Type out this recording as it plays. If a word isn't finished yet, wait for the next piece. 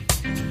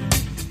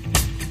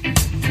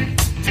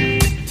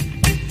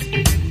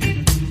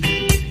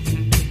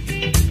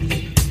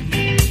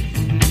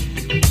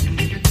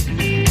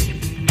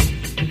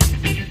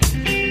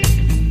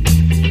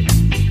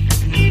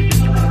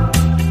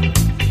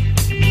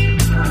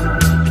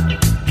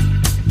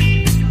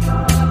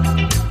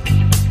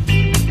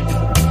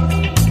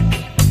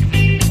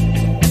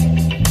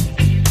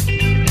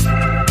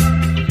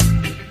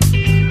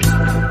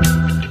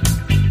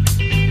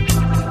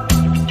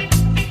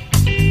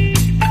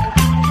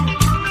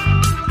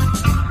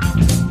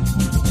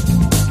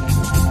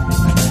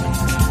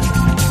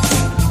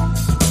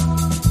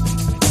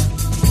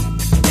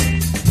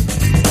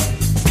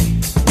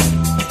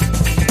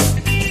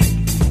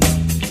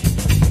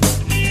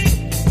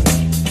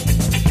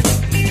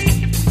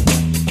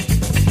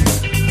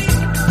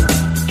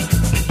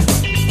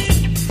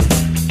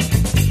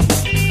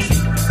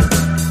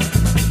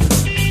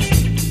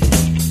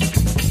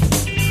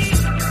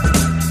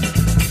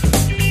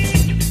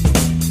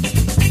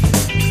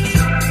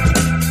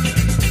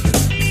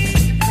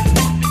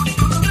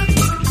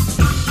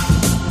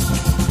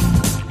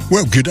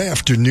Well, good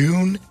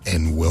afternoon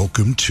and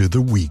welcome to the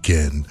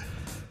weekend.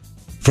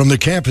 From the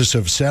campus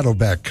of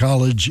Saddleback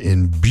College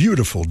in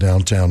beautiful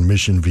downtown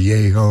Mission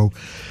Viejo,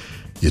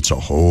 it's a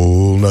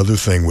whole nother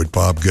thing with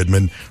Bob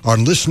Goodman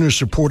on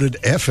listener-supported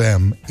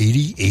FM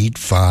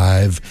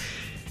 88.5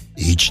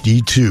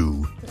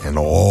 HD2 and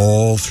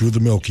all through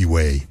the Milky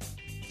Way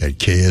at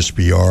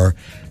KSBR.org.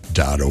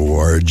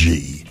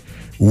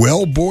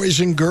 Well, boys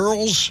and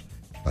girls,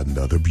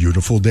 another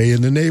beautiful day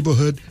in the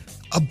neighborhood.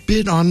 A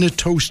bit on the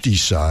toasty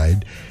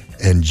side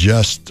and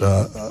just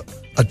a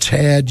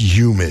tad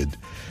humid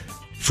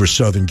for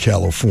Southern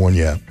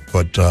California.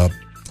 But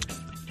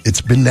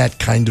it's been that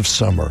kind of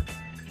summer.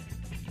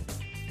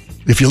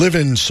 If you live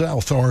in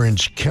South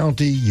Orange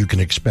County, you can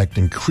expect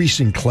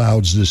increasing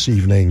clouds this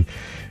evening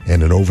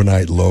and an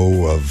overnight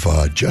low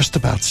of just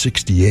about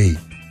 68.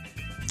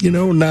 You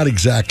know, not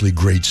exactly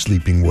great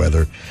sleeping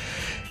weather.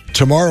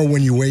 Tomorrow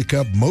when you wake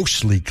up,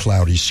 mostly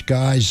cloudy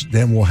skies.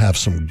 Then we'll have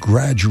some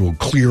gradual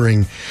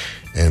clearing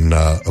and,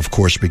 of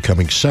course,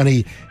 becoming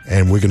sunny.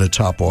 And we're going to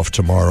top off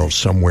tomorrow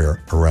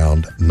somewhere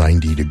around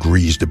 90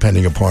 degrees,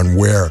 depending upon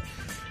where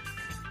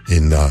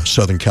in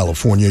Southern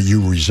California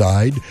you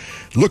reside.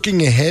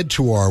 Looking ahead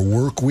to our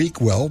work week,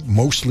 well,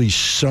 mostly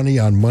sunny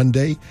on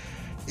Monday.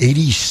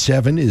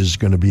 87 is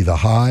going to be the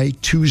high.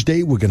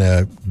 Tuesday, we're going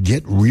to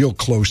get real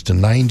close to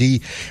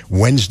 90.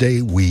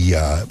 Wednesday, we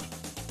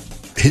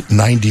hit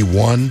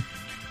 91.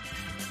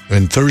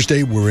 And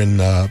Thursday, we're in,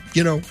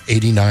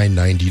 89,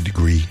 90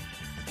 degree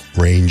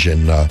range.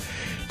 And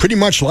pretty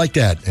much like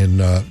that. And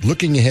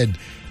looking ahead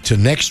to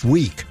next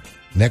week,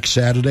 next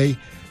Saturday,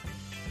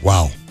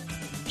 wow,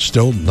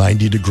 still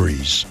 90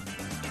 degrees.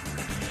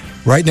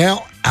 Right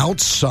now,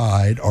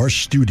 outside our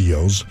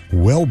studios,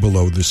 well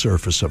below the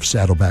surface of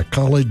Saddleback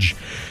College,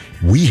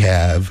 we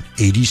have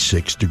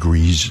 86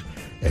 degrees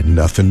and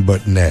nothing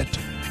but net.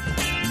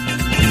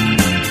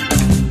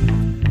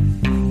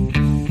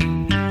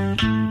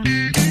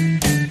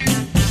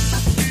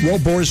 Well,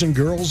 boys and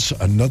girls,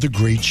 another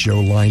great show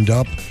lined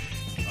up.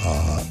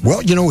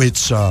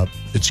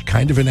 It's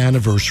kind of an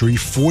anniversary.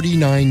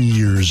 49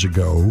 years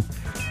ago,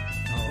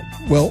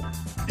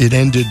 it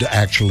ended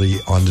actually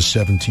on the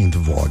 17th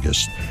of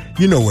August.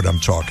 You know what I'm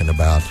talking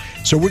about.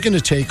 So we're going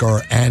to take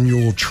our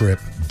annual trip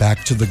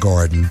back to the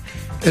Garden,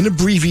 an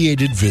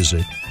abbreviated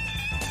visit.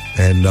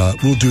 And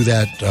we'll do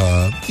that,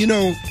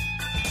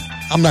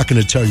 I'm not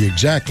going to tell you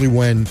exactly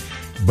when,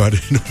 but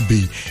it'll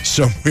be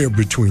somewhere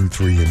between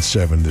 3 and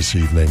 7 this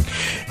evening.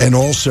 And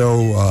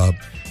also,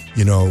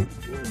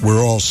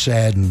 we're all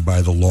saddened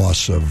by the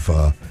loss of,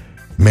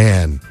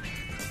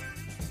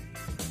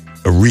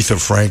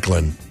 Aretha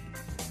Franklin.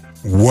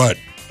 What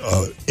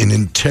an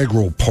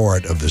integral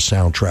part of the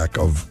soundtrack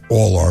of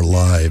all our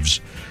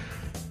lives.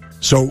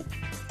 So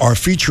our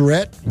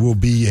featurette will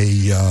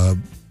be a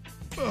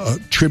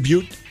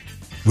tribute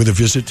with a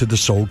visit to the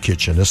Soul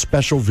Kitchen, a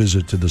special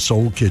visit to the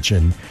Soul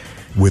Kitchen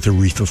with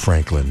Aretha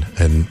Franklin,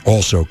 and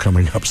also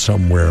coming up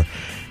somewhere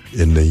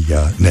in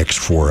the next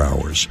 4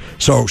 hours.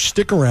 So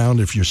stick around.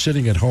 If you're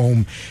sitting at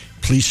home,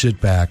 please sit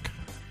back,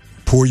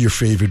 pour your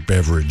favorite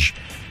beverage,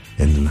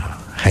 and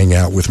hang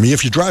out with me.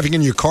 If you're driving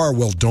in your car,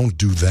 well, don't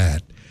do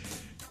that.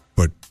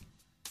 But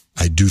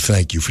I do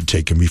thank you for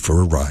taking me for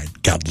a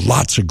ride. Got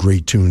lots of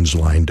great tunes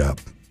lined up.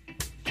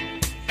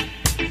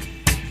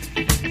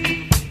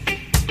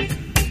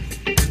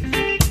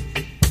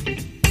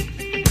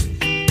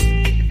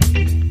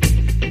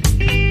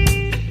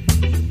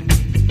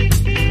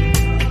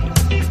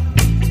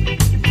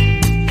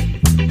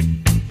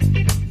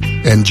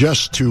 And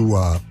just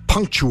to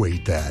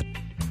punctuate that,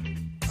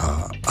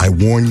 I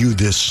warn you,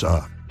 this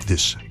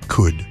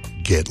could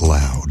get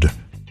loud.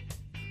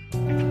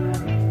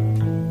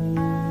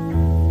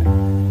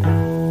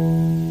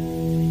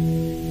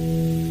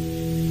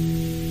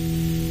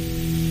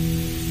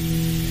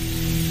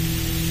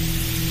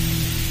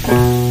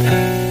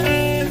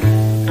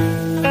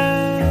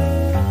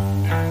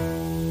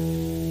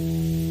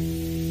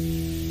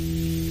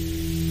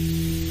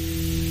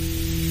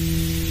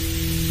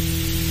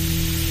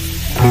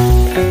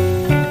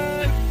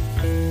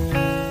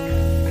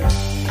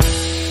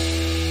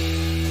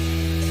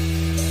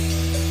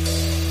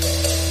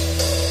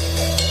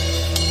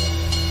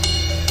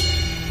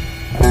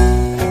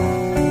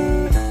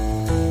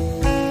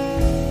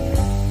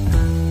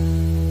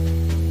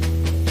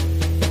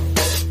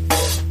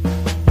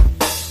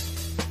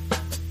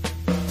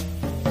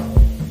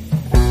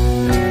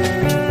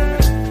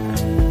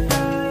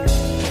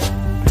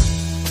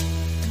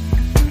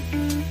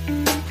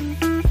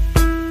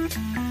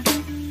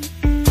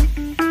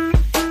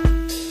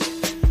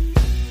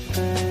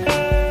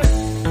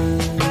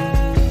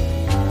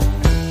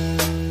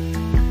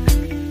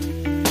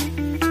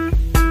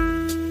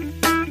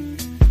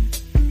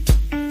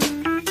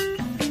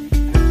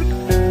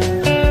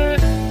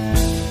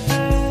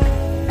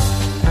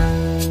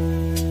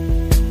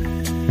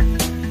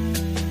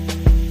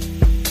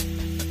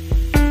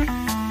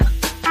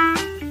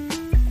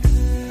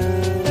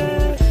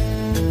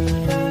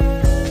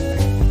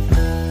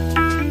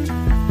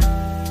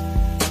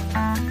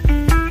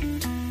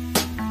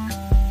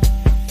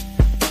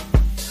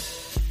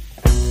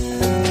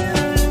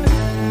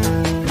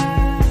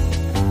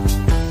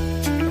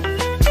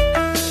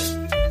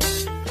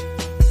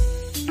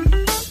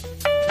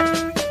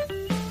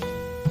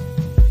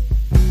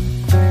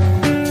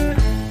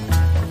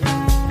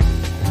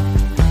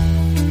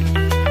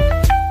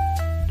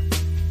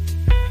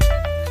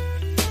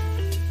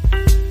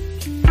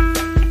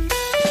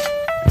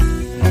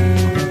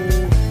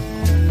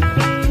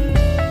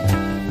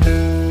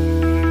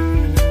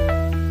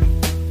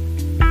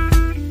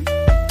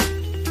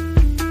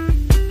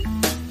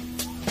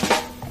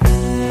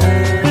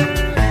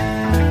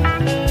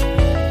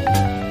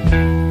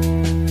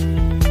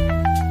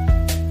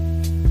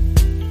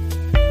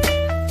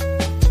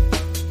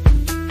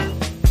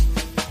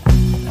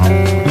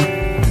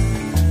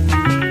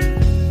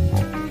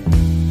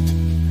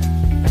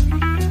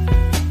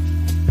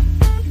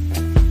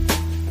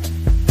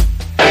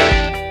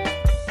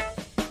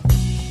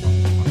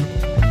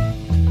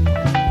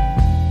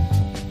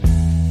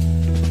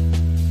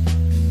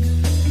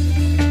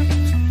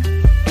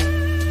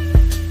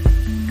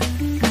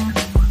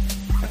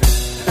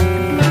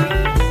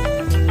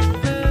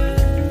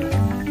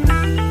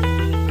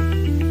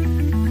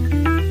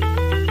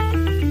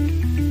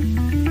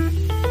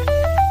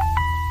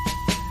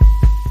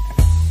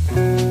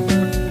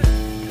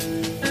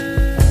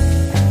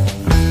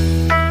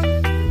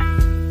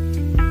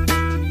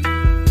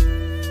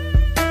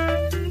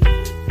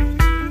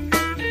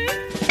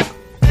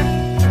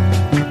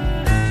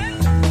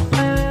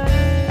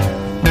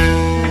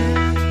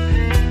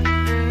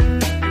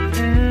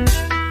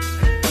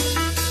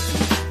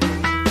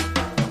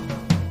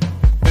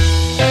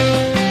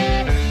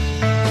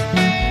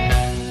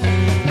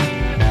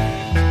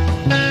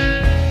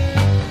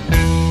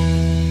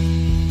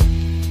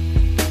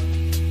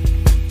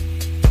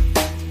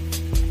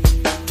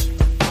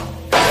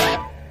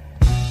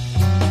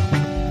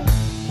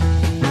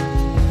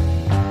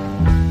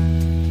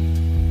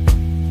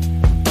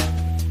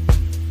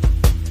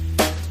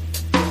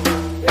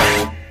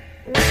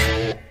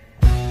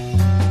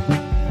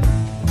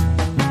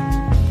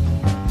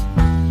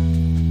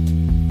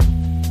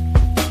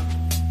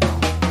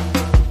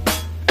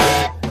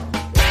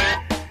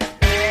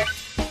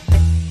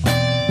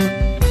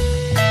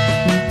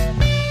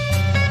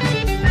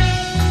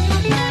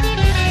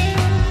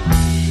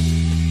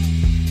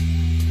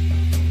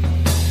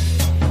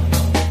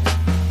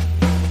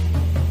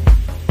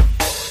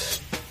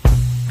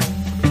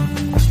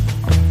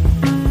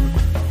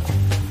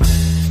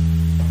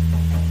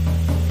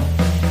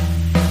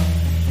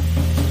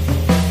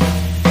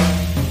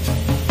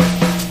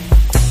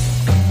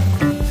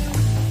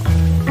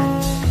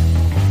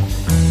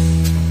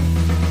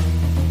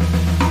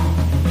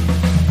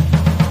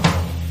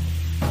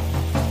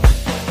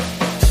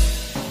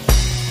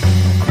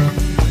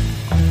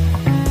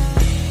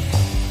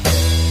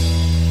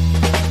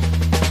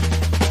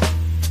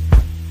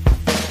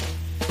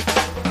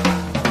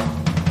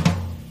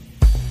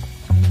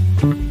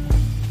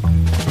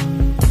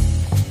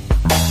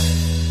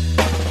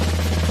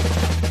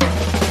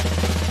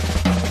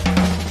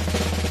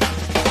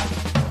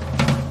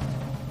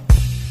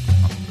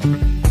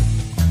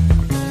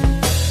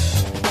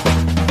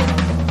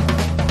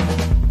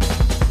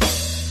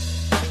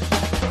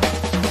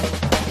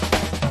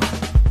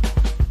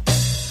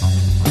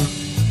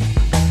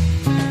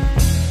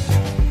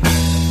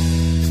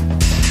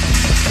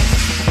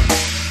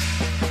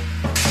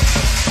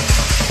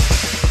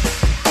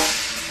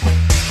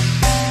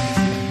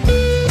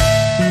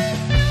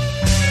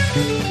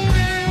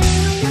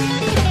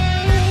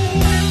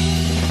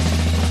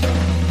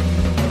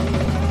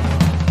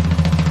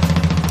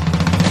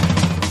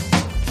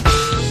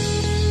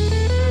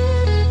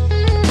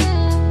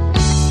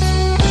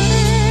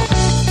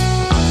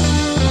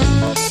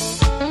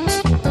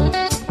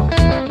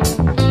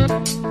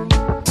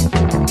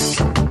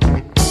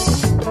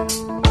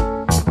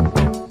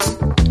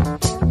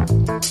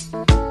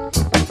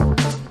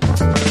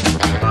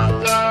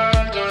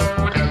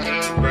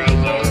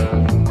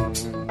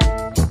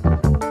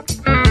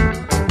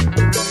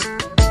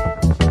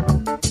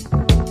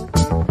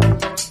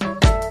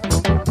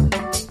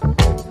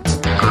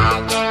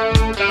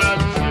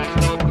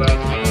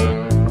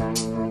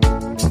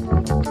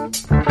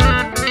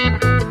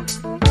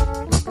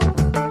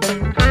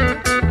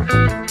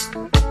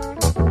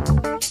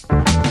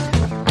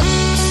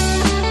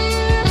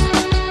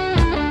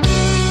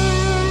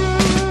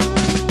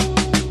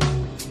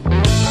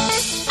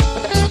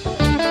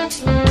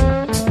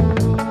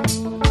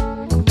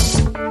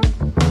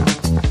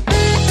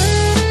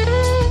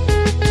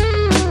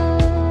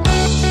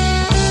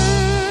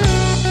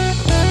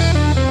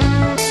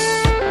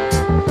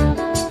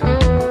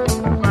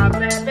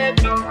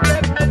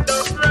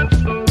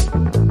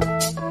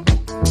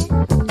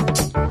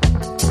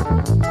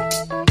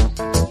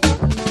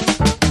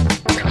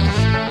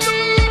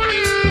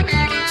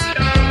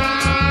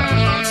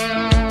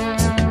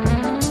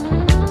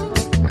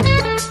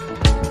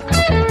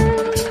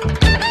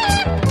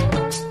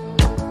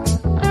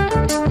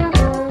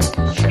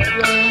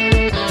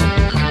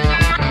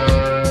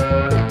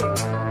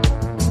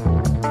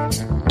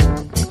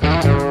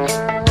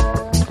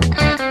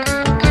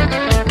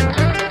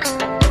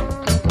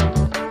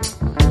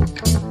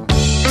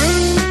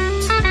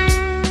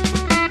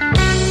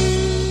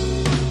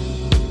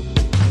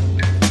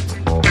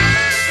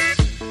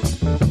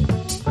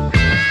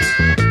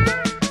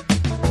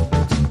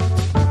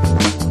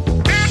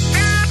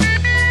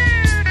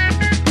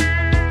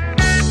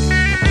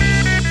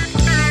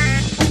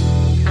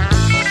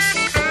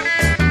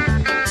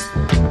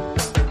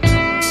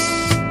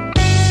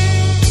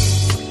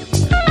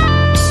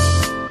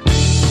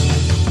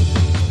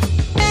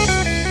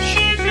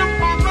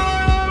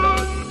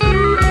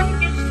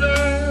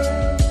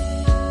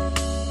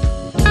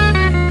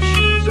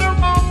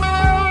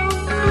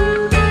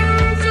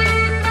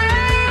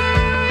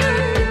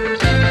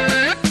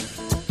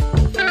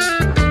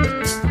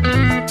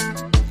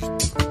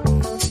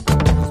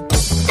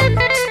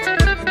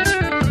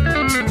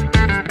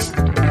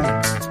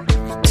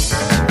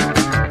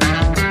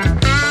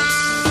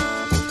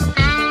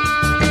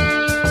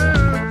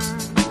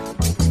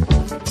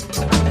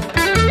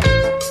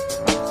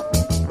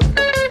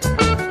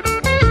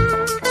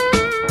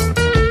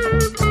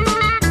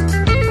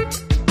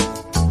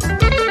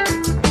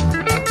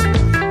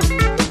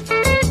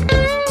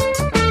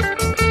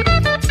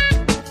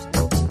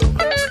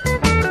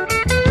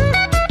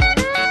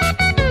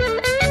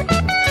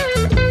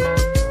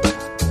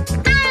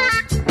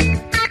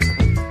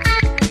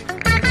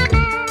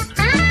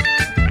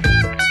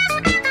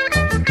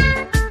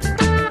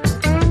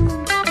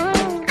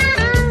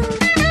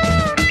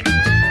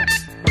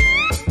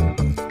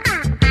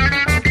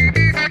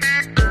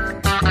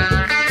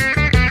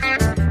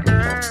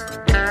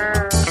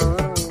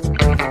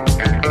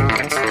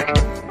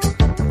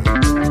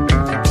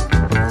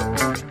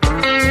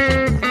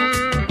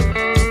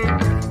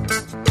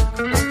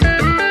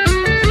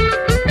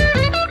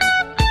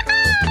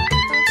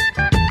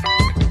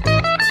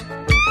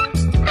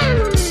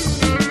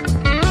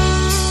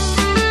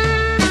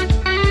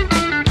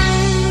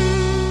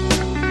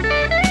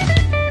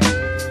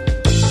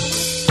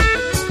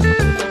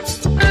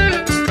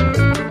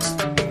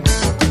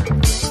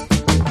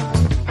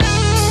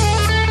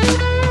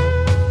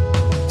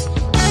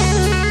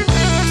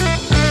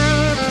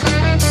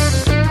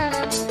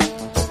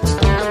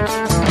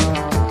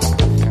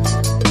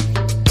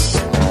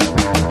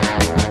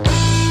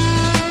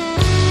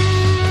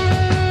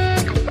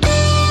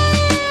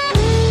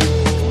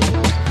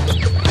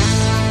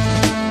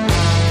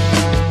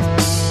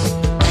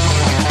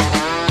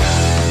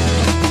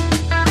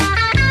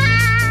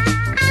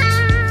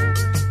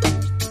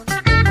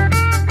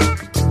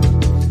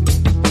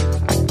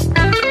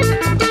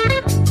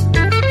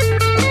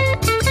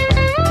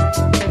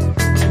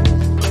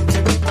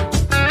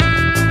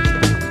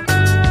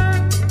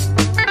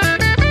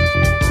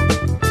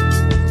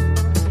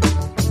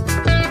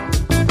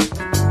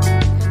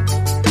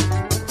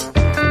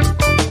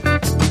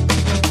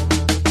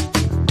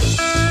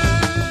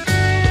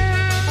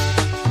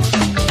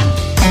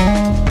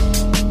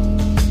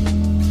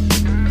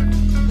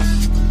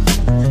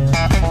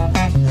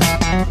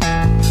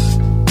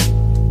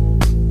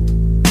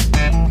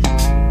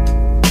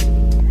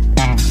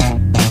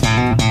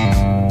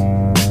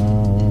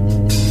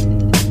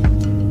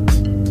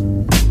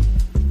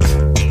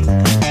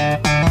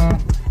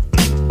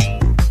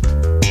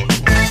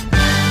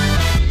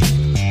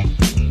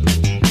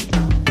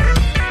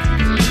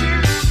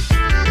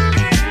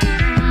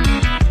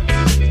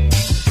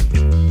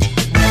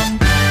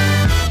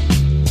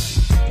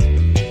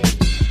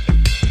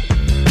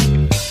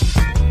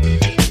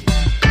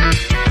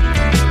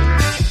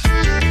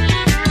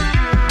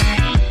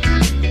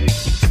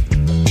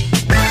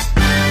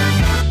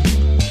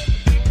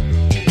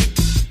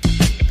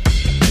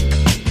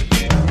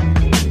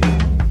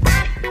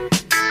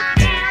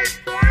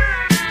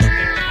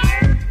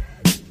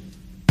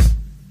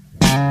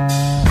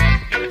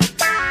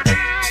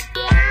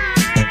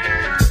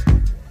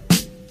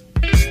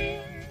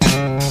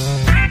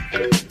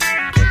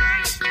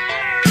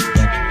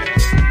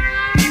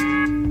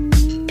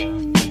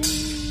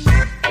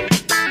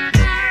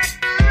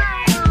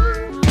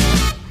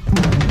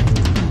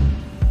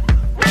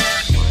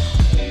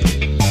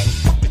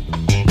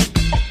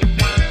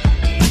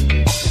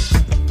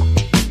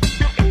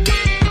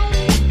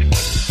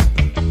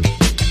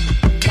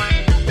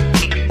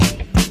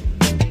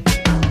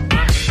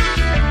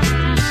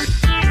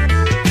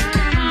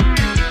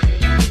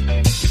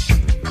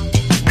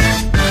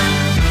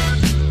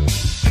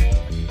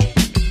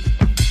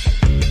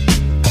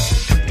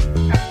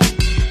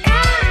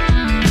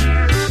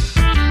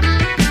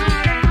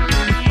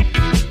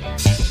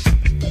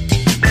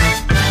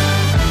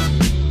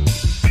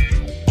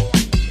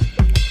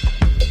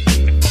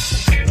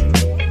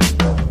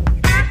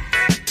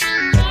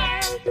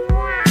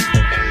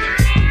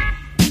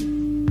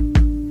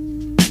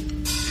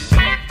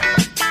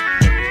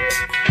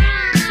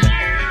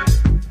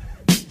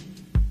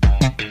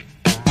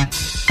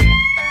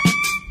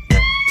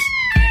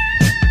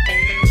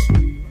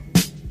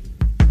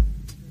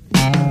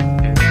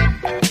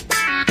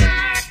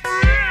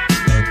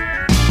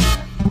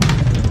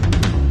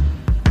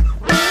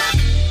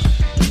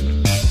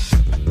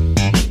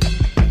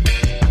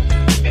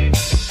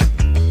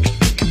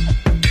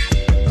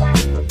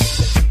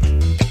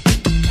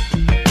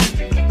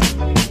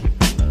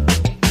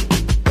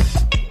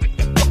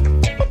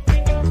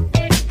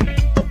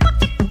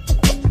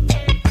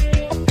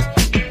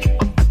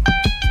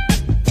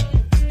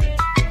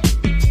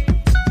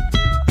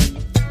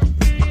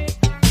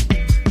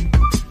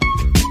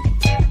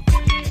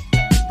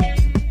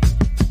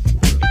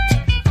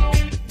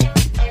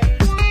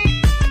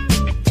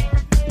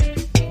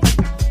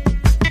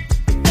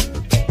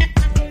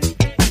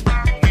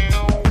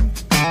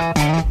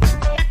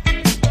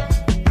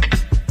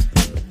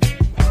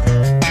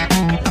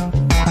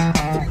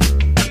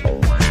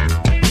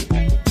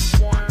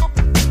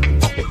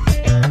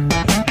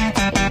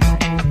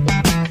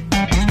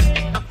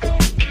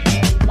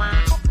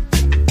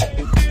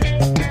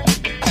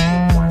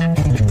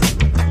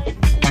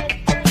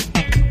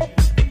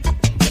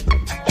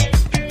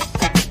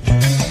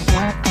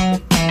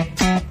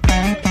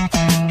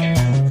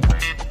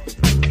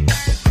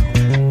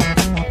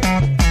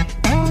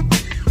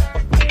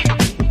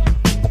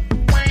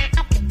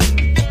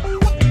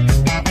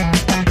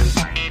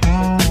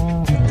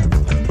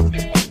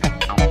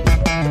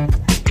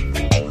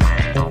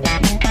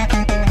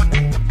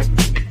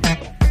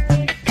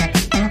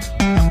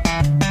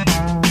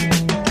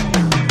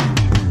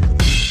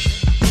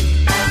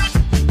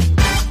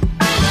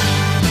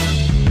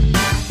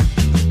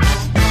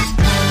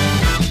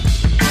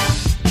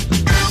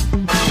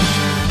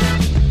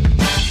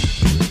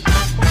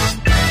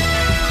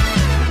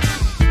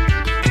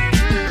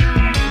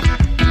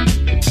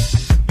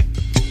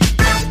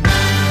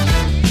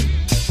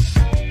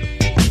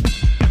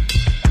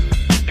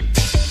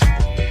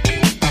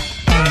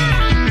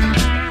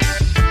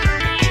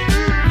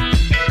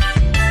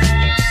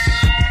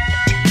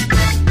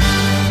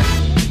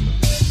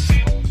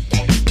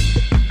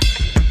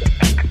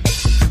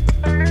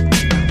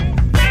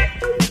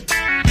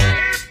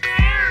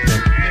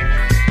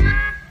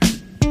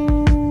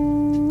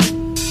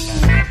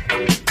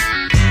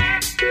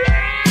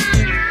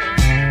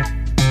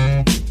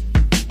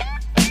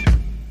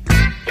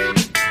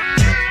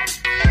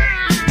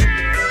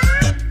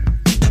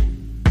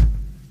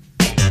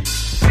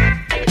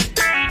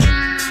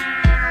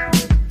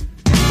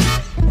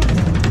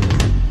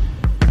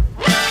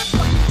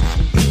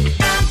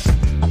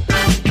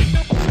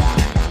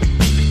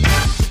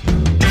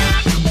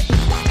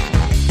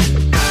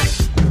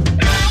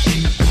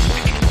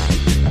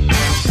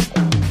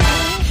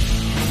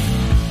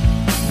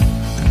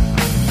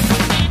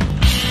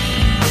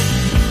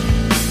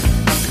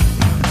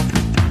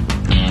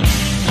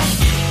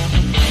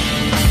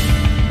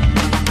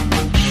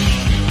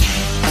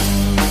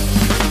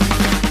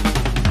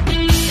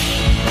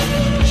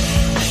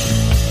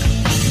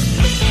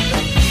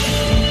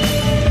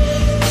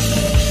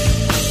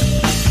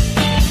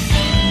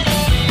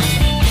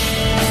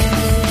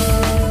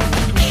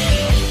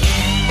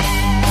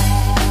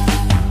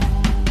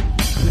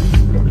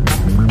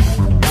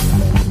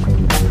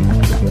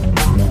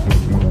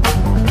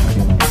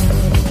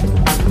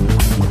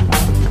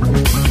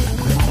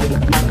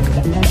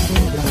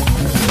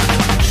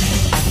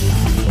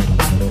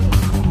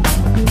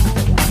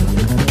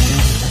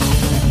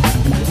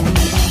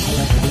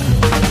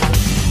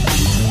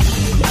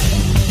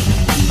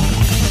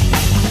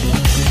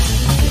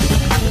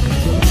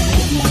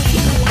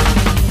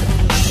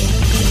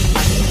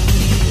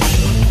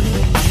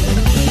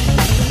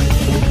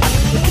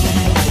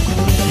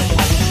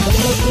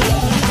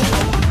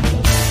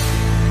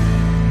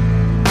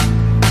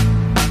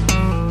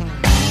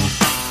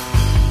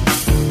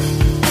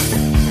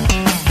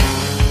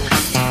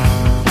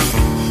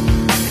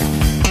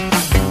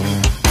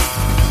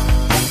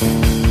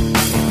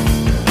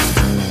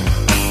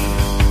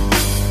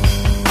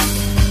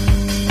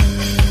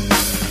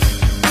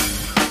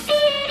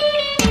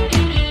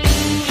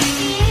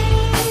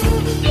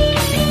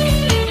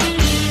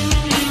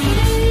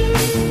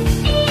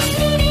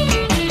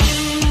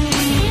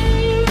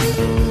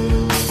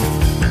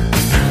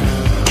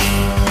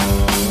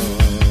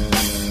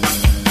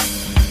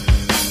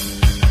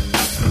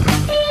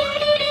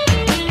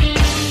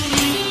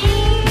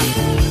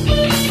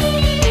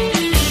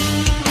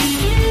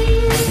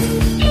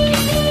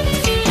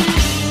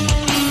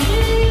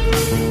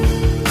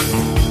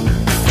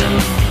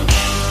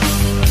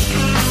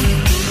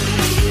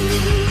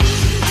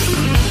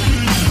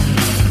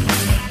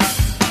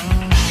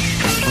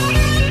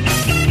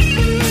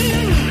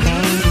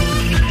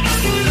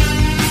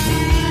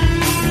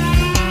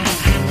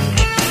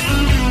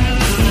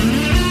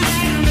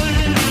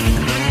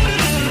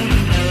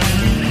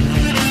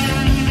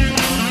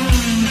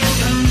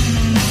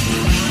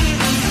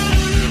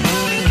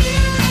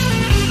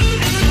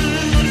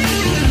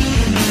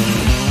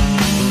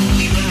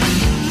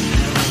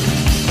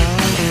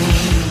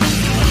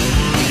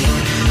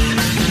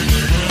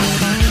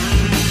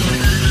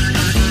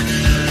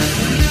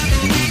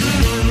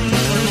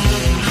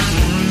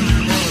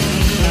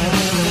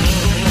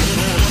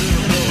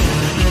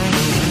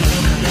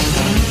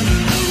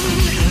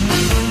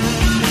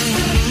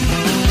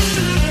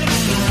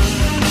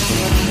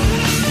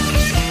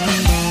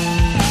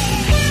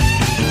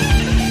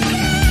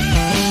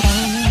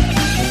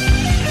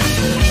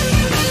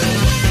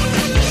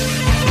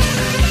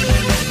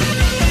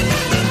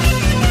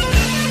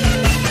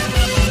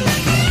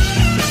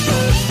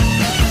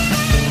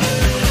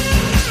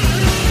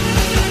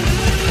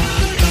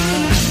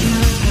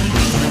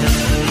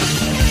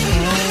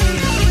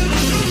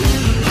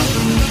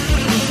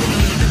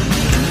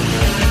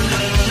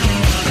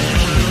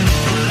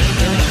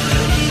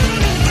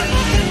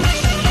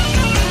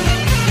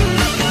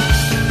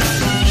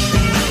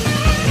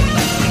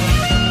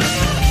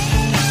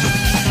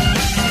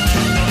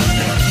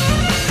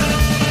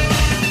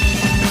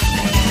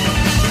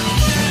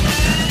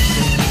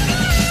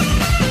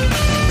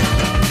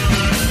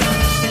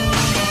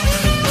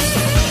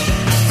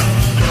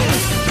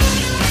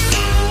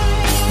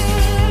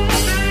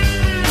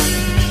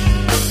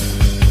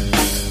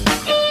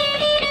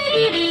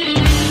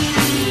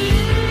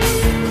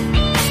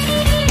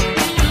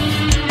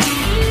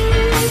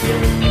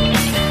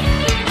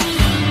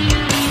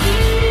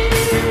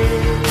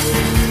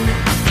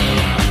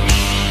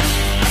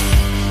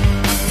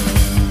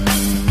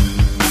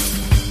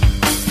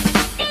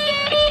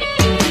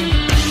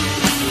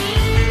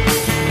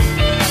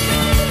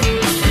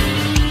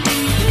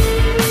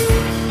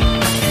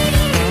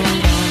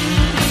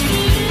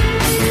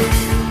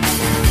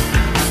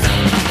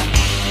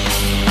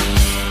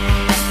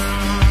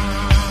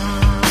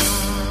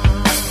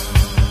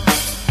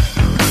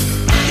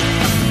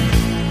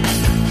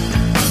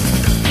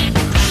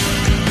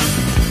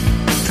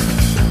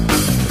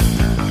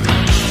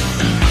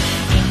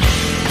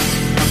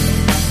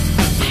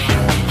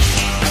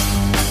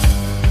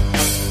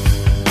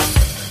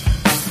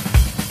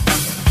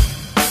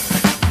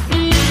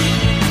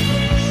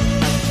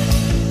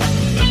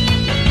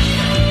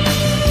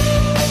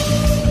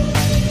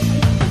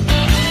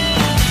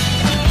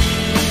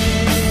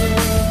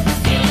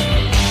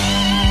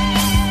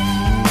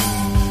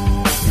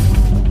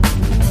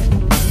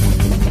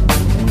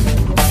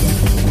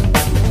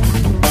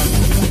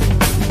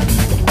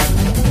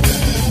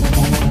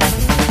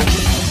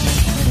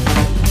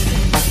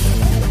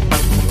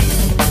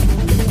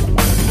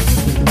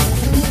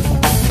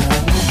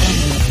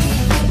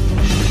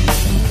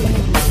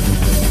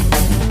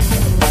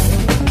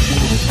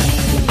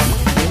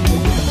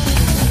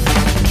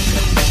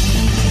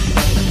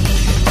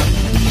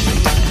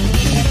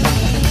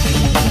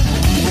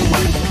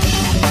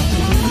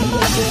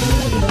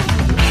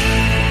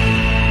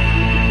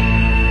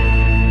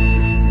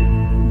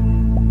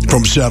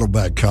 From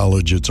Saddleback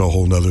College, it's a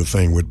whole nother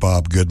thing with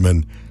Bob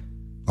Goodman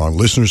on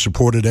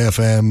listener-supported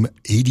FM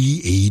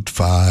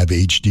 88.5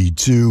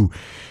 HD2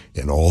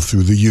 and all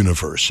through the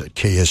universe at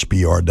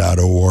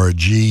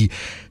ksbr.org.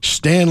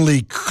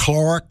 Stanley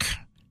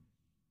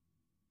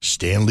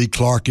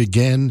Clarke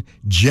again,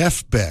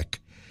 Jeff Beck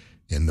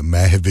and the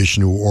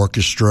Mahavishnu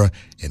Orchestra.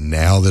 And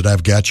now that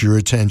I've got your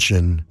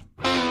attention,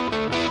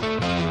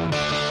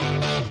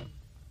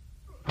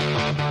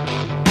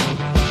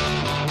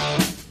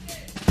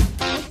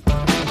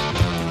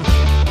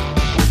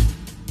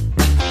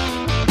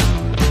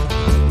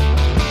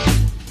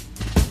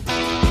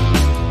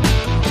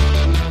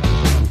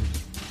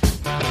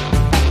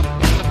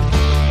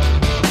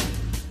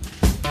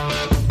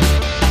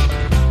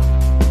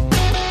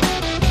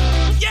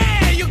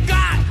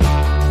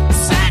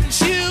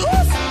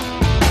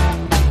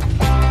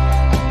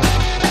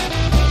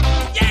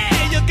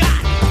 You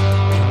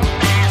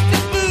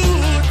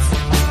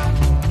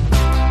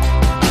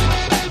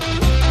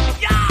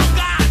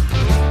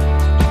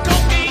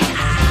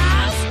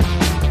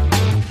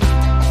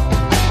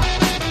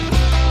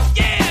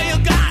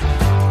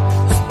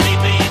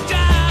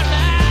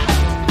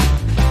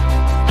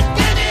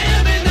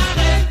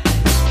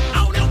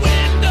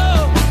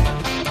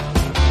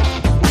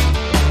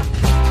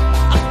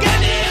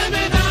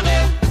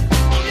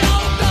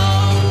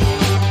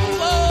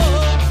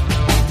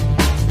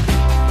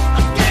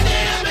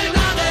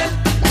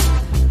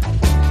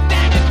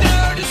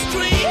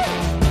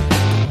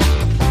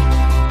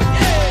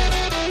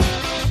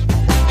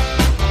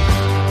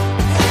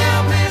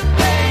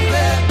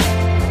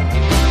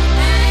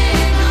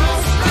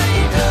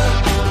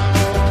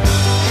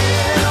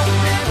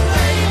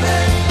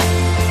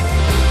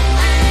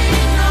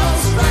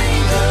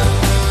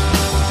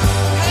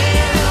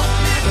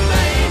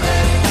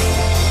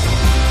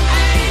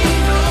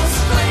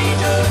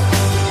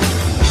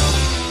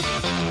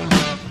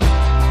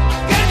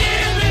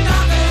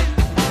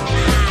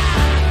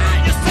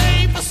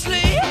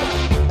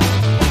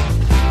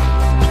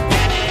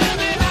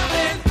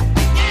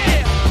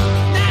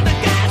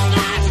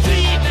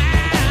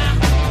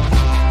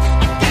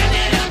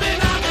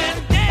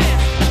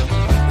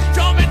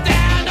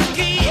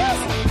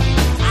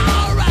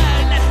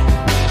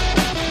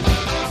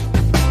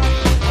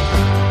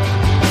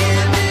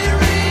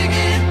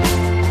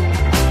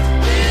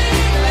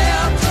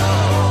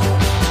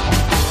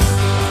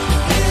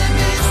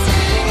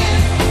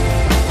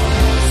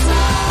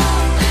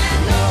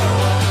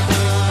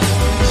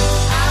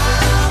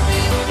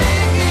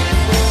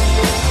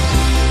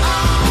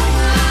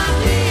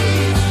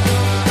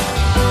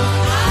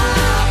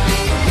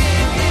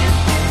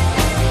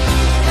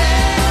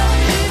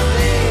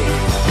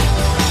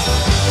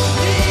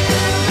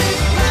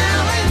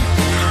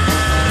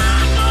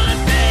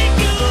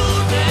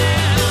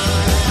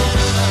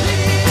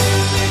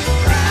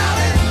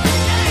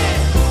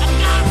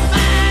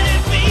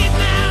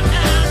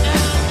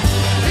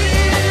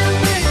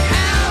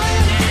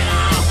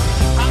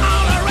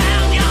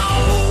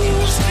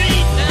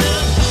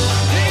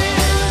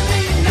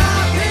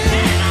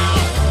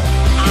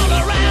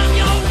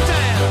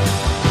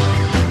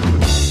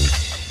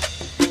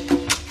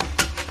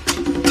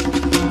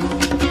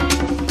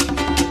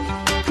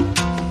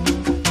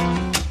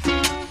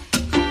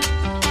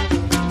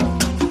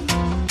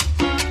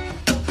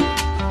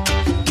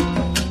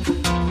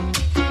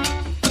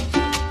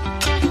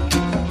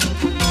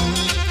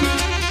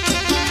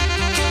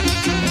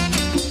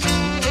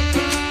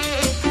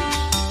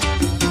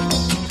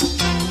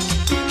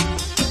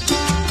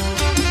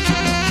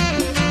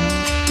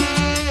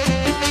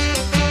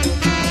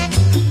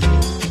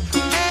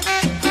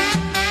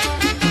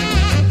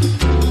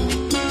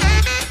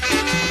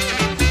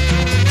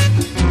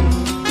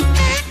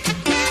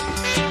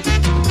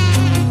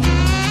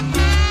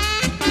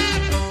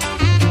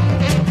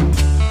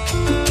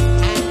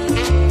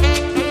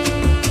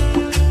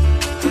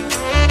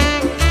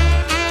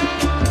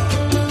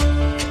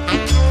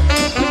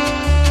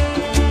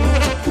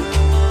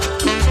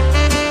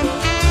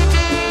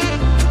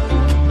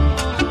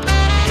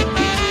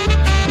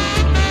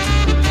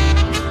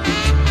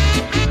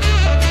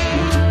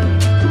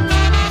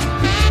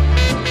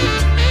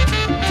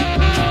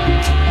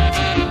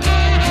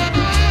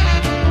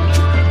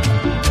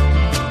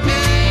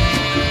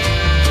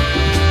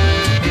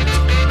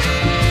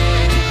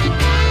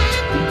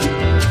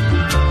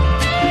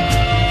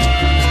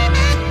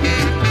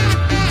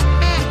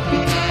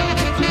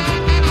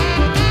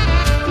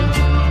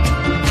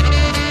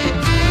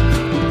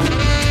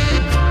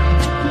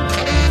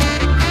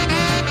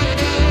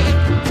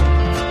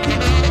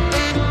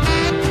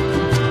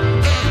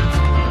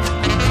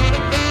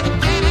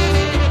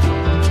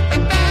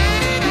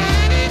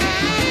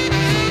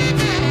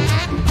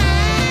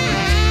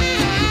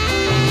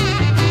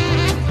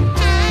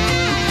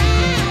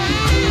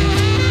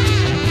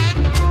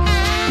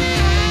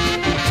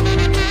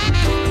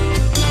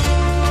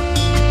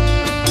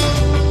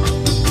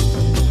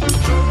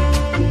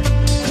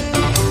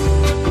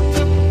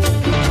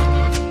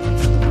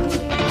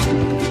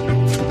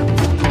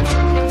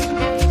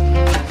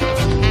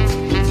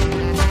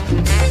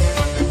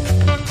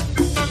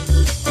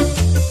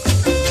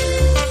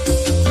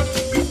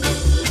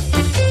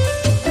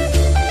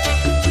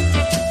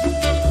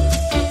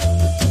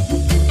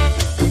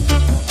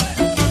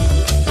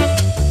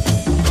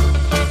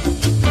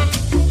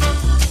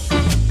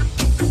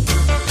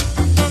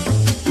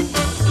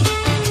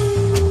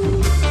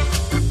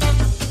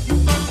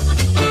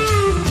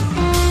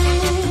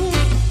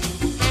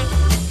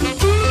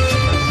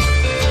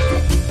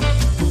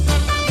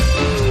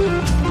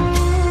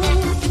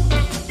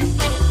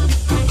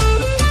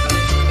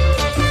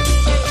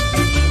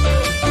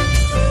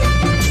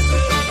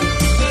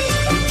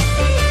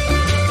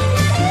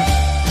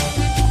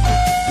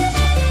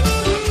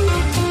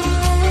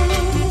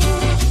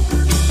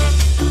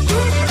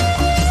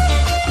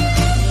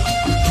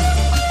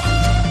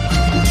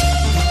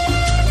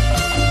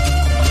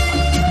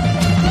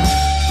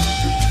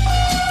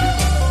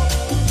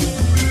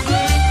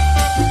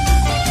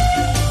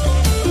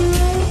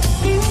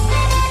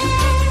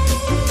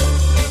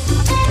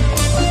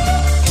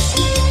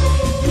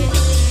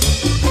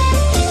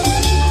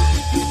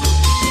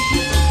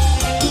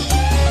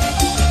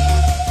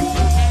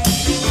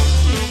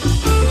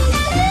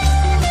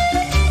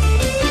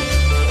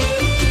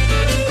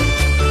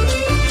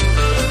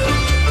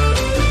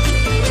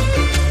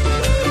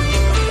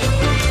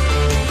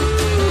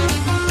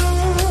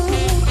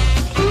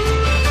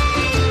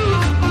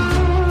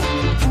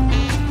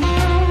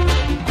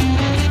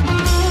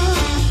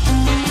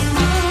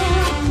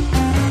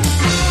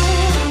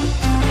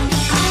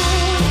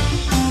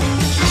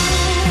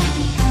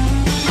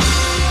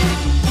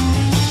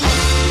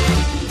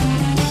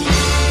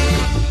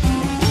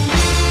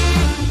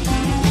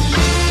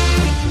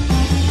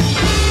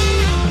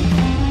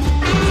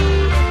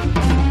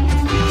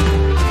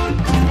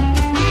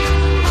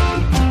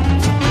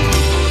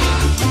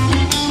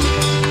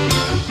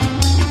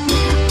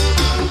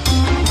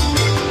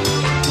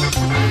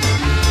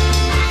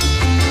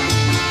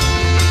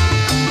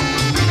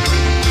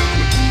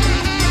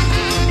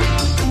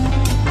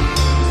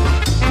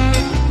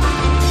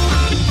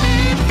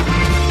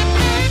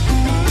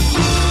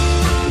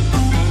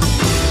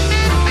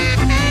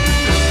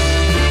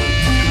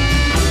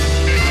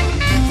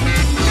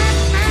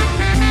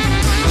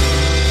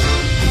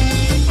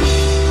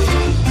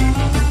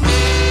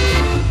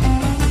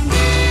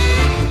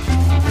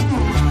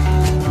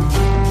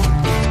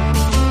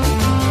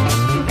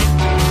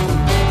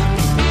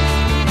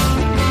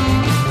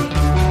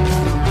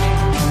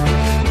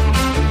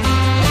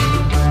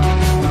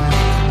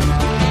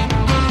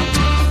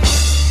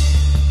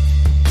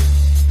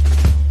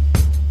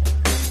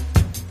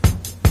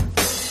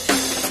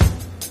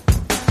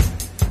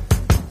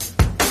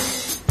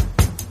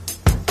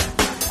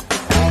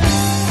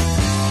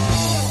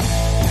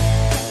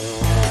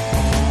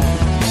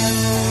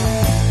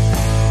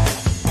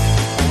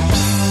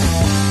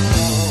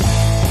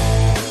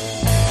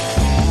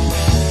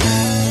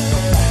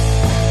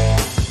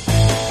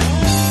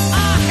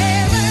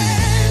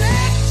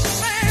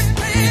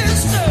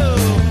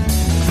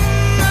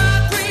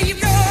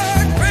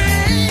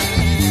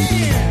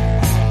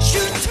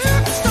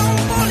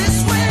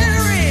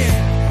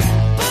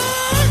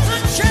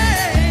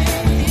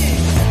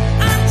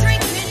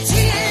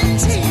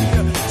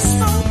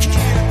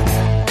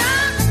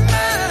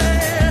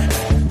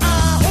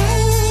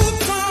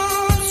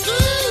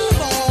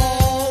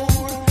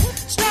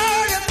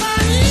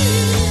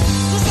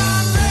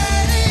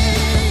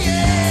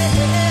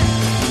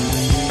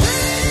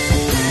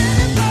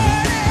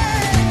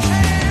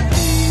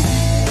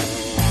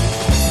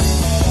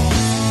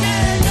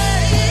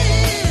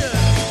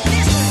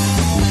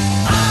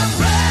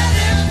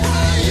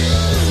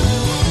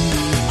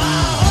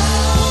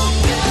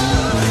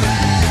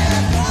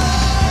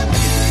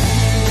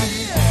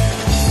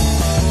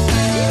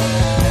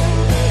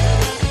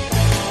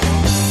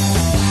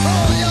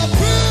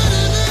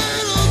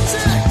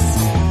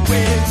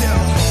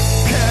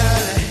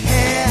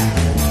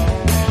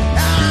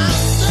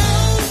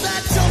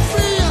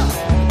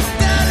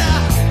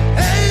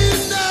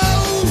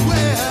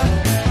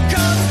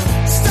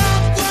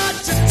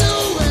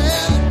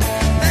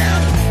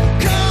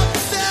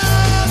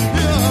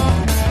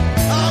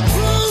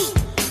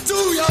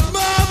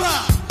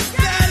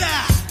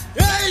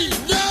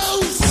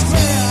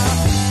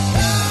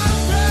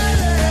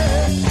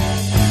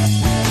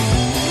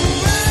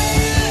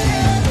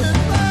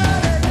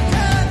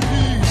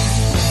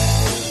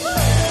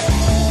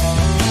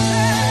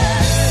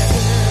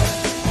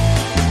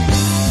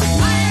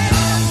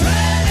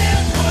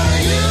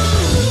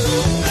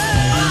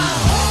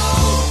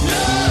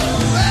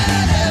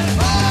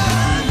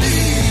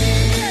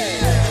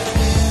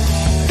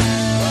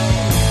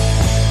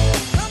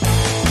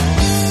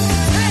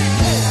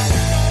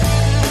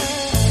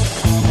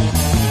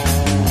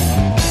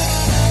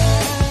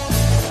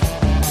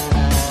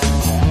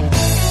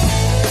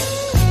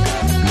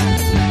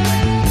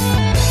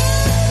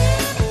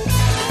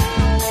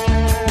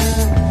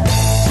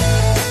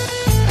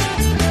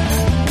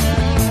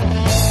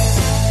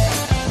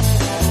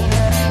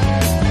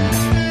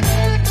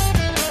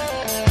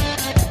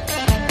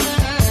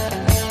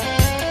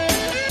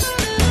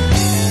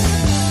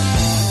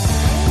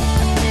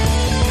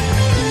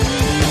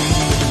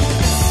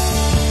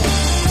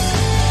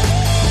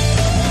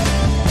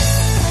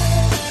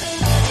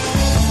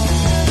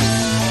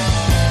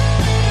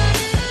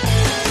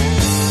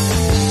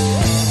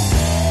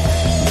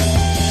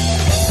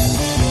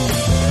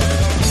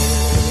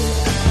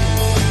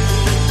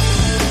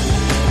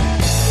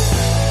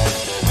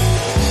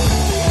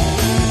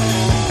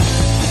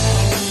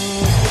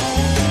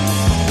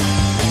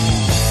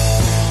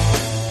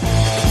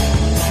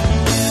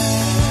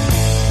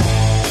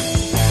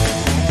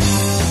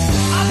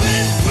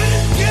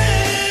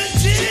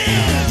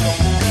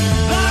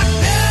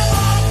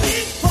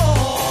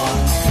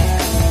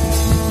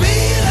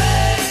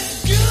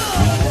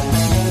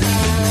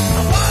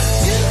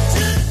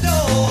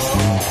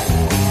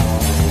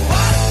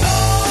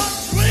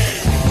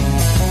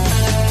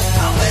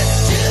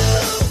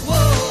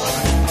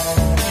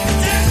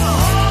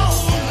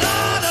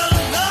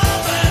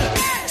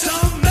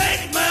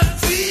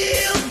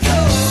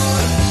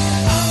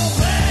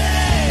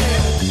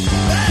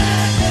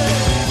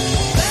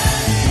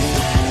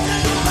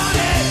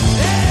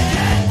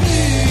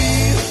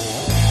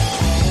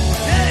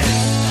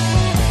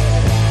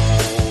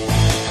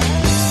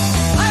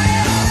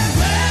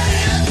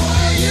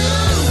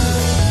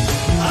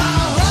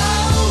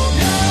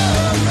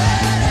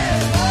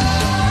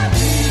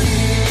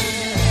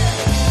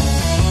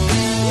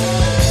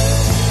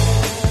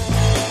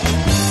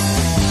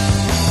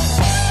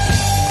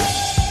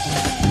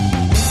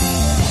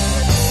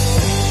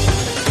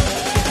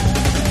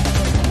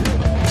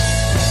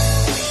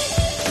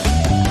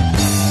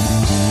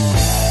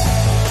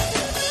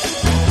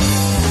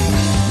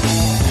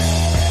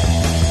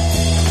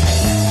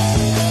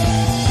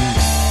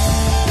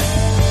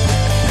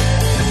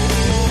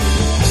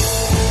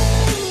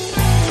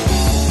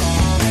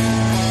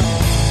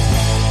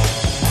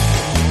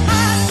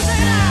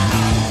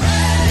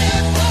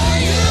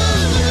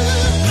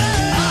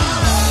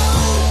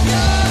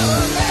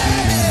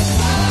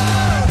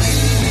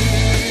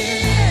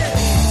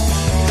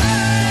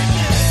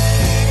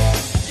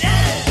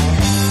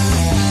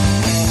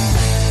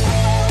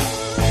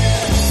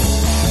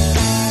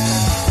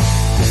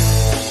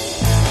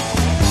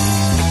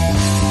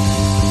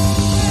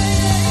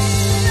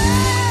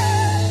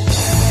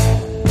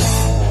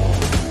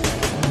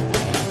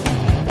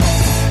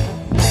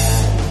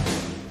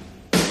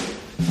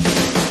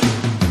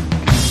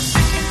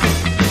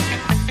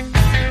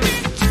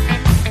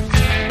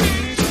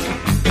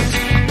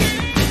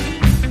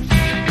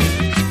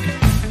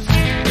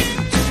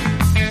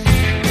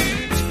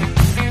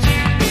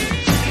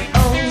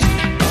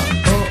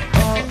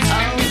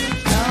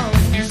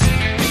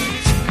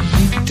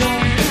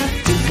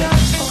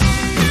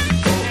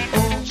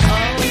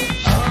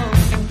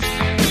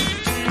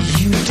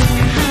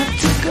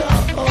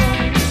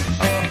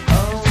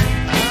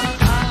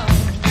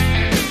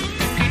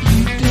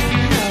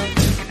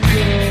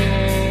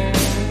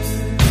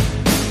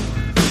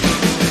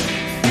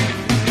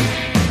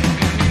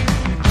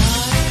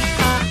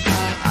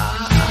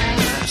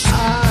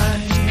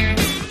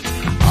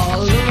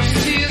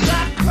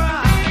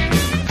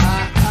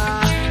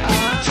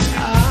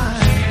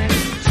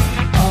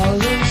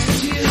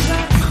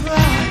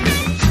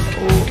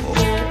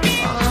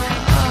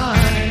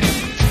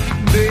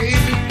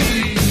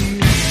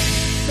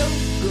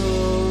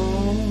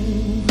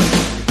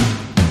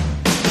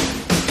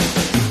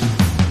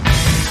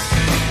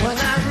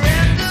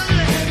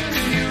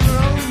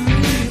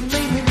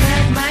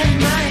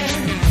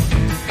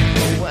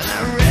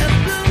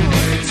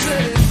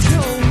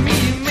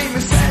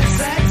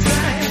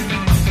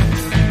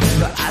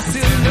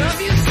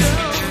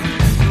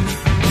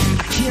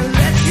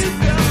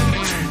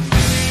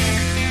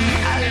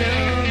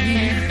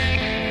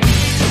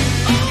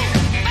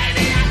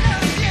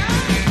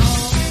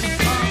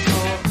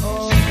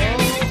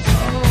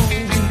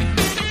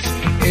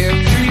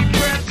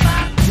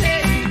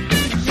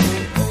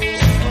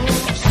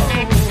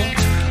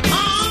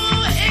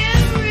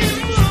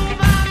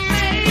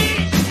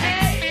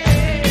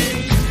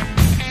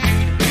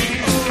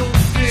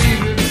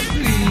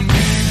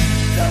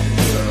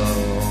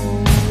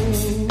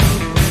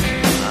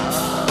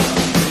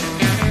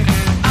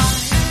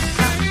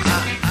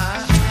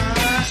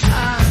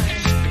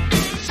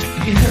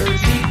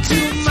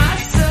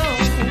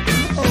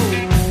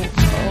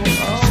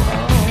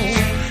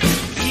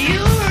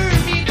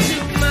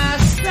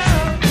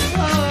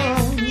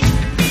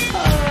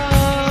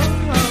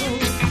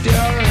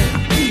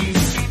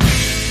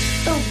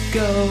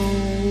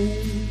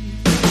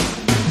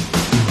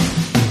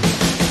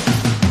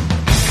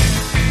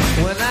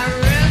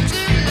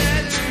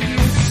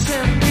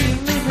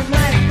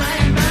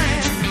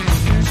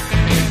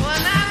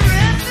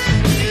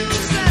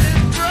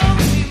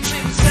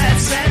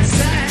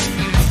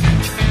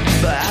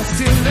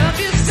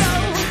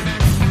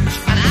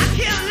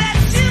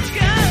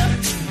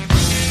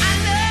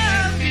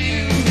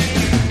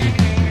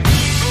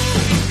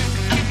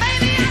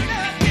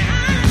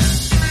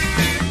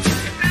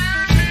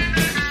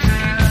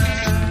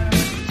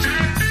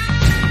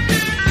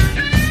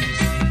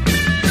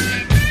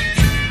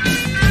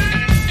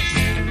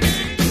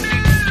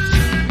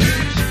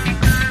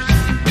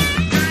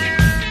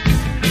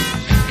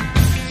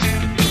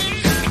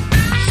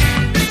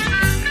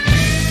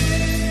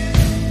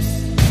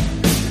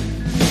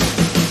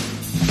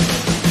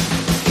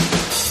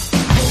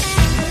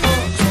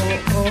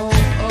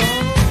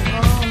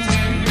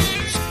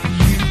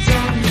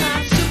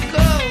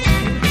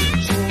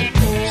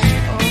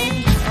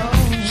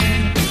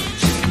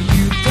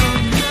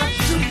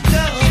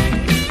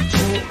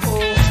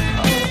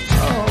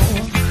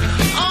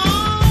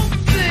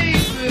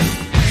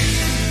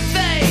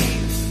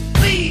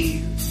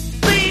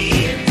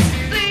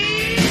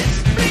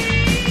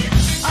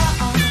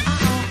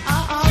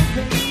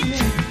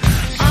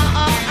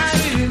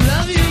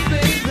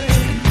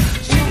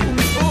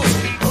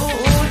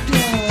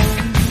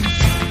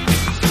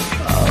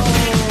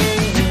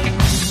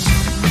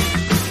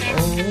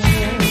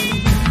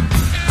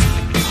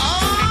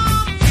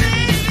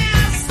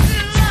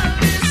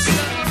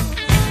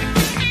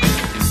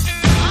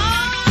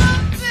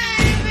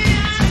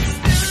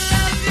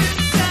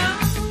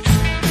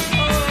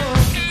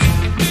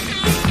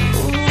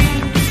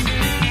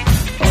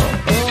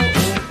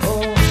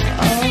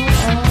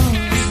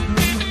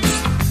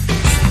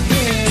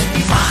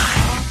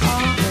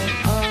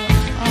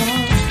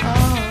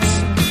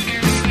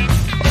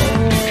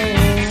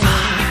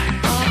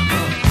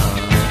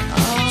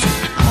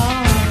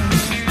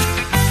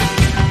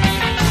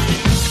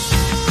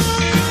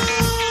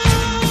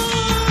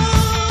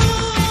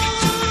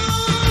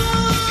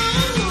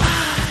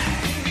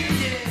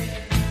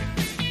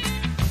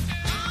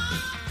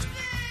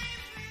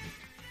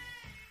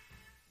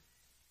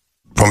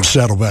From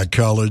Saddleback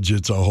College,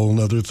 it's a whole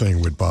nother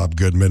thing with Bob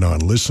Goodman on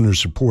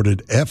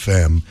listener-supported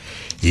FM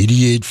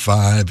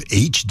 88.5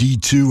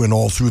 HD2 and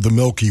all through the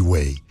Milky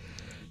Way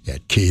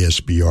at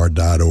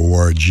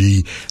ksbr.org.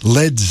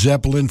 Led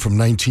Zeppelin from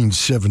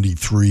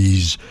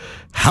 1973's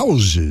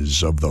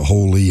Houses of the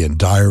Holy and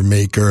Dire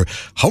Maker.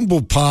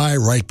 Humble Pie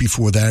right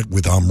before that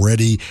with I'm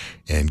Ready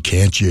and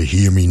Can't You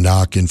Hear Me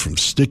Knocking from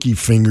Sticky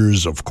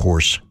Fingers, of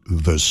course,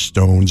 the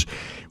Stones.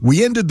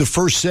 We ended the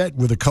first set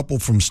with a couple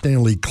from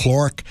Stanley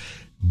Clarke,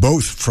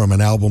 both from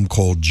an album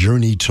called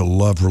Journey to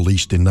Love,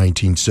 released in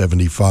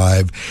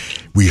 1975.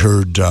 We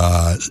heard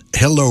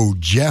Hello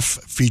Jeff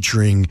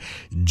featuring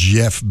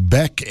Jeff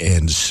Beck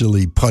and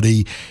Silly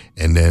Putty,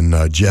 and then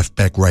Jeff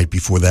Beck right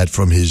before that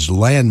from his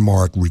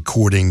landmark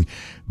recording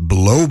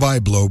Blow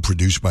by Blow,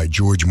 produced by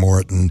George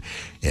Martin,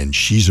 and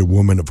She's a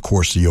Woman, of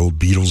course, the old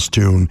Beatles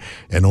tune,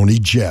 and only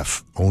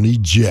Jeff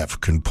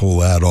can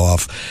pull that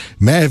off.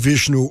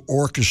 Mahavishnu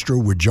Orchestra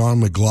with John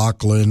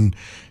McLaughlin,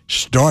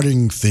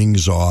 starting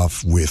things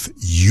off with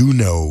You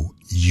Know,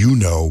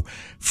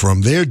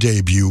 from their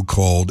debut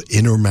called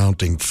Inner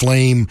Mounting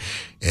Flame.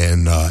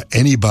 And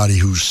anybody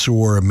who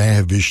saw a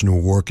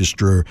Mahavishnu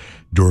Orchestra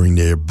during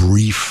their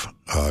brief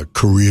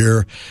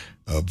career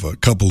of a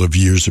couple of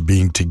years of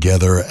being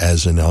together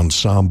as an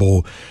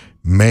ensemble,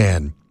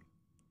 man,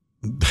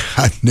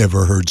 I've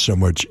never heard so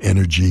much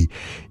energy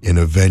in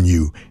a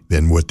venue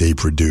than what they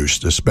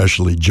produced,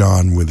 especially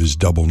John with his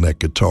double neck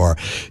guitar.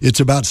 It's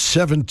about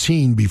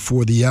 17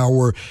 before the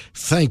hour.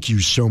 Thank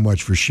you so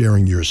much for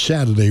sharing your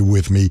Saturday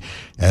with me.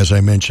 As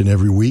I mention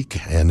every week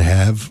and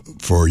have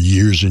for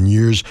years and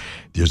years,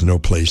 there's no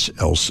place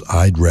else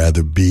I'd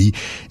rather be.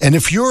 And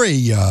if you're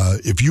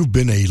if you've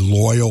been a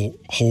loyal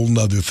Whole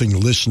Nother Thing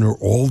listener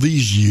all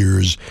these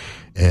years,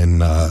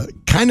 and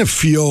kind of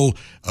feel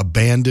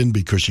abandoned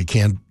because you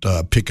can't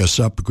pick us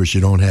up because you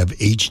don't have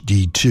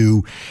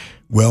HD2.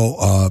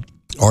 Well,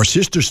 our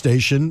sister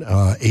station,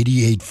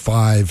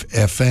 88.5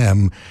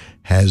 FM,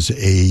 has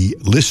a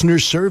listener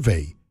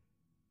survey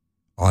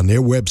on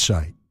their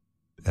website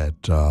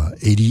at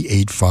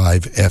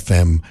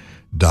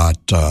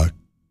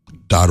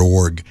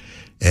 88.5fm.org.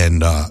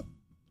 And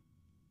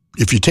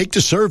if you take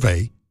the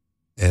survey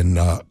and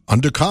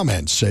under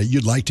comments say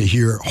you'd like to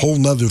hear Whole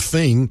Nother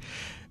Thing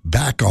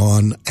back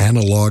on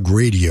analog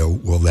radio,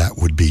 well, that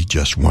would be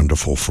just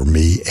wonderful for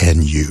me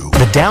and you.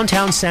 The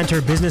Downtown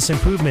Center Business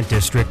Improvement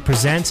District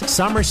presents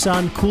Summer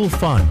Sun Cool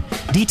Fun.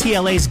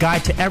 DTLA's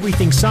guide to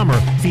everything summer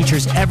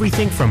features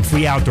everything from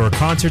free outdoor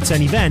concerts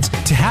and events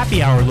to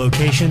happy hour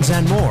locations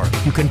and more.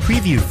 You can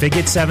preview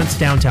Figget 7th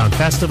Downtown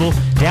Festival,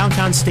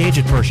 Downtown Stage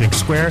at Pershing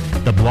Square,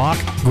 The Block,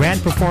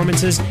 Grand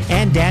Performances,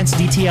 and Dance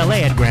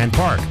DTLA at Grand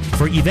Park.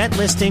 For event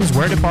listings,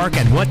 where to park,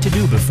 and what to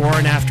do before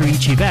and after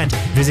each event,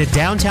 visit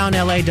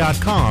downtownla.com/summer.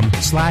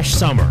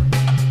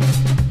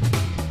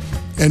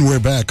 And we're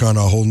back on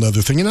a whole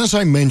nother thing. And as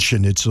I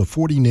mentioned, it's the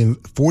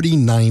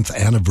 49th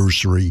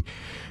anniversary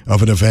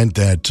of an event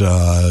that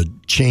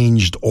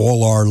changed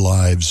all our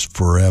lives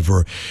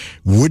forever.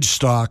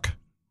 Woodstock,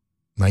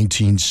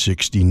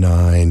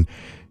 1969.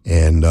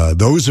 And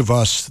those of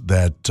us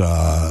that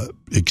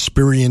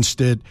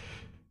experienced it,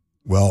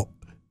 well,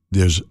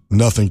 there's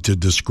nothing to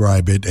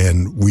describe it.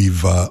 And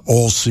we've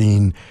all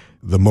seen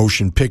the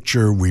motion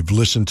picture. We've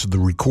listened to the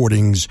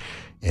recordings.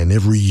 And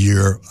every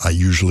year I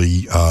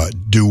usually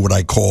do what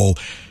I call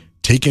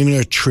taking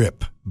a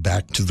trip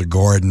back to the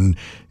garden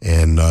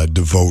and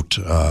devote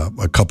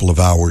a couple of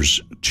hours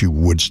to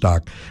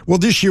Woodstock. Well,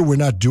 this year we're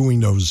not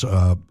doing those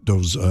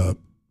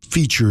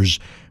features,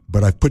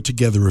 but I've put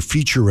together a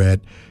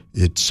featurette.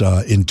 It's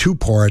in two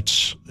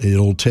parts.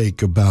 It'll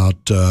take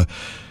about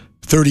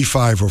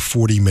 35 or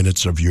 40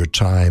 minutes of your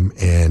time,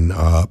 and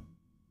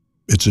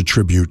it's a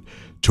tribute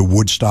to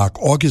Woodstock,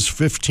 August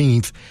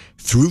 15th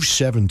through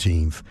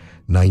 17th,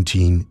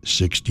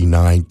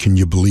 1969. Can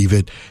you believe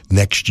it?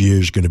 Next year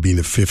is going to be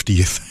the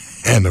 50th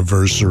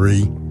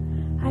anniversary.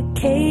 I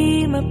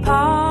came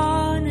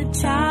upon a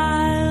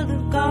child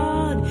of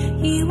God.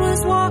 He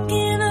was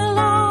walking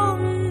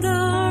along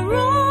the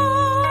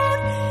road,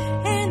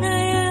 and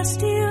I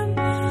asked him,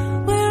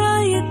 "Where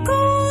are you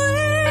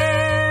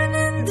going?"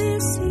 And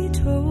this he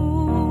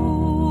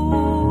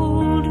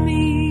told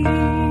me.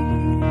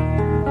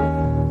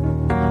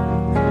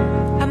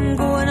 I'm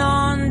going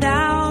on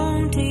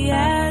down to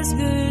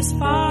Yasgur's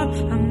farm.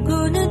 I'm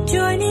gonna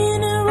join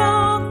in a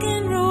rock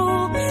and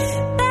roll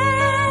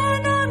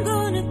band. I'm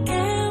gonna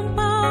camp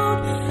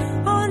out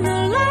on the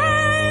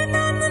land.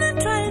 I'm gonna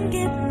try and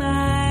get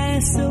my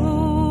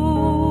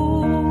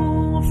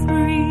soul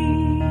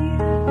free.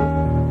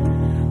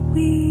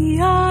 We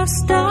are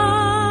stardust.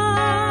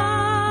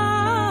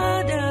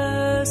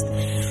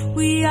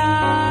 We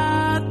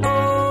are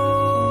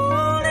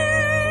golden,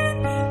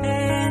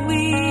 and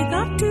we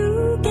got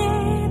to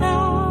get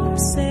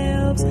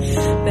ourselves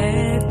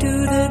back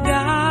to the garden.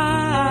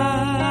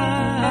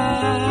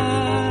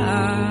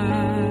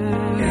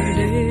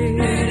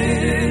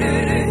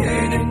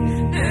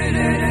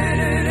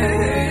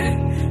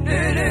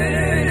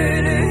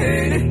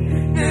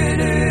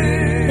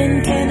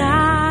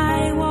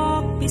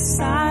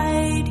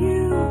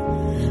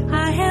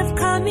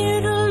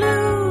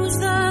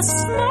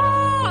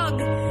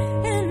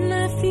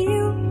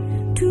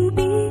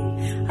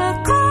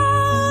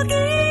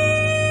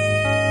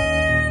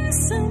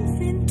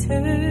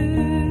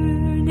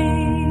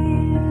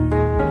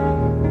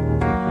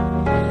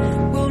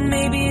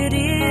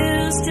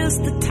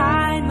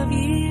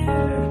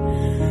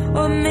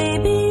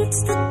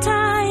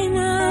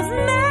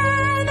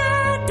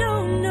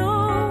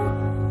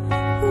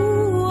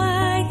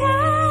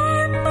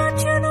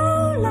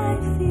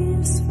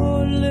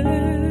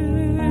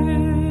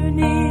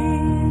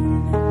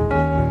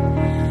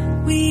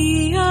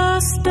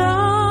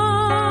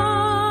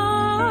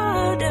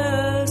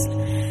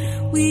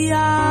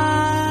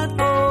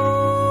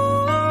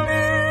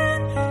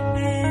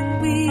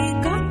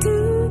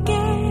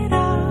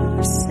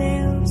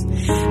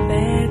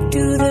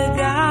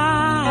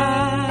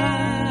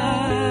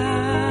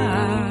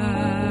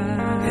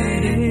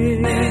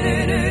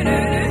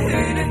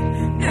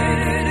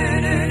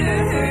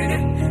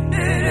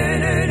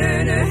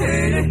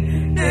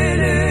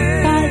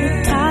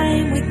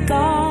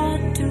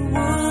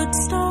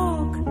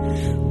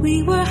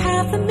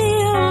 a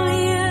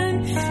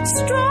million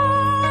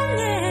strong,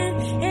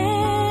 and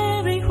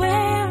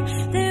everywhere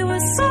there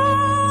was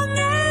song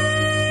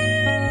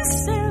and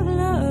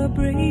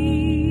celebration.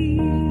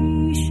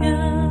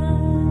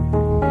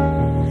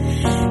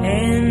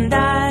 And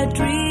I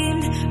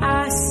dreamed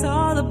I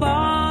saw the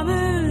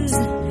bombers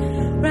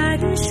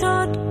riding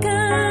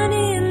shotgun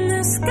in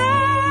the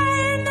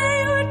sky, and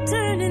they were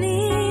turning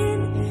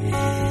in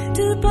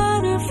to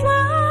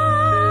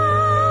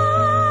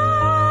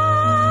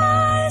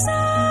butterflies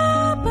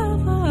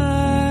above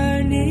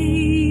our nation.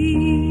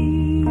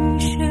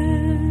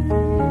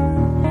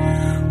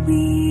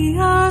 We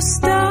are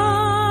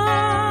stardust,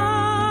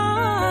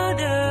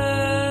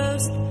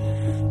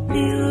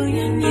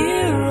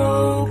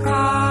 billion-year-old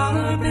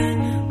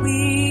carbon.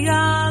 We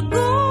are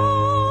golden,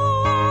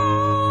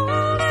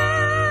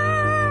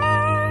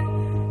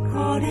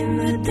 caught in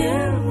the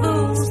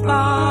devil's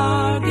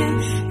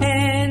bargain,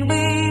 and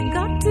we've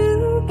got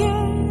to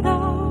get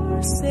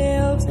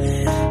ourselves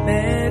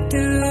back to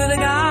the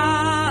garden.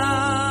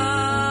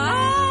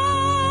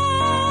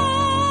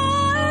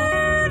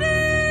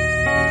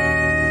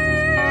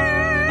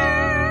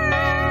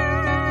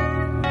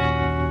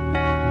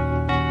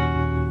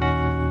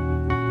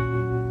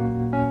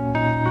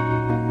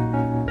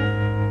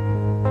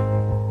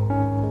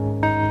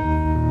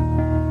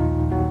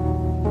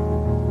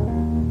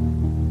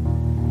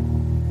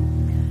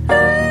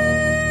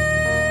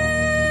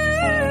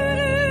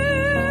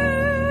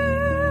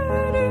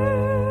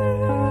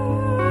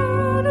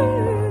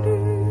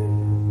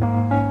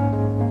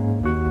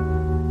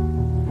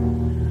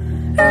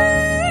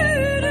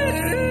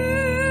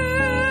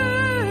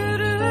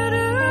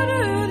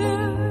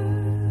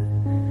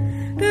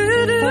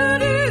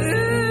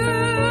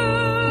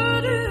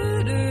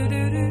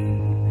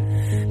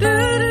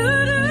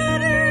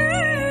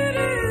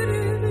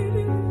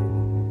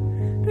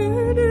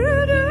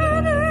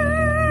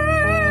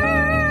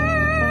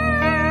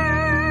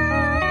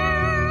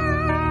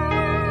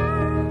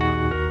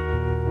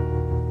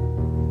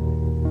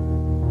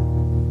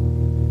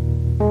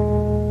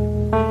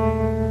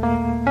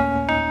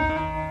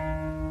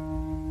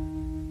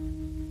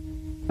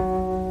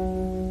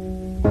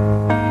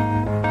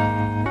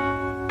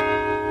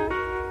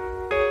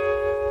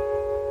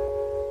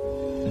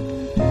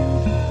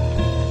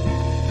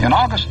 In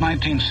August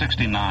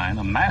 1969,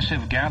 a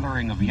massive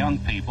gathering of young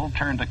people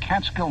turned a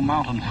Catskill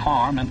Mountain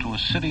farm into a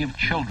city of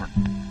children.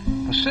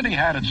 The city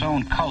had its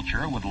own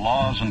culture with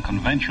laws and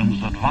conventions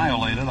that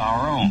violated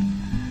our own.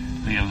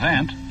 The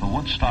event, the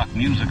Woodstock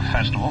Music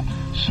Festival,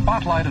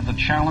 spotlighted the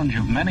challenge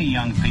of many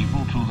young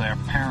people to their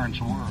parents'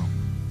 world.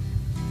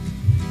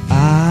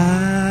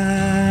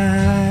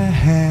 I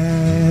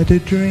had a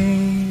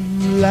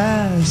dream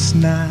last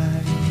night.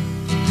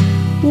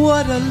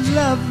 What a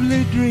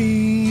lovely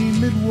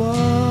dream it was.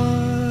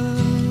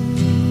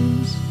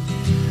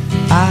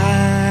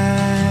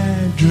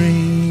 I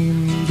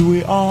dreamed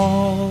we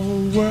all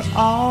were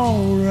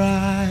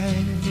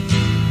alright,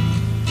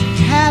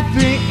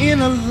 happy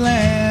in a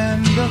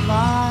land of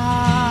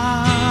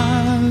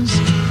ours.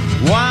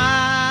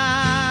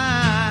 Why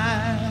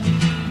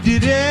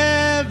did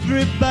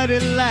everybody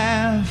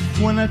laugh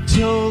when I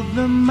told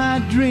them my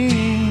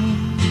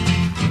dream?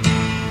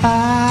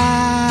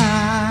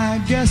 I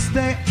guess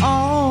they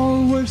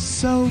all were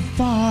so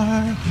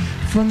far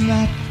from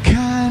that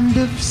kind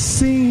of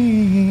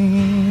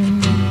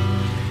scene,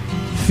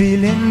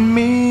 feeling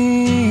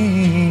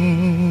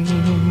mean.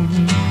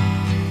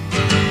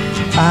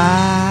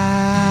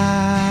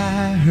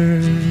 I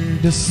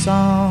heard a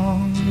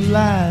song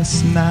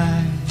last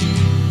night.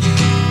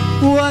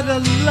 What a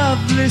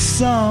lovely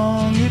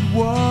song it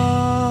was.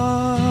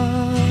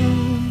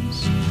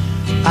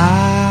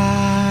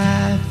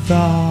 I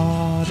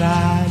thought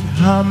I'd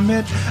hum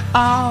it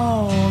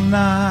all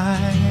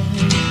night.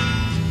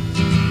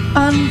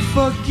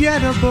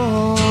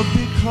 Unforgettable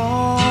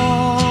because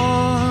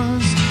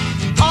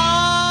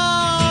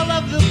all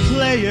of the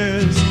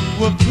players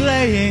were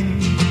playing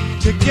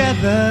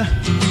together,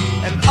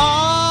 and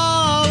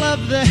all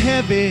of the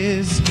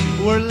heavies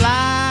were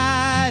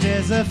light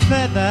as a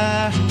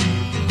feather.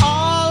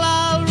 All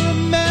I'll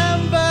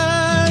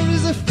remember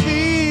is a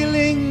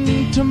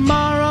feeling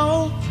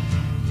tomorrow,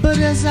 but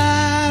as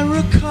I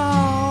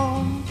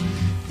recall,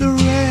 the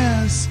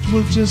rest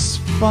will just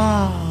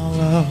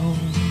follow.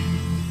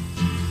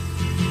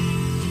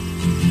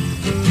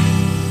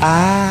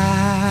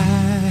 I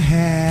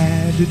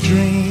had a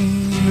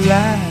dream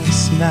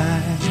last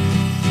night.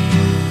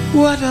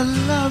 What a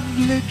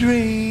lovely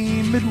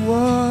dream it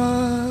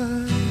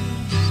was.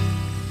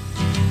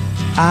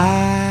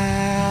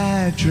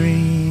 I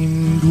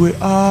dreamed we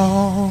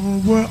all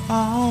were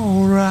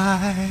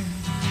alright,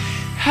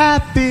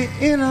 happy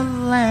in a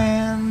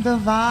land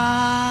of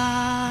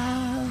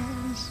ours.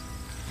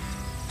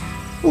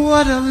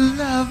 What a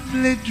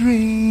lovely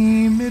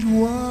dream it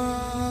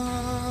was.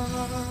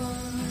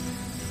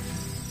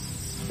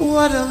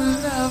 What a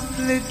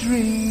lovely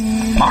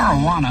dream.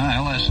 Marijuana,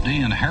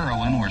 LSD, and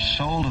heroin were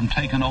sold and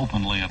taken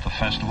openly at the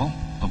festival.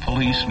 The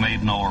police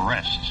made no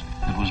arrests.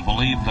 It was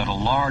believed that a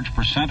large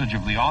percentage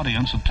of the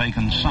audience had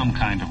taken some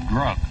kind of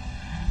drug.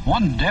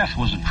 One death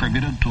was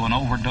attributed to an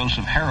overdose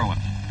of heroin.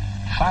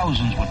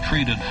 Thousands were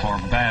treated for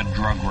bad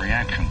drug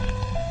reactions.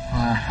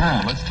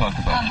 Let's talk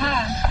about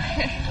drugs.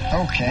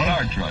 Okay. What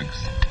are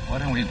drugs? Why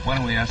don't we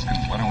ask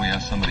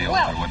somebody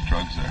older what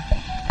drugs are?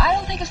 I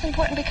don't think it's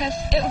important because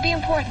it would be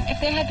important if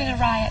there had been a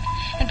riot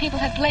and people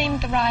had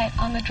blamed the riot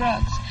on the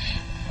drugs.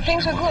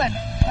 Things were good.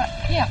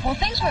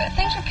 Things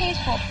were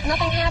peaceful.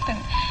 Nothing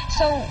happened.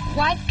 So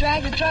why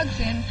drag the drugs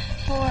in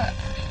for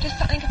just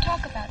something to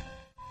talk about?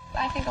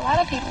 I think a lot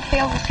of people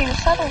fail to see the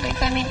subtleties.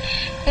 I mean,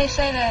 they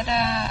say that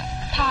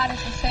pot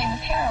is the same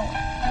as heroin.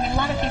 I mean, a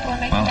lot of people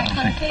are making that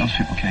connotation. Those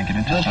people can't get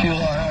into Those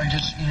people are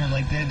just,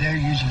 like they're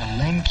using a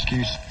lame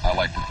excuse. I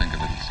like to think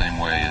of it the same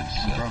way as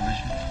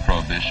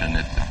prohibition.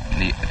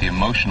 The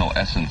emotional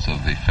essence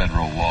of the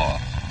federal law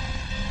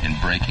in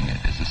breaking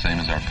it is the same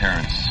as our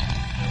parents,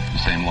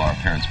 the same law our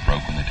parents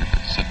broke when they took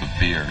a sip of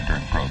beer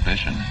during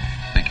Prohibition.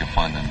 I think you'll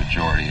find the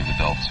majority of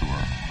adults who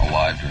were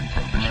alive during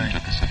Prohibition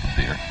took a sip of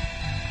beer.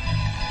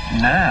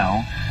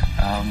 Now,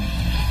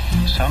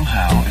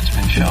 somehow it's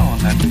been shown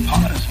that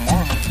pot is a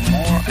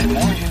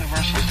more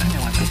universal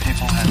stimulant than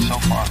people had so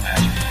far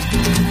imagined.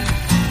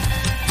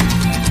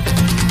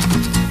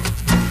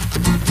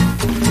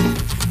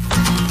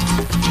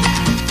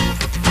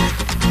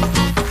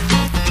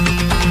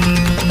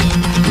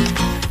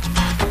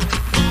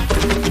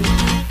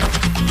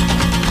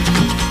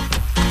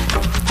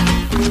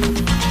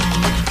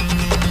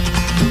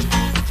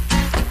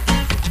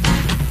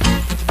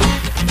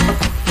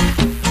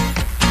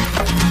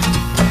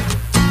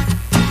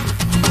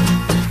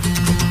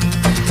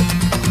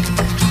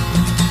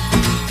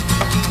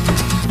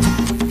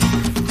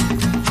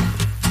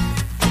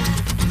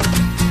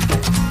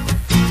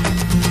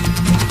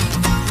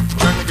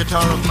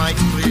 Guitar mic,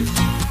 please.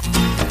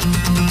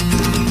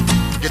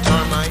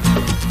 Guitar mic.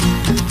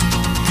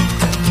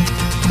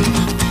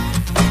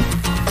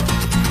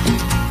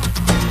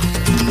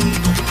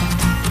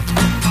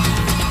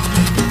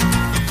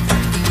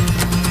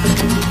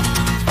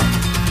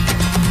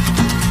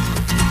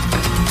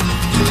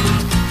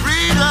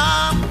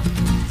 Freedom,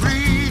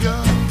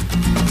 freedom,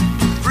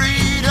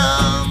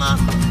 freedom,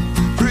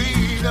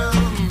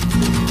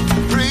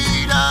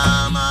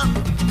 freedom,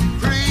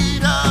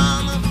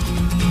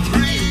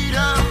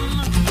 freedom,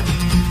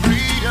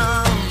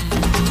 freedom.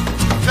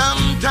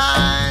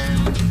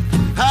 Sometimes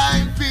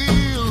I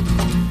feel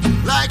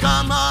like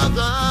a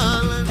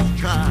motherless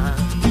child.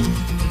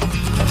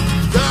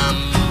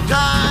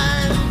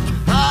 Sometimes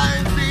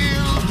I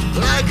feel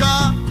like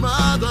a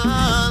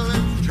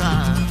motherless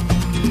child.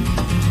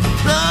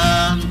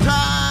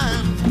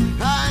 Sometimes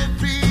I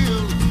feel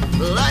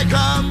like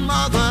a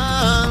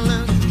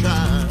motherless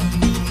child.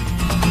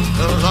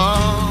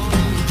 Along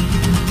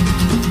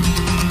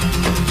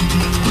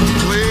the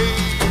way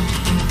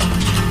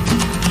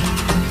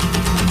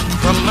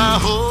from my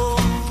home,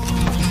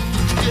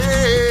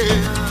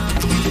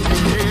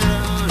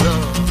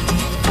 Lord.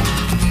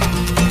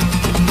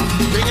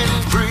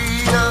 Singing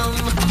freedom,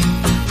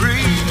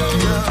 freedom,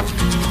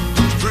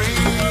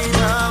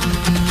 freedom, freedom,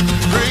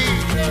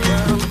 freedom,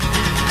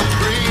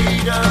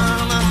 freedom,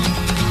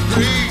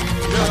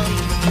 freedom,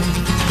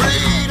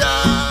 freedom,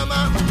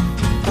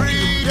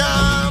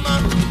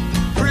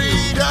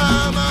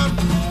 freedom,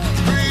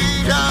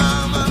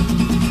 freedom.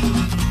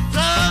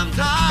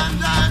 Sometimes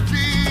I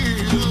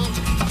feel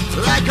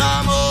like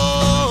I'm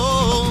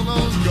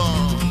almost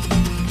gone.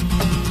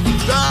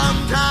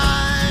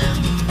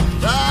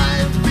 Sometimes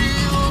I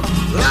feel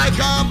like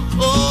I'm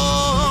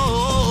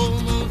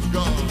almost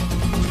gone.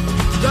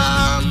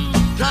 Sometimes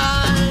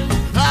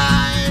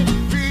I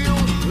feel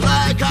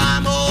like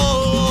I'm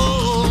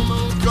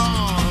almost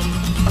gone.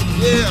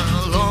 Yeah,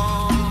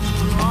 long,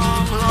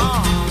 long,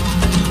 long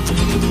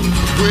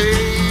way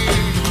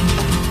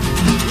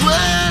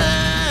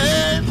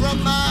from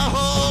my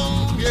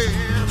home. Yeah.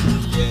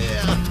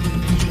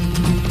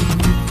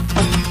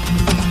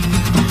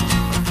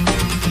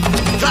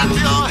 Clap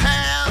your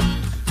hands,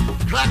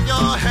 clap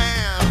your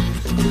hands,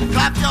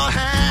 clap your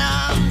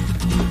hands,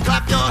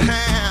 clap your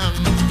hands,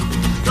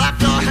 clap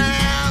your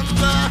hands,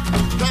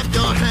 clap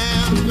your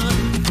hands,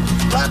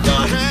 clap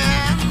your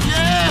hands,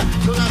 yeah,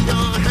 clap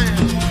your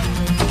hands.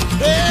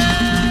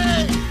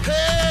 Hey,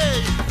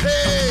 hey,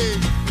 hey,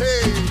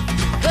 hey,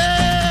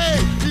 hey,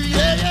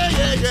 yeah, yeah,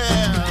 yeah,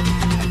 yeah.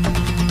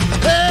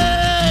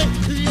 Hey,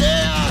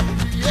 yeah,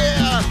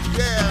 yeah,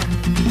 yeah.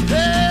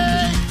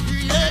 Hey,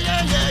 yeah,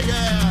 yeah, yeah,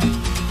 yeah.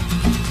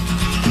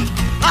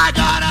 I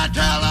got a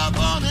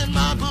telephone in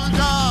my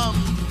bosom,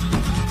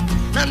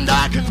 and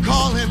I can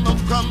call him up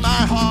from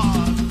my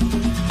heart.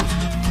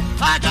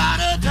 I got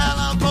a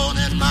telephone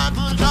in my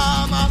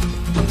bosom,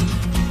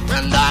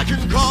 and I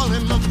can call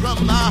him up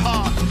from my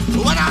heart.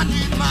 When I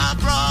need my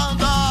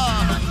brother,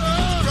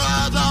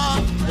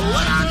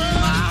 when I need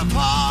my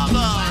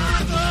father,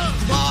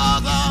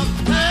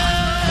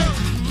 hey,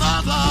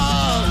 mother,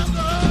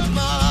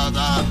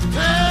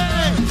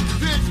 hey,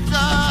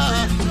 sister,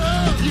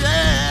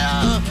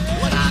 yeah.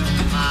 When I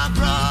need my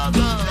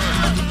brother,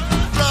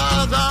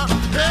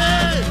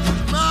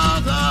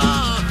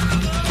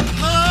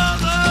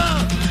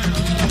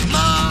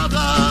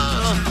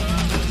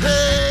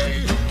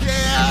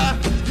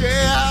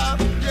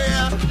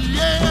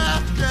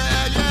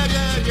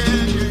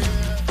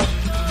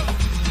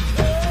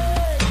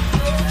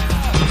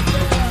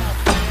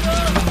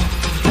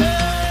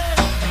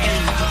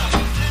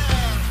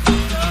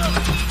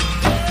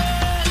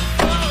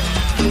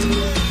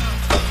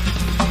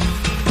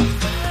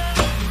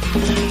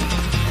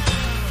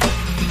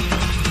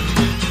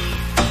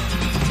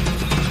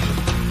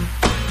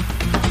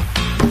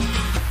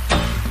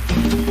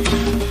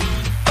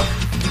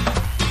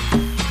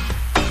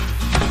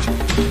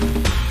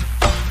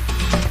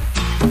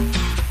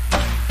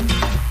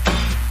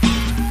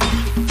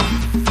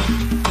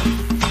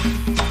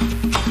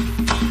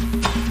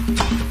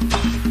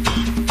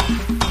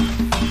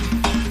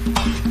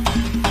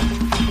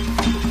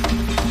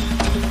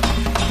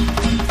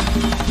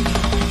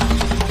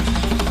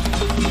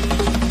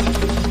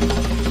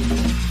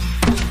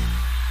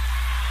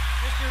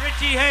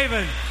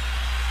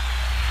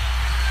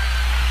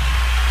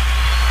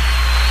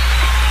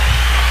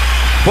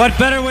 What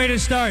better way to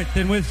start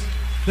than with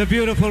the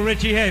beautiful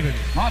Richie Havens?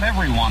 Not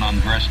everyone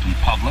undressed in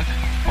public,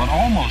 but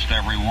almost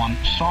everyone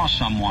saw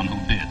someone who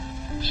did.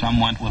 Some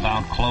went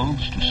without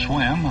clothes to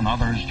swim, and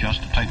others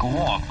just to take a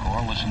walk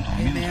or listen to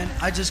music. Man,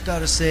 I just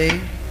gotta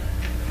say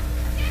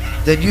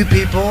that you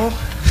people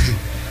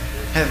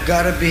have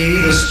gotta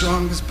be the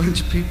strongest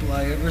bunch of people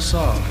I ever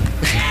saw.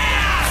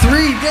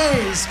 3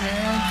 days,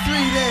 man,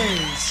 3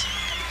 days.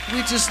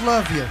 We just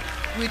love you.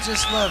 We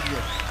just love you.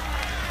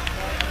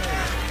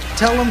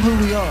 Tell them who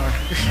we are.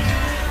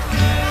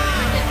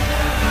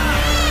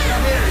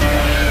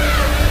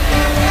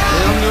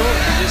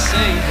 Just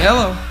say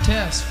hello,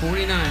 test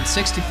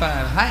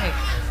 4965. Hi.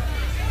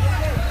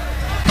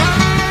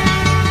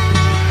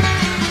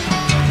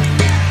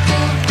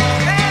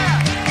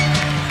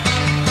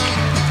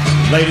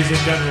 Ladies and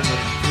gentlemen,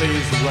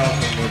 please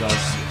welcome with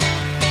us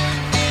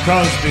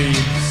Crosby,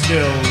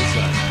 Stills,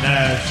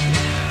 Nash,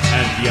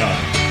 and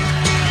Young.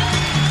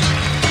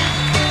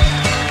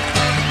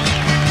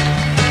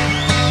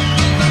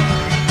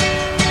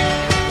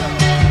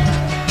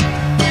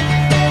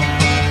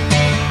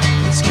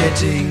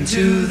 Getting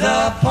to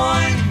the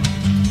point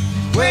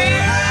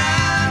where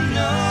I'm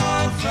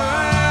no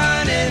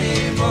fun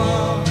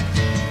anymore.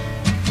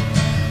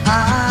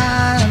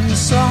 I'm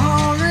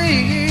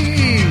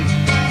sorry.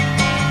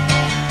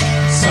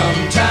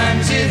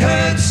 Sometimes it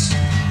hurts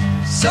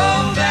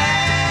so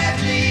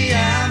badly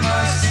I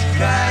must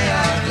cry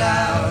out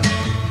loud.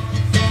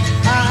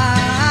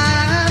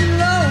 I'm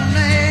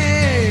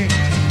lonely.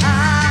 I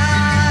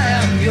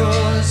am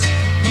yours.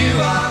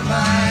 You are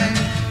mine.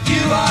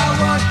 You are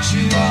what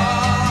you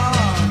are.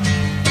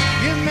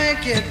 You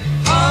make it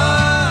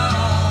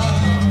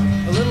hard.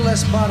 A little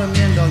less bottom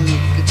end on the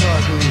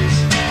guitar, please.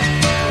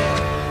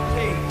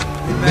 Hey,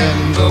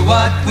 remember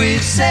what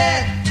we've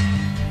said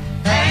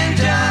and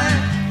done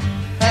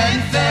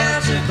and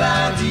felt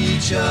about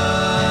each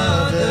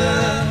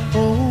other.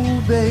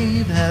 Oh,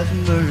 babe, have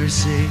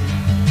mercy.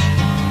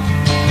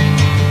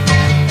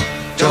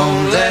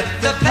 Don't let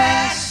the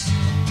past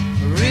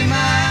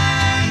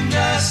remind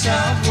us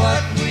of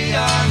what we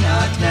are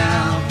not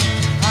now.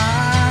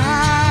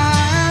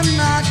 I'm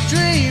not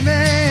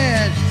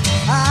dreaming.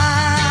 I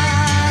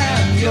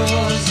am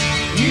yours.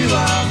 You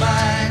are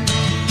mine.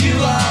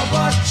 You are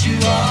what you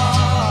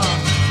are.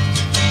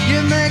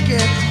 You make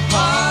it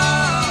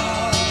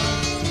hard.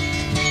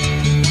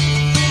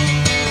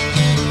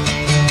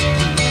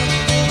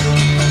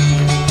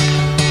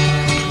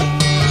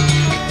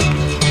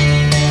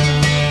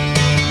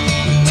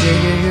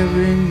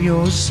 Tearing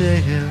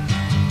yourself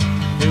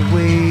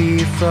away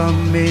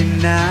from me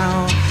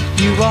now.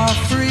 You are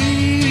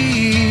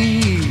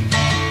free,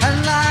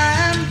 and I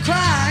am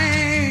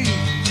crying.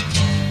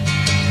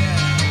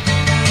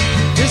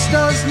 This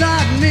does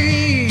not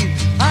mean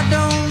I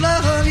don't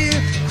love you.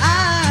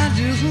 I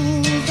do.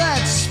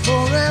 That's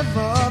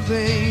forever,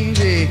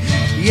 baby.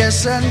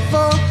 Yes, and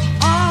for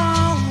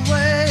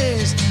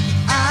always.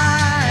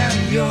 I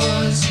am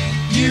yours.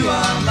 You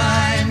are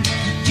mine.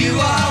 You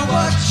are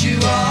what you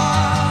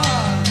are.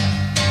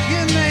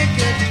 You make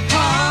it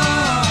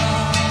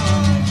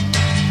hard.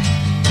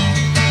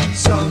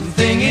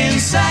 Something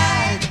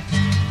inside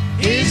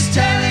is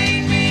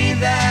telling me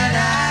that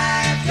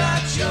I've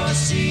got your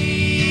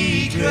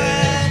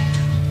secret.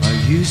 Are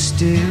you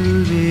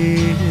still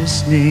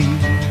listening?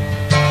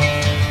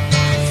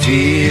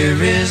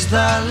 Fear is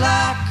the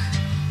lock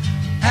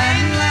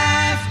and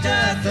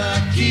laughter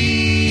the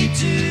key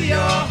to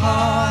your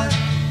heart.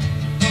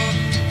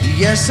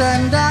 Yes,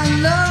 and I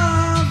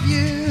love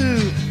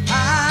you.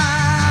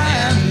 I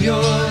am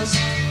yours.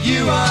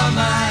 You are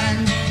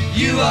mine.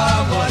 You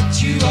are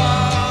what you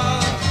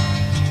are.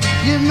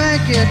 You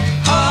make it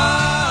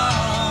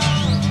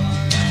hard.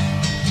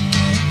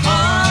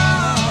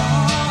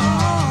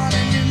 Hard.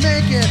 And you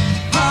make it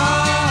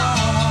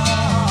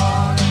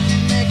hard. And you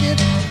make it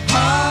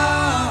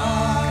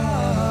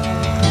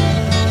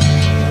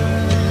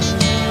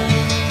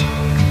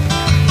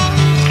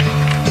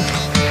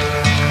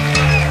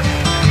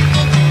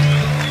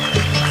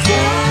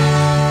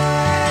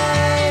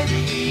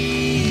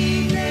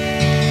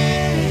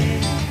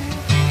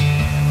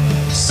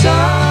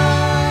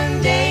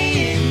Sunday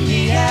in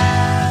the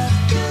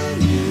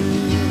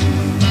afternoon.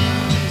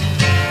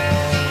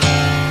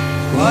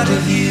 What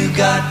have you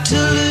got to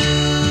lose?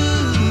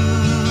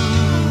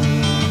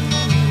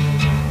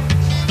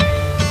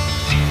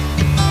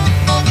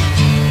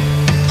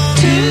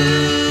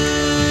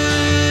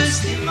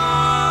 Tuesday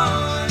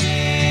morning,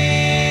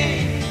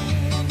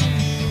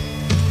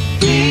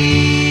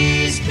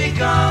 please be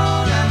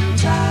gone. I'm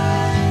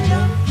tired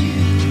of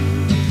you.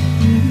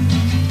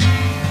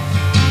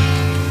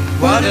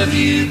 What have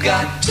you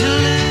got to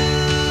lose?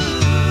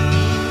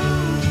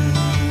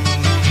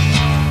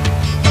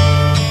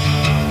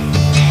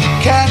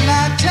 Can I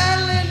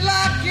tell it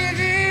like it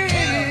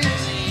is?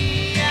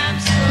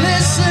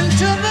 Listen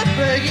to me,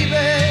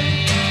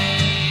 baby.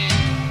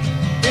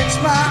 It's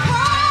my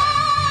heart.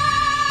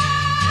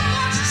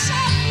 It's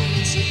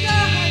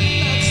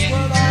that's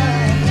what I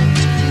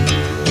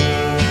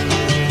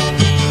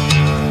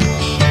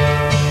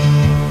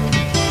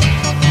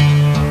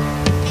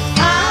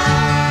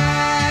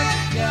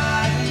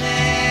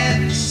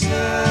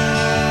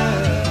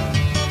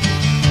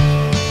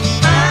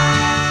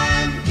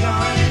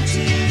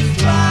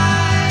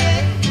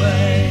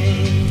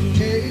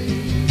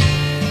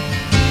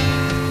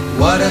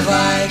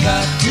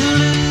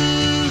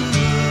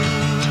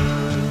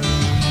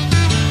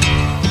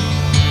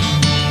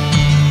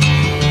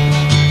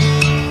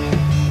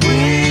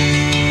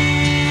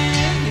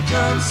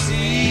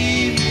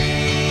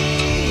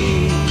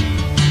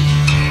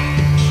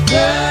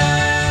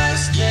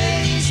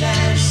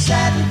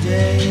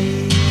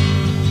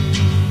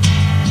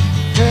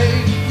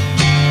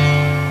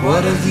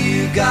What have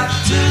you got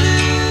to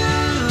lose?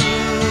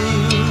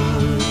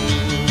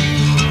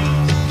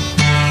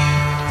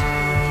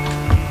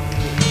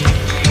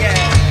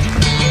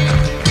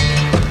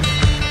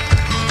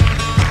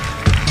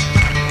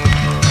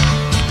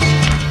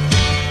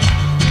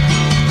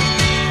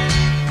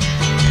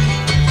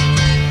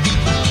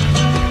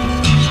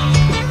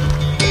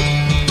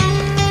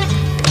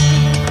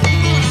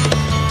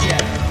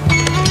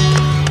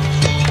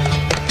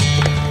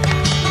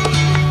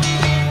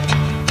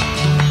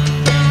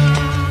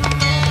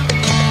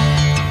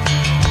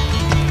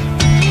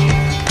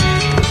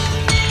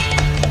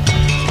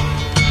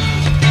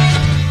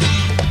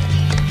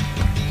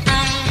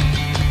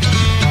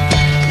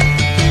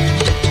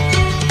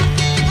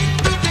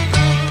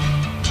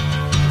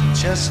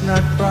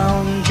 Chestnut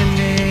brown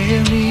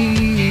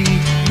canary,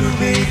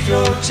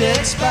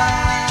 ruby-throated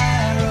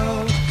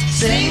sparrow,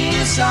 sing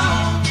a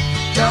song,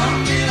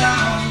 don't be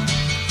long,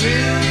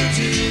 thrill me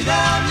to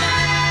the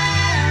marrow.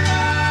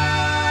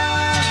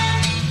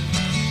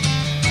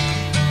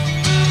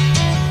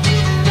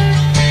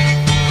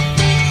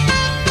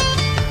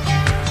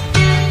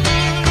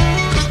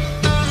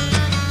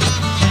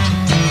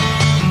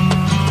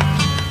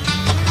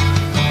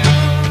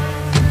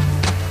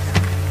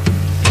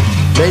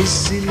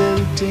 Lacy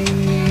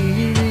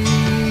lilting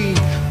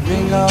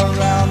ring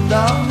around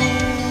the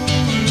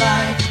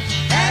moonlight,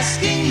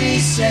 asking me,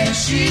 saying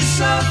she's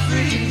so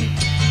free,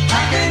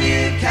 how can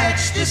you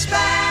catch the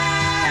sparrow?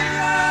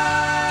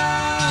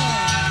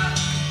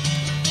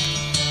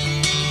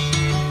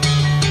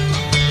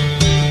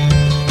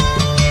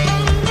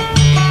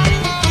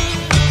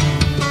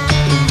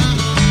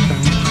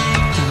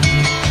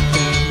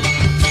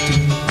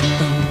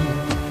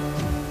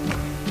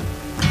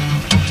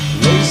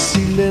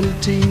 Lacy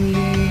lilting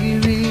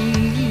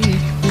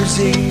lyric, who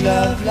sing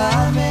love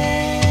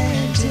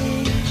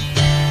lamenting,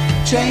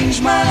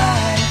 change my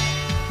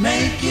life,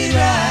 make it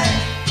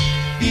right,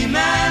 be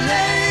my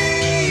lady.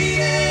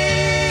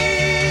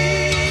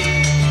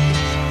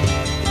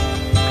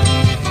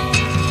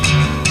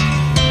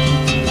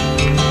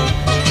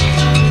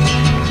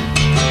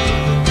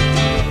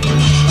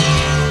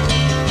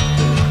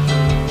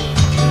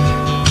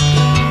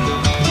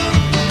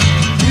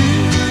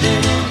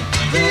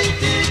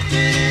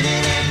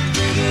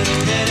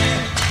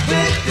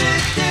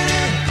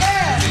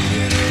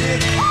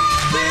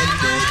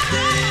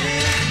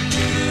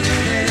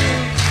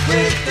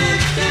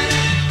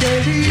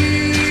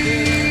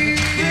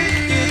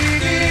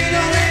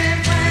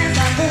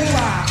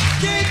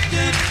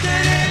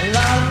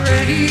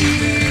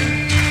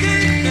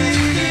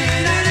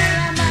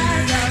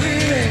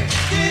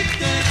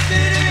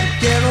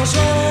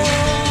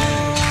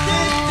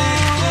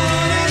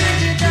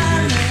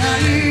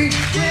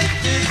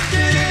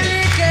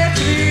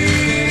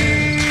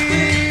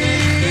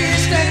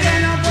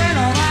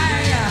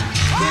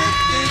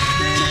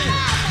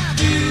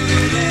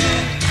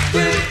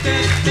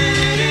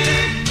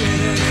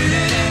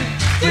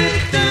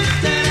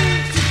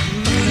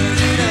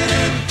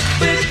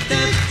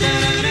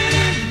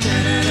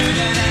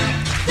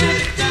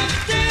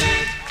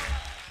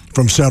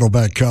 From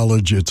Saddleback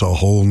College, it's A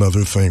Whole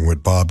Nother Thing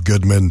with Bob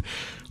Goodman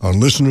on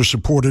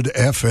listener-supported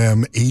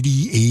FM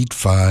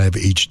 88.5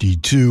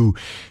 HD2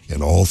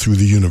 and all through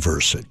the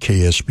universe at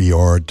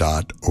ksbr.org.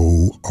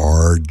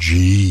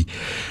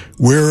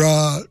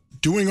 We're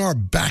doing our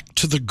Back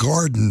to the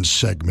Garden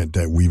segment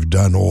that we've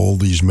done all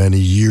these many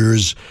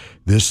years.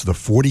 This, the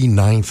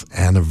 49th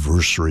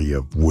anniversary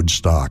of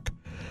Woodstock.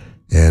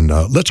 And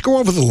let's go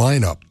over the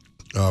lineup.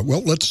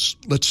 Well, let's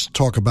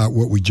talk about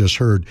what we just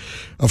heard.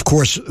 Of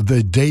course,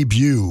 the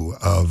debut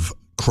of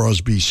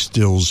Crosby,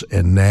 Stills,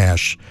 and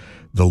Nash,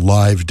 the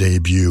live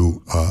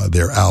debut,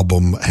 their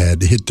album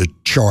had hit the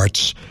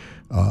charts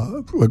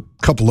a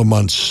couple of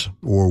months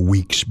or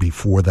weeks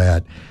before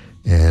that.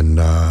 And,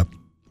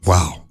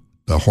 wow,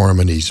 the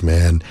harmonies,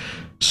 man.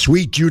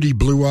 Sweet Judy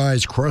Blue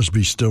Eyes,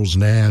 Crosby, Stills,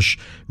 Nash,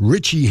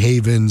 Richie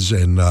Havens,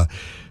 and,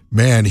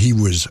 man, he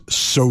was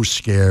so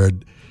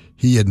scared.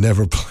 He had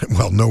never played,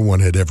 well, no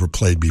one had ever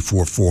played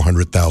before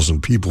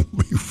 400,000 people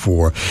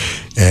before.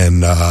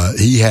 And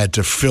he had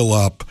to fill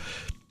up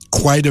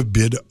quite a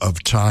bit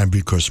of time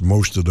because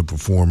most of the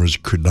performers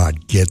could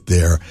not get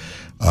there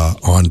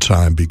on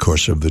time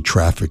because of the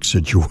traffic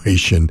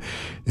situation.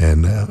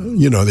 And,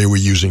 they were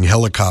using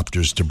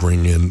helicopters to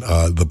bring in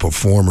the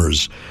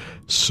performers.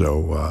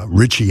 So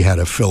Richie had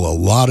to fill a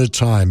lot of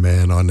time,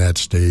 man, on that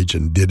stage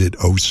and did it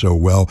oh so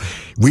well.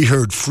 We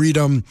heard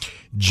Freedom,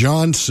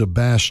 John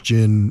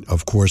Sebastian,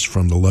 of course,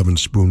 from the Lovin'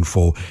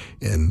 Spoonful,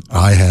 and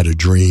I Had a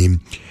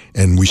Dream.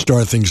 And we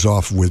start things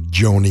off with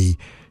Joni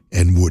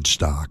and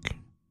Woodstock.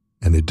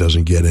 And it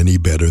doesn't get any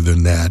better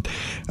than that.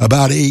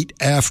 About 8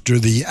 after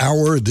the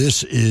hour,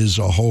 this is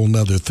A Whole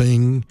Nother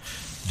Thing.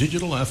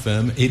 Digital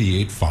FM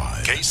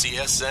 88.5.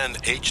 KCSN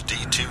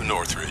HD2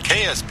 Northridge.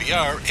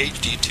 KSBR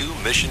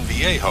HD2 Mission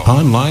Viejo.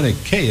 Online at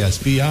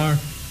ksbr.org.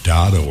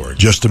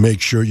 just to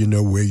make sure you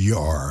know where you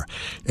are.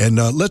 And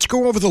let's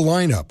go over the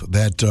lineup.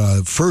 That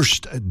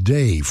first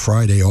day,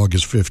 Friday,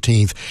 August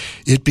 15th,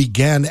 it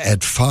began at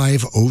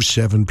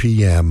 5:07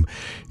 p.m.,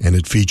 and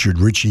it featured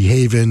Richie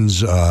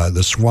Havens,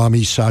 the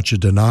Swami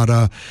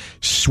Satchidananda,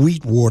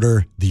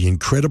 Sweetwater, the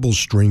Incredible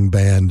String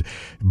Band,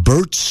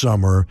 Bert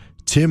Summer,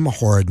 Tim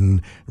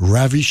Hardin,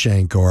 Ravi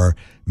Shankar,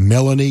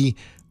 Melanie,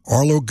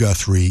 Arlo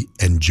Guthrie,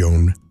 and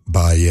Joan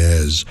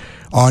Baez.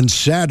 On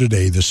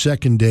Saturday, the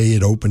second day,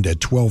 it opened at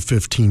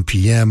 12:15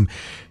 p.m.,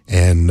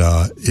 and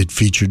it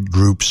featured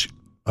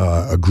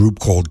a group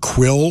called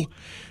Quill,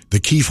 the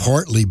Keith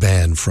Hartley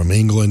Band from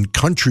England,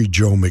 Country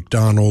Joe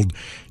McDonald,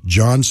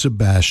 John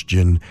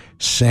Sebastian,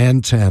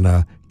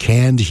 Santana,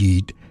 Canned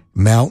Heat,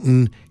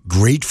 Mountain,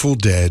 Grateful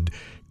Dead,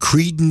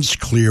 Creedence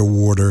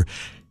Clearwater,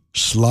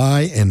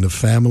 Sly and the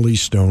Family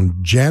Stone,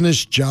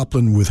 Janis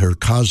Joplin with her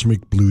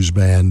Cosmic Blues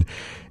Band,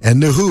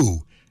 and The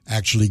Who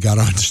actually got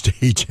on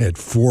stage at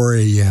 4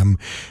 a.m.,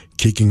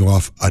 kicking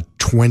off a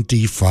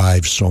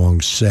 25-song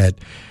set,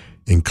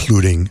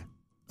 including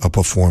a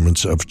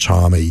performance of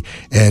Tommy,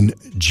 and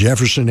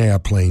Jefferson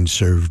Airplane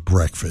served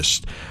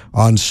breakfast.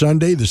 On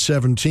Sunday, the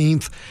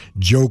 17th,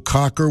 Joe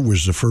Cocker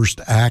was the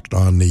first act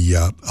on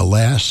the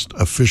last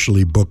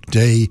officially booked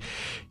day.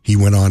 He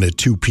went on at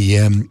 2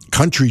 p.m.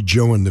 Country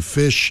Joe and the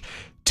Fish,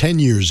 10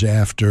 years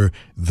after,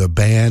 the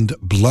band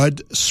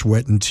Blood,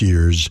 Sweat, and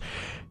Tears,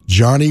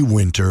 Johnny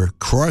Winter,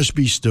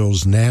 Crosby,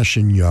 Stills, Nash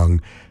and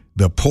Young,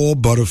 the Paul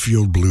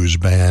Butterfield Blues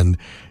Band,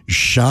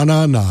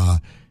 Sha-Na-Na,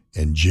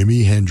 and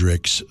Jimi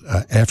Hendrix,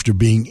 after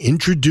being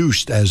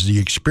introduced as The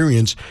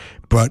Experience,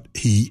 but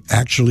he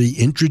actually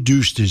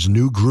introduced his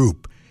new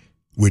group,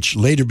 which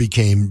later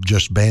became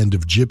just Band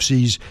of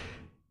Gypsies.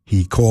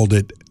 He called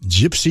it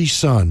Gypsy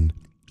Sun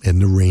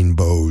and the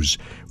Rainbows.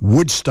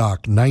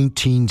 Woodstock,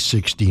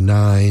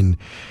 1969.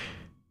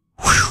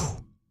 Whew.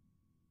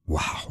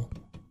 Wow.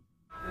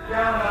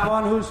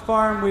 On whose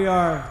farm we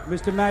are,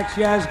 Mr. Max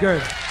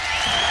Yasgur.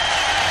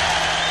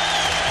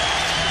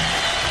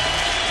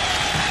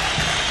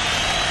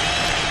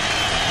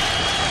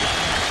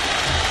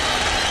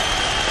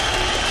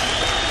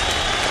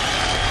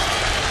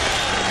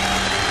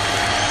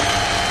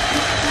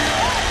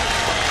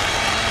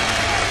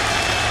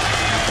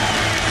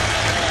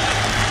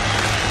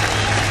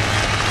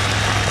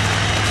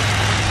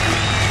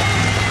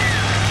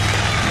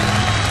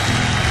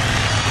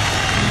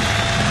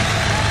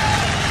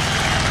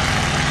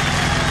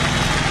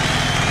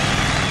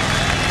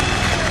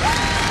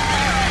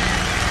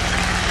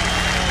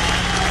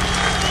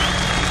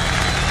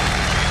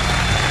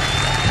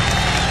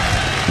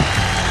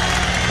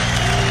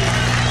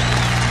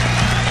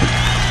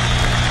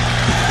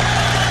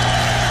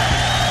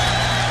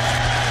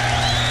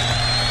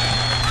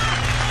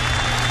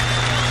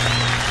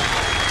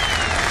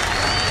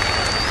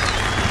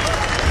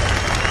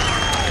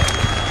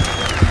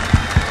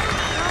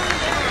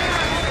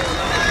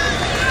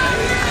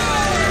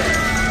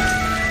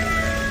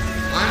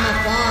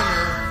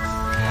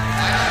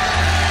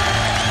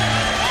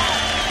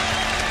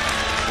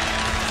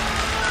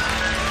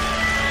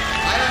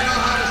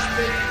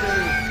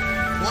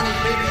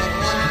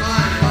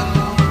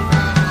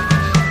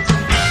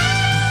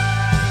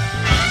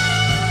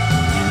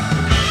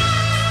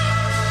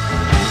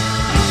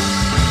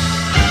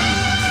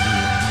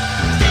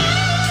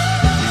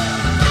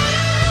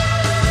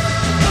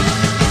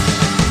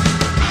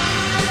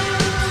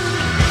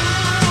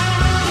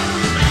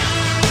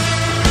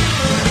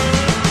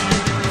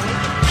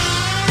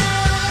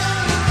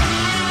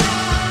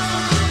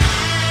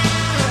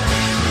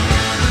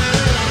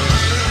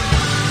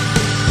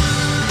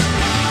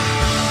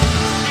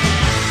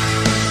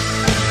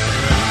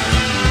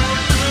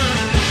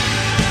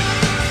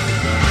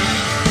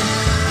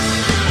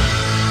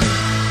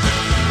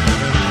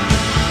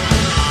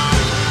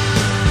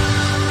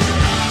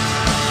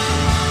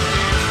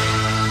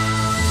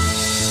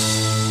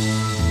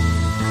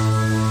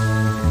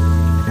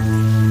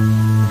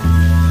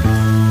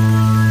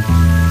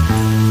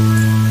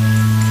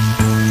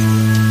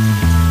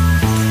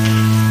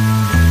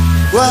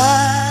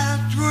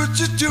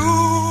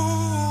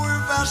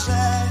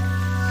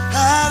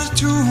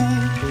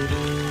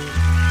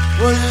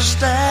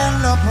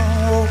 Stand up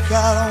and walk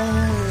out on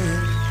me.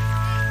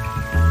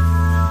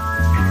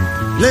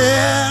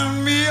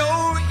 Lend me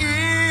your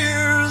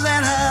ears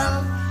and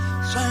I'll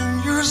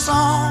sing you a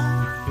song.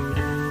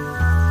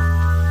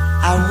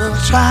 I will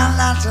try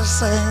not to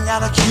sing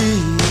out of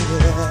key.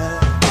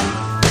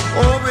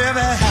 Oh,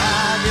 baby,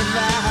 how you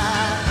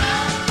lie?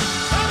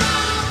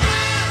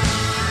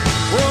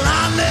 Well, I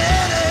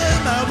need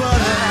it, my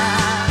buddy.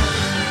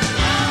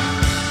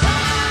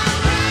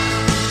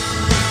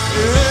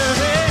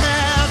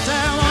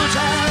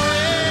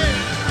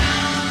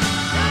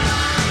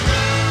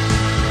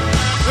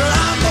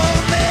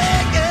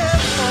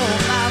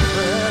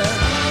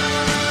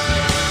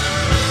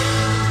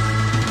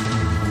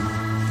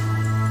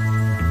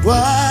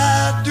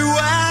 What do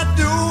I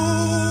do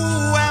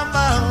if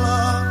I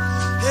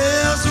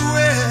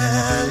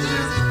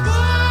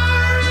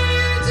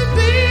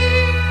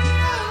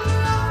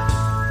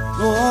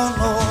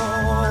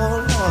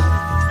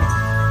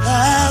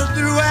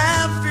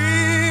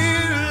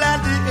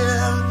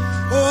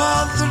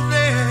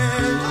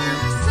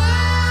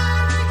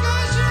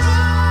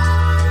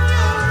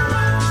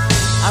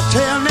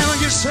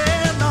say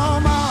no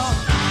more.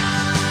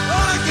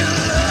 Gonna get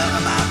love,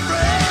 my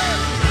friend.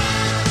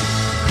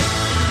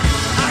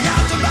 I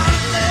got somebody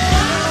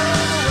there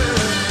all the way.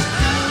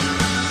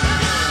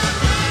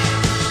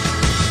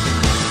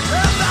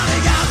 Everybody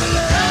got the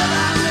love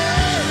I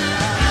need.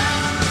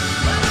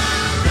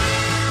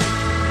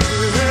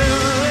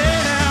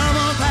 I'm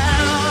a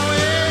bad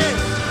away.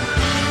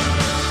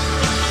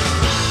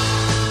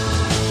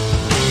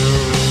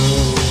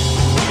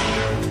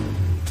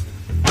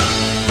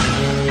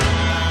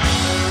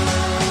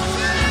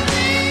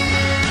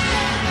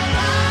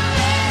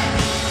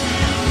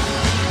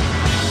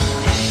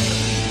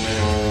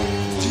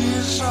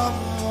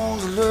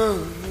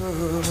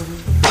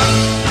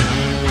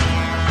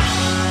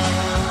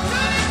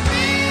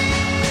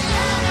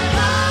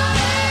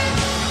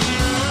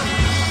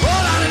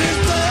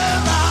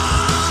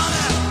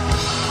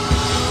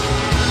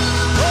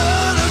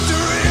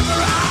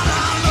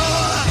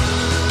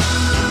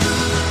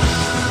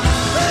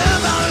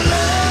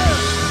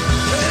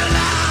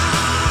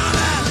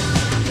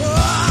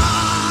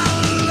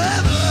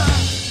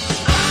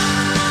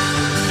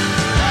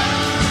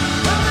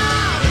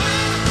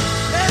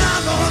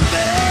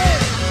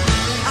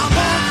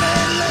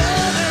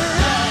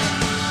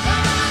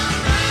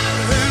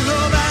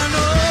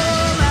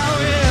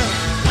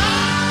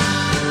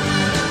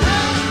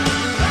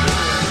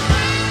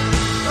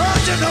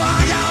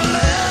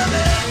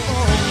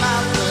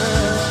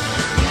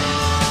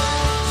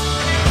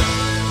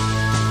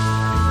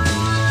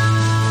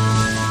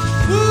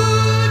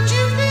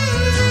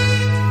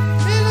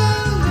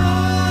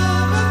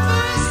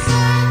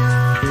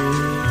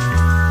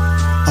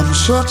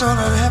 Certain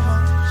it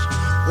happens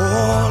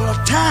all the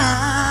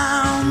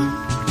time.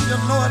 You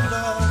know it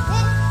does.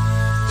 What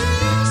do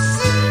you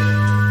see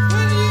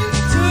when you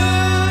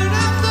turn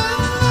up the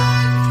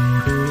light?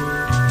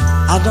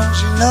 I don't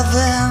see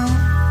nothing,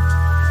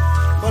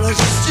 but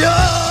it's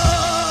just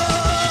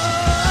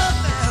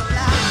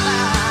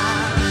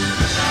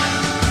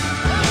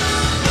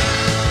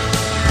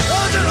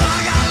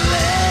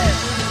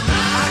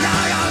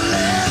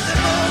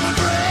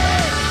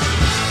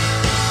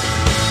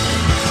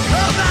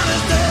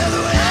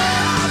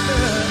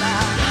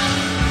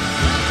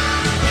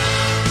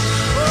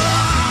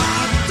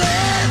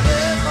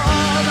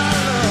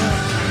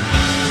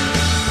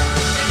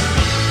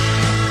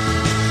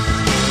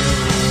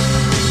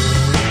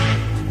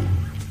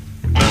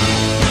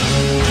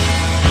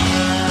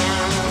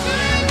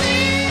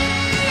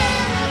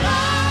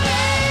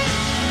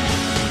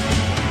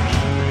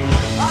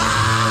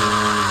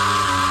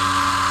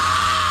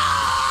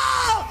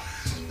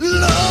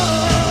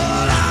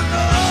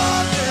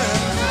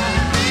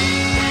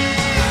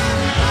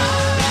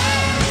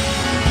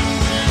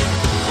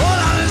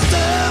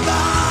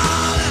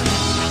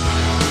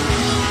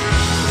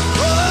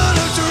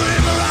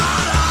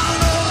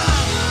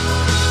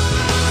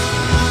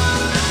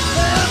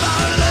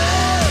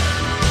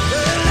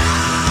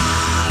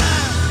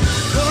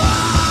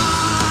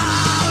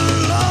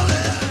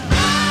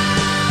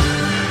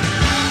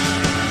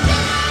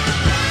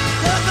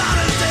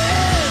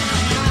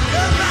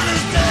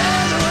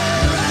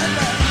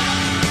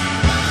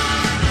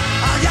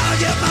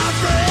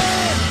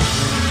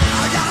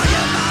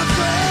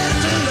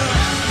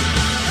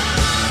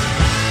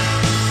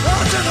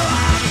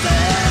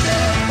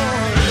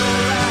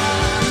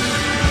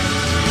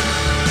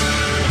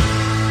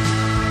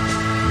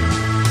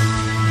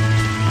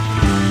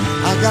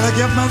gotta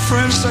get my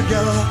friends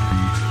together.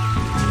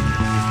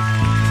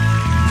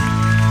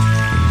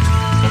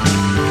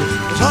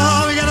 Cause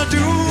all we gotta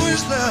do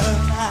is love.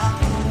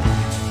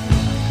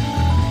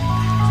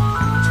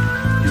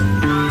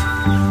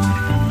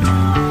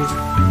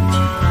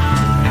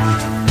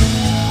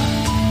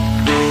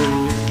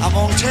 I'm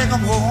gonna take them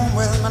home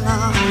with me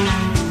now.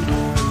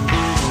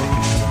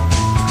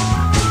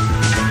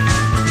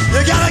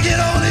 You gotta get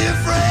on to your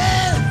friends.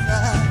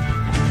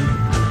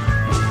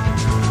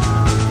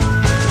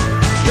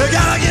 You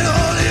gotta get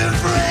hold of your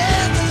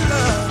friends and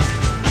love.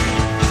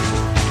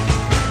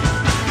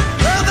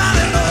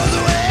 Nobody knows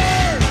the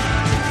way.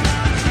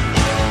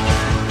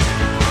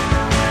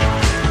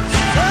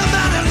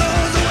 Nobody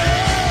knows the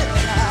way.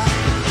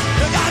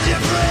 You got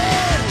your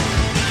friend.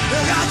 You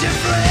got your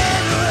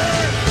friend to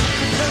love.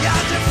 You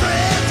got your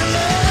friend to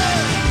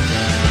love.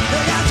 You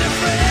got your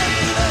friend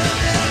to love.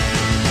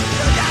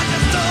 You got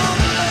your storm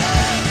to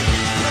love.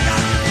 You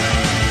got your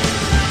friend.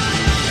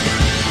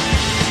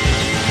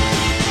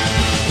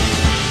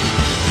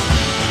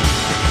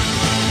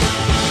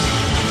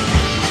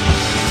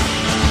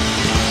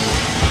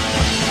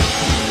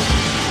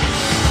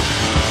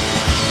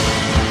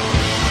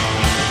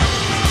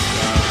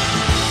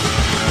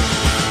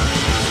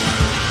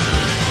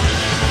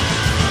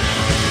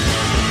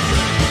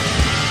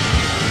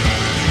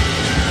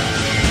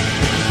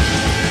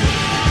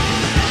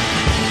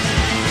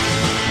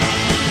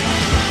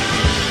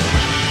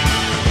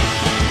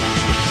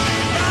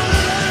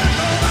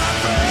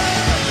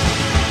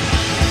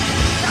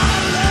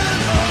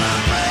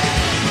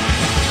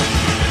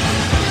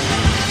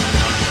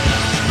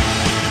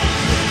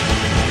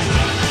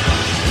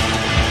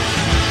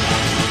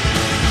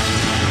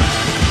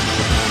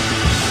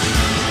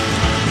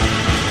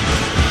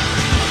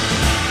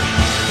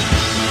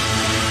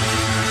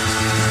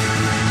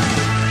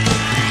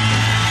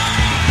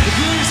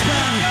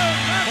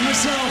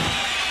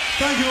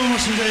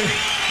 Awesome day.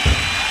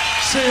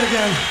 See you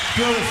again.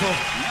 Beautiful.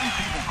 Young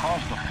people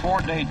caused a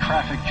 4-day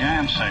traffic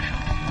jam session,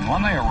 and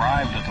when they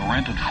arrived at the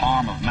rented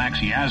farm of Max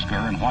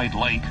Yasgur in White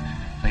Lake,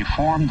 they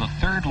formed the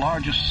third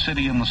largest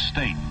city in the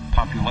state,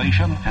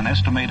 population an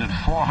estimated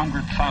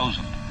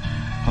 400,000.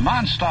 The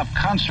non-stop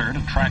concert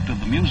attracted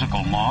the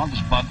musical moths,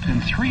 but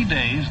in 3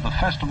 days the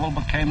festival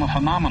became a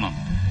phenomenon,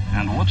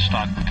 and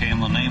Woodstock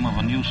became the name of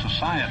a new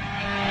society.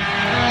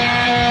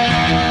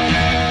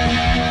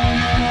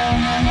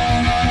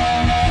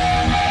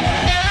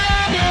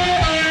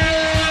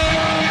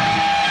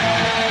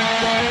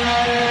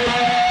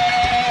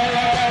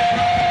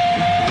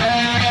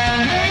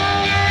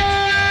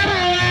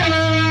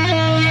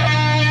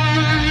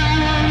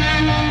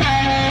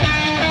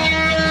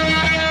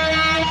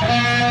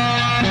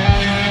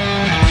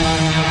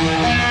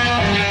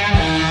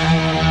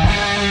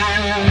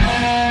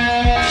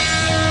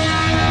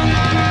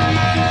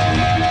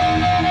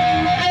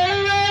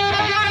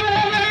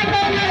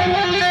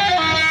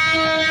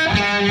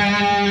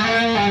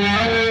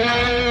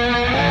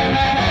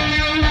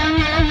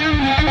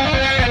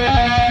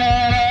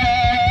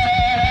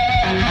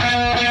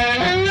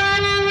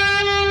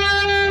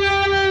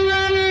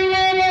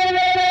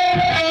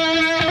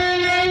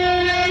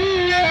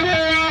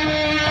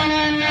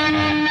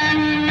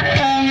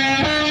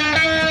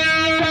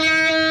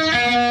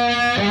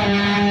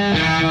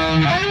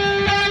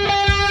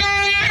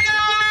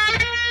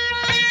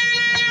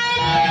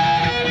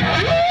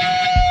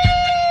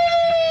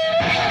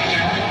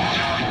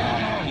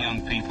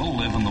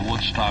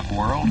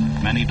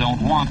 Many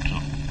don't want to.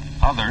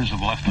 Others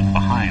have left it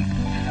behind.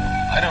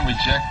 I don't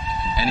reject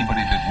anybody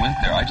that went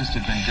there. I just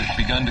have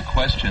begun to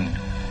question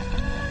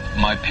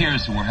my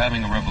peers who were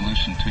having a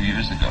revolution 2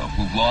 years ago,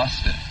 who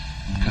lost it,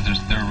 because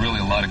there are really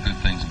a lot of good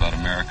things about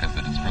America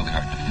that it's really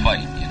hard to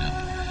fight, you know,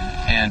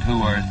 and who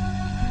are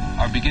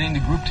beginning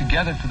to group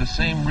together for the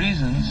same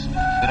reasons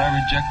that I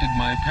rejected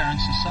my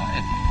parents'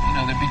 society. You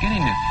know, they're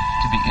beginning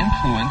to be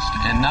influenced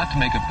and not to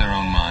make up their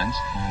own minds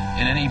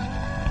in any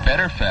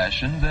better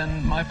fashion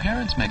than my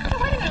parents make up.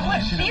 Wait a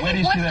minute, where do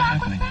you see that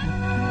happening?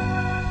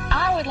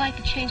 I would like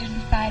to change the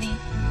society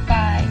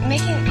by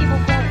making people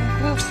go in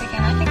groups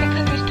again. I think the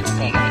country's too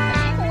big. I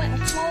mean, people went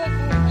in smaller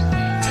groups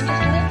and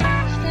just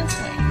lived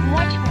simply,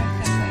 much more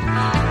simply,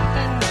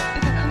 then we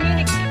could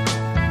communicate.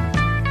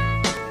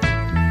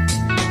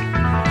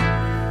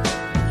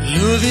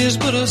 Love is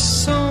but a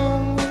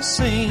song we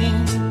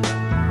sing,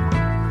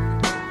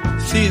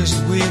 feels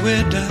the way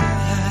we die.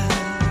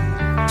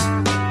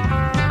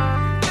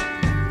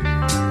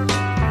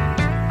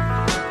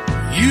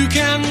 You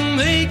can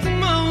make the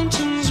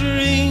mountains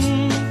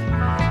ring,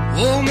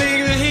 or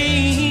make the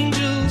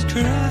angels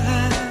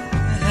cry.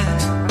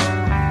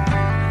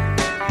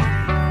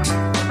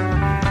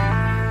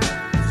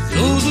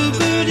 Though the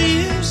bird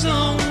is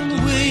on the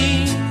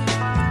wing,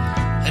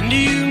 and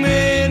you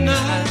may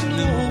not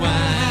know why.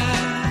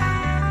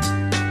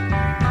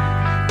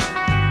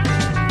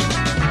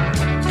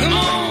 Come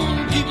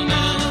on, people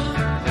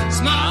now,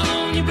 smile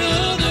on your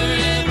brother,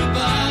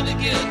 everybody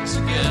get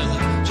together.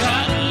 Try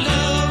to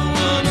love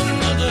one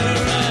another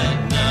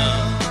right now.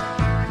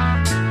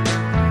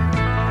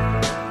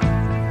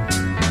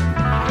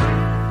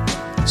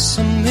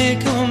 Some may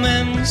come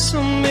and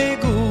some may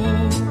go.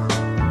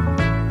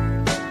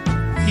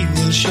 We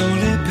will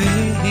surely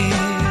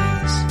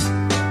pass.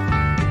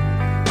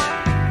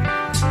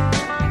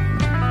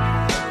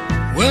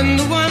 When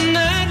the one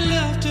that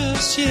left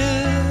us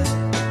here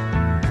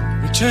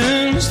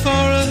returns for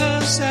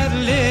us at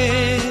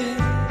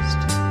last,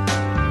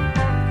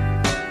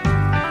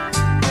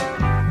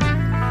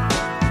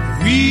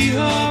 we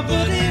are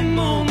but a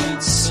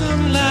moment's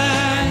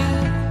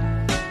sunlight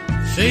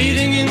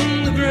fading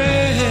in the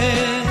grass.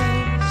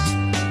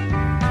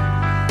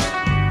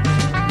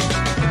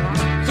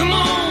 Come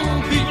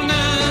on, people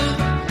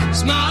now,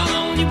 smile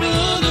on your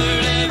brother,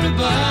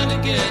 everybody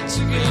get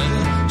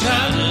together.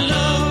 Try to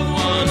love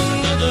one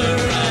another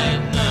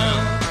right now.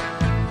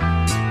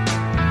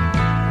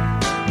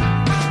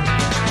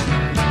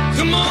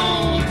 Come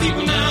on,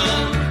 people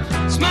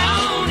now,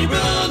 smile on your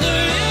brother,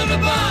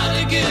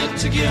 everybody get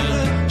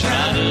together.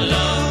 Try to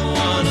love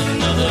one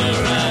another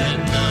right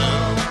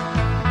now.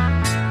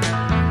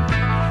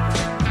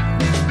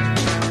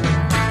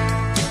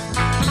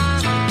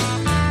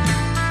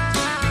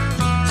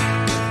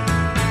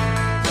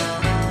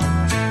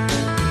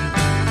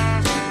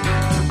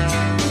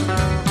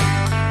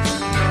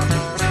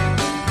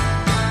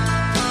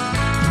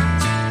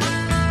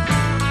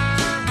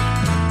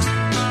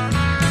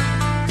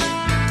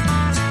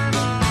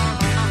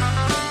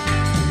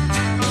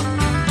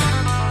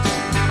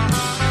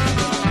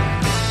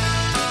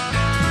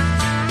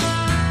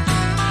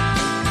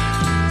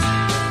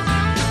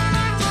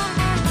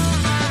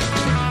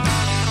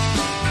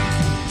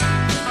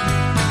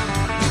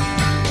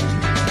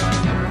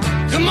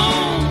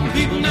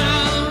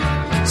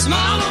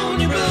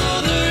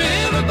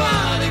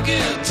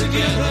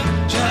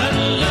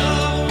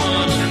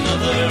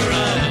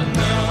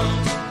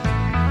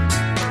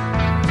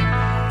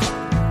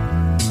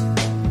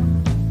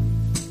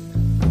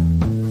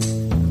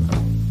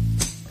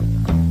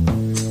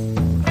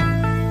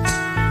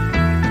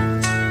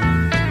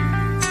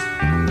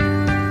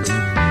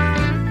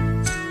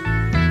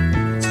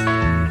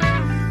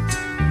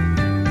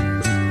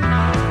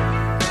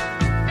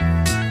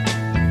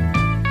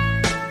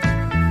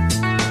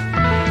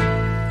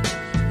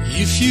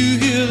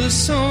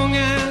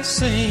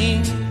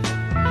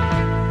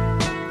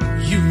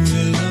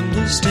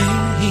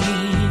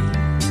 stain.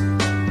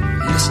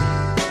 Listen.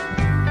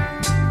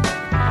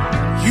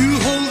 You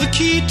hold the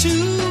key to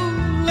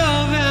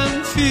love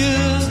and fear,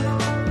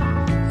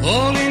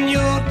 all in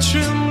your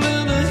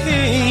trembling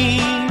hand.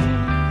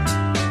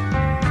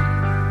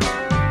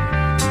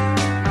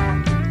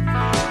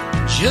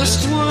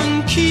 Just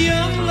one key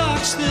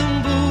unlocks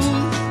them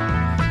both.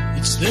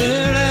 It's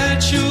there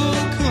at your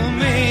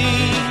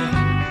command.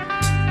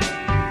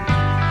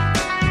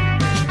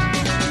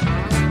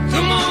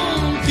 Come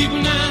on,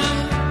 people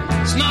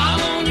now,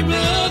 smile on your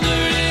brother.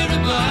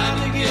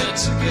 Everybody get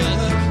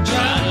together.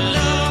 Try to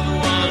love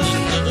one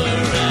another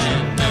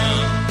right now.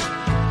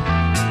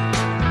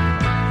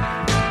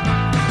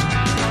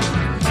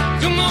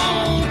 Come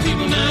on,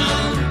 people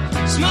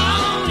now,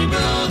 smile on your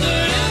brother.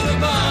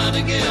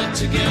 Everybody get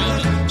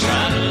together.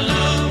 Try to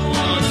love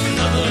one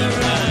another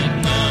right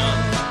now.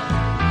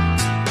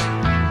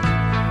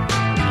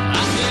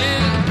 I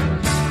said,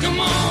 come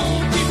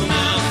on, people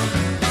now,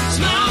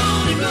 smile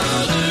on your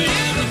brother.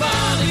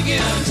 Everybody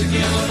get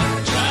together.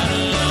 Try to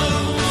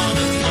love one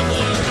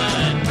another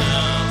right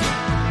now.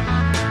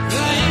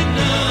 Right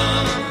now.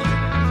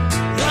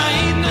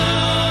 Right now.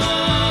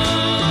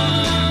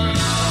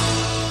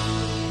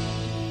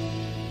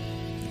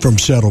 From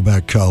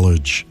Saddleback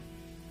College.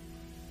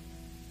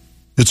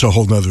 It's a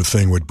whole nother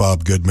thing with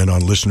Bob Goodman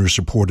on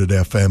listener-supported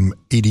FM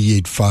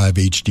 88.5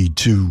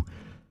 HD2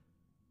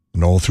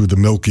 and all through the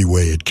Milky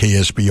Way at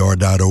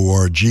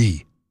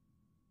ksbr.org.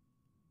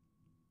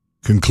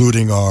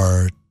 Concluding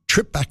our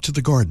trip back to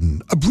the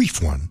garden, a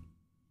brief one,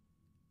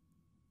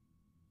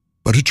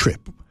 but a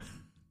trip,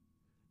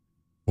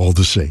 all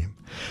the same.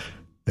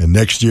 And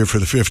next year for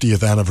the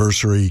 50th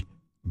anniversary,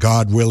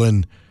 God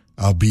willing,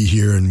 I'll be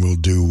here and we'll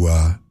do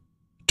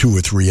 2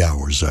 or 3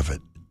 hours of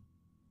it.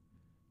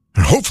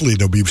 And hopefully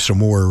there'll be some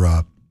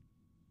more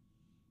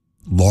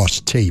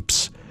lost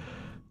tapes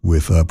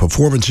with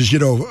performances. You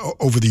know,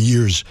 over the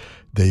years,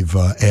 they've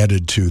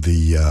added to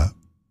the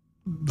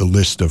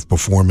list of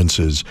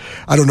performances.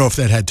 I don't know if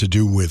that had to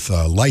do with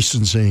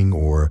licensing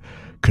or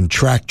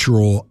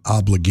contractual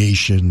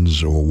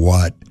obligations or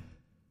what,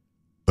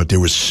 but there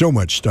was so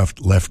much stuff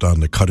left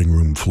on the cutting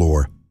room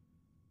floor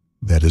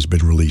that has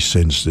been released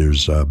since.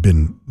 There's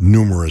been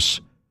numerous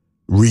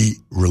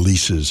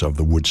re-releases of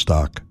the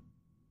Woodstock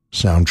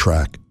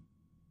soundtrack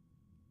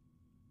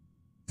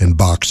and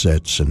box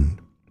sets and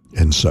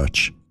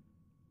such.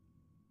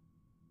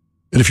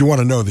 And if you want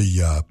to know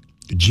the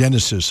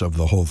genesis of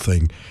the whole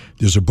thing,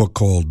 there's a book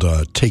called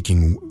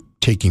Taking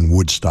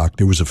Woodstock.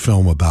 There was a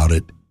film about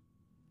it,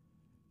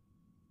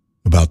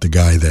 about the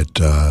guy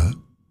that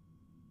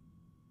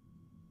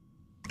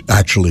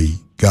actually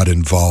got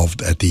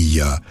involved at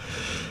the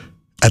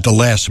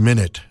last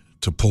minute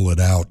to pull it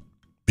out,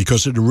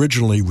 because it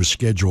originally was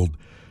scheduled.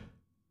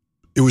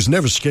 It was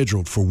never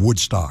scheduled for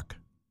Woodstock,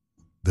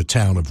 the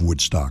town of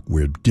Woodstock,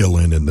 where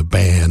Dylan and the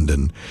band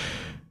and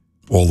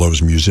all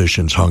those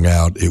musicians hung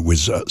out. It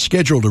was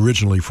scheduled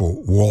originally for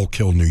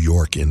Wallkill, New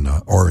York, in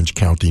Orange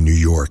County, New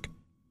York.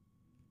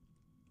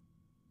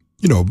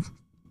 You know,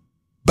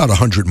 about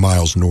 100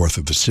 miles north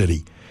of the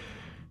city.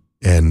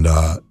 And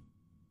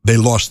they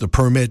lost the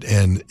permit,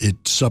 and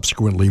it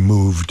subsequently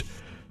moved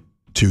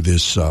to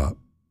this.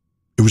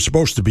 It was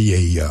supposed to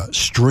be a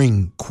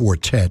string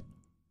quartet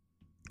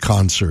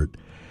concert.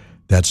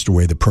 That's the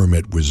way the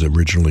permit was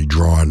originally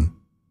drawn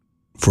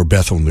for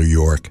Bethel, New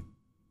York.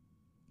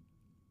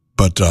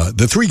 But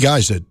the three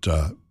guys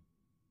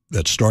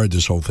that started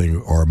this whole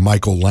thing are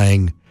Michael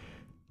Lang,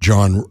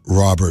 John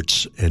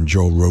Roberts, and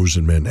Joe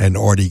Rosenman, and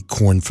Artie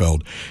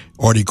Kornfeld.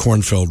 Artie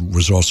Kornfeld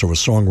was also a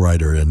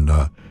songwriter and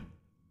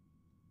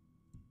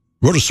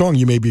wrote a song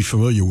you may be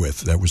familiar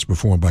with that was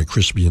performed by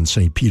Crosby in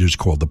St. Peter's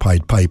called The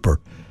Pied Piper.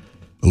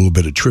 A little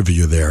bit of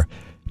trivia there.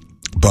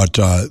 But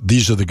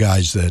these are the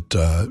guys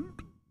that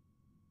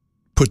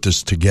put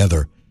this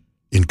together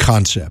in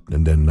concept,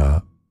 and then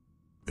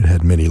it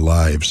had many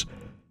lives.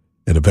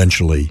 And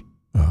eventually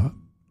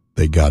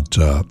they got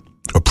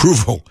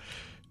approval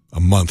a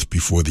month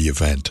before the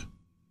event,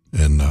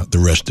 and the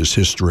rest is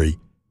history.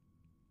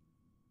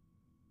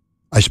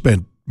 I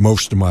spent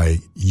most of my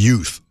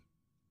youth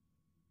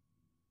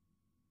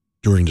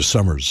during the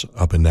summers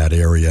up in that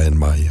area, and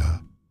my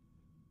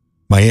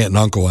aunt and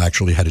uncle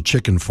actually had a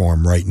chicken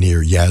farm right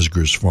near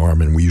Yasgur's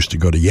farm, and we used to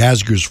go to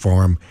Yasgur's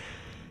farm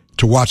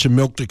to watch them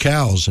milk the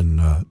cows and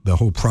the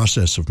whole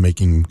process of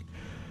making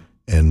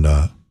and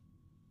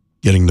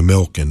getting the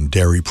milk and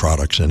dairy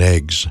products and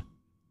eggs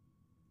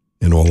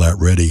and all that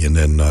ready. And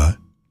then, a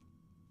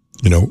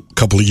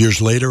couple of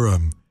years later,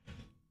 I'm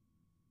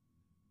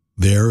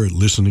there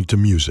listening to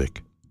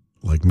music,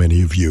 like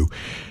many of you.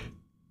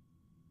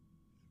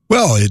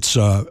 Well, it's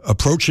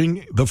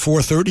approaching the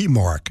 4:30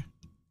 mark.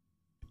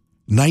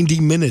 90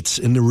 minutes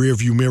in the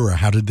rearview mirror.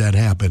 How did that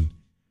happen?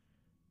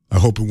 I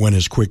hope it went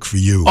as quick for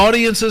you.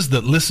 Audiences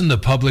that listen to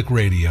public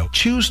radio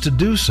choose to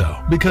do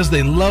so because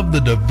they love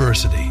the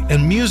diversity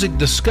and music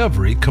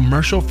discovery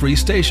commercial-free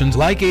stations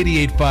like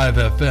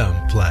 88.5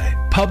 FM play.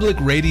 Public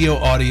radio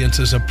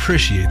audiences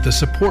appreciate the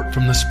support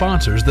from the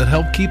sponsors that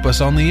help keep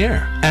us on the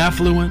air.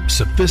 Affluent,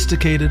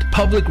 sophisticated,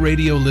 public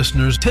radio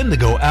listeners tend to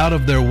go out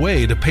of their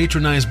way to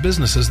patronize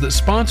businesses that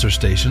sponsor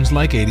stations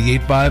like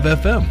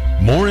 88.5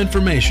 FM. More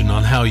information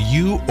on how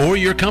you or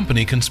your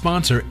company can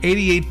sponsor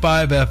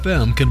 88.5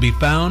 FM can be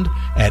found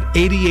at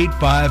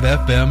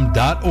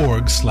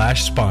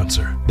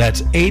 885fm.org/sponsor.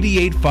 That's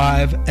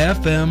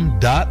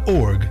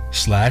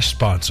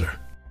 885fm.org/sponsor.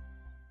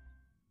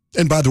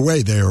 And by the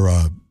way,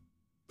 they're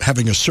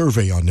having a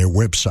survey on their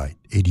website,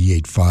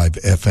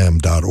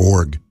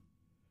 885fm.org.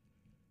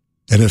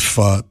 And if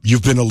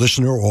you've been a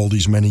listener all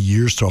these many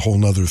years to a whole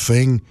nother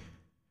thing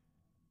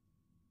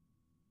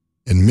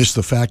and miss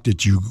the fact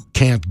that you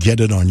can't get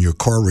it on your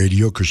car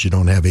radio because you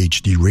don't have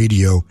HD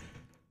radio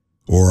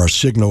or our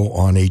signal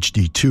on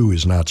HD2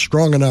 is not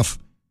strong enough,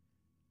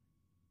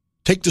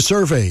 take the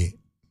survey.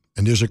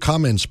 And there's a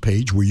comments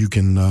page where you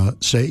can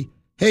say,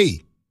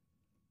 hey,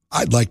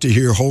 I'd like to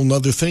hear a whole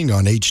nother thing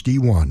on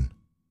HD1.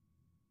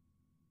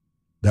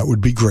 That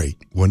would be great,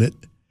 wouldn't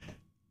it?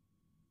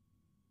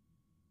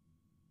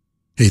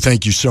 Hey,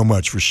 thank you so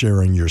much for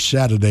sharing your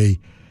Saturday,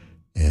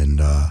 and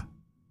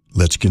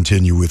let's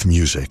continue with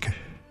music.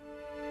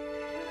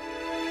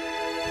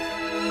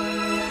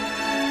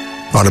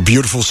 On a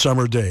beautiful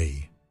summer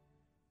day,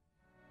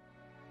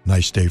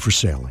 nice day for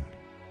sailing.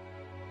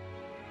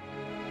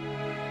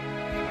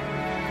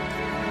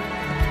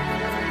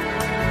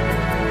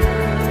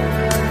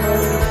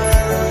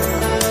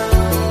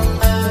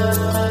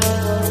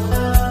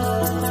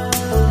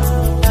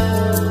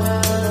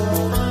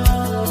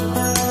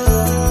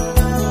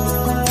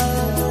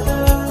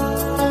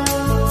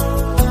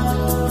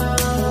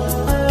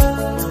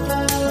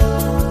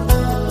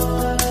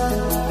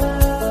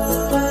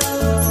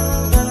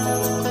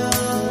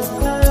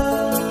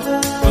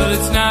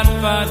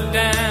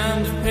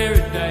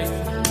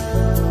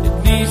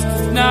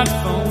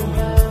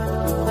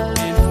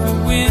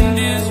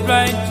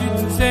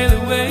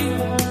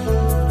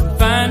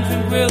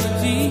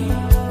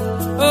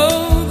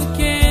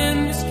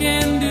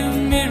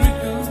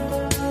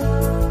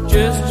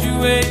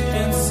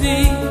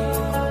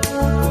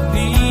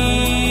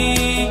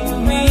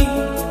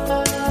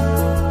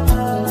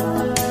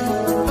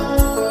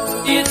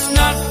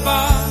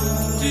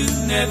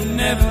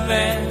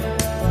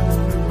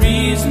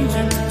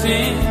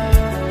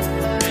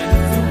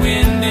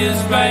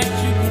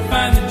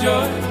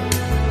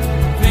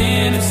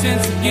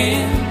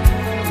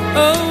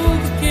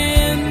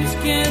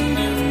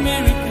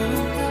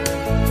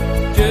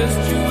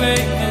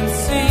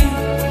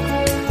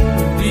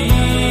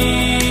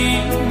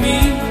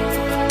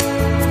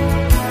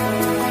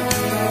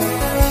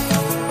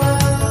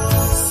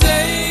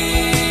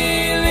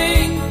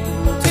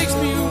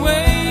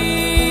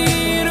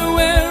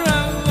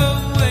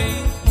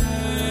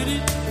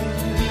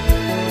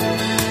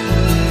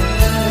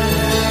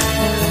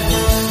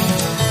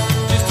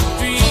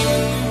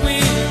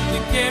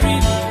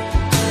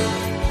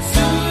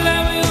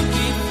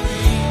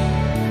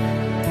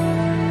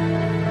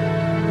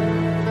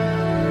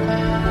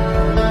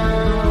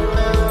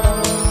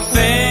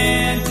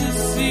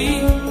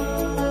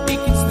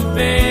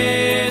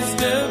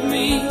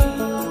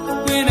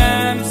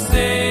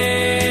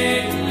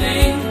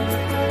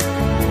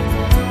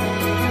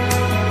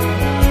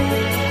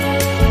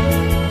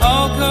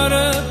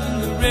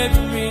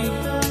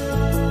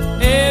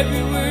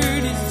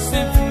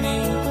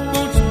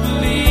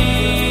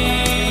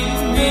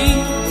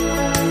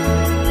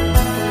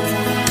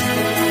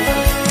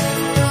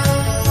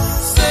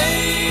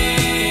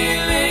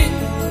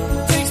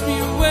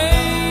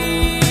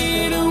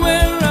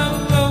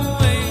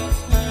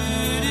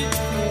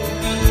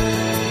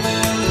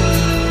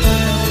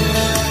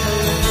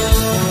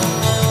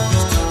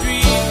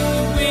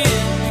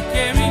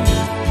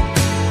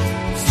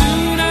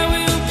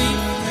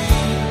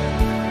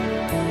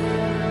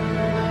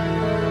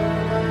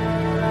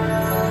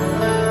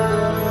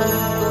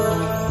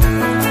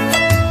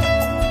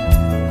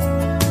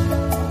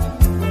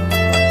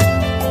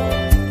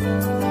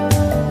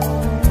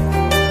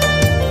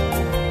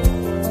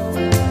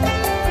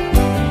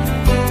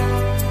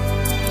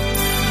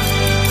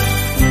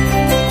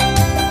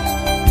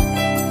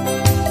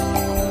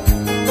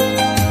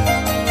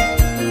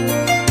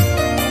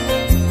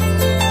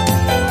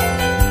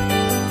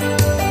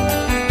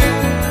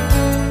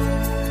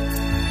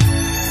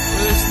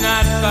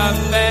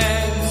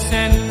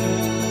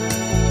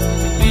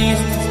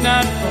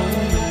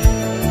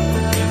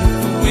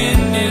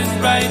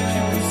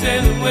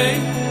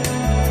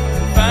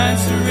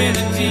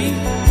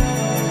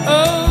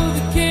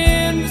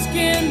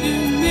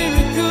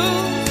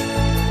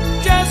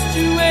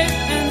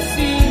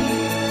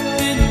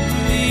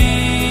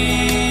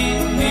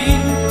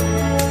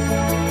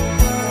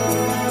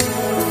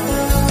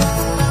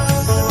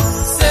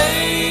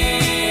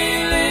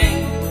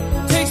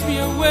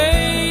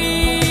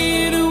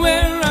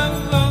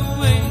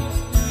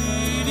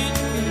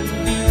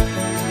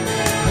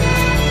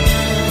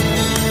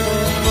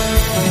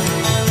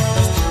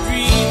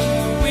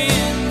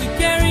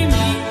 Carry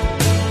me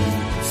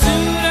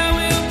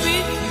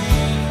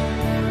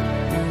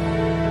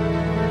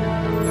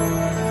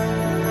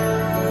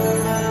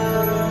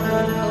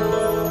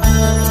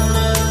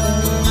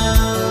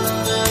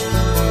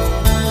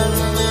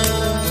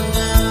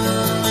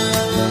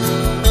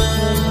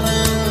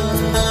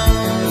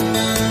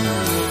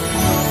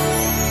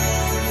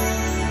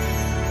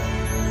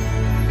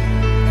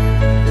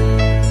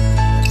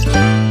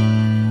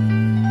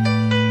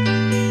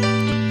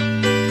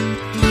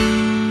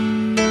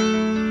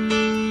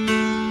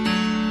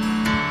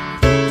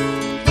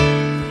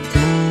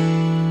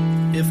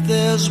If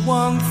there's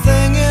one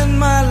thing in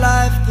my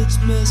life that's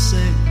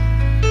missing,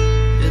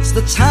 it's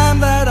the time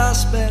that I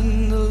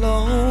spend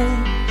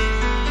alone,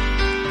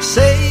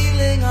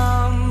 sailing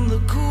on the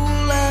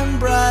cool and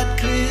bright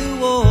clear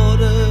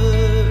water.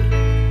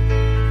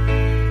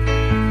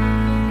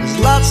 There's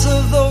lots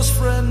of those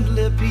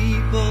friendly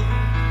people,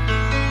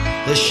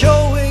 they're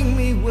showing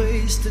me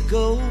ways to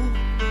go,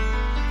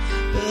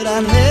 but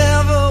I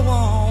never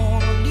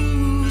want to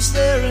lose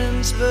their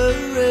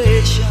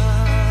inspiration.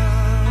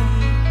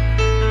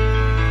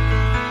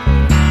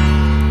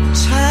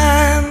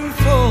 Time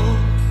for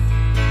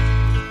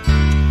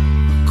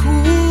a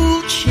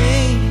cool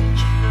change.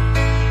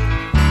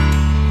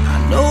 I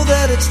know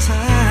that it's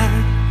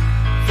time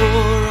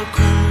for a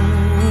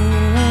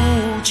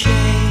cool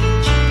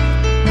change.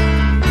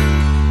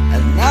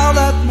 And now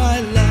that my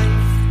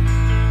life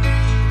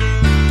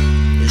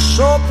is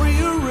so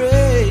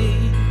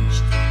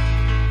prearranged,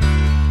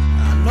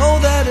 I know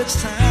that it's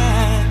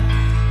time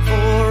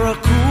for a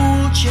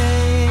cool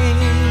change.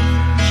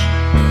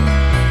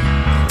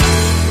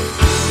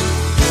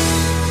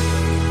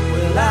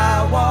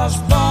 I was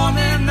born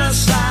in the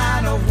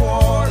sign of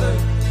water,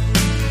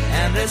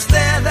 and it's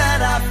there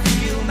that I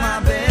feel my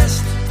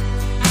best.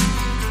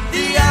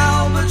 The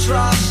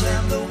albatross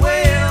and the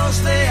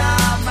whales, they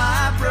are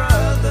my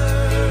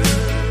brothers.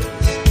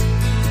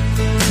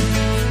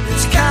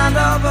 It's kind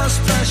of a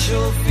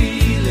special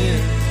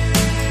feeling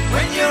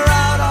when you're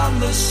out on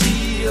the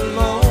sea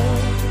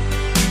alone,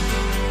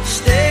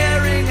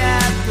 staring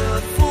at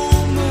the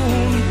full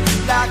moon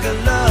like a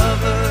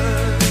lover.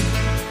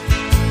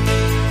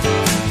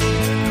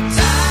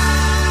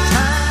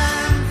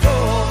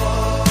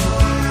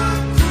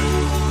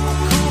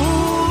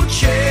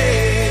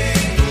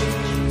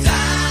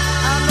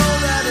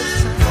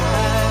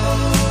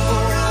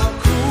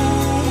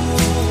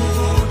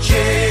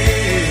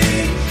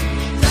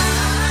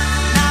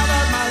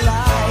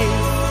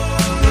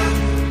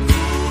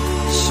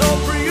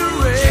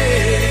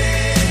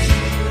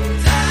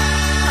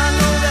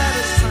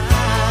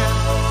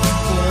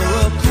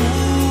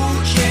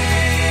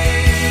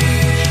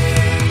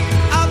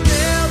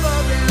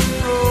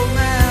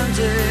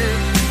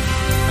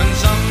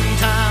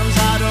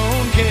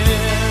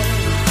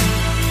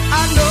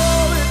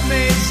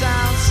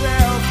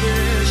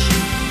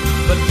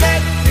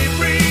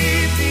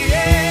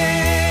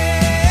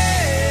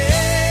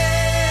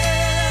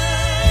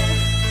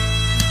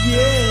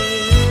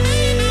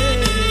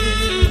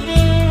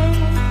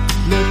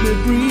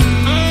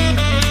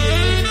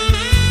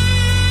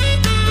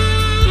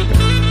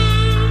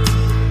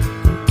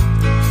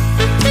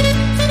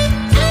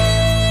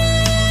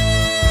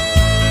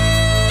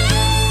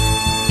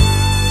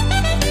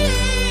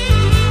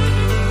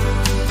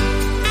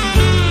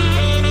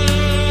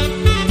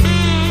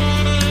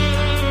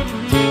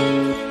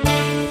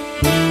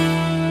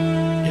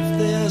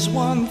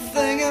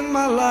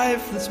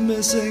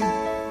 Missing,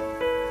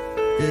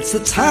 it's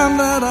the time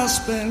that I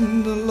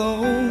spend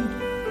alone,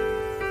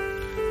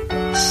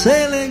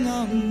 sailing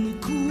on the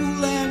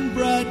cool and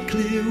bright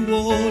clear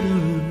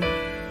water.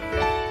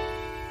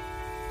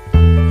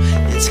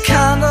 It's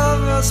kind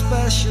of a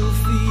special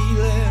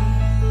feeling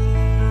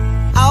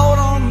out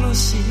on the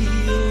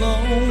sea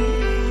alone,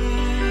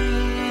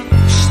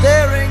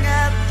 staring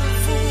at the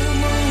full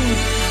moon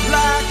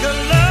like a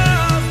lover.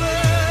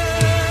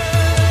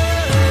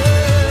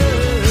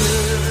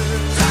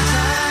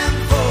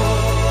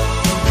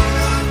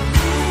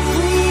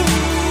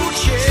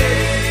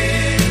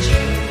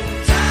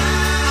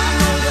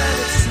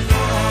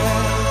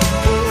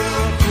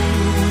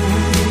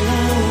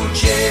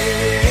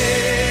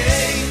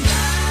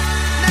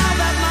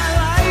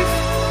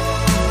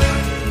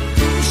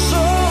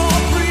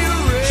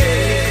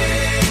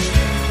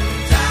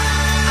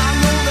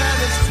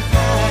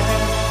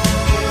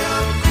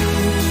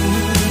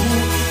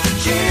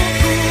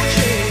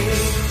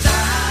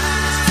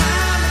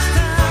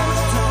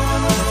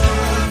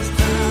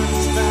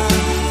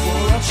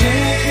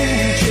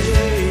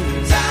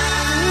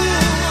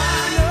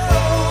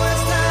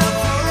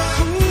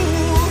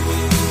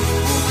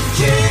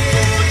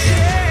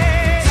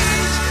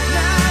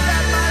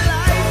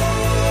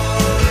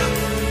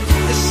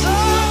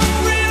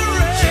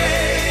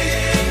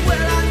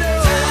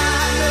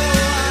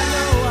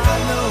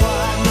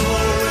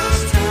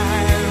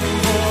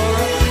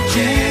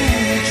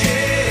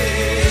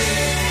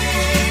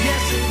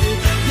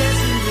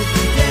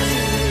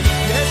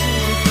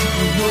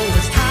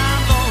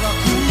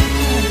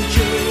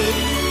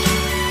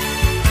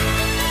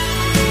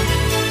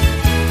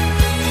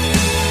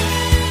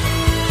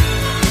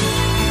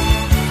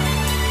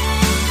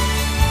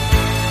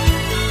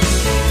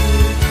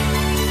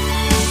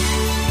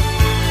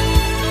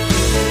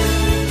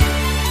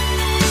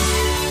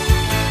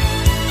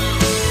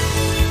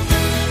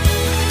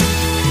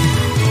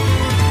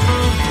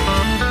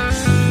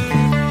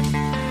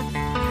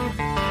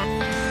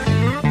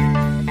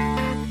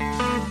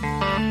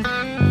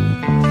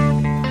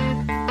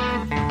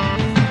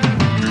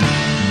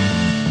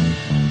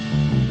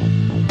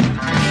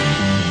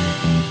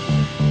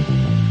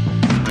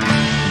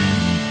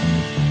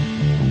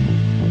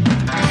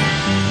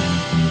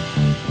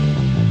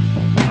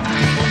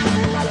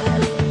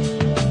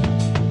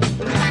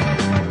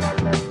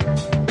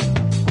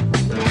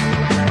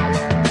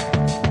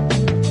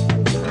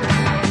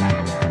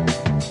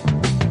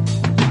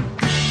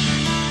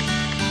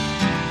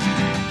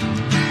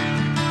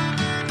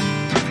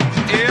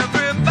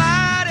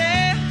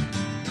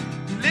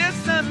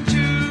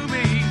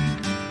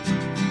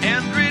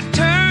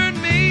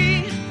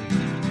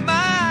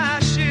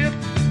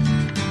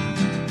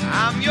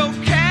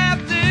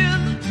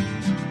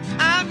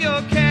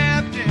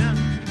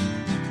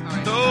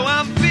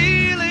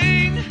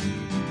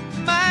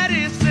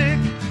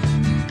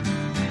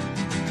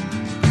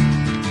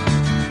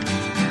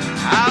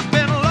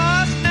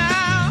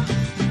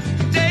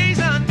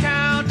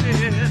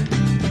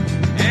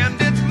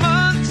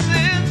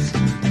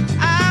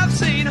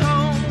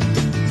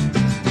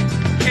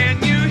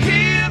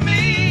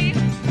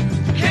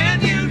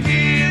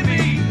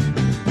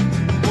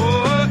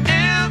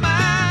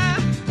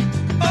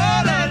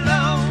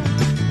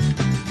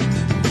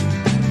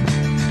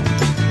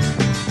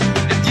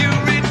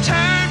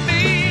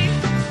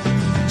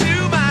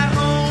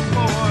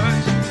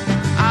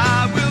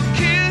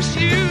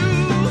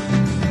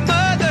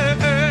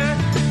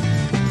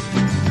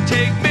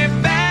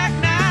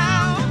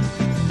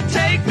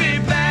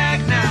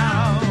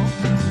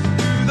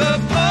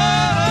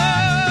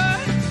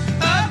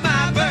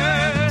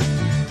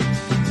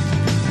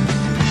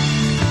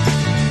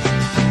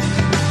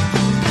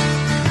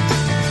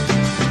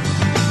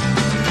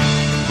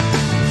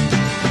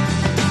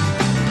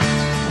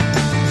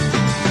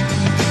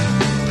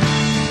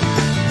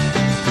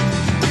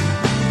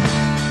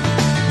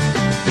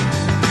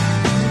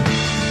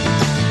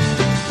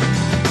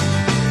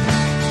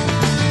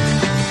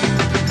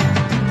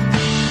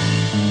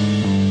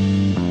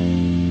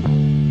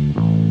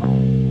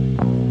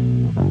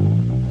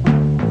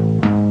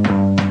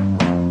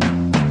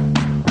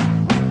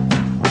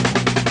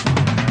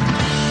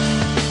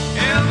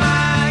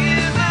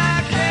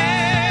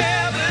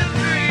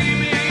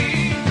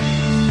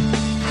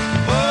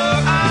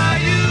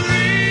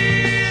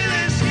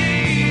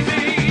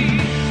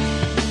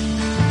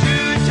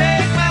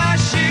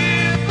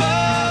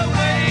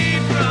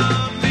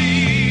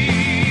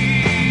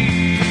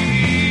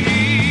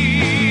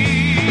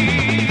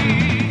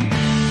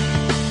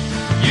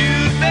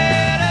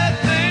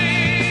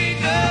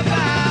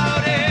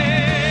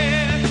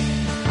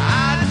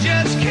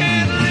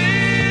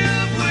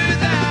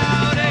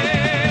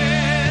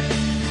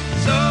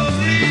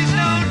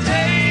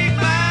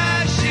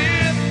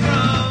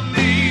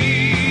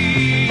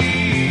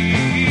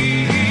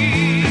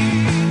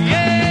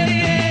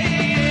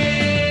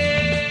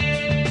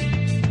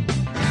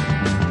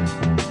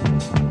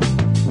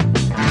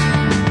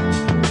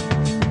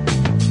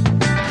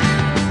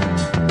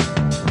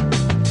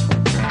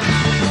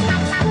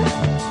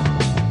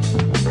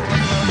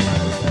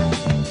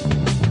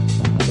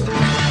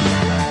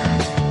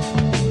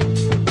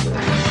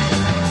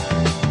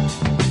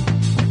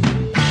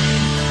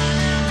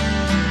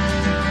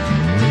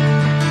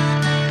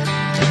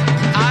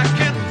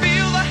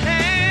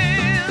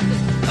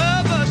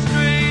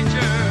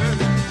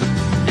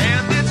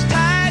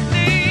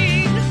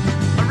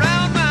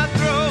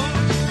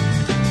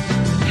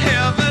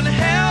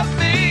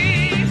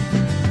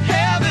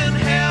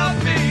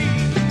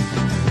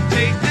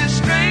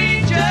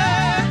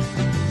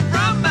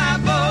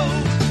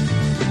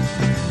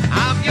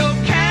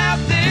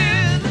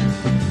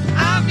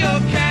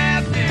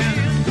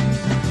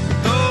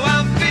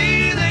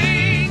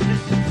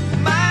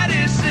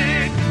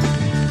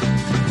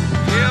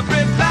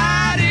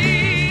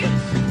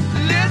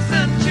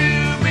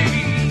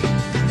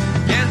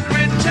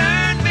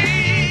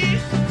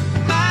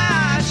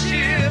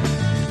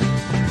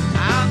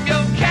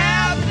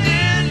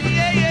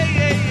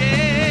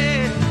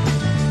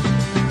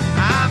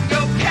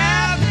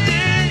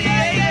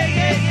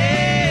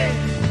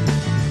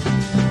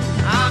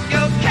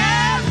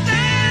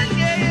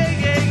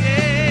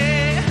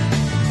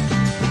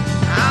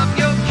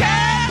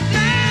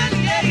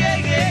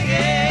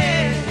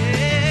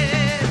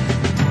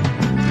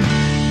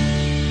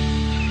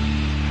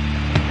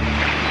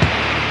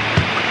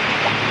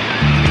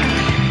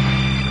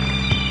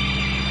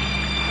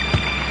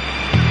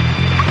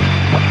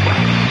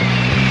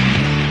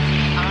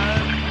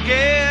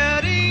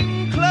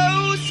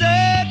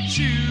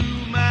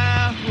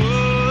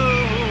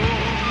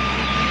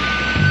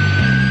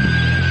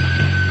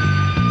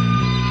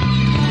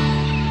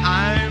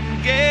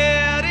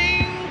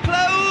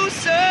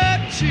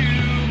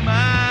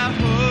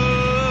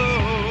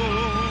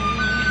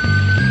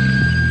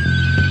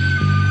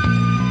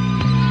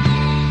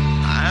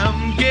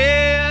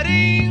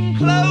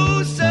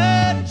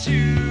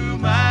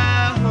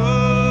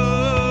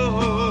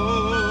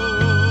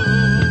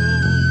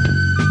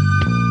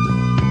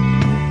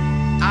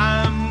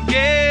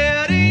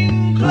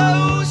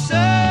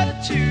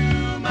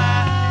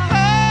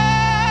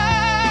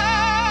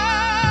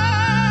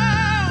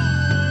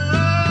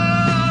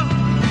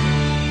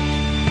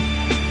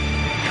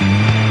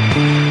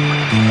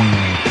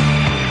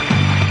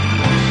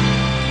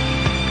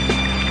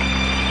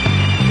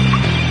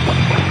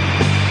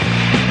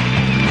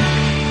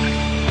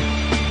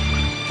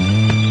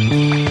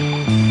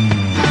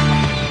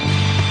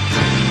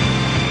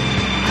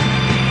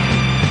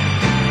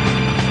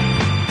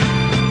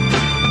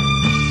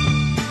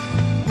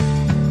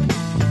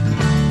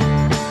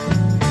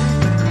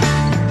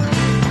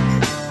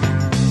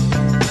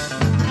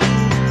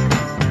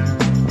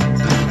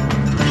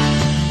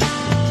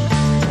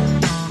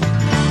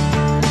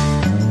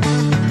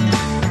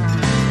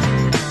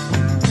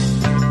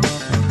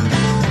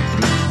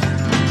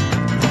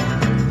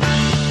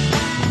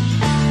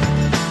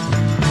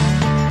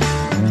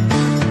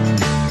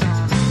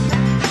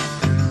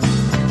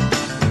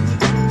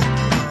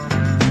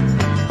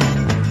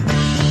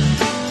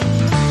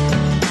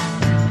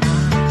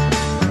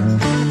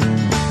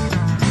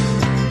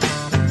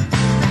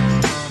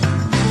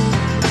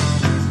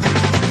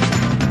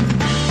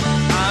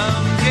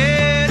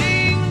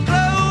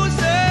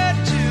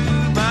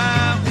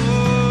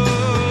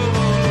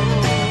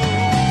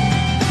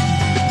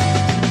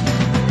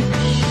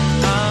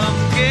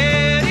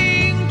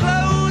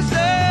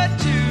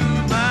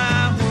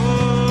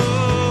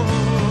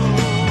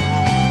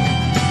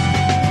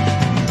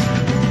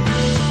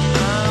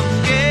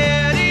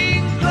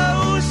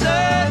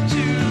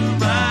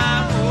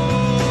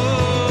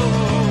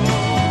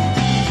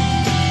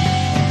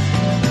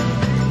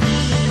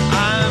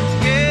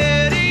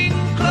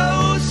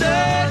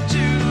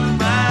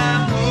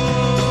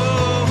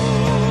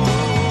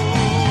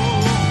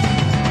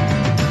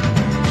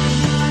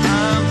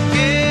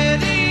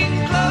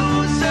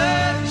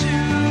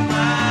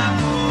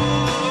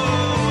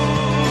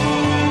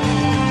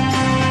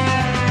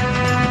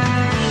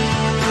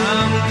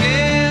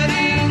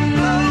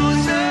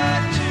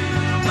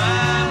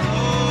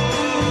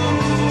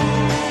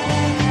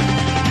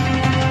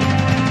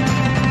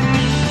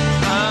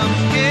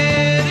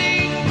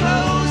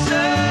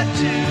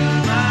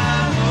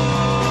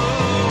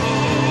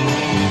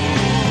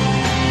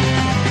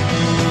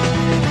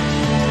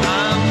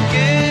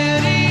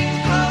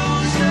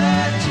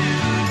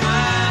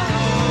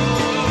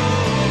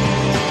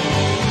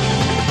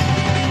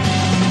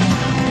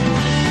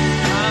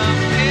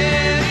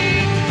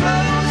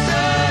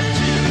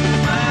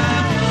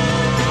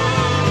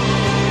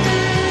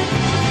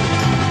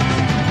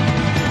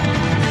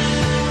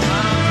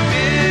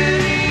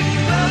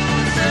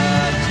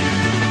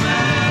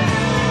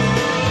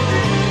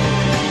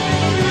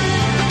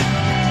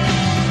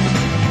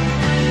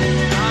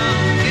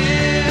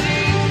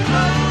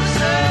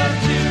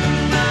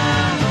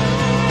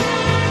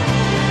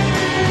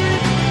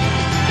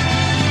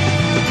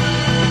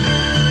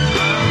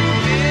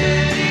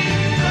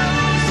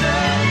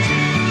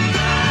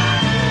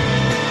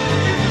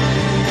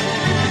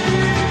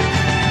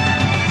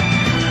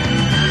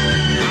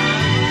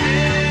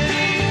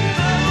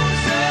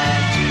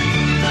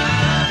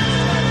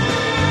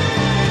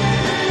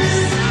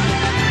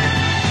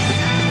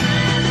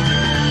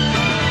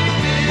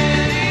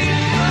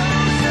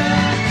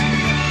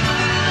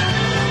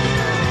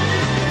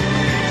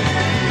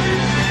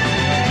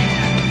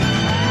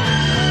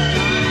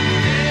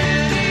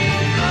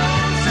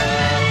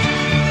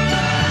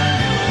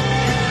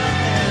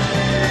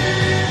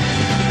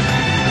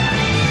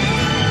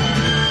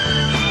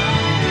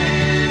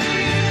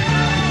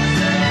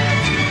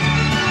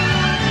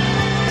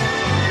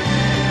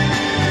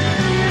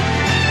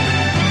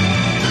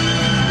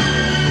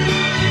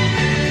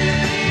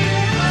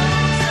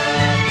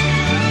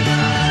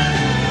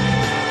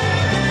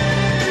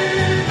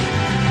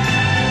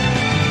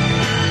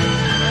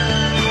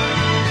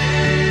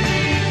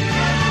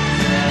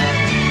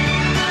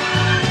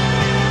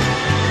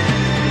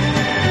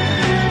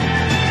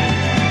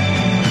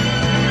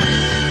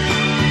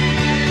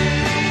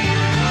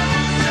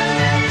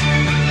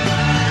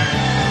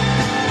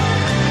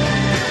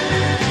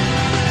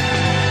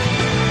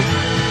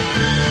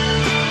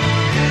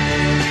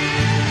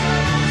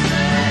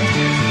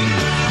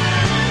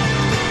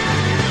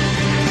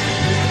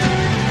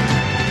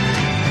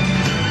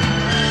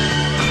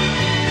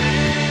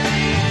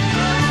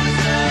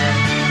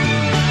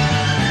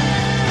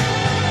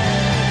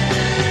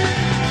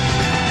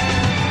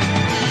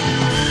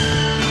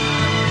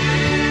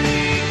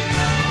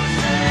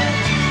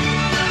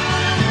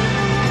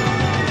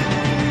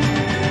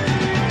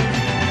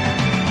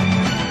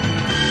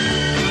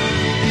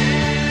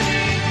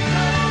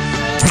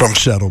 From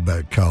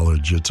Saddleback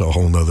College, It's a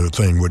Whole Nother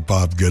Thing with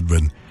Bob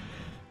Goodman.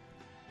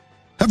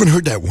 Haven't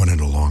heard that one in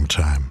a long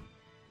time.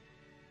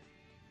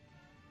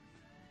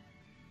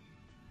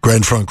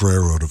 Grand Funk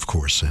Railroad, of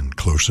course, and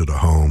Closer to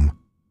Home.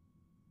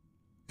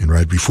 And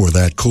right before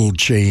that, Cool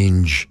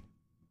Change,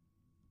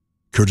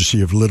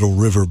 courtesy of Little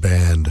River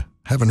Band.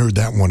 Haven't heard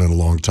that one in a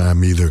long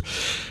time either.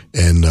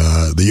 And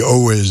the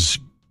Oates,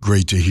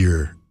 great to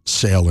hear,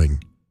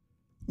 Sailing.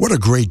 What a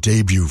great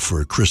debut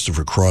for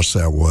Christopher Cross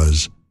that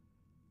was.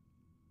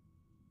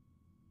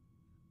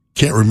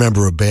 Can't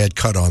remember a bad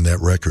cut on that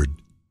record.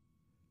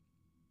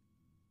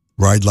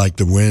 Ride Like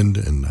the Wind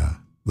and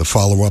the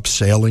follow-up,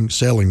 Sailing.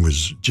 Sailing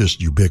was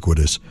just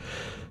ubiquitous.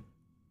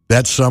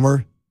 That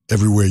summer,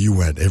 everywhere you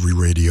went, every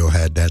radio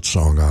had that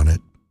song on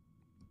it.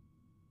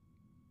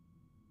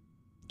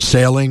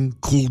 Sailing,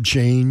 Cool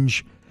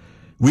Change.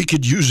 We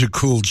could use a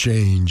cool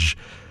change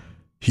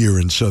here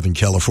in Southern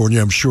California.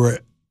 I'm sure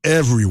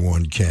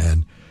everyone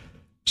can,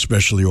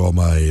 especially all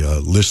my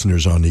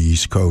listeners on the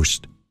East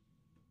Coast.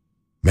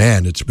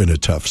 Man, it's been a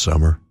tough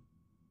summer.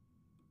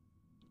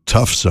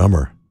 Tough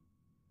summer.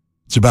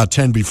 It's about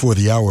 10 before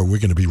the hour. We're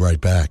going to be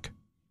right back.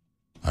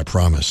 I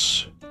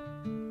promise.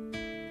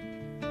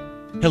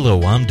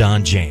 Hello, I'm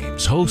Don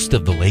James, host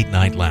of the Late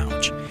Night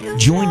Lounge.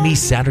 Join me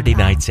Saturday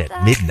nights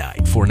at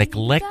midnight for an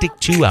eclectic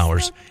 2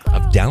 hours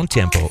of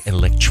down-tempo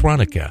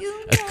electronica,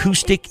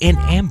 acoustic, and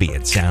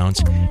ambient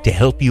sounds to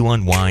help you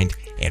unwind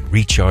and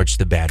recharge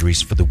the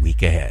batteries for the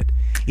week ahead.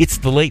 It's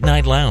the Late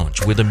Night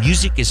Lounge, where the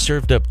music is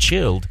served up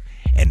chilled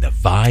and the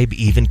vibe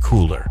even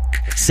cooler.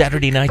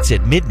 Saturday nights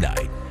at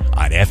midnight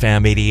on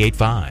FM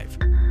 88.5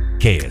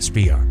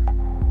 KSBR.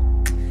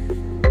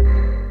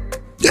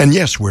 And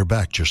yes, we're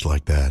back just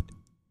like that.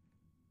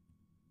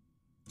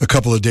 A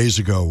couple of days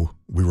ago,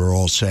 we were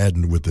all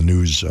saddened with the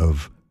news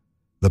of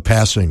the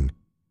passing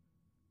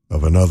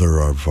of another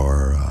of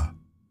our,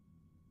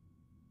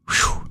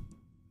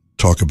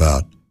 talk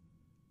about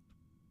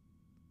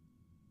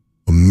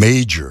a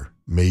major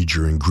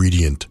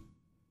ingredient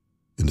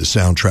in the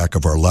soundtrack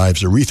of our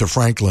lives. Aretha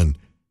Franklin,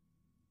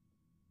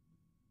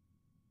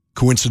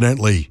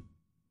 coincidentally,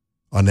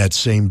 on that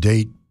same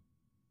date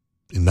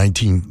in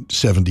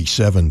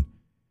 1977,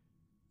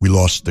 we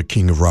lost the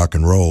king of rock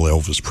and roll,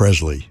 Elvis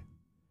Presley.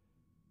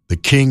 The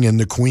King and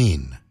the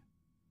Queen,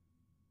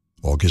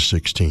 August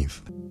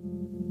 16th.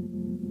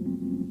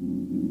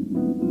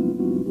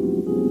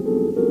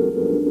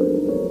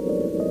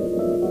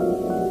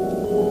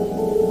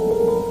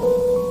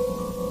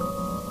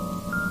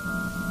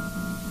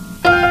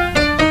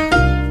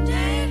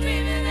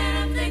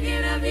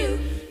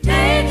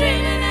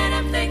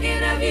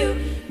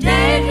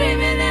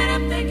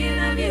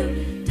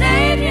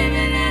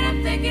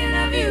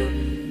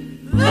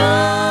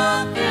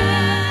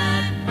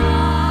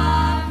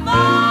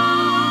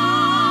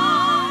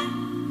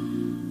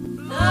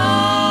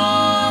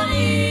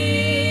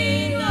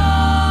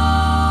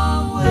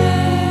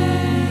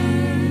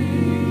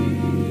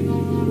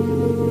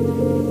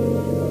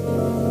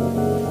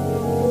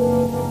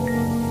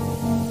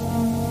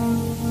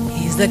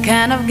 The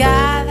kind of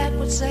guy that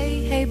would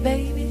say, hey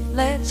baby,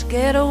 let's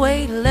get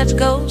away, let's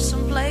go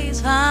someplace,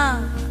 huh,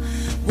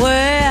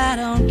 where I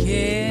don't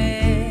care.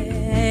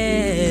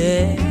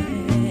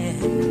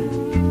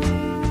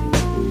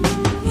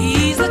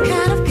 He's the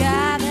kind of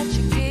guy that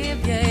you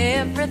give you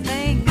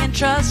everything and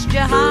trust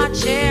your heart,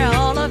 share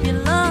all of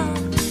your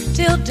love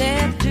till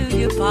death do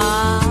you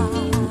part.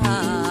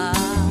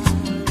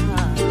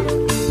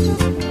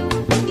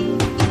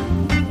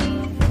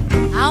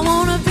 I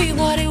wanna be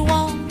what he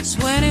wants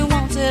when he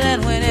wants it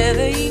and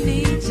whenever he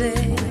needs it.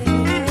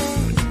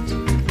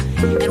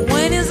 And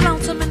when he's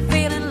lonesome and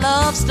feeling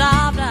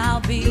love-starved, I'll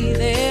be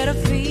there to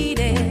feed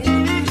it.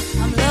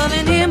 I'm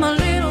loving him a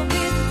little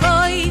bit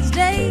for each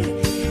day.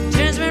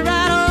 Turns me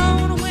right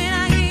on when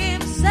I hear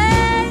him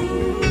say,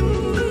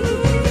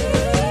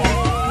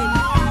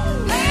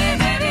 hey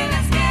baby,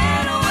 let's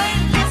get away,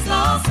 let's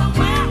go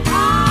somewhere.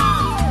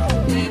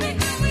 Oh, baby,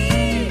 can we?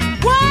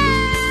 Why,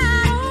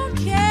 I don't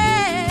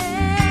care.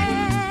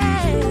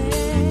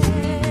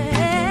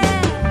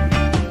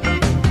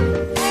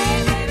 Hey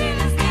baby,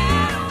 let's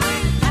get away,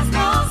 let's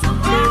go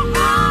somewhere.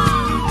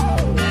 Oh,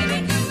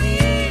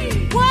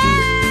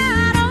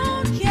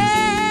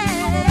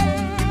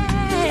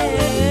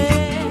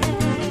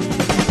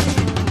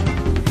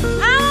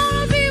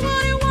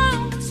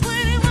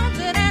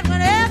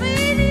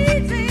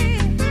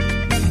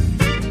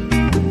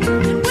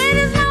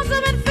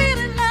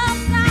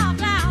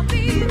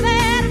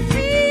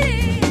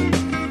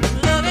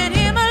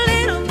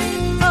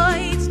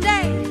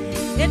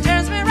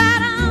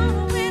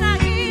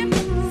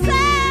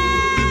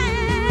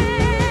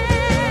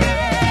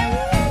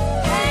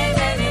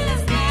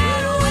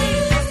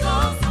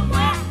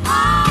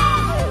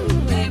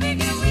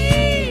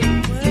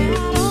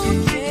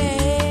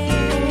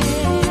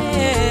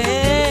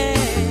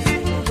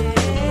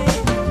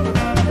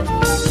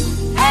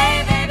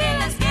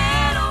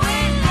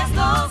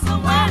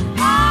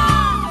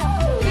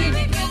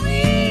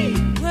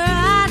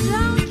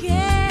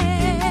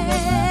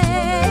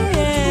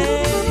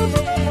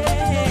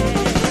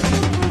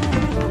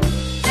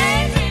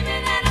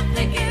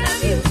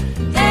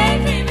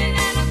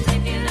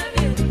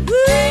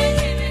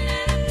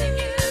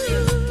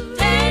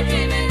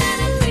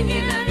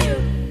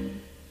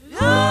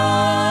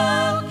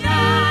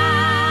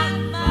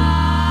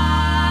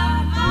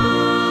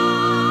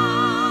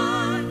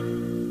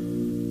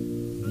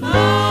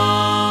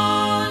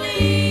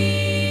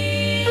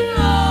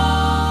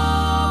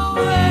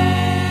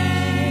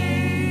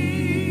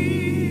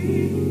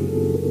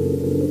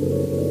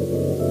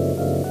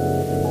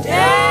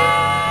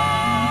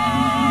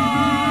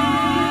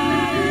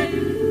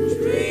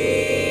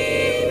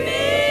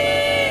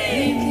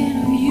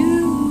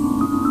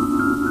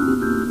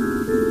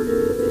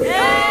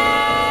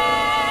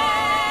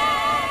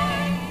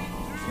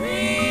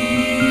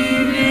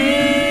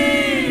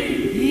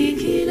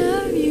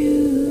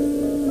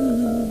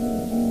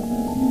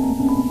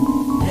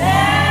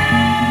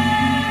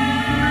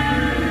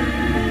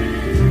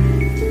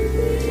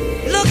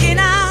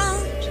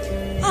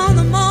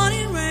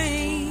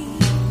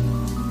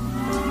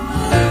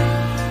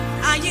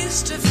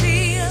 used to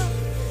feel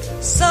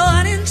so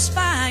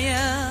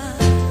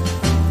uninspired.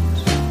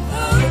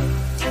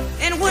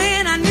 And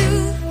when I knew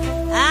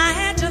I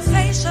had to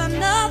face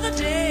another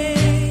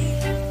day,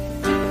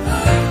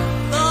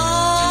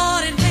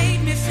 Lord, it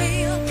made me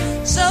feel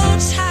so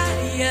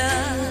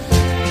tired.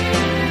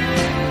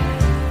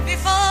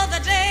 Before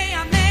the day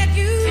I met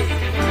you,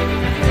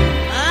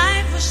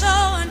 life was so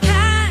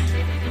unkind,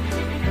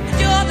 and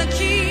you're the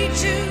key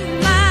to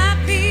my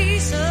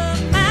peace of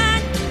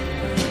mind.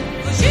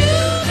 'Cause you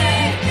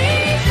make me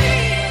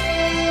feel,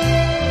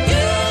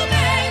 you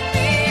make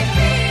me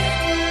feel,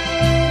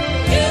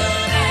 you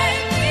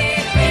make me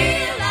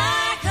feel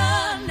like a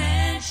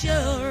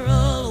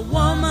natural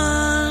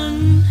woman.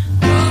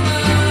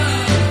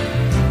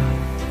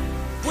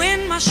 When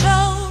my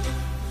soul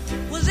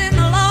was in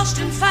the lost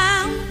and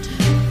found,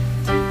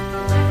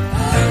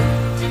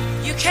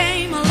 you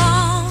came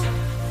along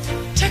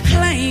to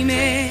claim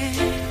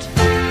it.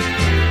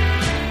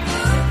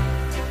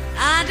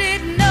 I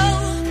didn't know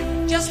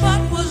just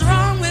what was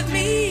wrong with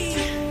me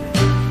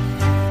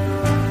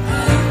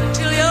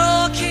till your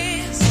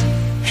kiss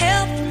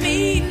helped me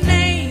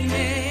name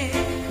it.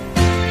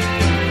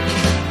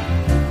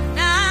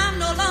 Now I'm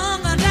no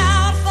longer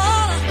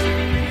doubtful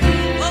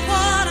of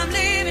what I'm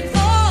living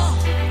for.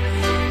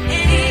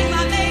 And if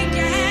I make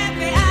you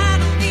happy, I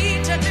don't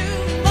need to do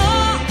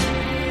more.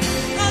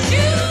 'Cause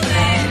you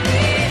make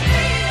me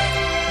feel,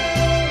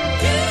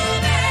 you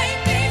make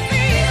me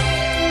feel,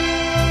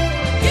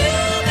 you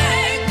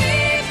make me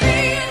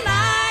feel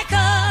like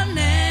a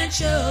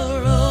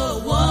natural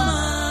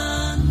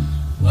woman.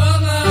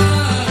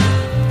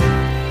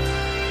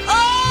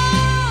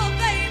 Oh,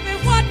 baby,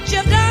 what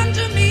you've done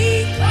to me,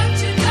 what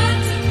you've done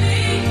to me.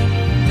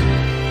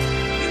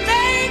 You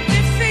make me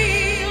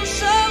feel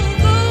so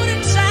good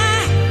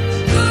inside,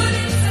 good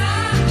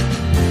inside.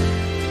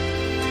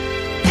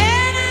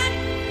 And I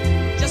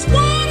just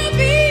wanna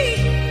be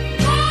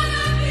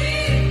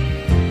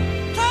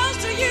close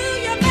to you.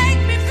 You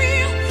make me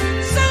feel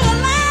so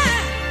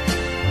alive.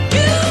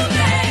 You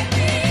make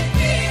me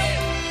feel,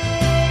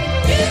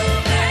 you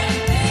make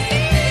me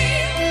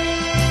feel,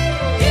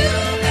 you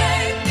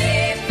make me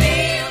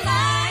feel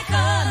like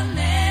a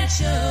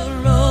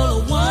natural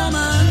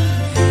woman.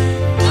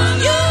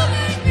 You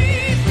make me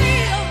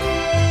feel,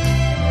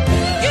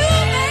 you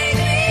make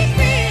me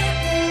feel,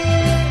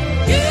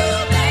 you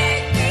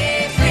make me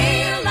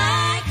feel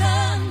like a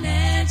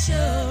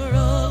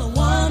natural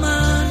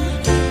woman.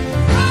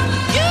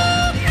 You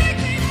make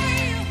me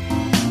feel.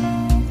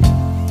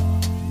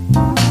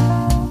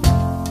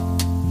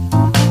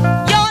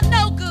 You're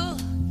no good,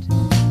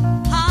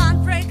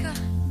 heartbreaker.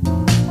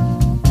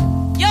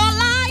 You're a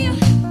liar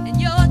and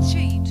you're a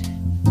cheat.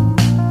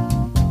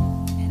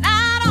 And I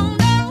don't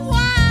know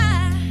why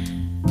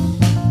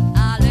I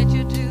let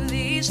you do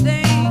these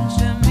things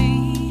to me.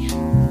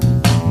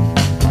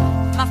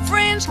 My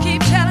friends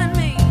keep telling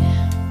me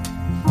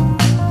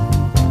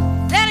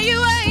that you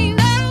ain't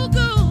no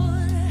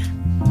good.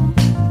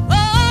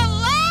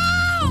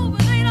 Oh,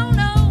 but they don't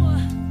know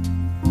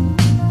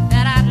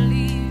that I'd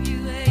leave you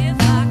if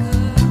I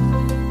could.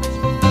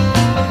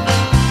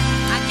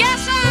 I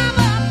guess I'm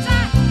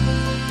uptight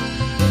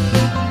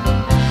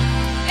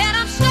and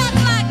I'm stuck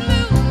like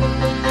glue.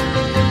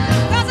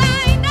 'Cause I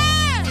ain't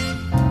never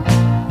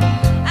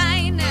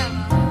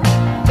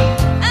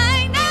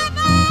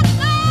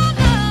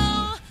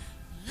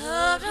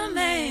loved a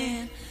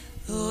man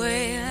the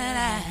way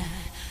that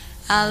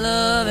I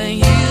loving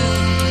you.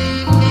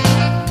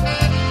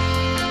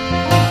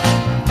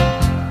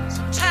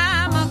 Some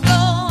time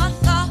ago I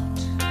thought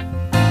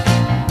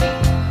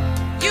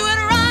you had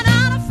run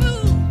out of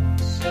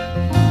fools,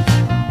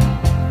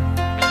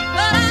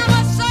 but I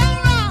was so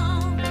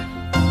wrong.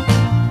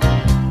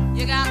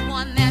 You got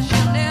one that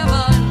you'll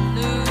never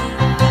lose.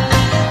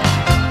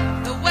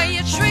 The way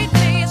you treat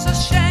me is a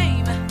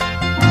shame.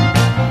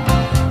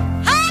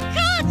 How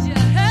could you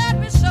hurt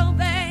me so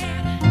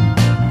bad?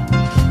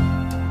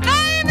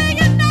 Baby,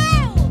 you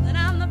know that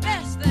I'm the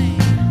best thing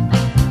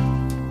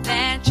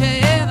that you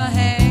ever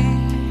had.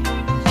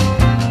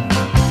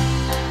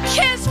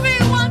 Kiss me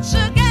once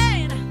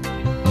again.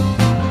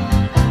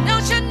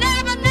 Don't you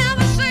never,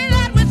 never say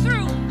that we're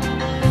through.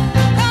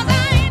 'Cause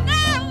I ain't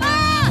never,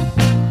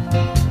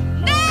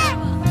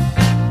 never,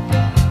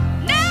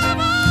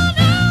 never,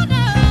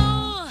 no,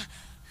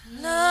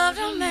 loved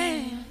a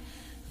man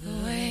the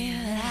way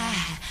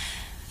that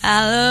I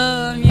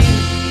love you.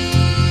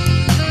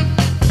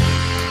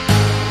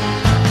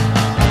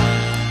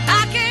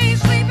 I can't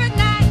sleep at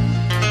night,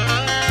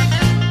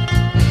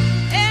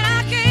 and I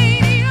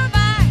can't eat a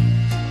bite.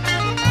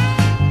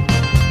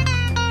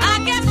 I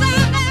guess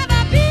I'll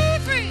never be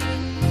free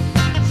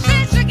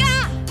since you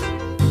got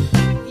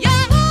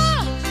your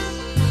hooks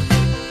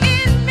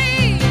in me.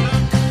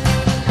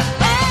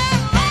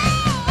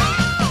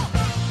 Oh,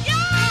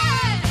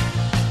 yeah,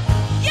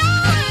 yeah.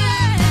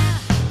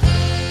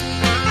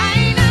 I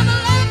ain't never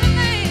loved a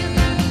man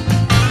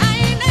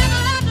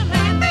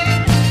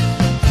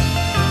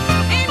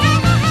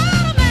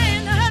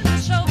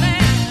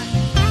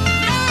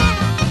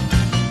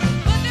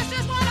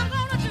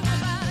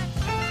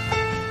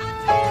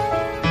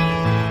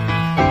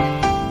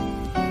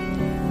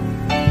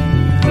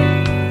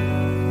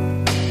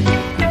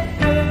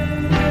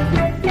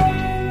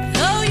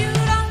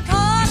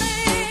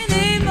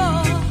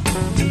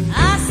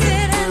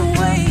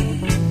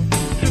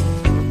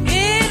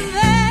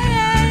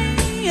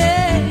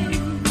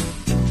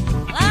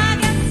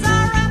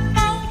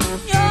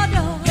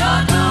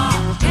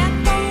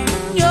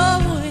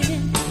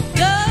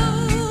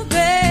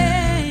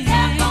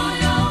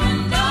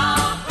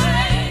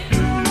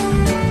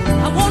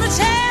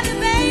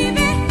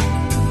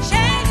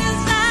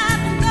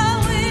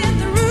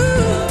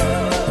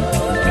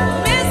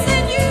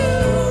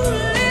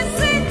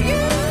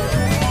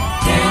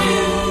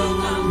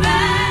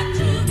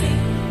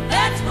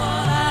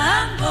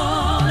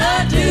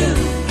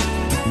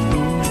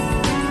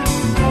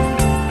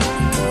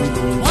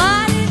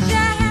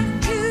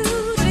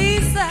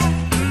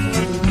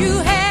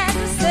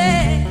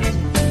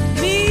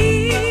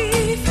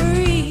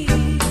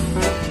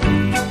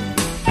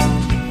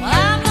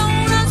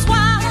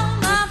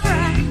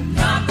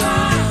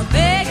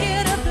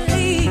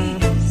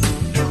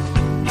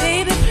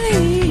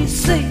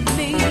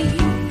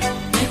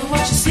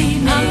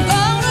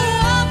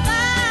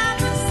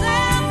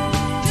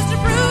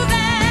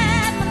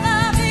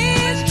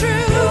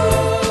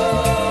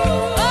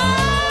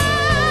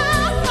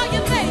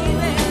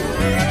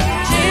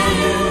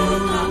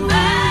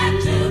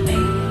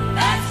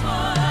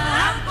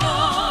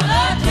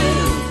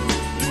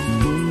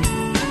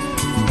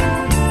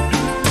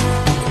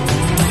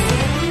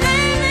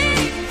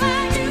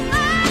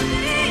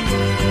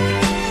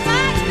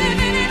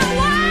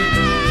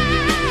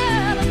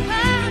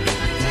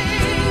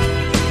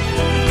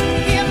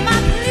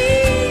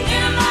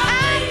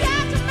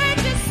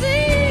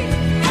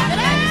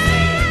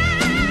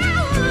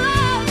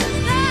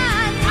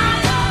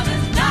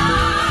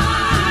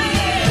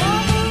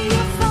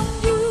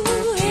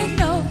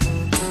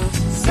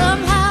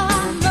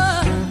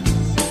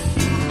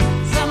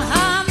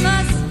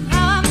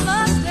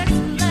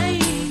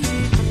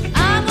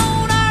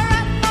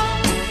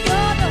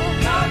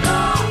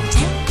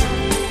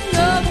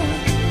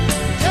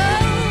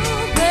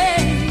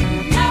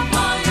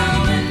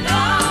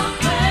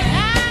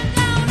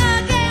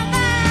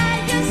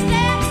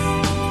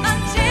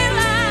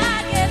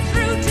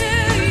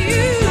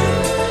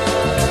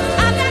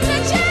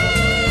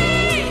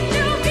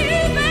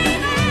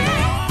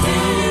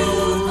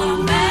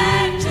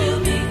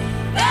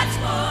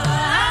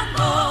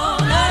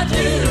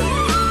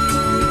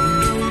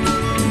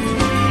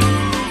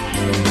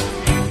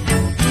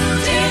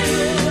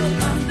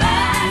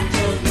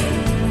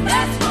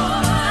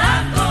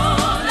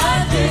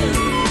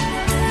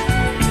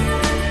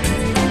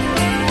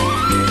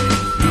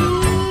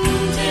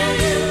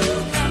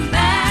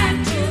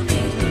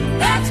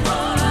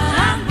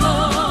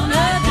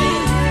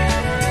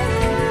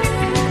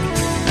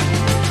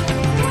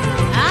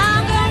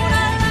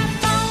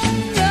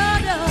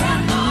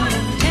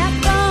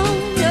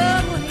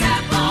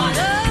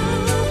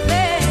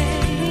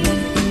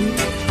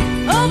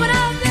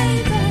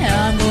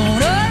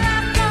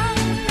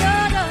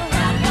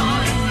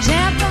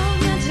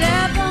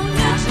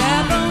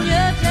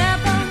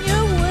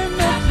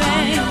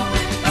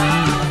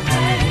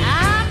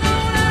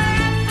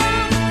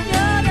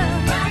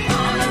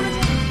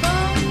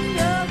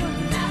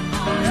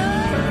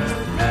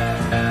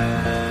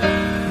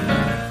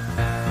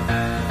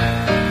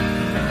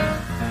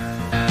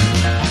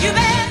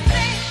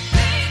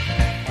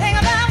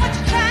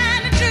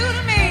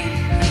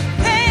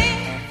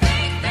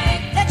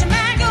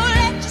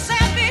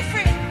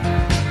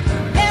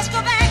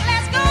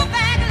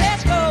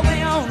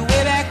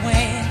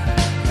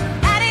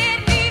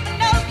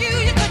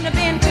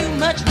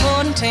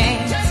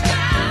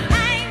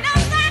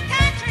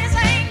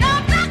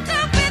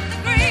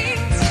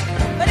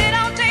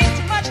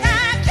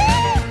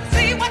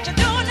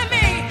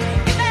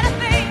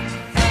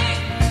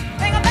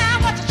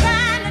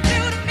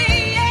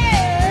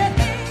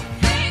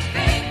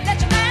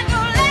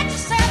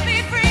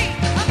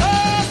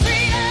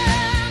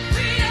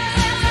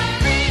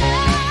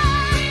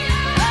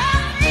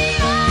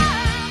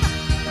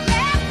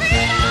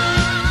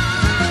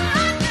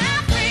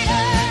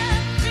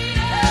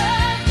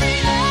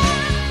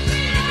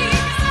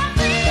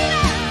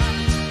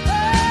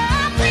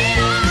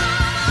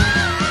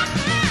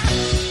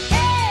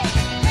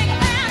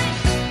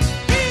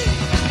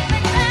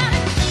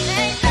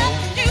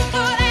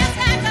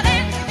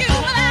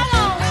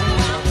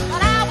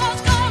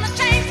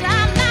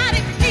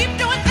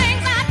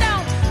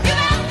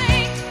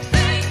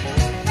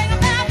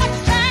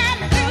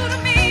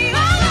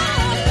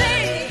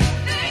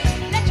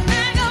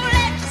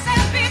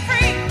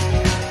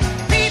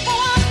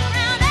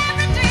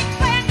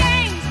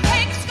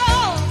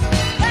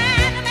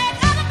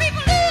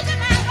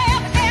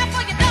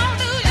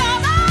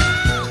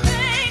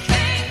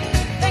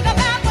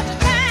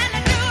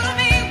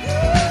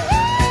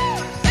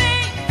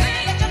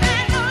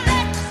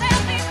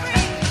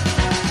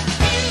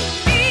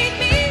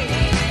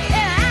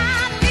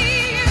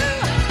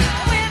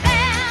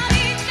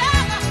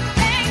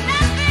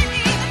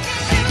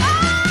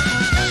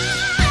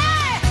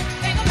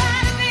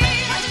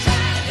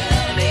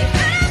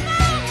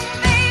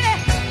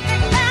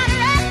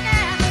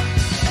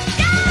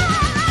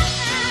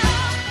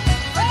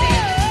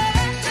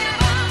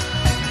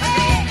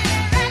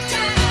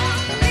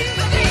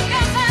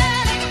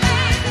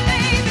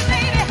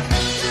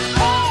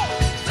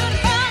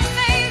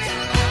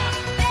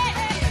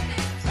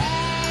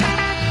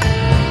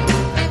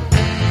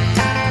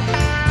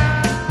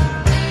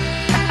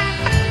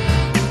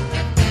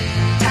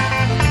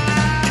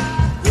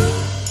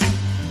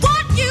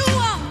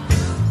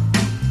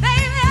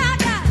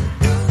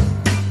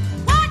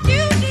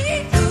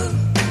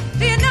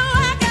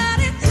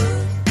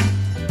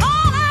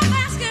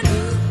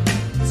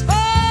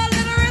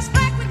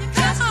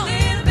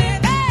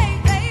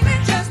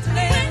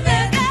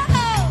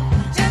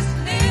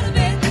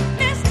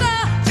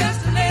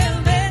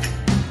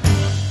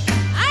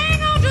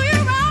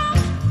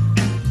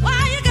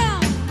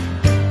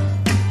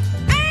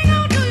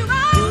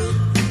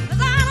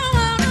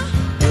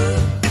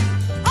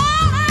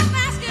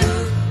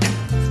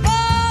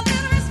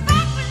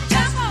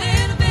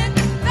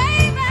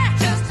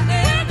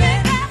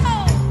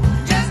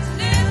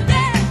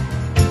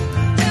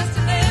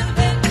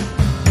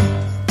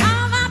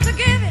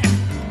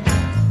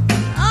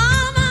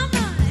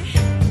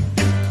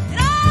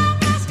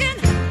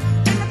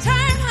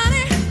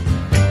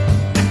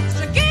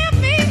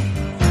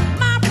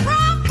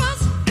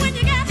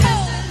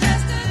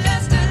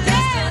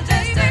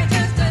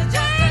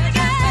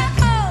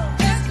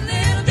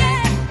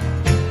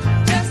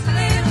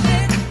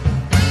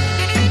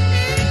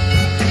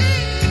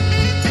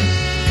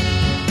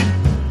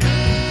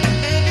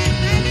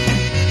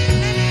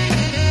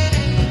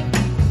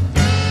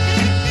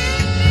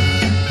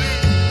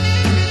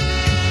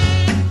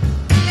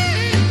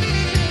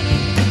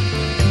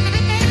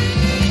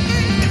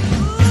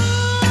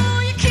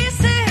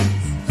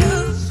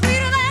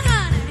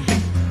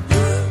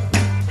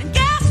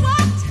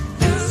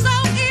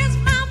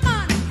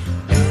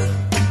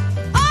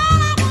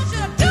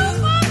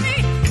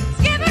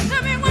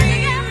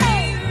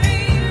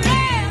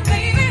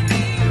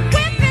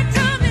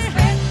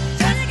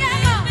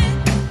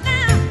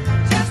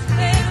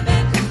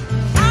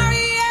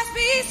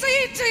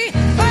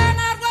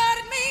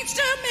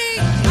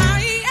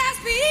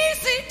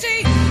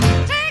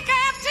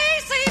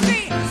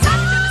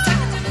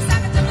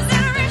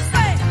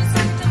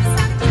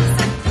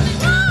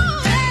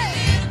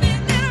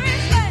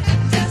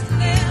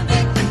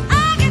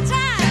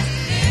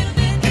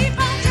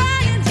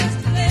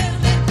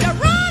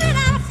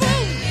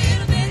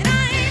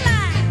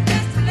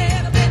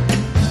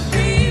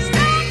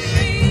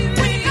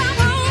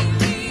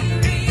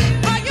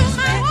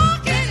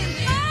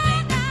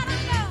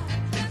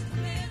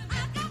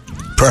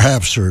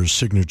Perhaps her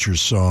signature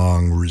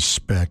song,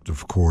 Respect,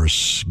 of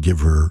course.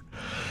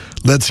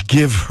 Let's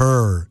give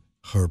her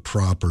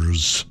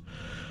propers.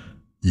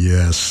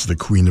 Yes, the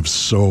Queen of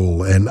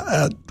Soul. And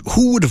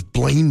who would have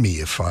blamed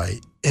me if I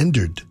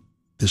ended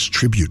this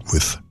tribute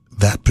with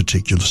that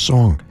particular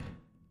song?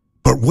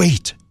 But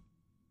wait,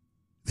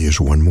 there's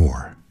one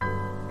more.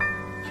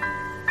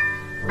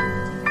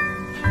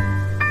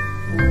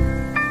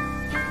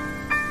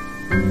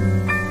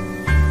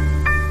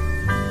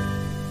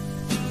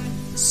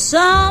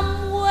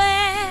 Somewhere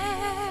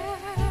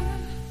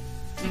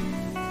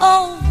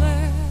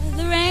over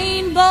the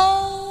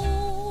rainbow,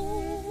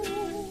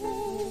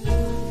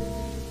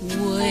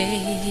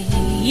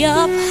 way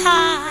up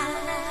high,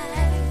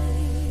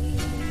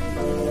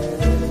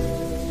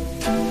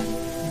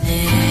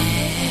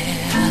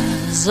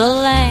 there's a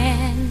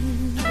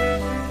land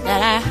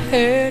that I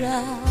heard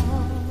of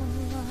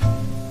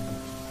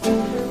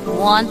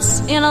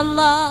once in a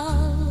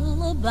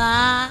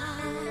lullaby.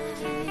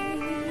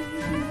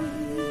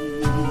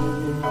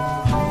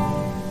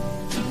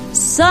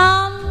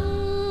 Somewhere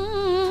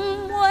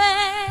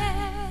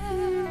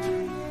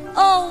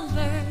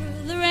over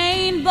the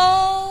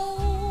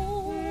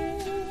rainbow,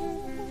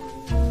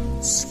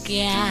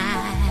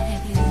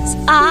 skies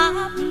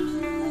are blue,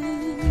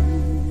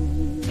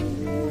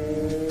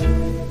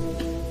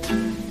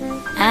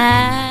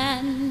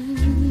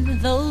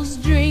 and those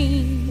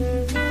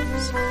dreams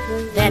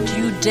that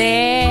you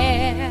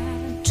dare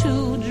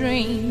to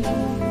dream,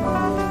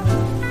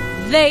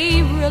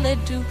 they really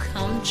do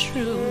come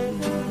true.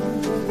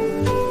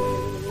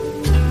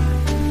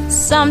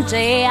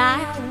 Someday I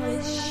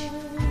wish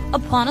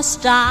upon a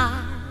star,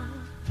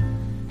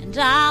 and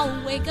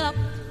I'll wake up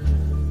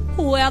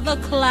where the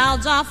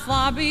clouds are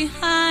far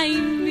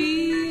behind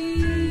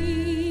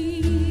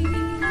me.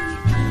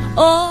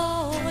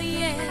 Oh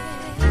yes,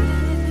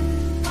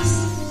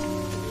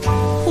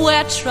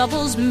 where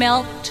troubles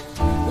melt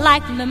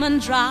like lemon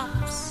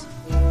drops,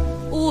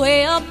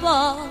 way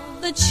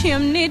above the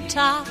chimney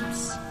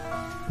tops.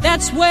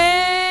 That's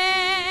where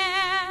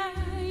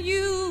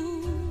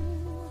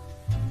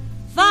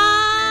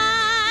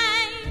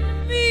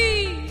find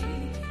me.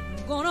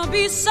 Gonna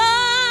be somewhere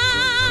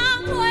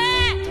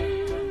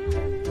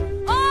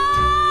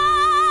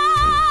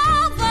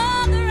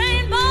over the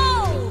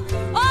rainbow.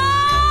 Oh,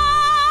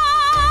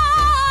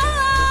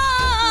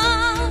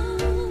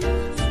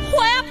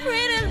 where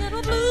pretty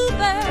little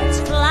bluebirds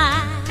fly.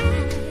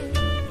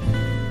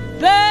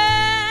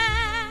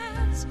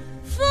 Birds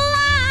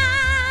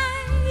fly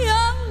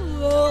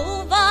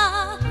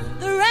over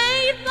the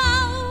rainbow.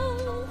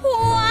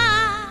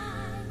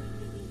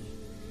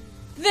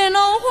 Then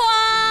oh why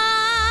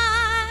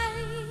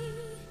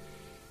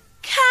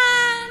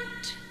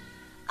can't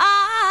I?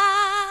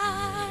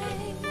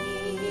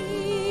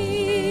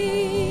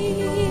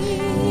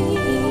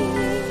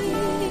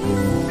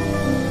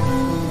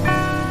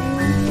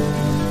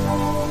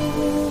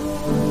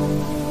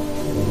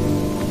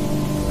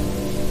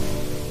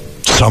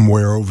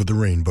 Somewhere over the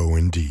rainbow,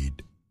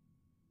 indeed.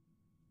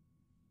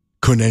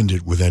 Couldn't end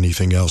it with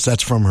anything else.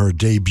 That's from her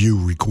debut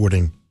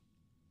recording.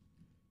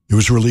 It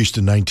was released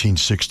in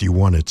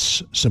 1961.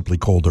 It's simply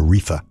called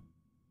Aretha.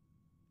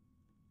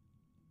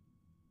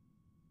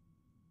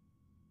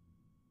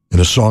 And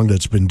a song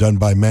that's been done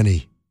by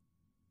many.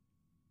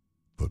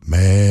 But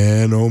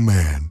man, oh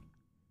man,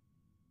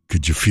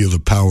 could you feel the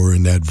power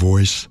in that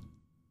voice?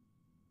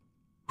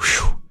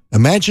 Whew.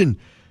 Imagine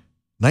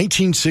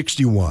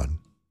 1961.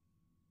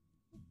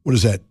 What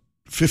is that?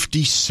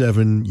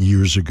 57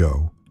 years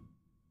ago.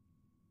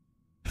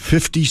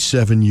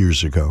 57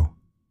 years ago.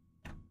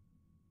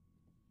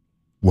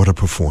 What a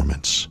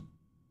performance.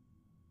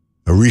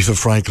 Aretha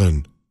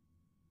Franklin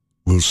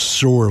will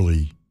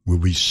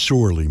be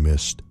sorely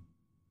missed.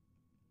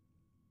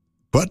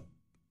 But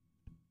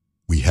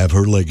we have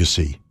her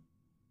legacy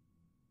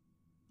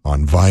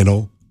on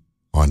vinyl,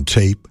 on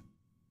tape,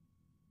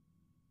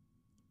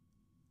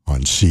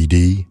 on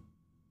CD.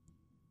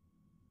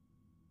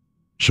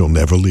 She'll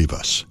never leave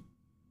us.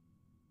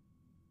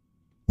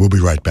 We'll be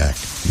right back.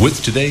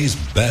 With today's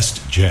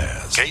best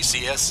jazz.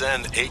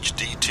 KCSN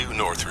HD2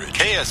 Northridge.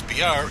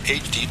 KSBR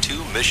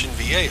HD2 Mission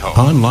Viejo.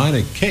 Online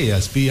at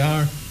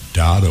ksbr.org.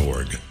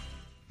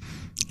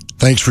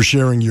 Thanks for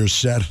sharing your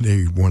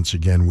Saturday once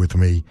again with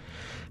me.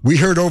 We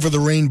heard Over the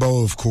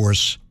Rainbow, of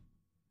course,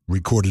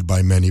 recorded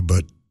by many,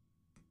 but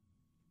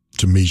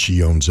to me,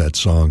 she owns that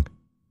song.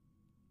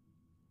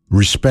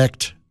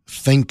 Respect,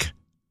 think,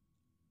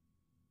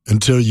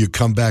 until you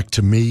come back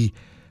to me.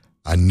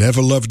 I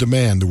never loved a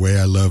man the way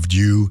I loved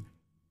you.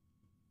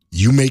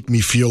 You make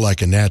me feel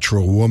like a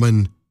natural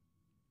woman.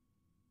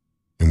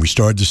 And we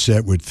started the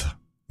set with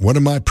one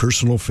of my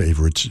personal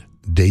favorites,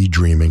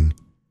 Daydreaming,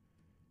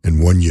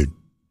 and one you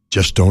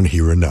just don't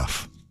hear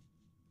enough.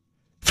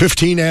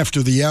 15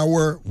 after the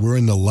hour, we're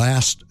in the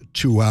last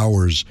 2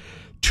 hours.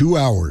 2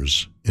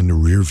 hours in the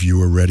rear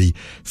view already.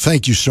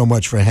 Thank you so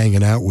much for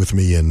hanging out with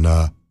me and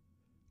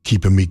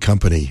keeping me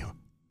company.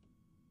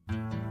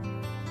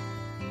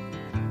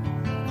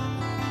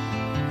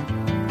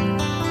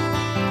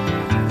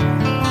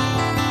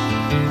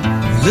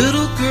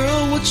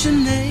 girl, what's your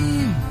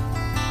name?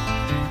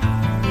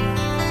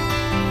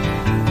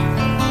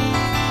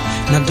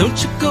 Now don't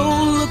you go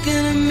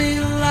looking at me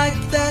like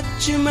that.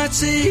 You might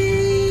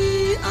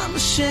say I'm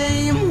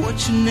ashamed.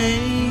 What's your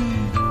name?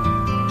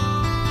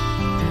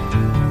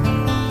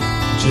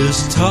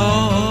 Just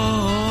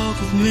talk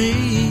with me.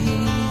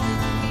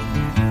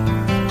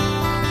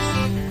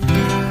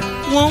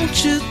 Won't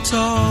you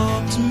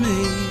talk to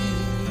me?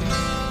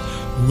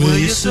 Will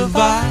you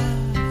survive?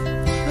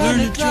 Learn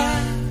to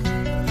drive.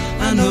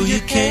 I know you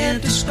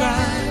can't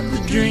describe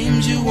the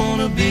dreams you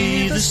wanna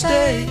be, the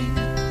stay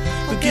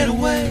or get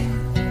away.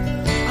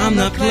 I'm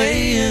not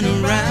playing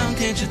around,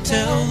 can't you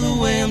tell the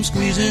way I'm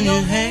squeezing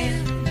your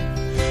hand?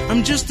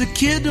 I'm just a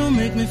kid, don't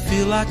make me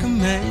feel like a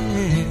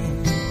man.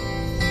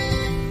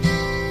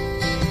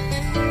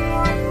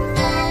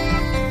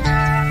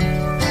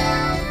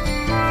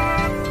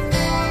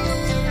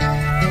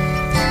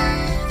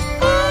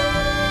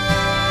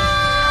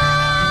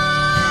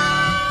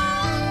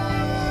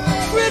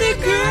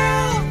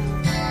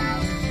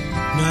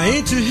 I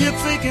ain't too hip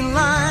faking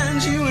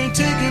lines you ain't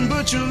taking,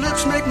 but your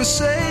lips make me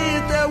say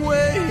it that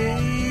way.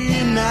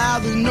 Now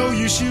there's no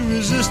use you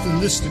resisting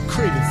this, the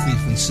cradle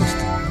thief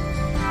insisting.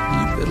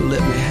 You better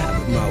let me have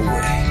it my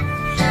way.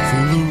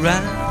 Fool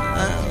around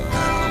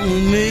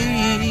with me.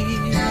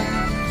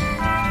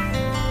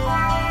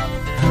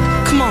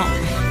 Come on,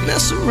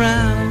 mess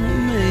around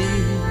with me.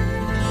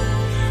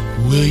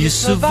 Will you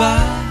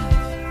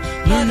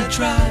survive? Learn to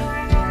try.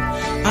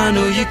 I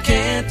know you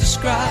can't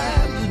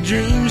describe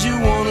dreams you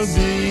wanna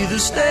be, the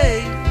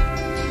stay,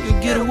 you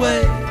get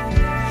away.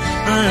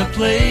 I'm not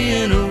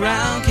playing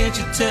around, can't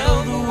you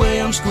tell the way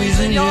I'm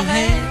squeezing your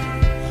hand?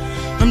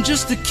 I'm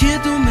just a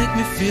kid, don't make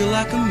me feel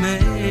like a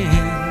man.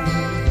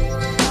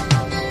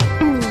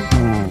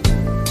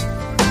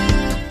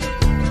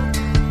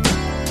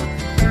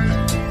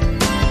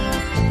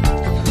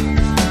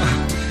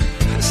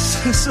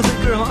 Silly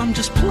girl, I'm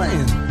just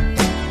playing.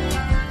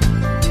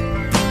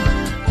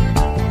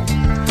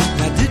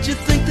 Did you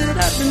think that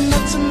I'd be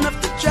nuts enough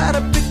to try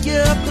to pick you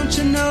up? Don't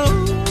you know?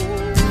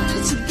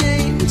 It's a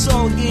game, it's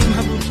all a game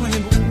I've been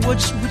playing.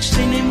 But which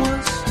your name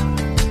was?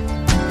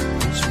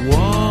 Just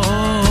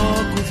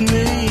walk with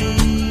me.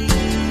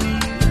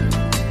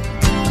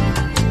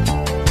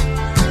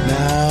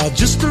 Now,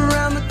 just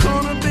around the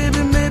corner,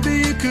 baby, maybe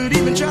you could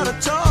even try to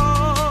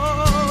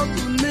talk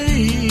with me.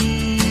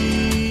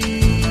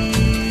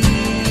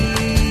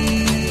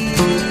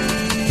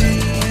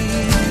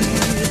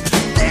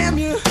 Damn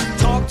you,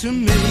 talk to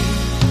me.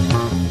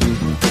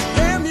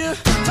 Damn you,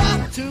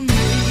 talk to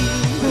me.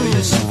 Will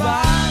you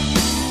survive?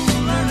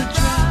 Learn to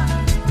try.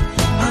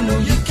 I know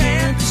you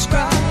can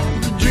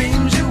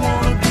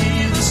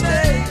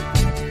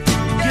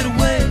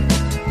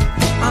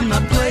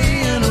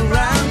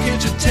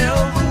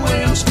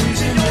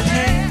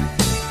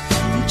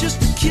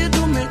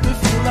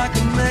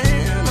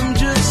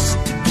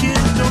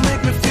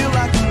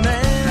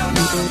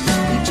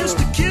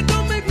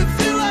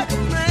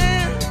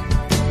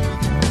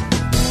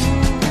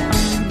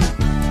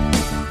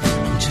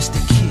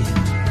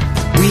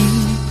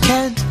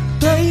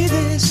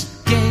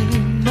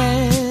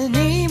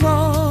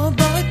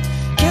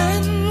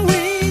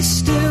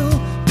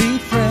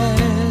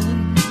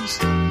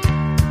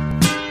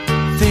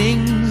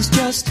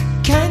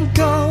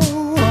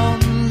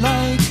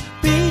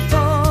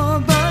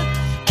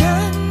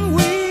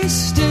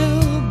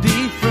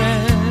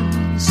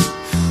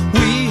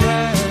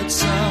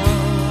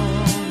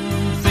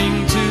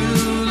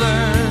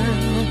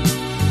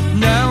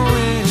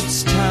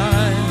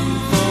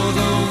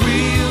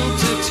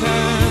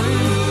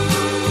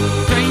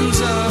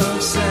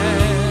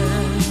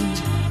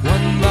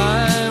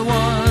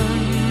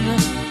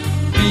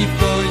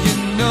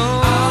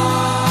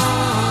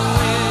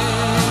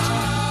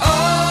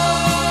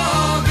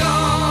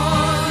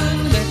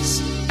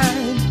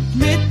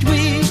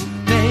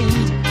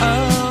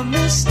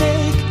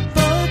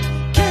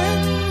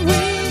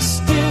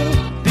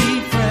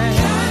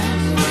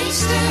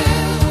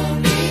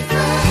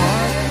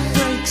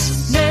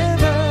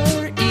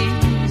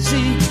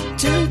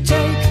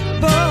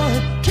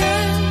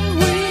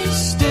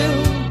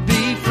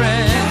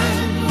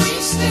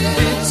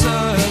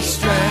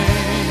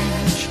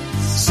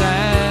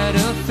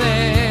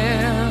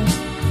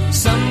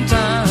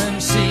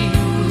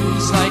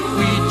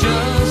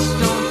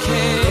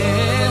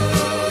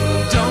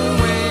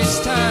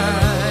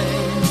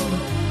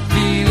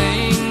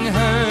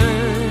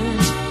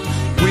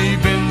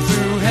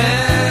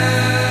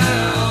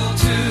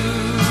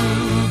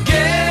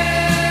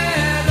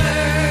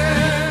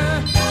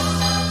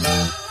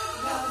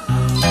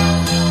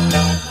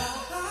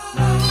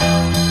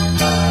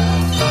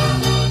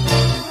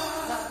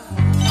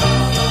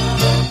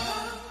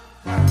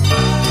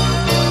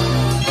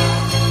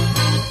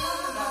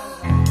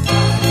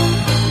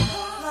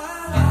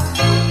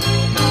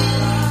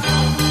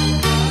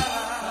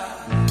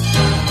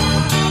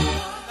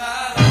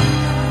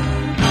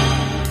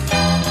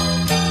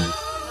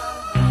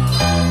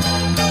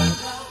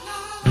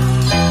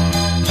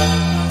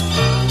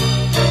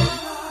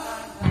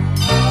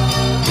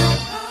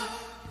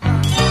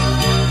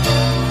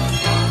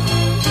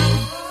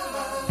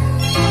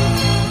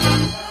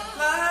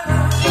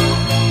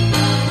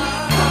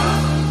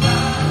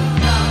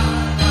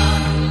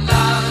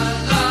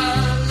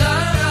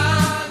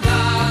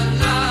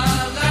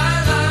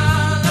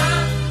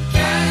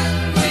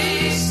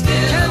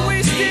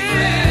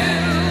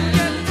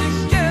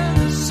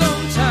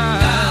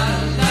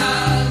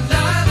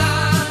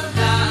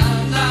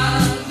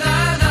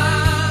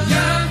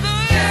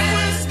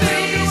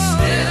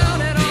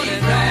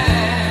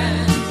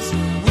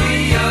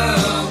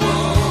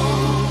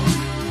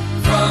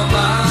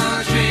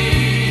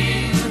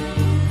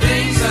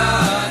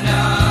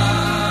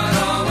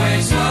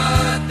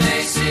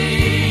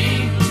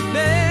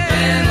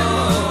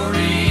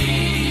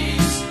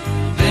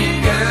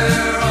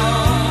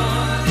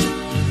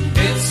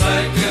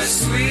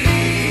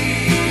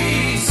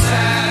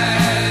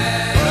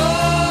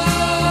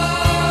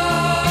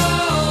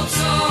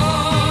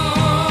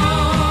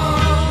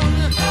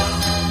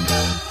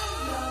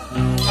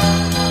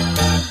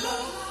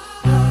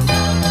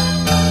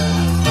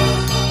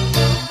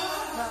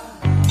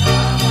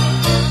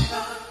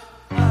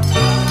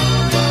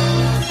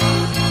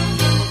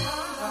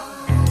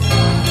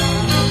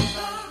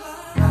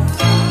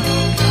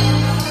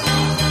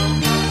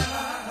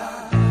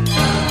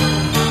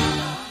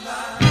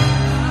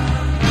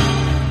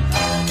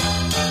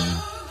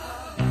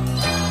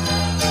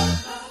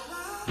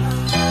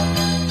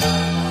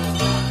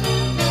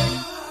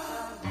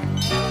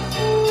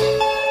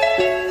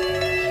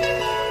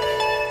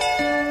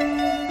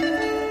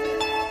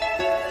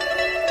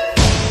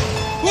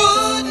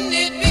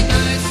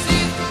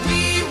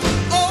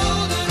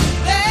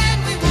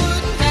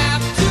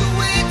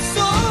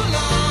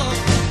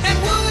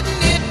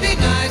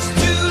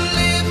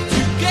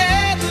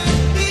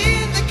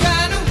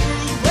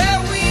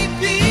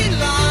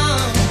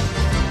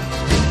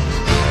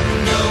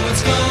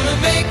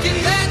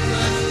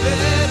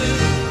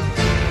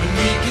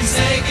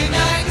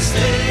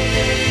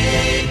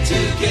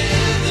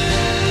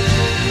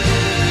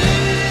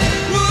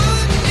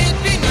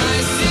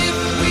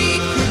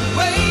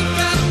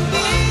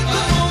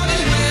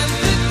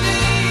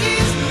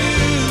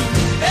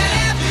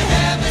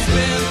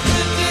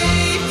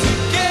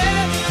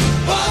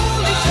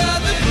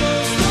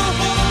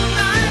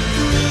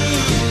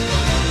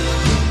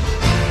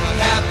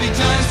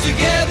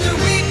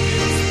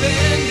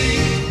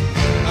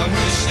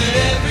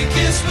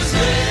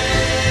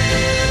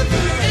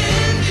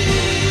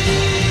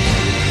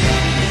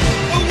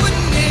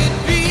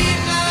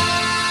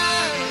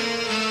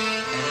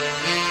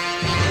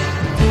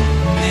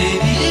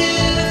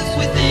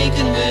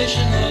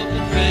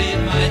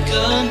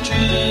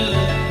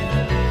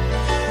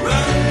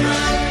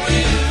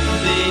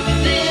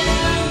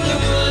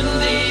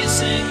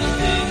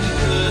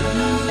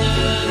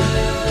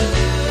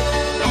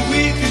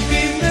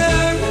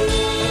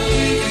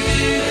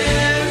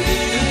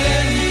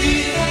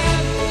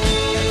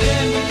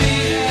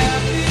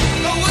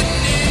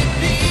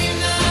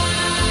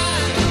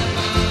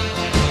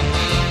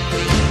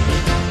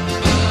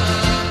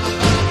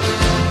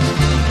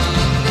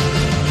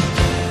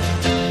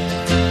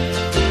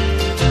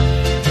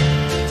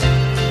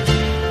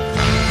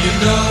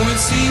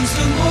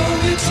the more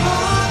we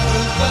talk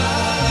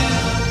about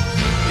it,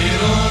 it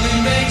only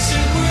makes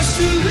it worse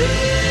to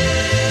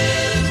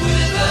live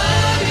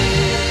without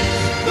it.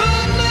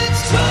 But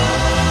let's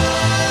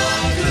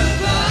talk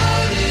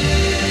about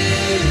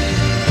it.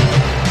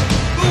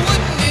 But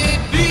wouldn't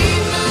it be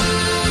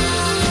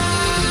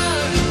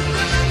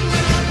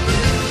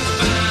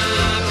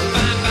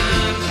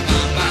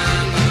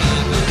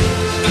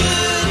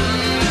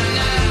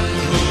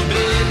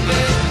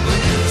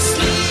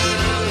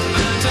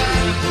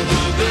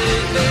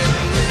baby,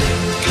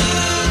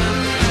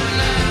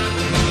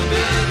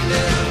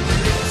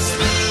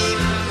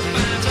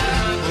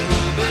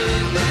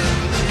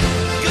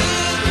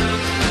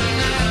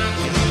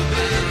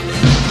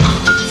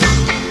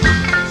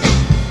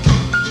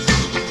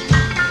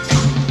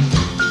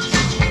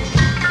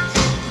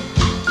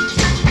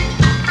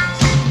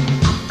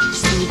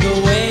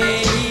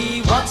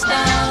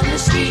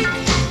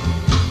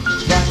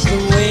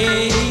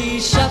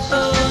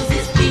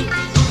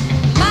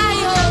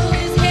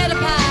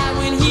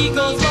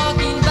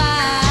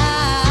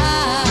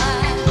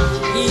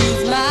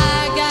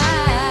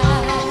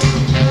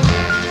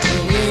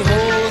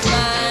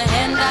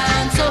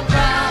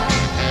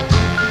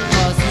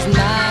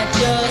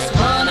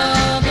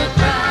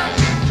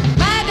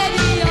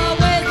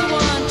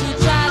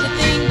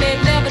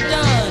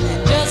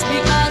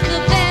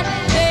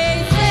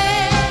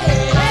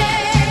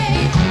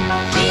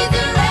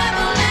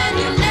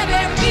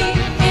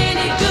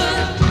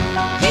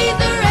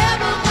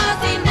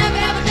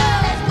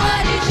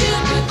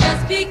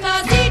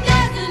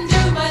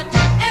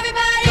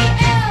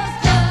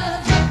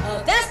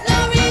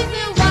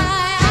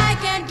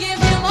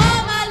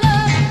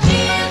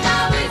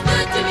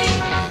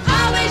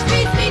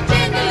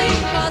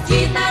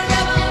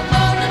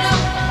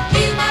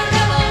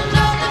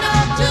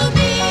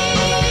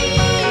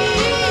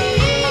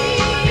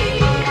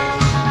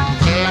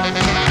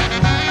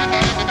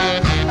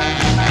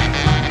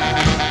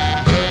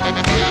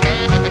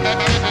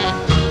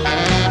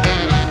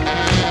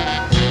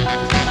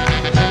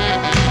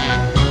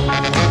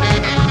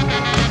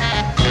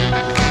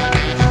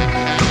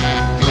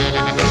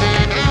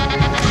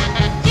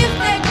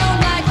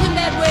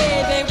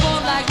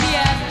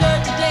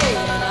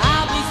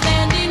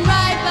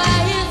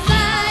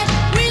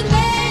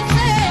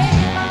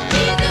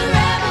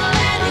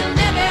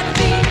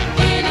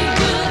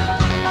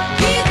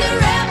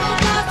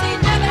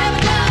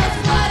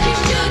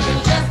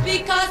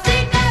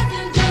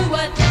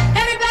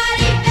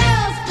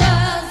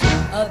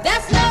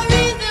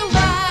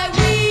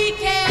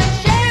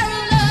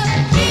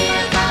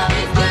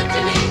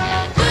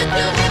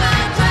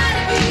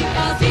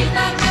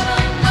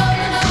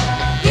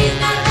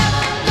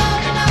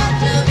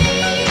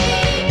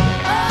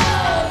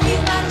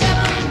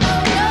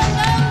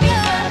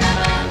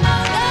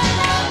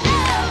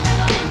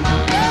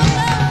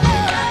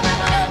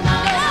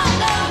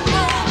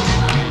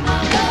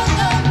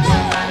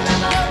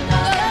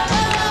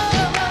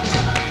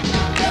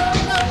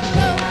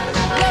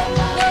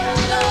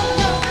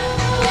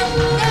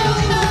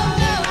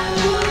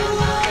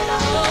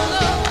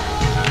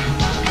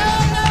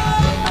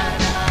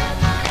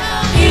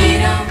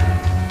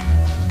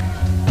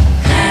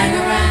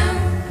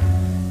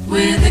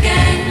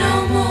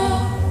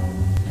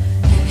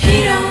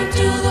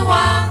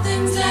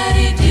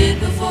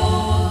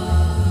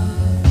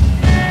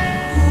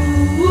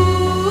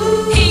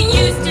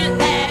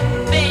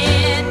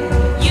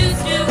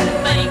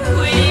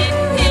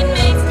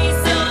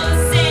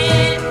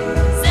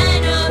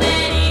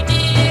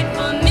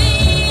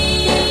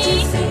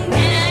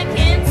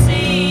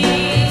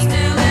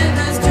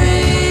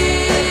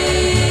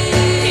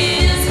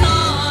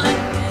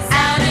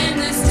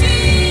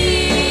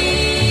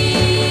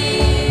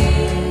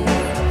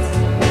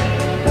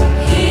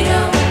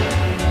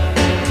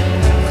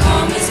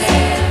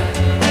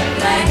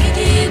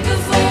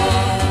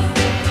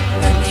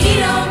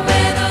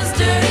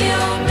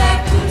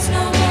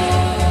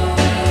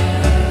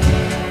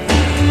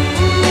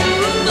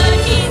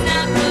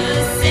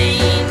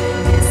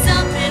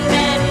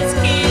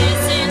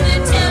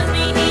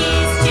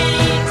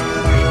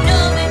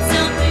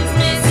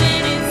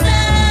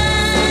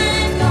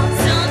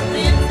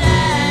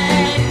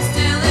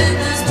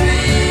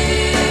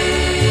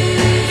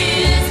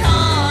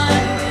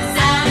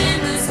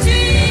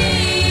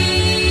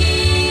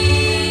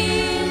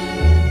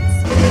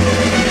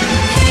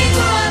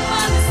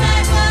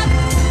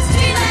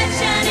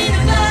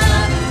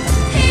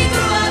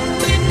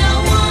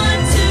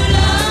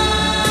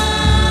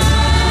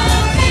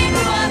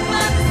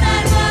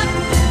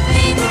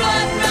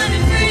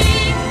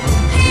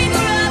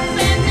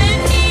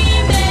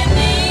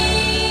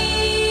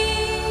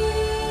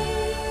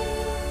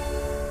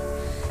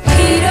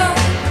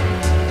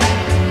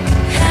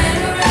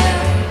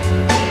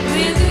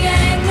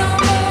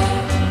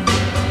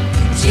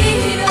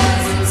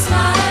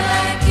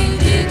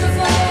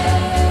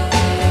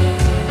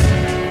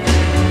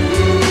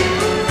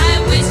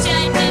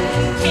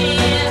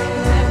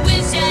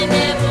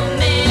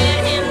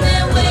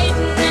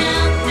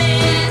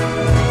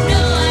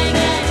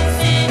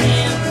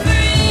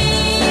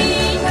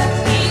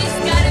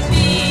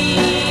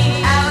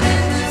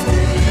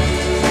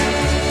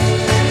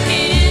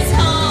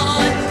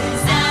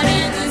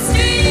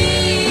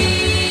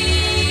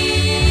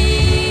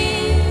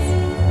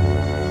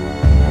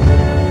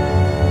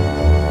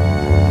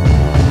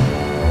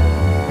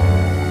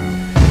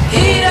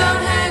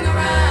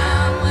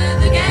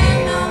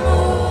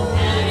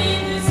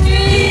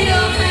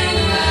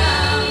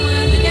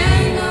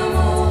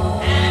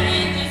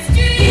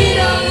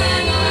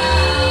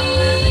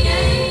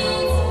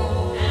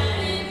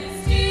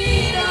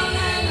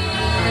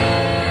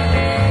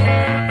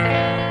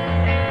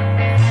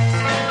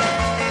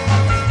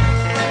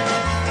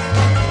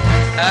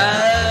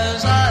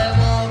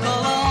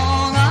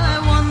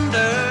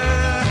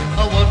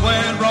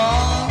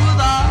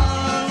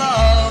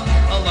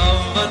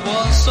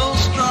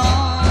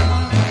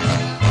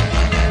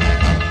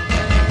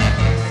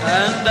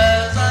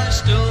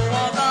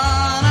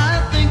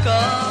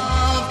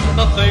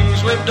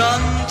 things we've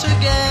done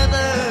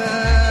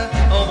together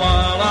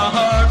while our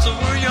hearts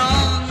were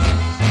young.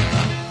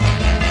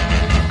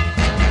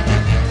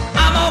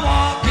 I'm a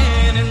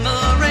walking in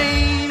the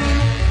rain,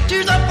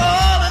 tears are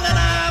falling and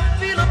I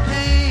feel a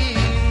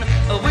pain,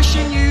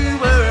 wishing you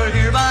were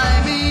here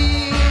by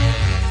me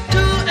to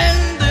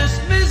end this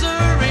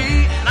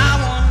misery. And I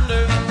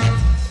wonder,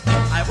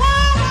 I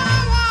wonder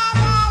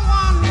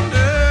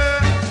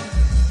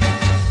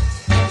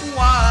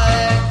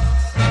why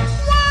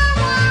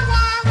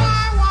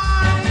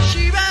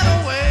she ran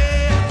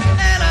away,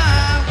 and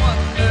I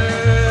wonder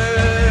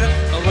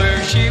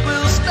where she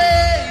will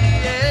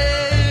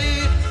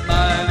stay,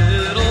 my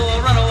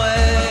little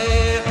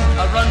runaway.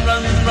 Run,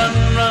 run, run,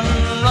 run,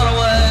 run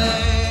away.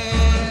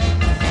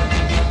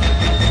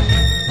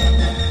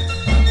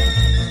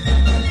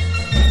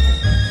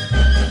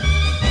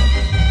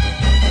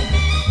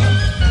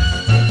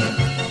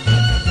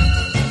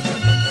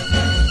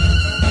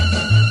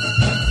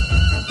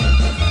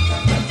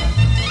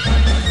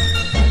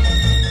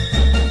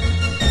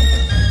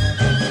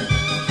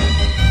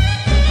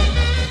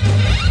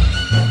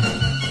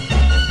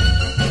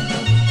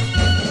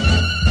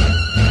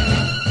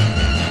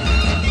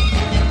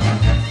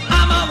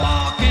 I'm a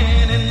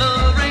walking in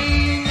the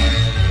rain,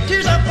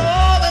 tears are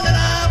falling and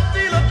I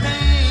feel a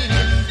pain,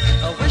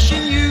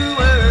 wishing you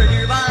were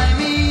here by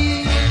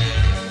me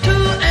to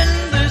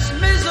end this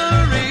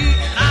misery.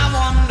 And I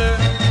wonder,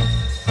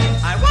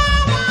 I wonder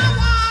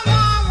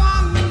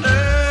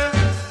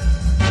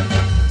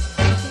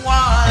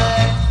why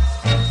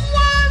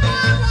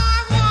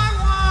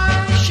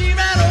she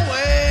ran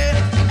away,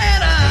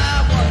 and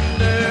I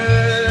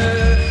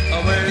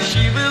wonder where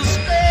she will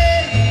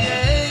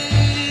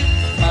stay,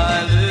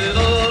 my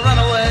little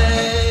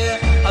runaway.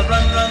 I'll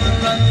run, run,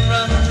 run,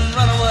 run,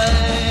 run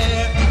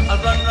away.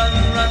 I'll run, run,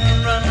 run,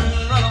 run,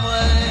 run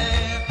away.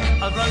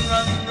 I'll run,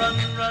 run, run,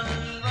 run,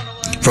 run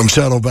away. From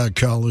Saddleback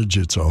College,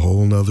 it's a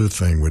whole nother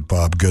thing with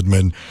Bob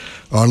Goodman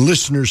on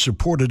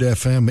listener-supported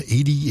FM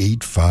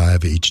 88.5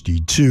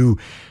 HD2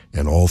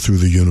 and all through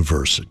the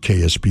universe at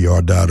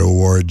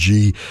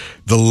kspr.org.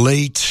 The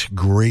late,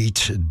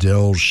 great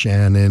Del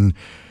Shannon.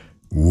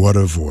 What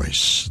a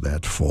voice,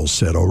 that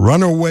falsetto.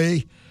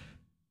 Runaway,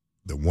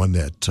 the one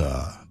that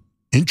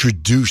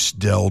introduced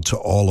Del to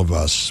all of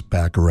us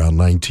back around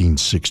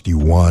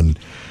 1961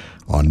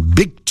 on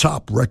Big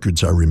Top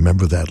Records. I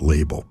remember that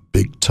label,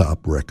 Big Top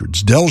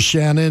Records. Del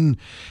Shannon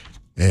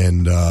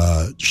and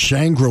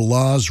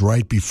Shangri-Las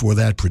right before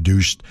that,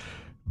 produced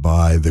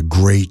by the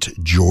great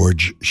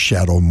George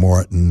Shadow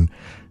Martin,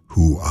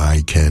 who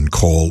I can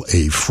call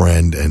a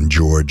friend, and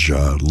George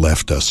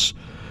left us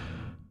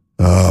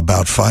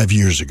about 5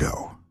 years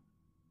ago,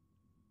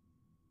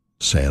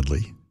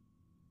 sadly.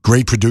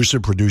 Great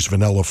producer, produced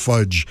Vanilla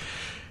Fudge,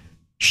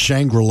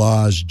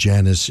 Shangri-Las,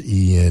 Janis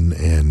Ian,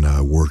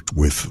 and worked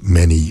with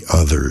many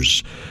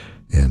others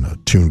in a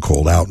tune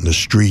called Out in the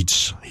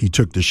Streets. He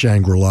took the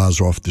Shangri-Las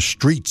off the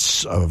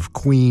streets of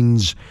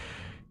Queens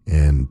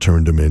and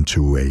turned them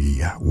into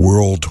a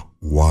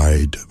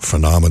worldwide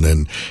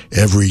phenomenon.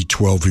 Every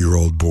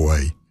 12-year-old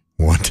boy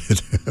wanted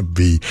to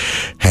be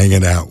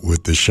hanging out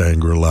with the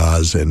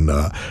Shangri-Las, and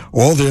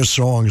all their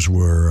songs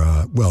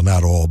were, well,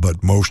 not all,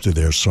 but most of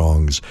their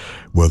songs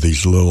were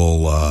these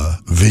little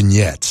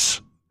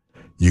vignettes.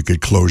 You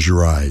could close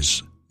your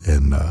eyes,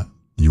 and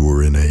you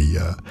were in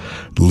a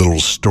little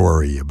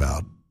story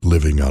about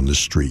living on the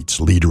streets,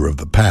 leader of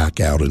the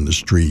pack out in the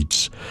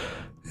streets,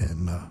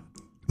 and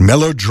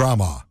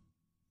melodrama.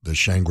 The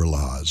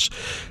Shangri-Las.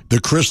 The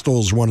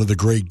Crystals, one of the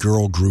great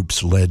girl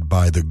groups led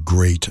by the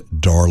great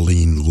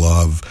Darlene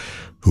Love,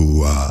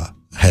 who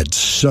had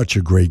such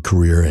a great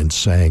career and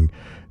sang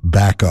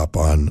backup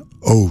on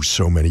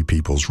so many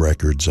people's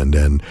records, and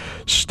then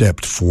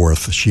stepped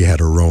forth. She had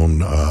her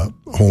own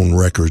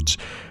records,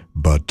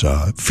 but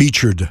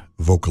featured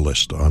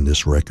vocalist on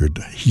this record,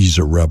 He's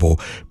a Rebel,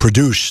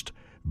 produced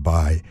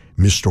by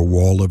Mr.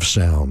 Wall of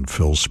Sound,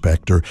 Phil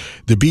Spector.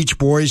 The Beach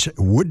Boys,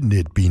 Wouldn't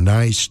It Be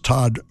Nice?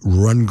 Todd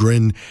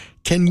Rundgren,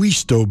 Can We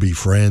Still Be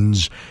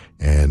Friends?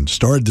 And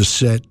started the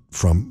set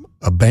from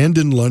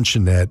Abandoned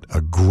Luncheonette,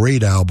 a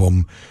great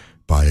album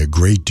by a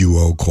great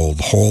duo called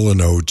Hall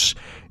 & Oates,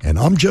 and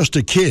I'm Just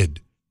a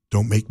Kid,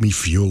 Don't Make Me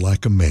Feel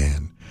Like a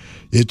Man.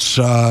 It's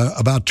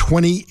about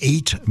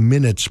 28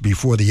 minutes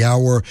before the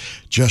hour,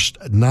 just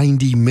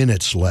 90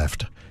 minutes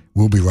left.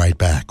 We'll be right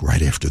back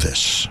right after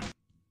this.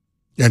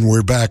 And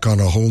we're back on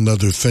a whole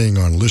nother thing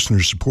on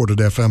listener-supported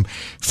FM.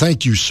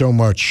 Thank you so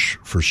much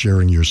for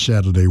sharing your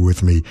Saturday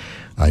with me.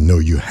 I know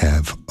you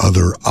have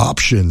other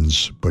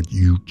options, but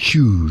you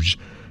choose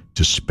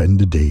to spend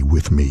the day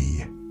with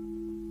me.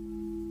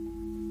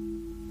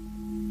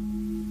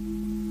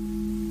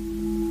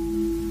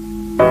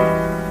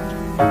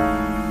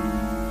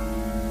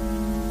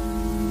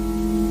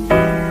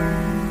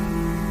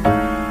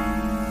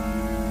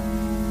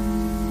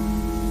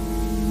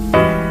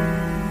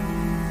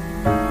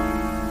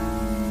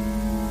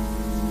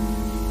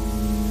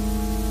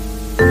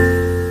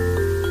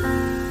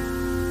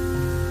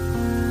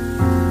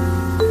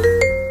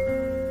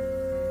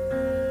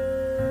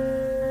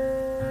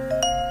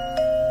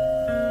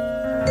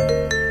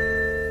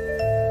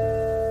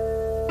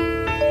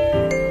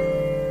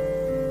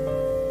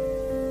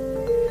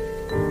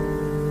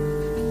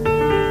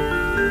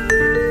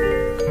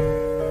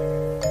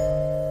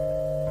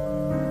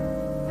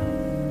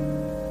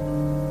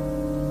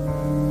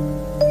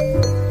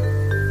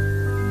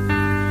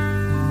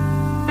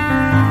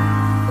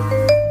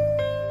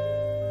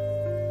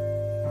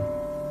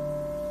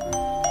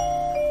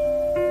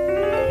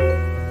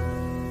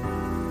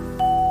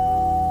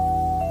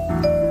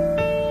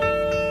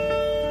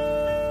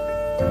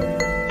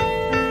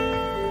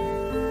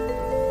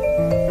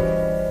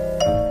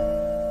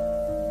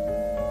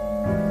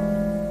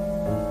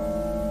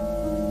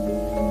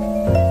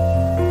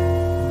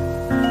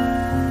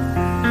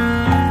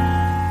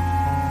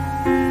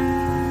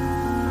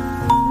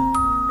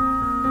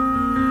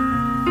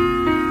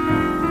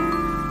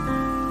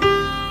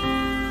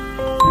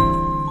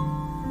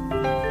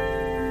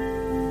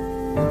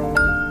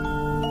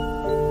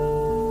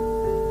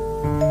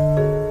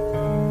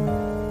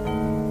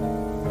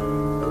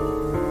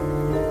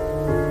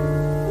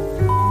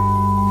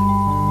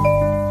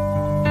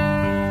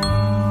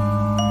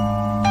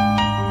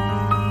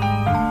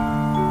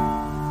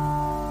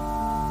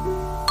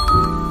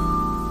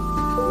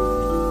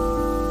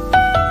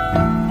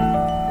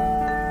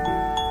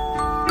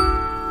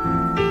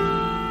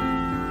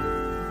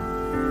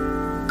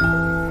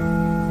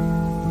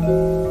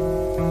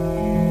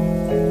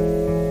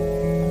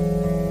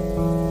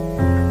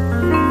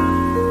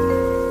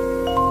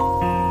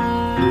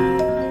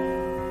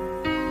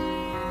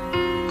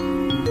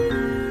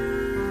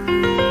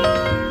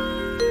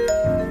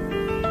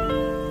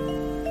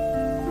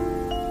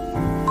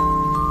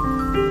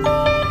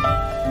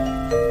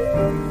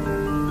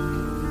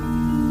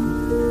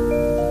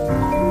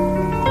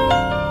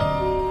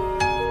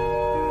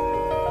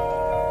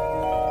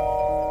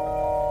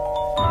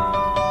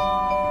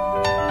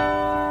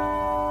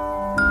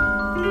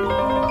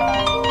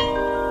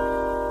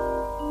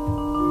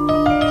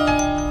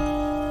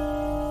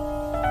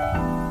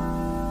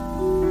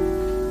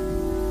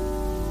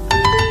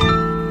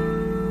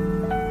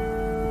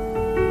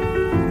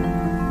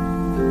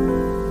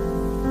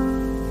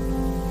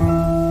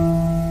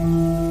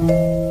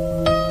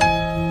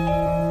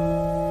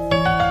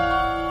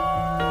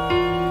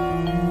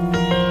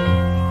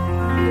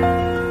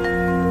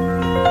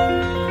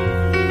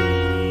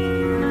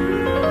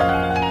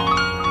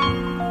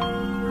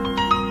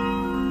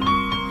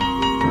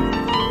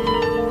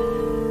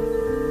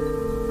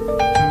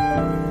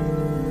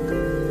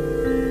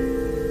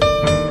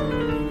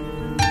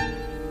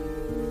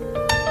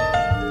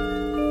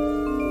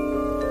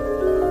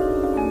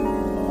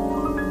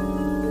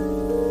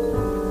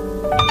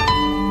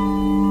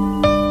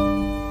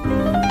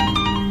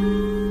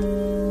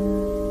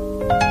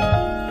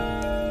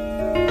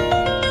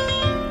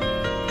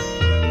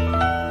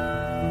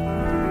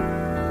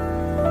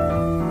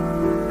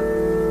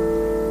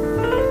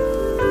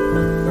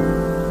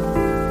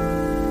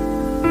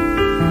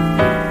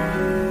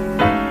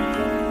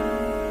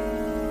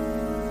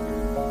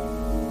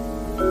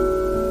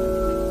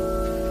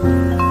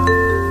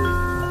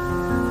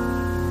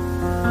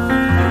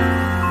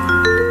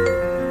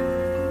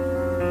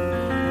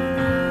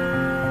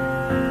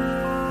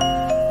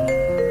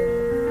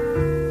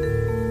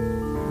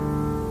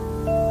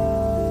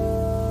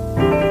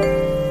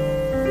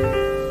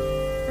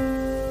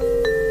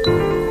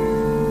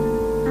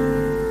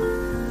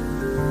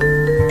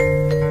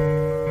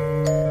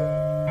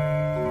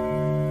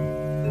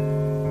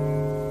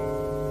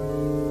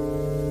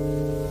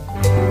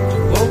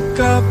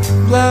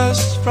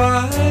 last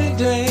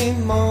Friday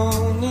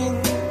morning,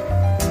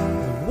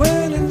 I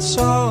went and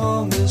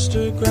saw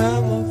Mr.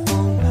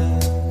 Gramophone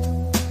Man,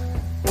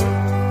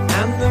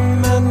 and the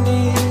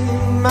many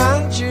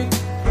magic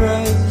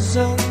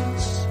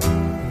presents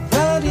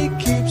that he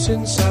keeps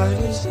inside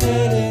his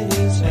head and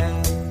his hand.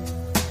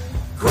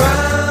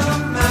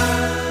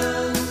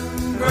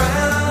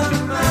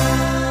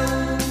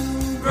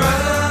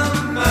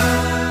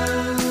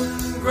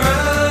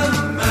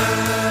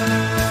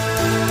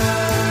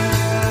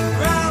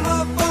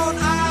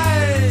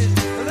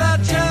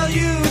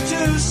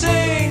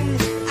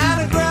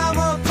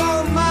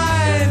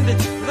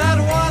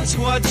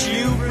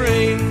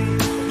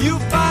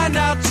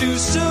 Too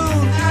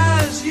soon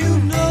as you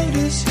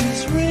notice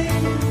his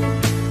ring,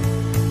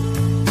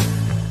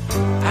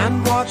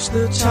 and watch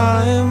the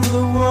time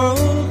the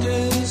world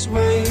is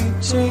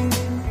waiting.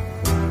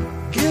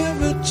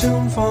 Give a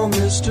tune for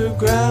Mr.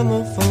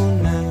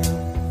 Gramophone Man.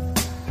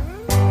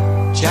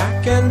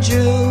 Jack and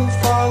Jill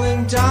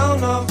falling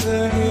down off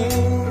the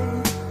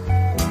hill,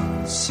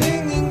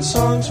 singing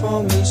songs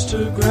for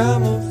Mr.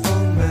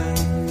 Gramophone Man.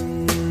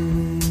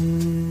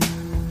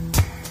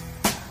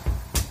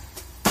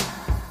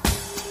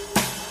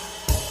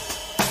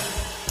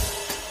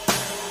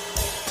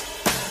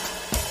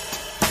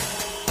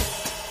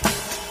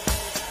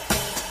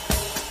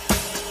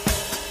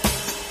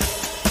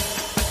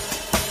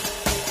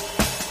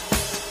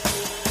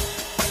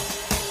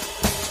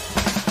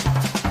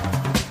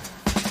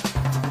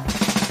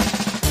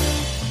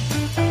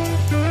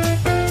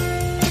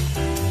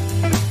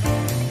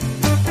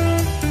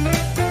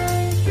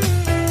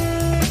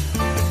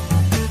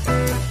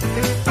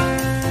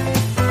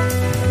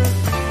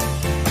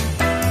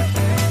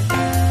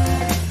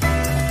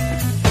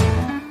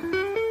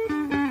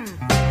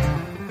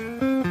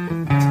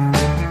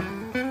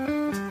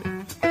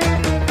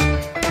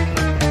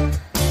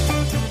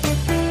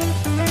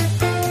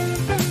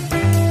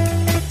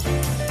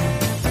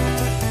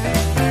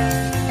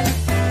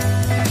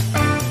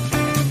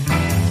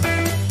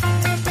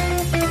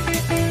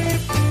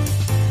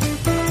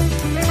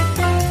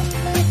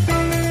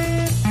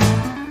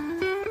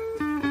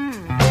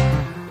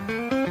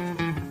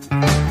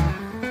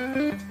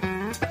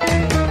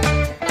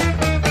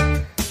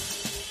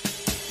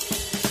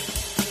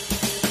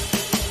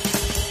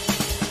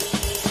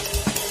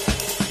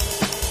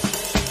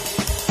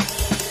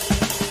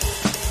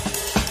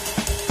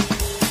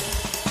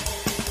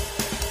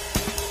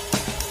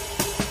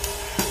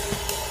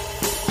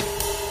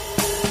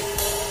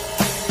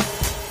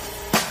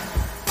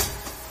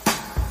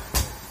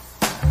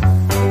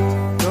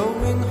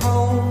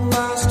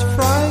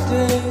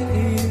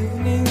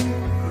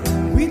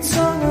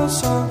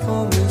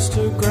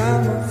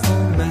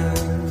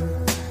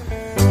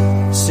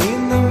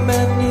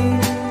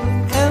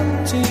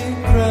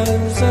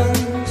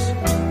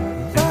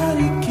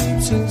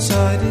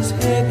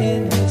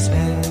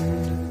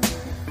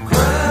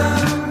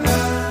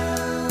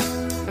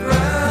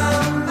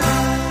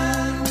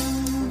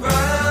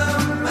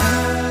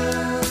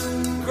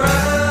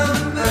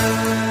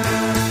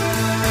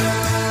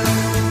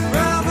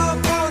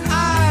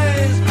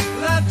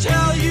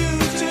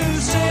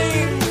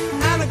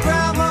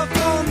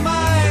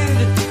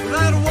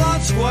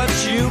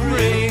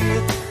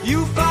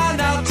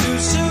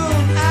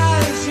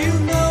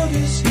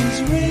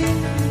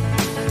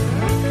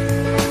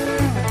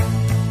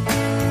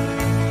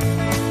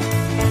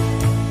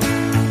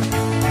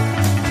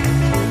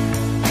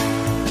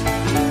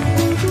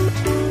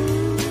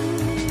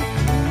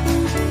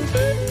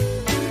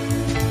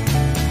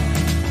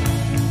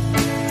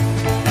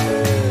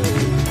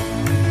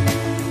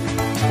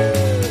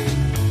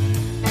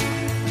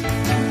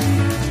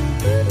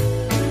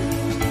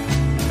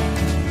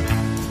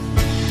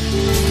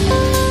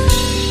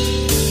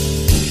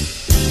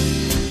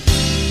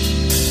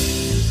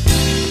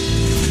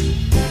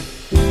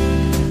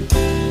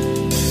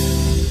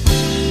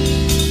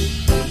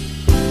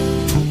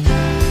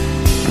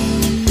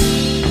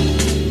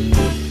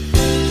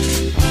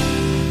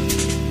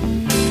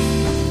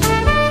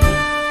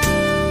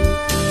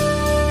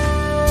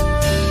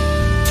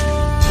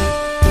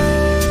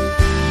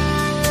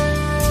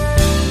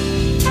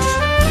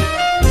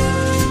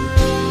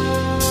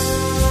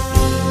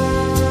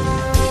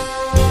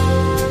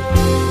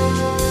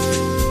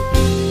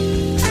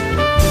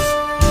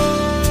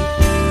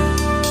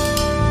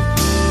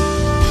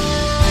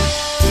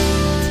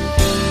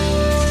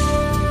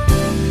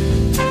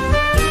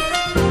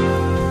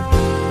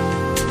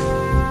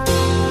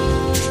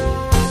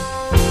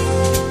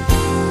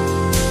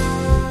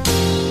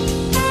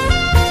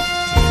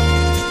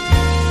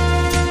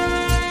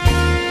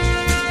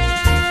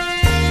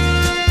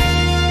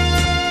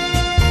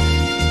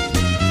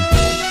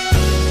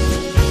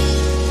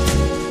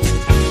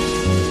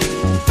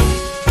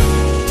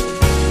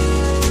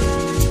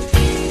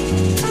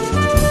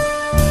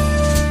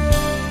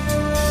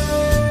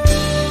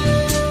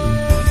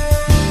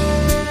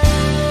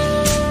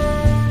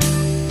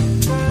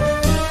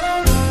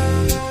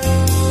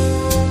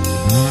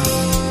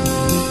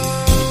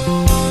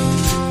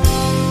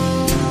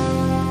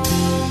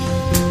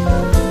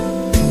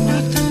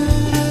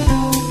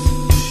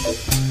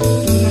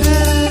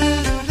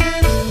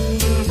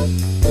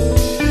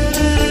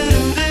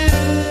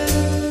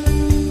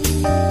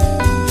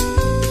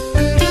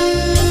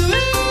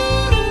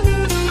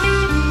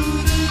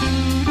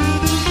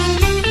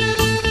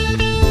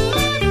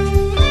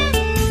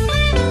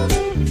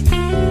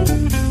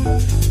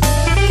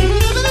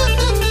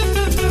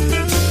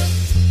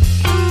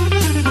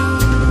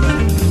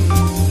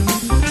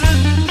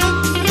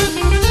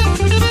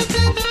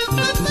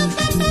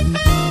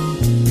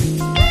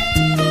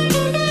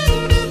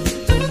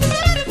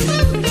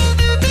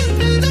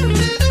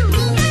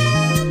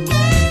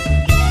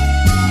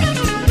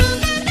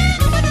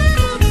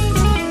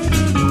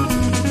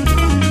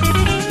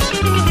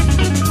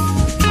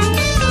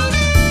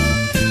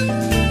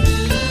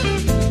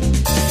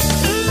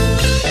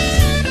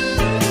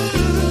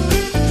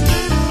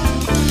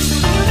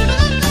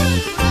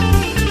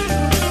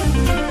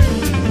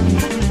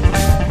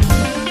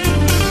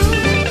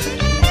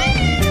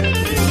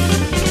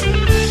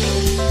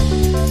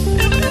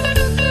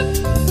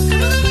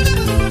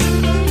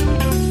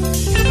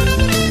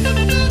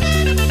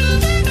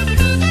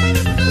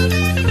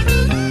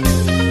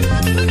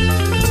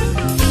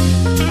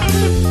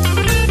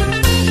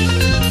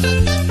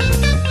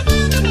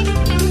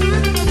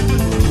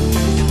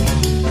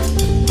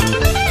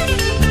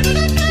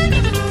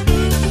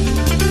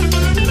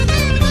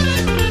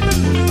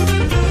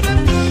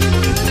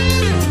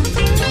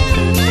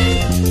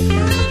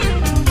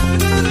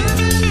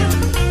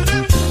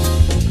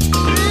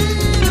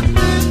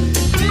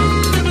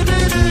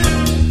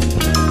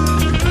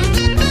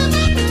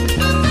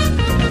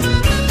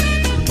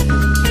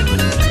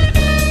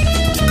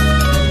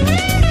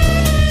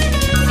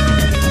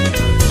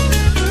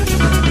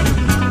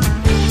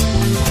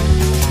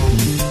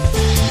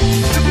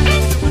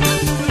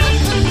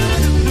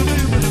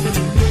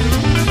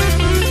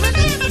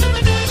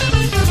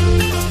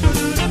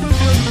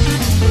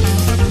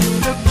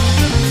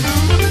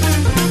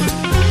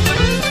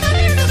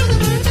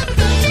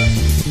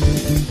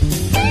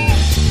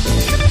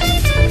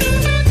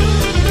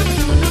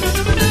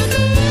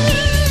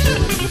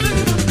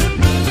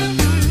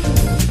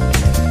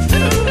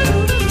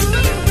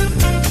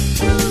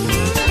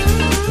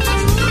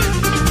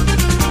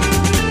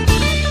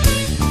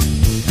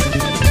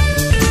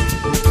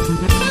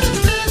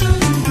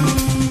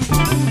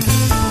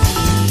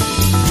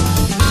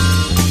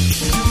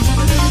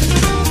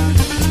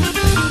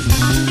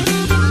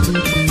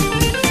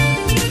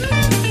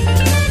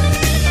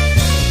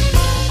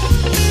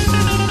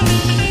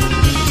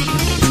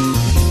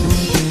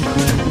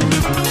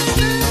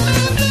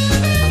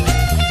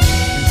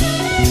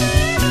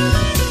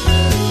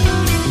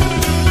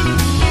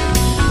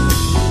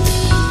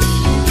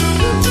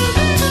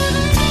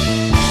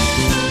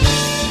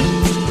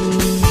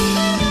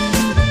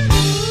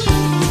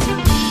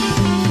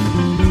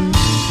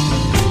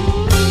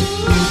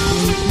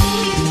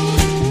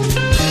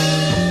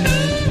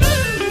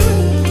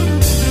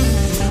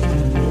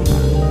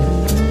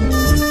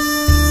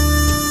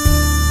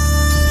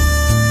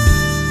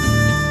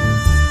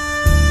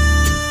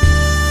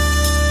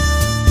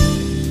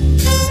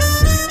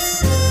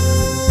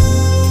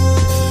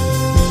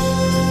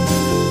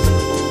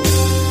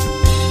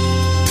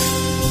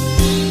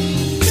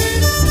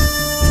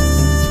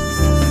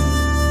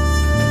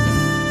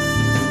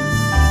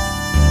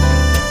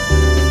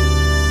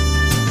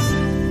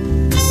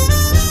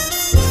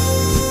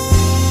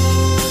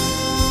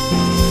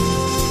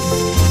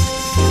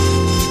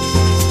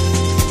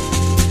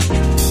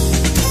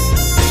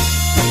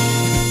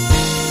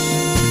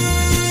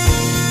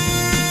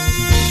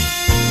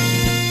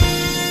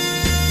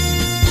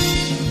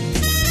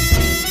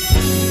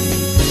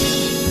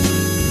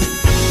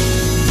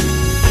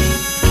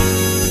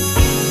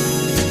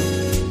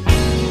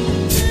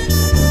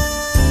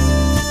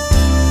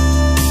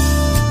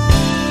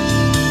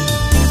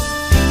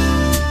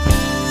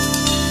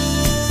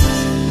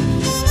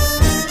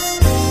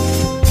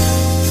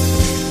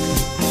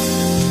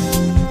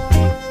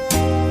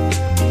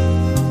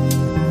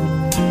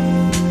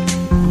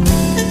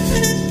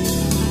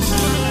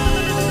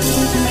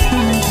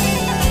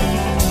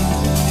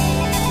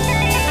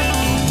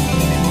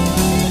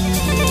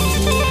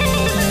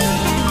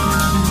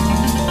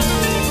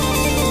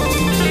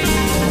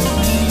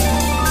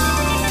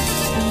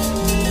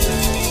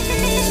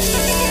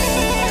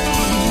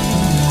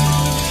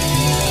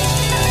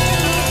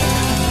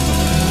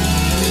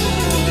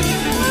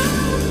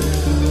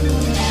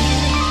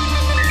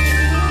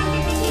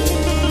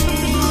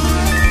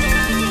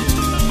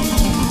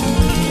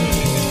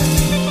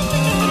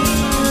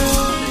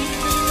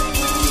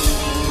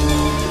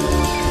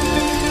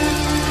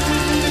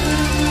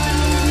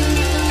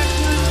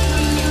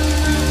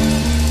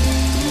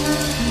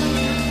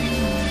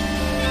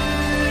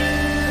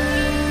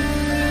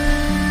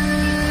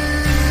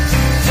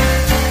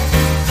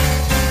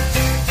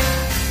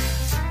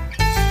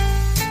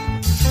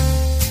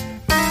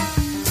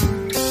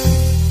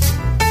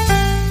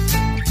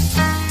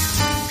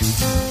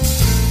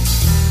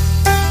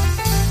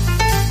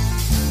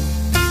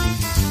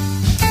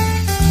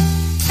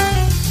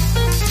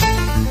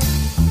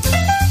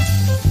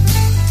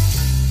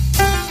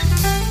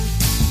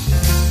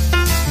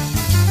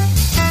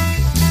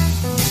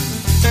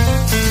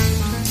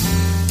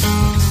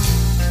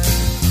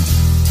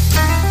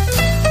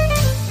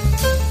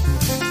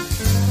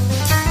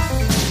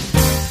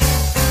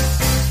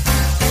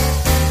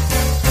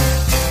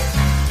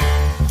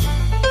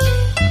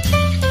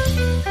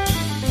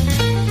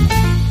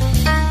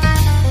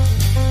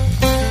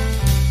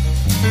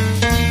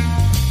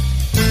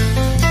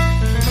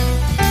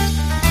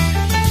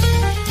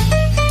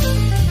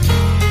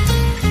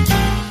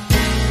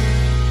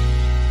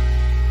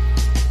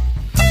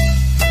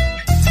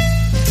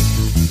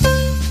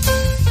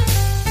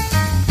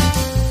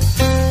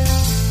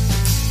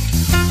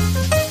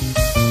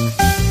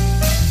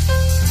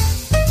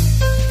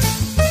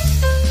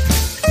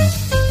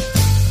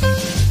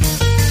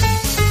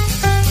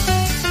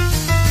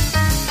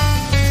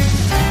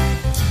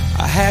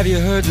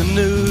 heard the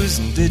news,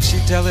 and did she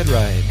tell it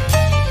right?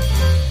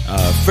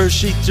 First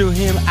she threw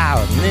him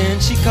out, and then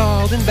she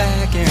called him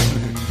back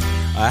in.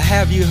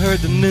 Have you heard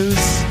the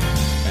news,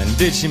 and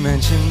did she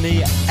mention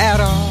me at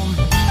all?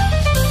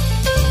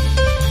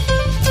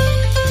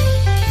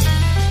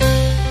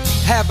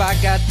 Have I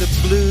got the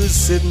blues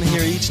sitting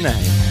here each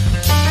night,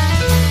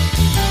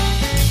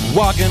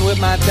 walking with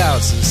my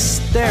doubts and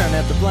staring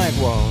at the blank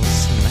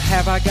walls? And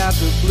have I got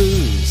the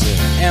blues, or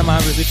am I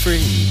really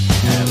free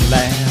at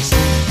last?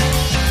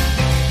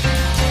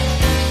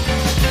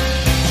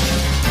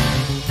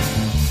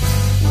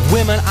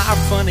 Women are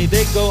funny,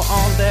 they go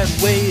on that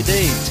way.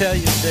 They tell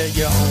you they're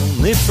your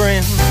only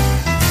friend,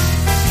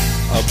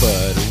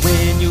 but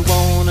when you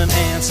want an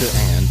answer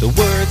and the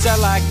words are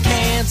like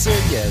cancer,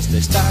 yes,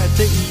 they start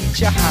to eat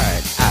your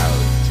heart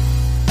out.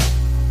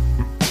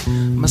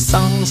 My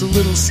song's a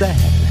little sad,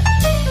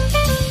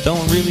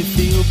 don't really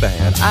feel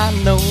bad. I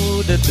know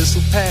that this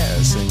will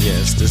pass, and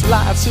yes, there's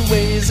lots of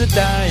ways of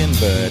dying,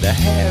 but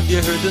have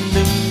you heard the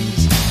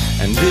news,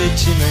 and did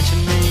she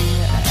mention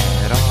me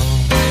at all?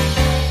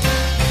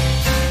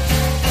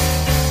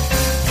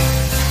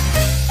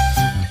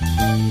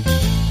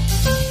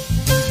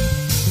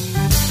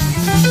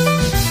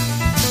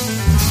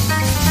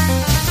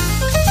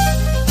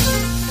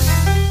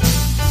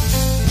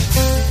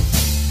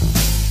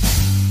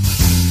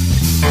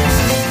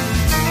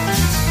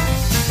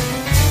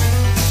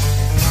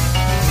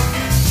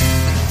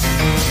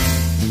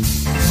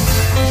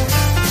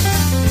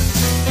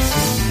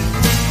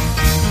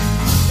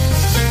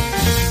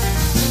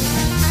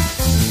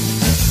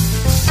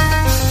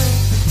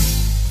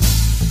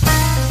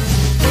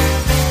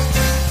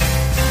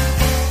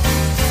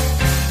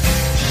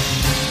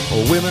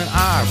 Women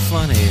are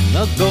funny, and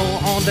they'll go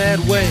on that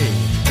way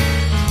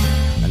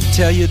and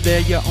tell you they're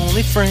your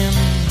only friend,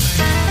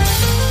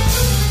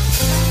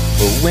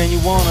 but when you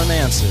want an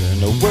answer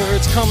and the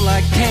words come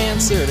like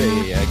cancer,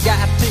 they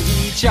got to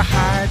eat your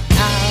heart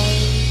out.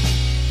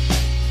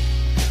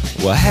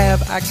 Well,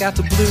 have I got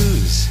the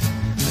blues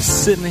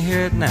sitting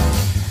here at night,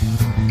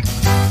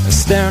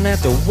 staring at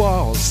the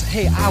walls?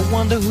 Hey, I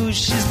wonder who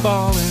she's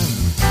bawling.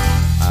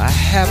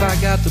 Have I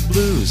got the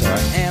blues, or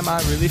am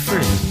I really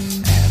free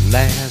at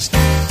last?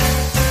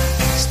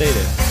 Stay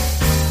there.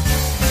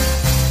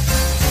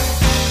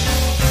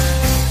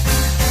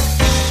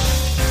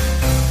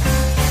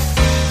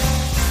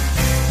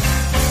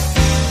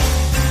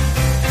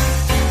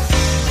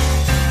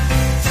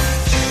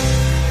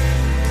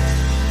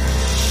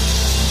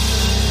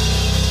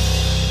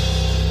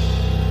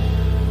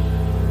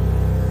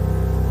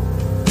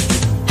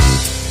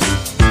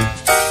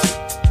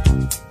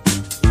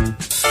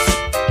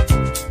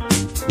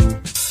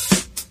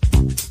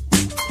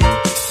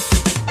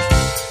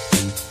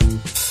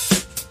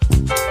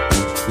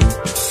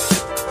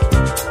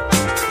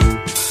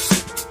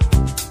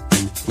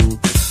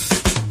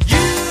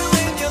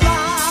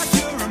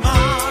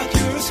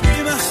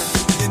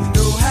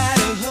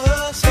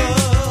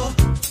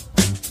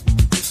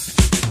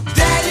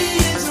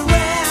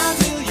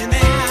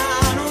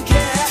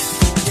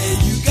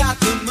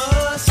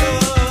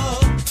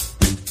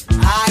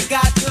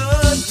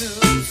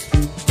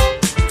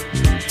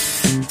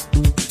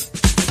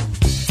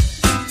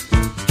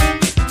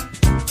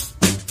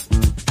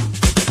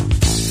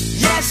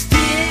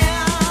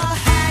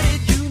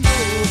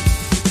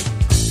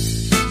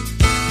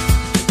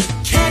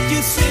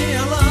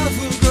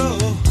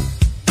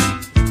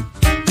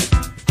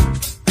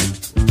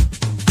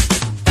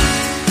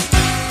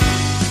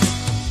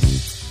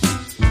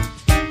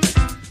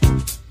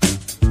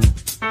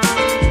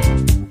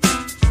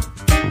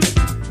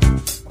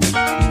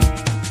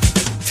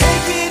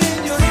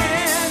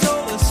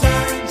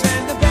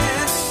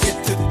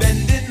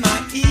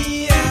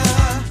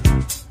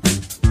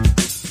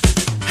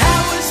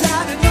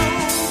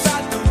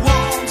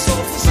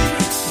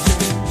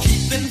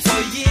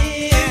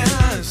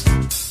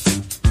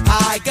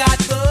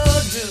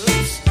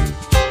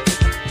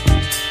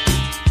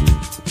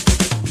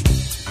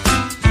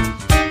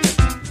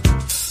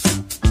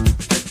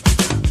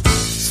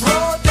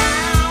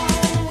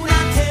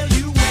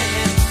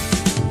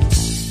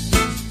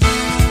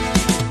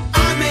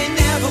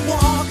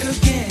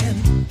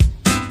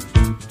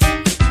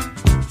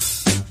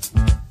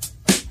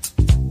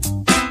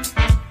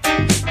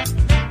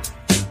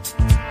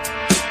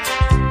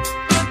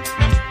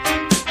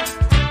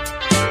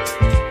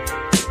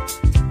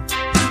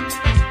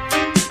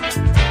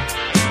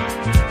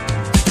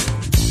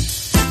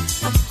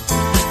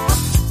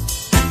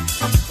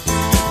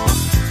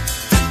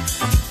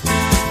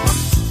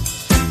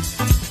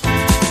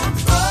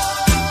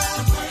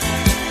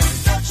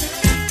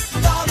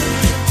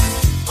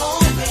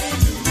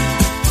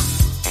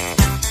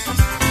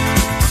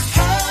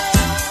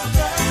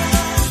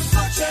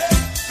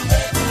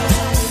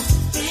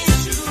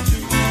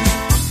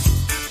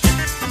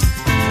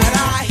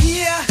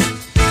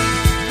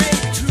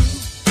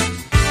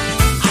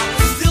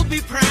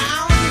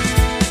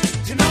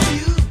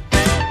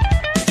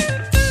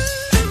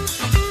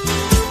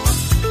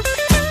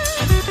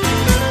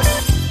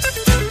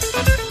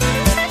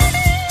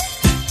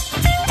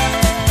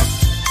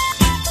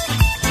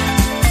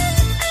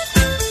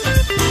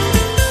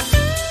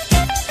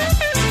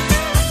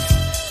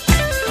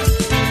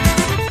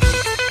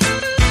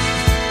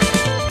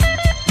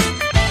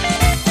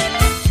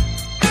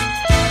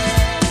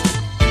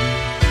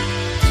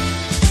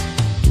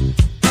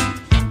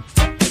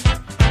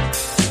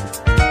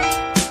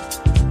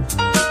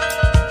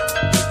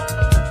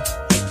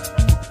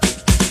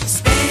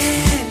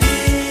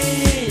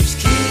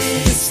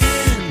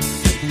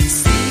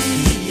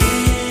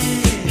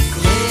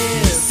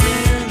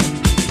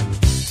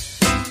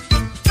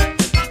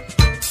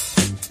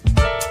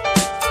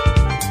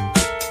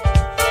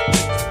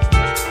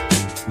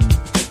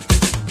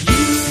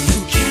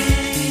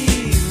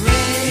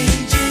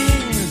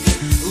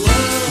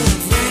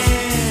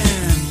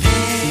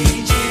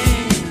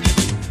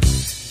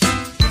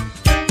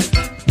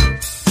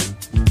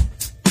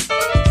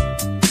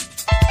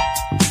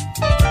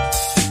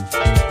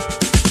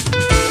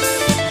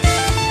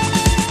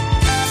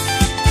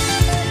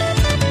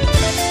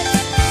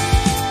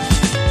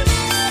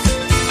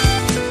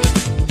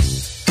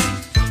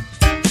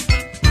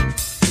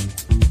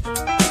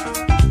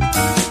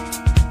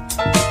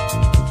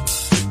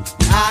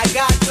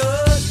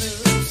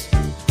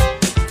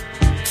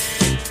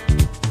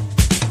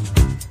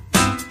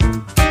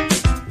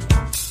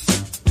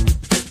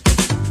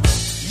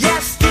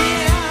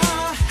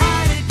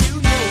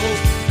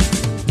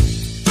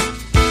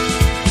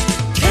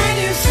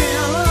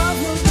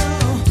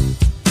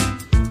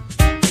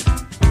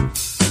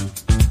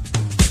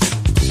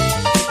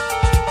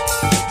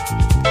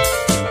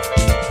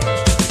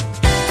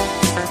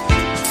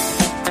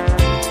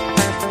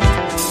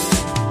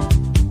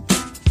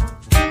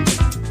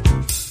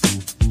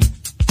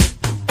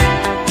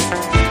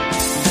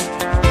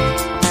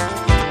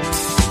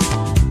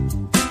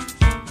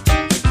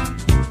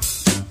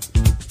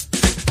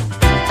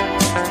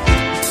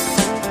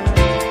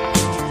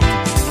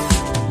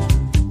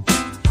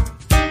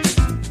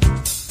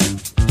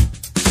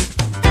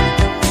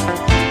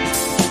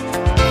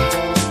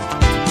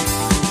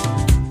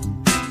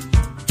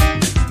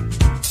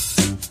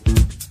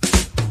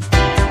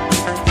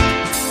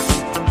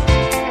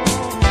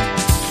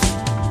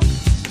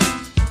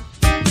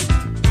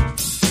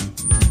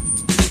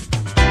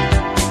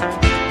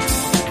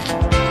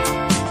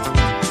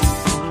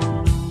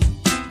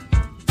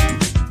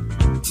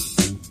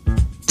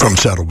 from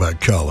Saddleback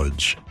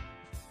College.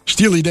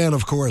 Steely Dan,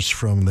 of course,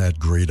 from that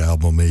great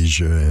album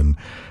Asia, and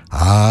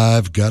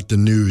I've Got the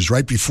News.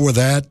 Right before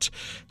that,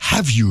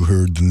 Have You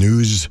Heard the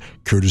News,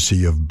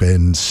 courtesy of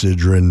Ben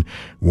Sidran,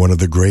 one of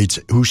the greats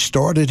who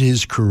started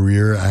his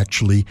career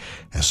actually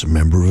as a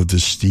member of the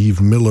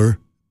Steve Miller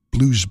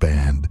Blues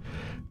Band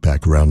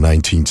back around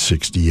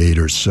 1968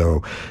 or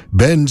so.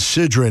 Ben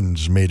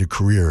Sidran's made a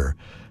career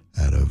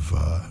out of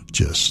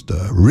just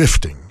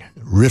riffing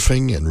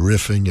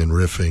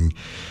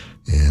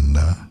and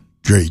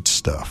great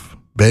stuff.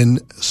 Ben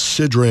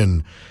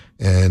Sidran,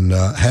 and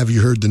Have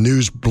You Heard the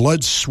News?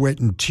 Blood, Sweat,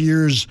 and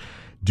Tears,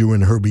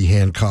 doing Herbie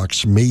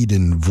Hancock's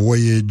Maiden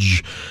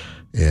Voyage,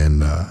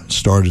 and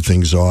started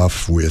things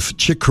off with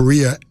Chick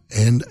Corea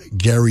and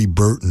Gary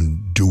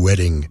Burton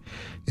duetting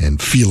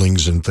and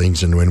Feelings and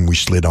Things, and when we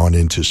slid on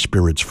into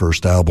Spirit's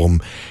first album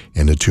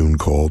and a tune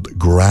called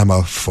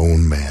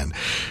Gramophone Man.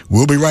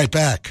 We'll be right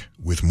back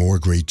with more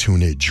great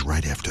tunage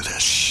right after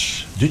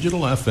this.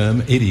 Digital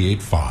FM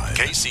 88.5.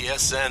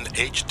 KCSN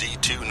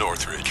HD2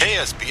 Northridge.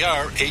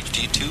 KSBR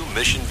HD2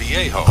 Mission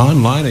Viejo.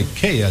 Online at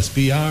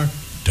KSBR.org.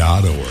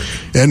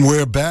 And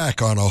we're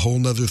back on a whole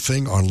nother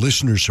thing on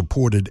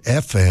listener-supported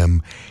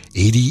FM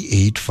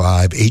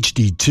 88.5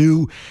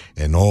 HD2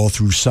 and all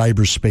through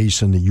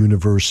cyberspace and the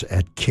universe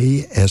at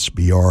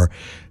KSBR.org.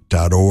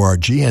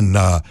 And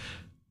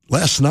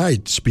last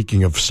night,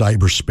 speaking of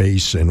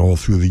cyberspace and all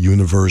through the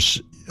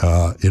universe,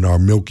 in our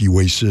Milky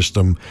Way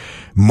system,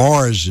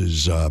 Mars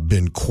has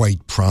been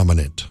quite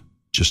prominent.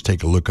 Just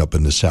take a look up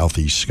in the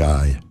southeast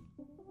sky.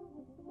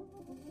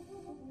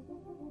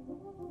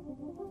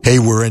 Hey,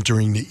 we're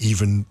entering the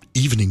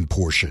evening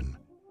portion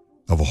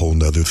of a whole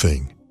nother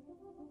thing.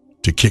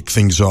 To kick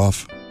things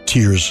off,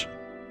 Tears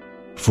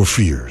for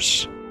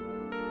Fears.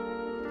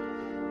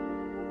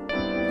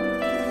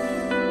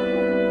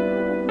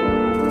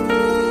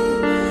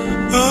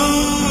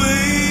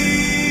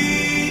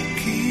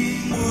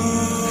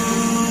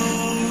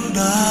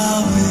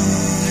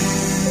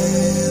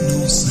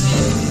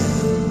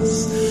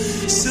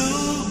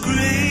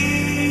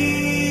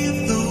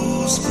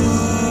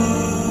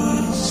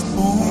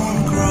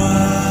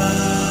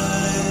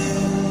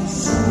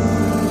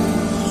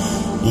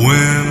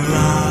 When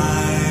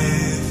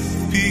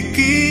life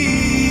begins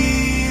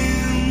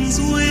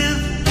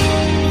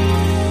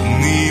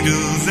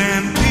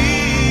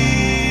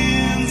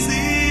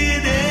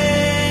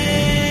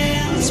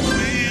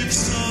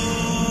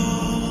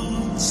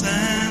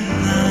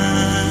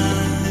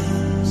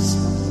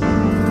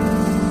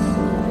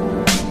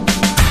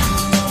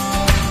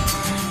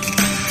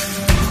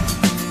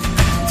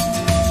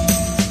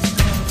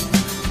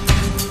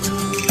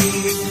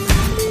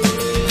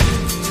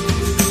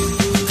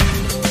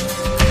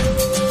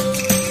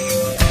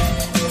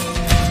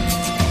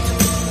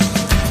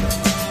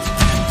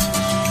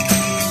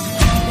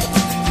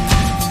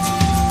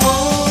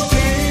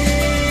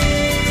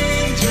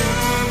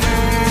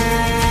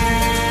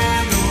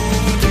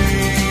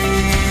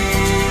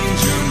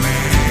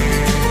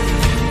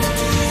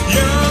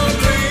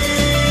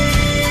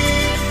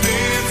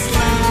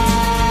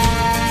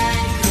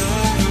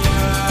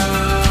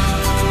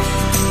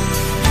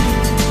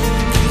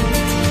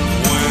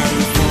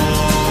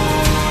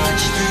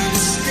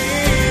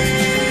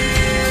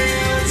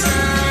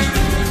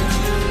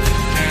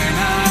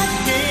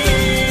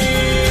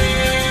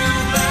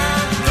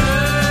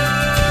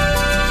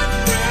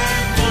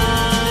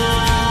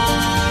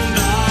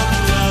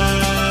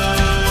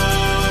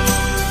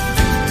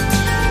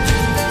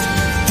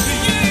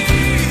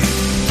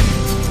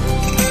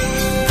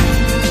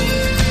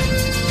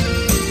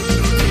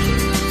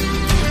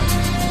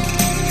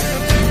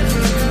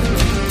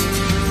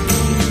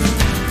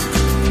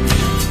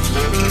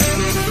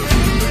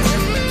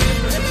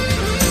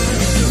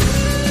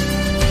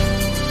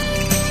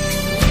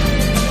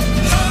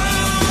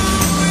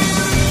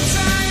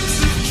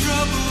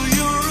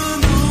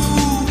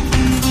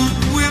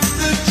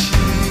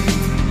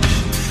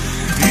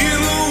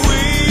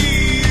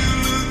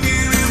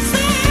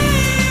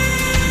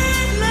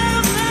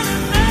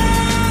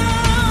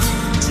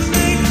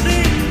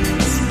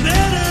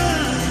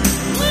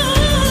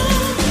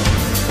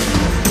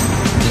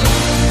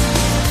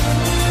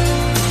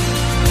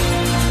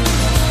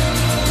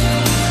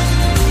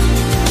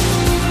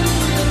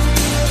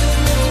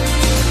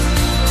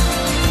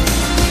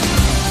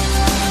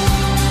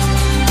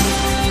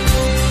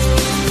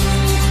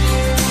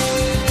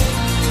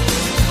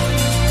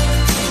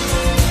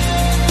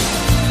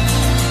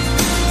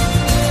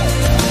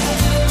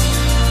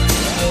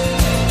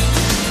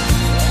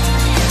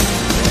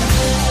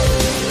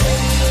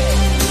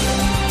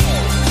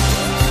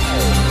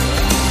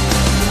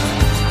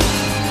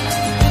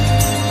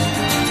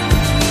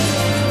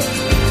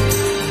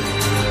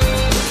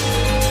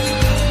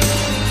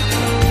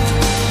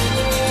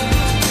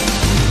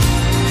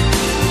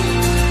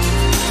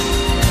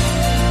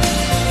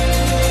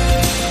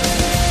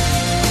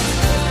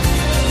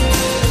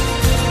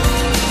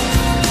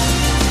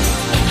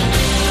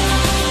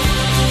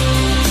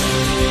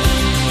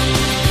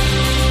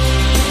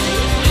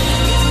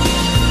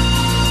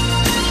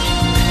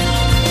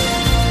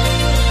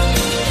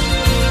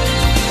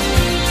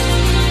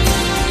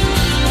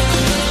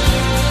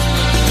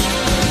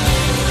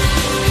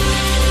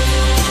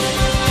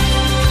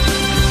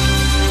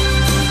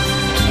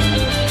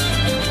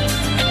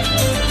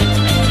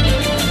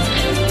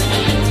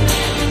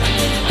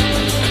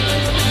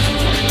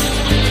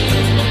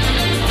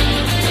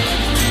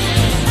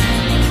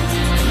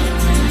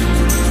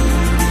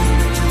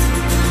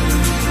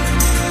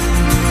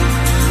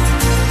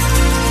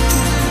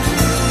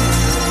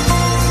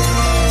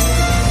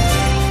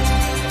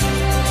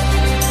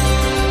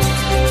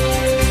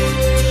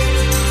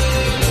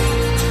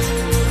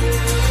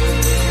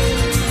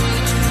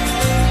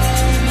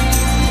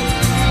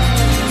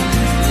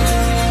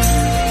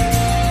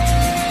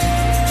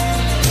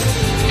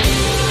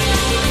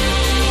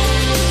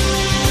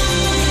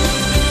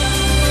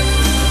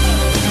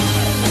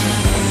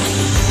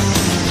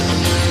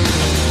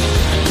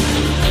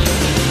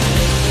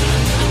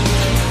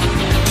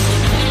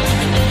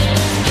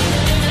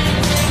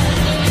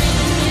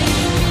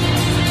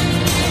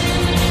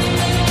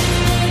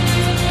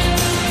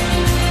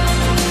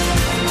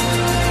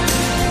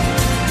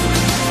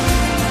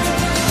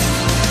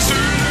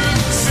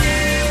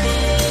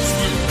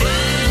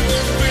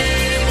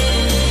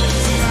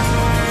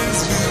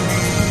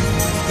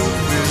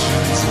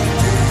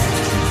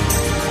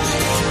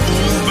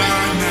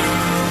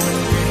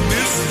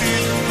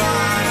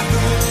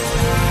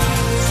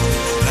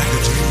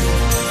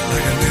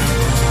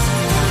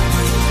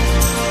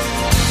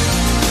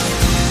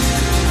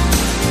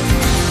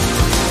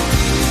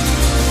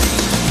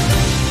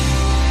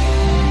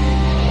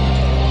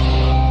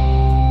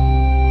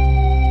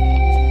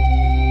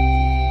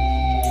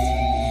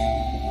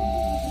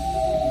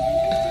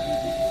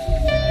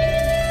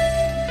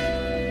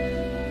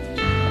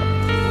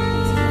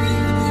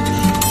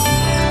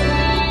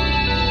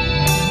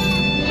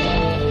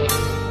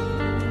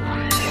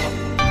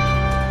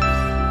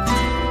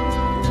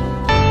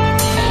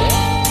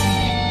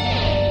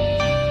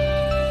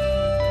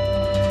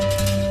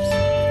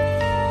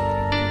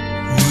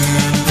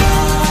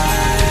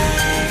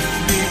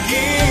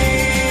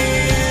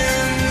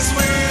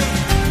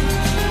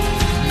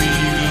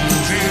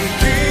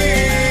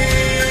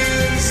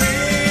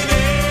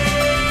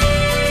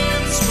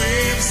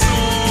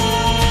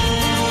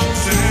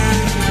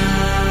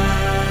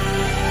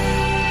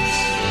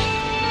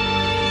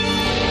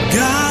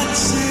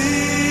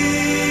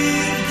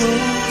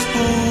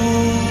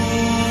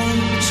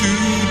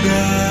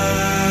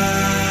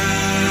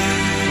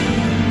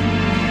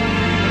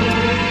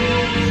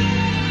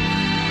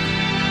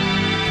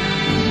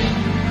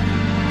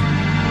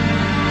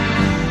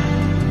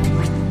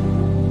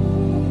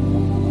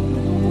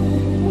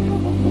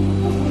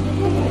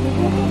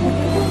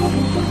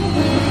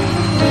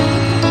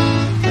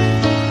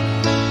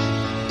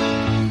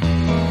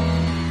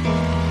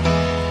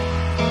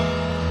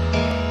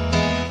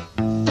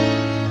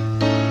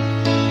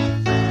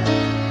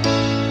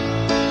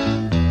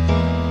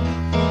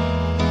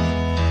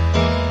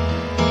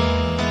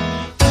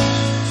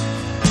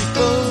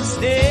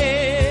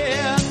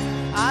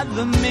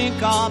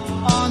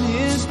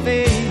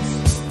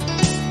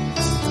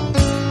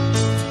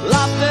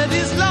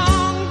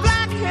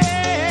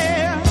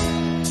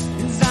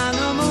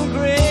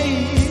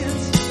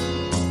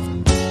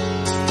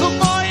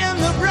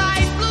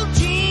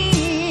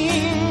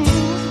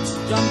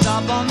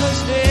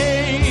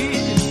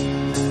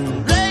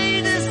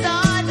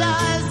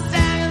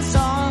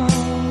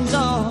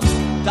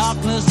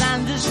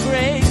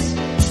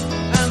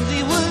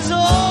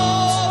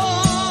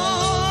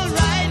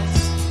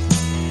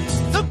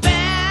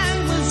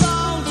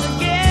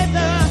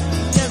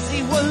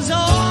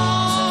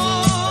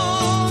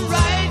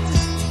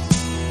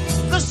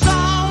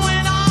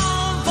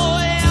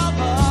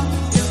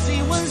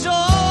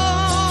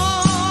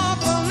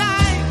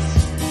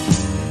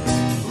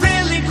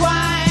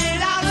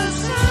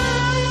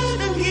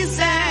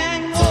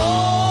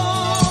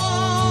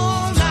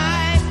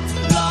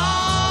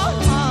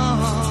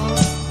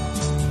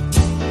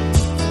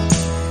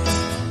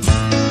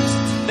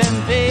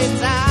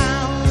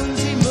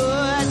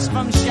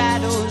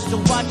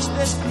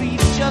this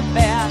creature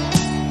fair.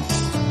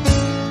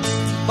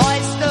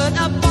 Boys stood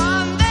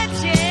upon their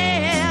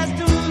chairs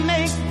to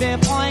make their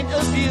point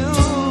of view.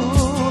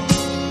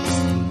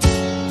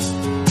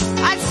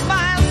 I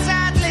smiled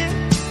sadly,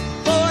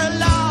 for a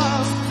law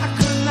I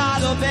could not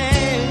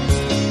obey.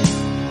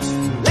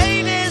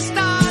 Lady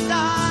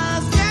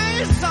Stardust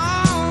gave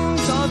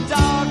songs of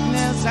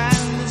darkness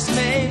and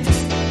dismay,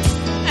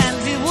 and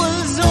it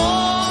was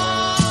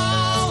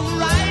all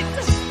right.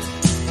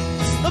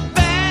 The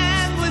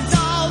band was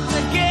all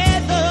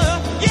together.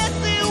 Yes,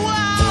 it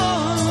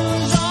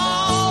was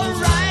all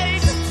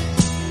right.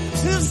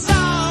 The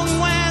song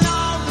went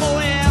on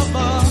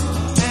forever,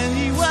 and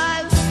he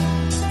was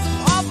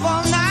up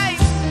all night.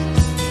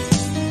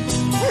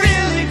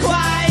 Really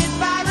quiet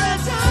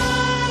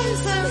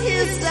paradise, and he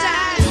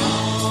sang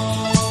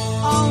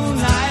all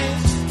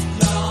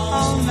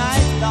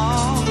night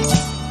long.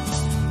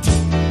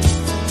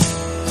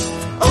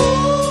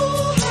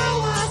 Oh, how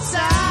I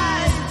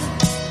sighed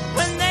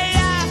when they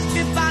asked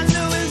if I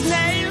knew his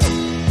name.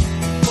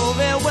 Oh,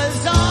 it was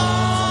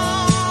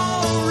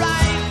all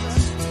right.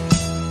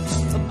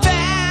 The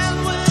band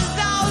was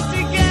all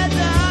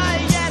together.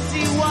 Yes,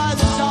 he was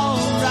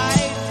all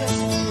right.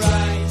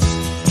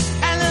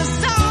 And the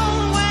song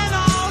went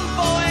on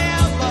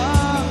forever.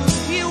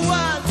 He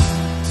was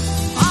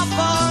up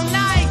all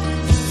night.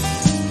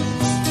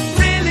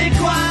 Really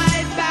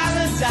quiet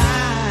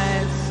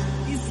paradise.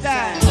 He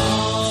sang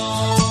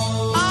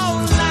all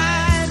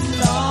night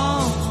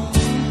long.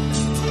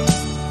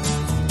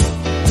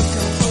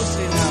 Look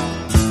closely now.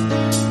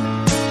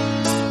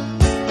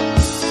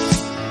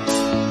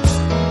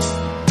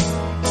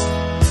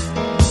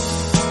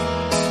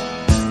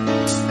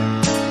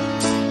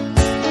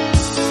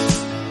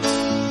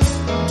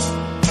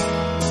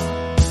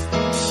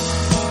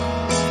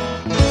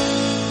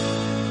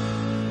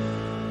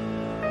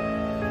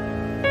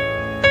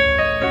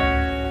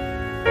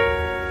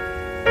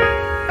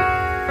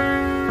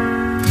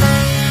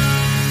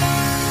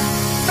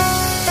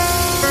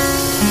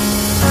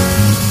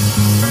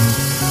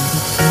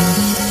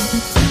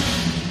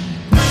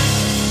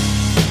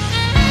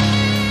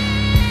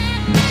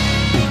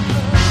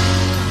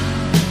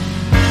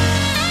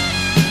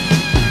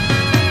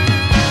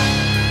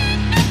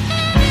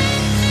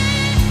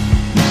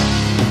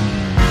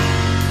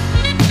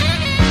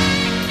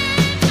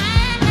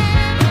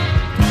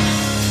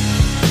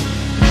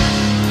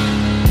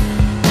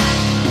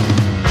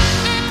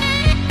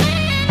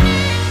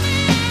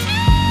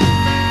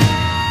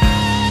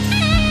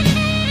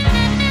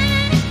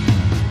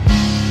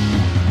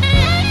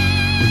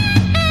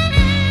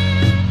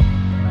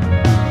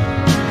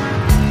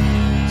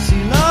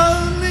 See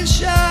lonely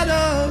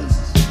shadows,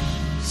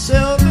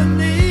 silver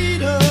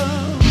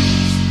needles,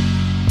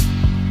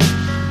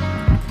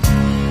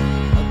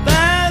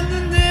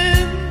 abandoned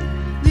in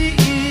the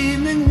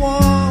evening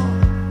warm.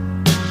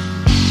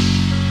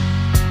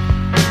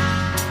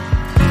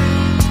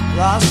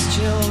 Lost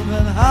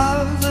children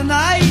of the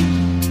night,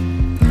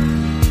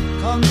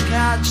 come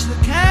catch the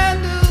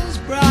candles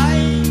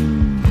bright.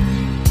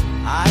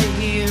 I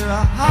hear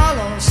a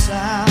hollow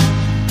sound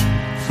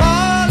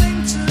falling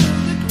to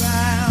the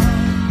ground.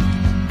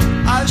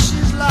 Oh,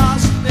 she's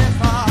lost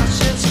before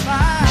she's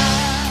found.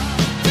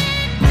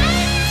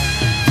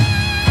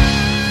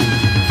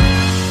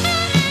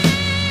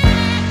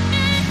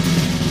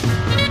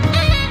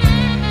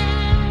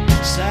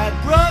 Sad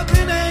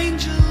broken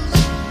angels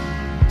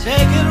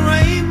taking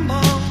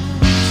rainbows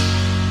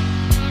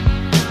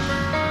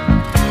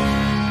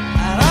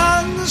out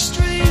on the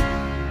street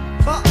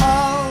for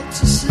all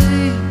to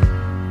see.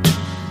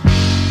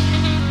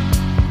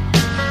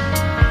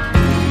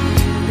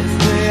 If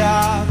we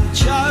are the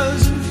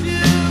chosen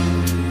few,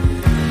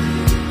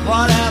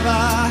 whatever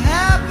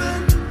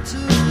happened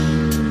to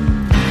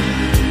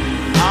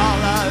all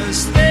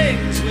those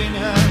things we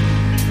know?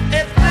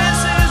 If this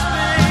is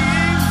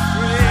being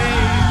free,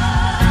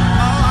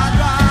 oh, I'd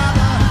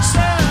rather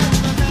search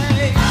for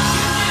me.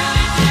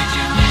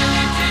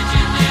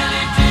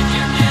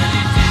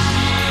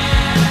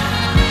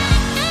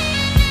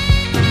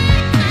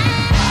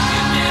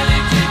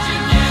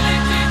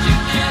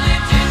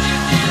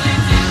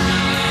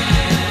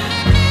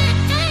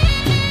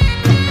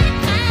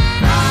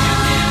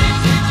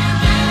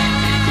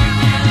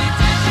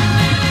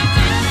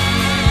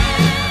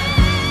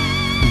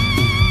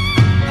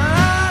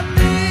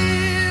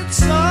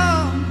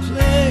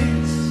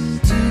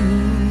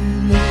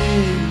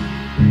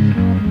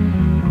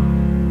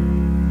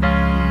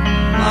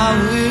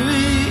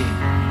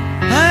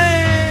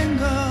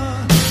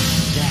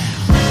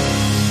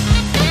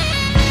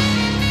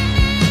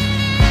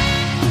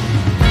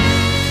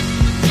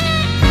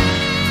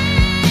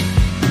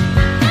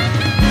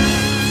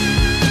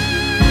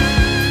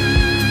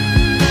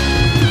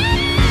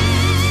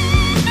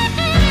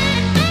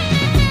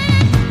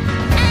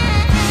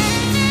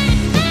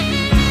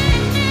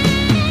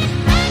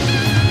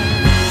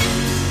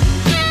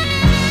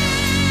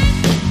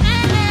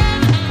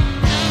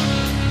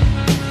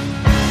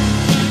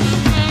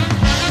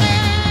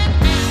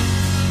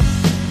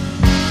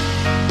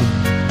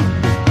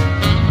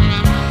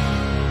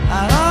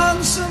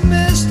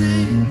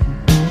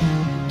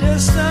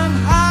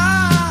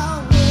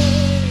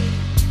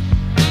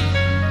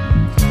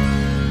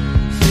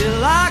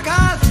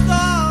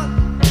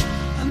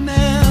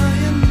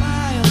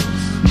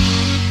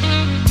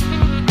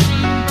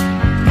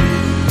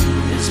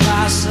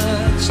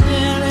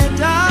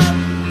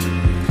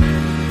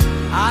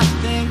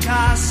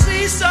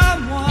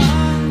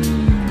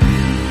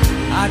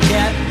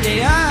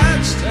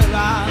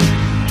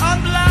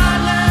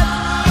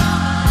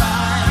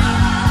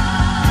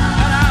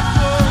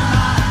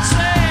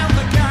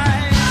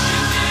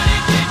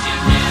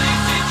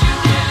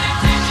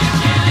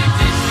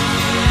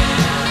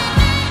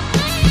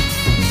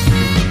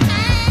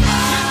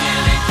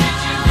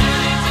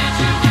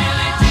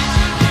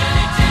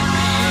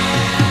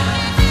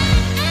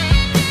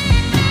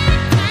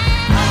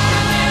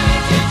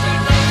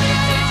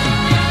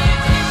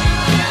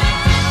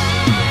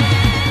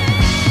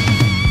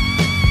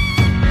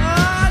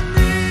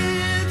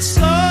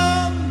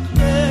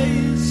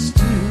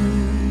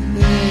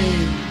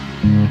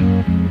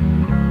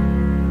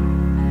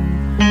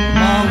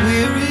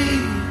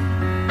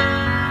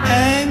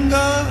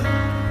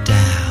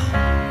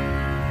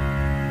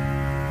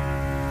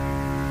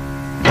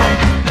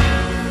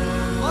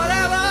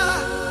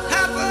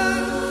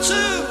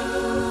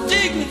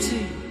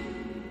 dignity.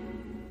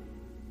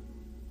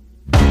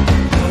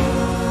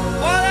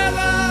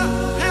 Whatever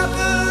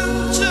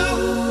happened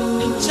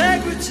to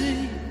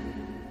integrity?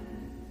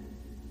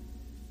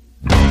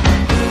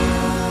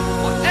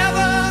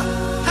 Whatever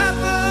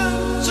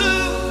happened to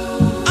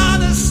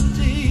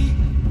honesty?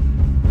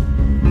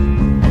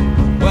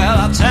 Well,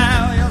 I'll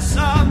tell you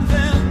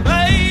something,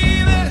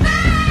 baby. I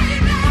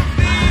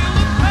feel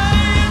the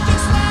pain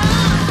just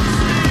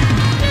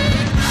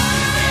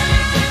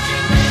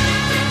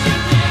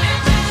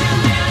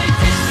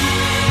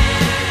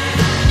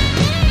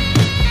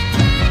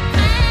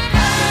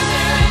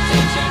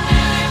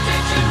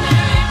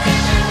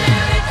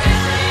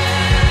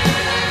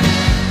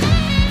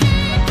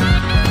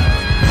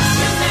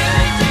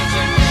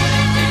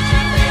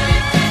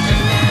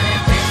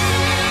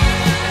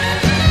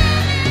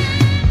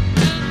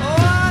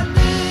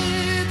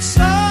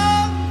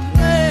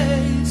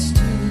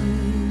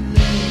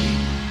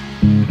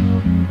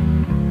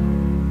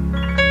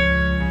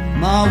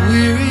my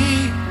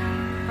weary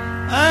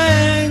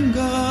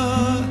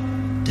anger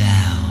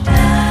down.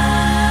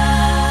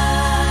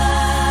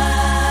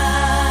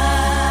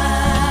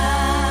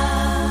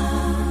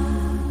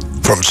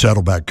 From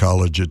Saddleback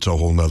College, it's a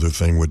whole nother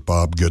thing with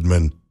Bob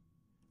Goodman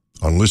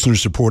on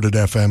listener-supported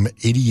FM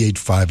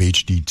 88.5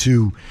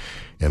 HD2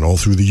 and all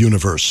through the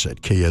universe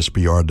at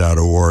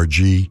ksbr.org.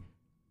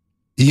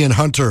 Ian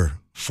Hunter,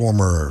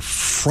 former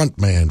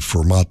frontman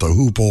for Mott the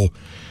Hoople,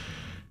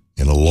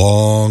 in a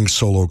long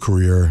solo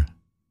career,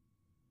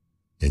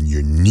 and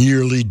You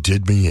Nearly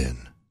Did Me In.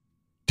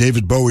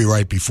 David Bowie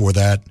right before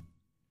that,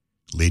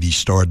 Lady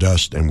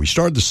Stardust, and we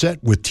started the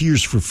set with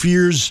Tears for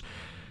Fears,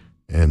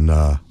 and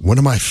one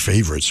of my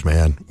favorites,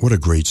 man. What a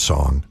great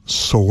song,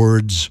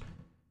 Swords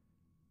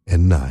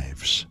and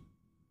Knives.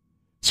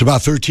 It's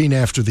about 13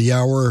 after the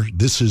hour.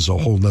 This is a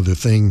whole nother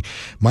thing.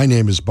 My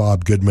name is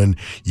Bob Goodman.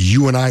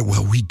 You and I,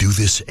 well, we do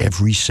this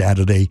every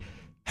Saturday,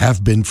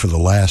 have been for the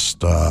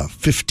last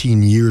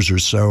 15 years or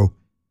so.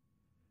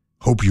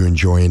 Hope you're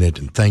enjoying it,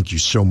 and thank you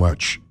so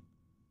much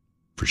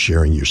for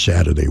sharing your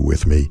Saturday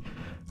with me.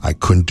 I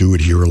couldn't do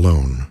it here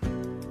alone.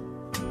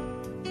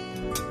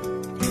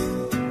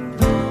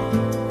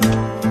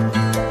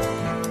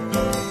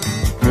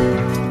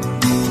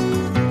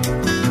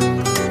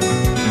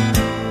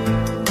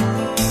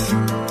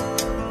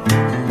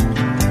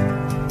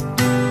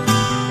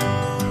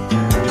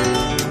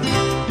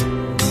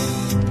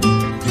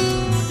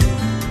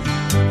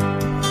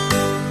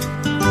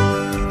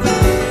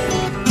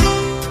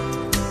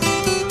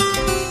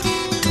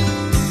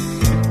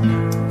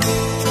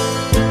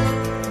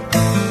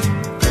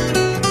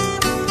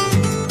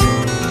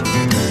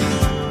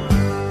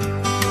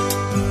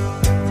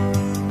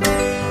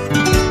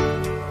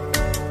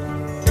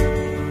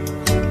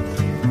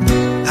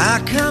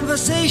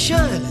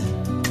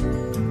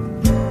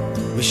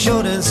 Was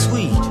short and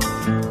sweet.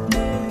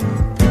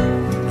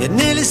 It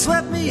nearly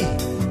swept me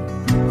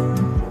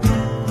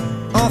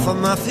off of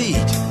my feet,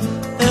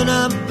 and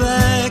I'm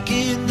back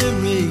in the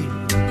rain.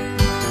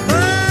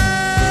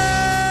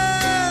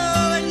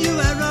 Oh, and you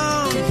were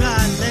wrong,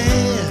 dry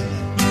land.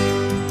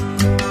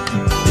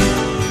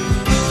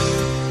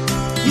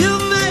 You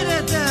made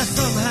it there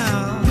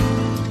somehow.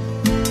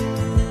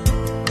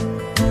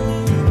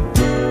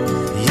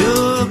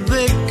 You're a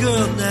big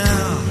girl now.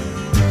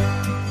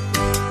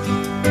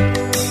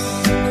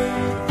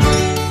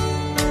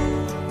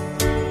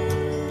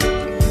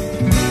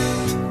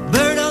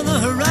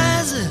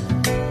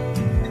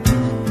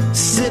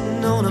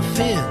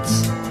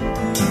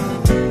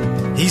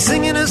 He's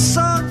singing a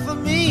song for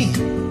me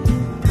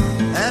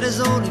at his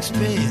own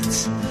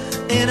expense,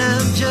 and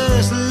I'm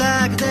just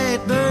like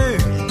that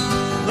bird,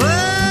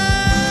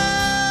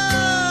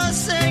 oh,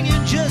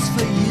 singing just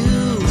for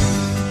you.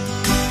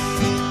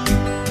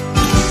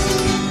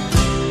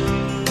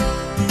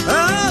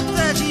 Oh,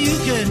 that you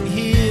can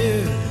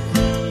hear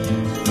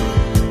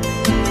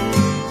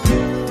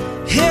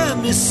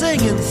me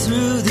singing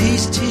through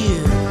these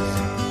tears.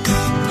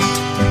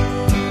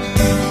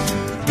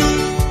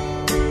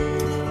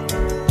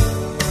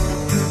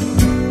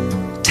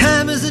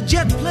 A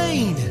jet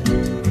plane,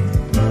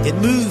 it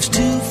moves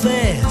too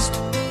fast.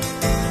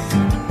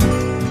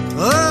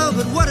 Oh,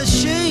 but what a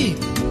shame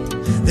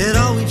that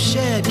all we've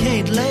shared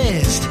can't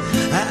last.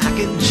 I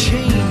can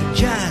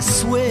change, I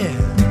swear.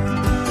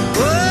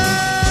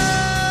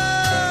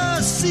 Oh,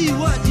 see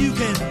what you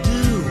can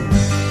do.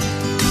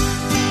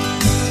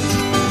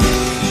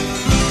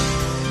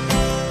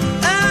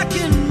 I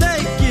can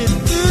make it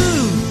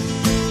through.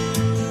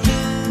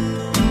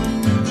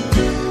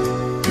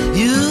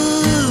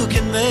 You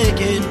can make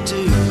it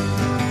too.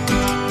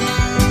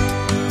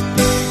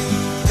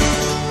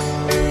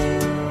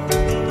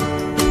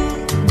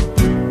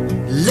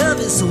 Love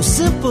is so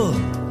simple,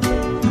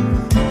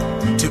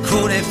 to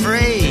quote a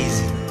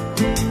phrase.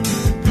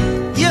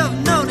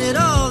 You've known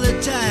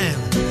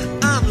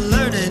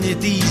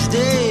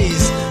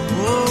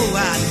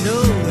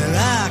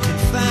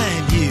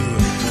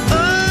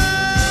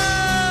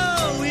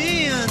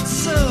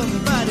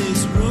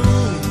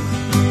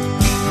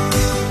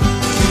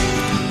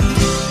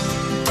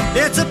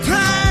It's a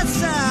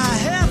price I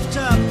have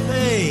to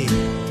pay.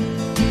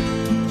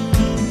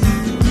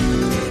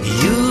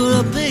 You're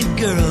a big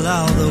girl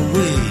all the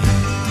way.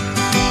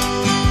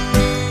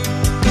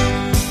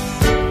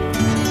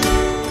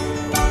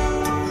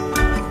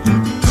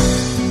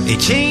 A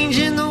change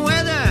in the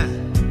weather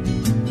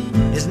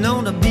is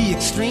known to be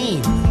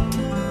extreme.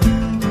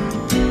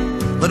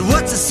 But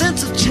what's the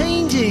sense of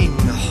changing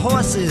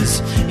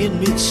horses in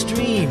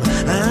midstream?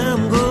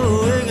 I'm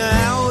going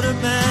out of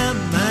my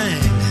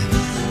mind.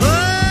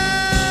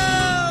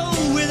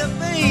 Oh, with a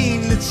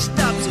vein that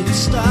stops and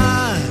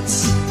starts,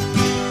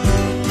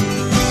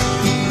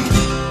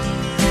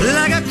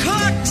 like a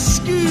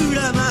corkscrew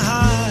to my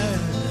heart.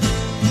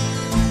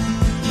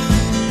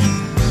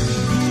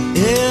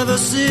 Ever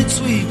since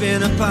we've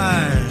been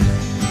apart.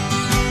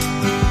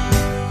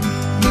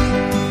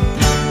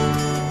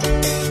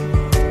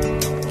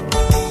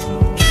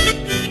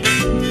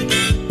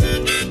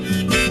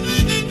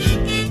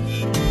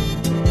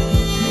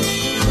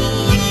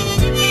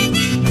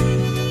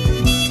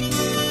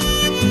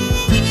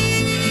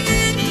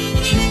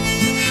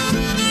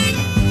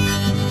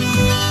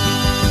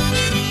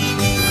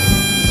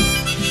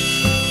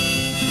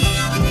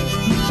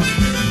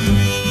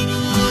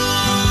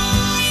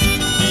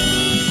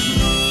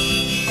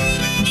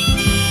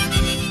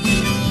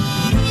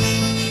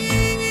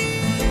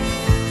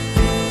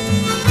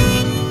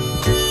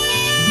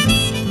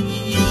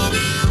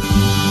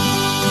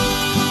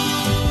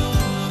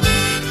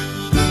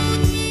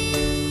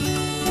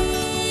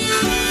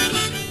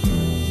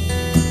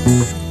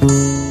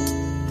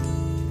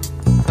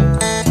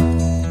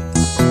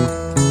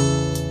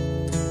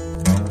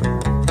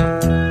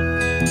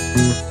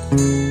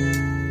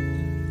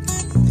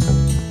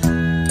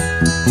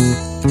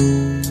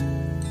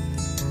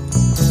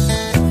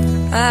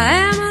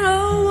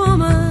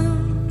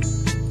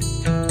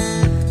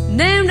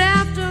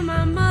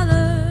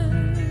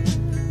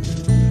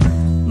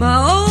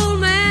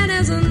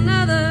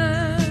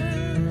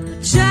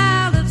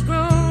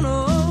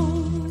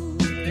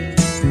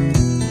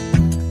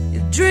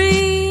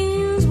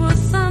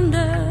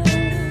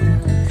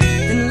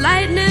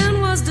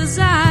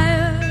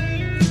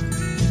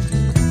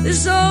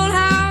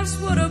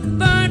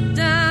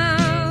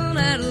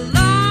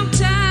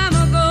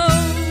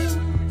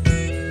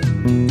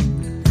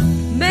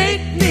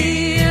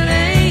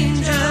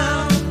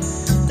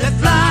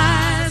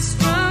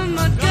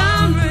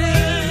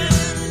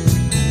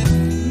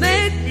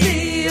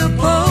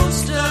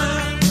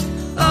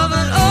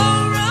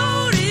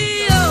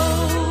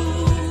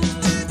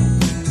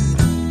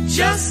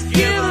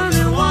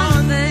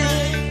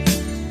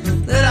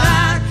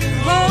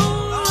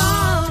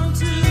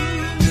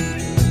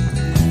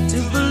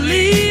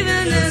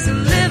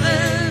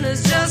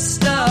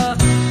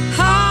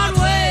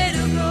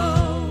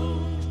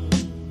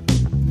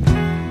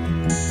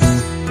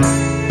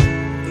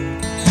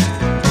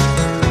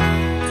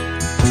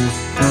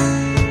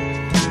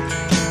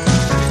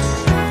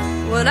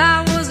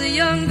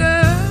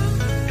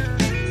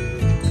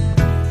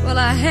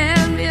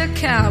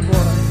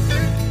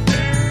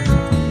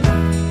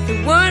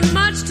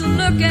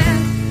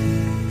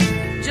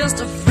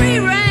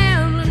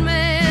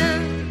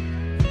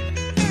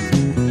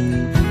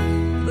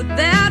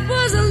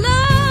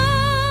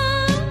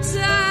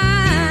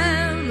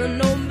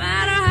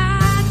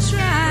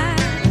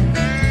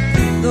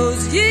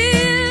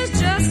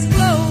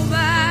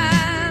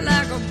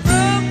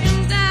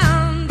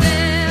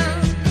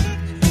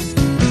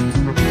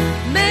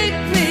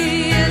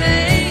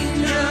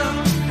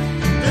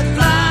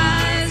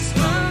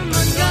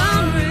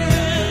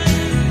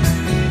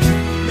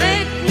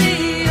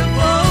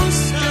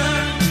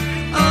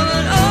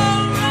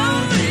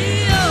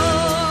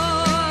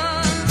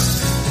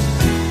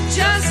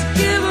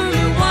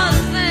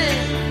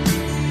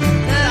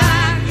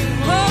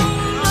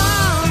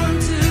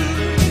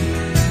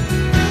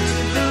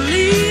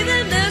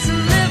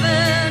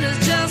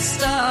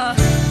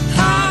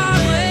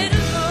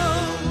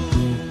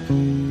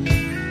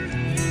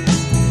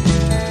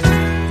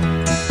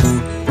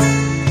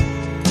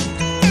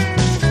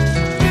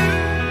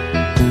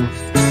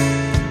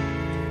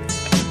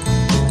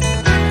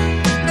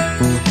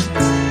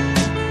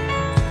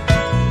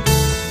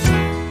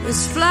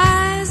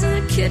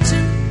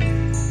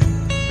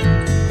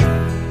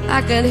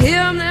 I can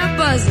hear them, they're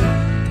buzzing.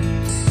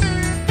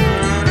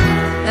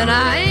 And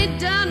I ain't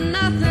done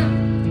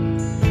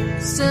nothing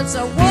since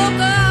I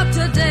woke up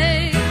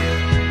today.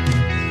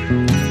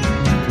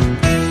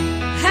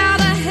 How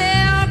the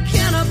hell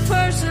can a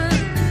person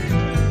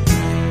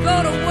go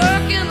to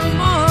work in the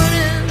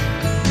morning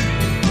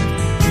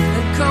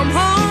and come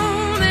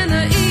home in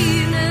the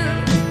evening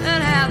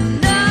and have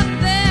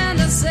nothing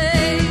to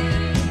say?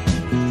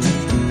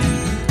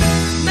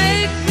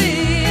 Make me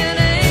an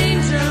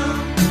angel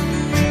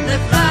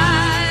that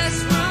flies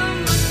from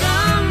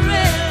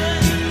Montgomery.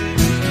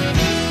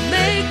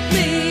 Make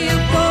me a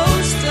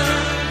poster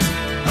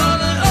of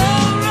an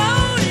old road.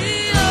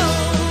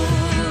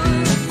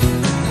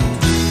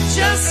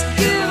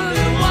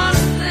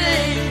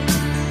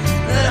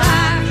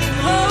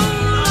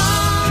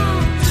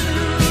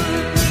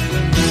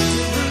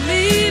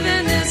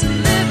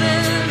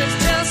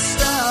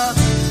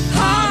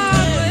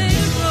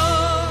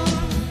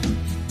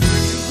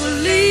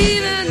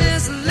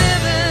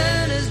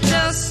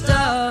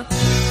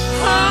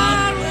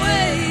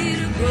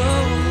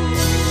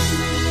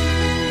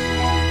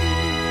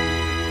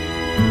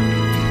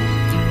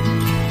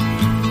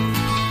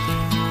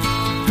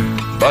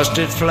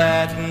 Busted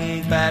flat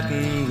in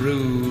Baton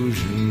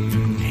Rouge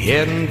and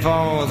heading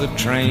for the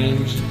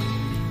trains,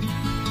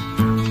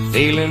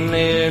 feeling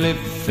nearly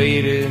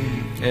faded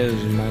as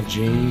my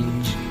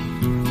jeans.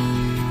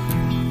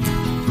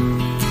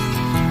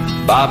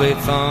 Bobby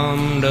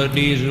thumbed a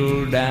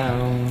diesel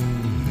down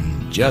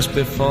just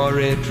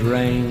before it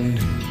rained,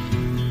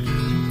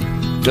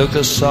 took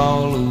us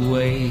all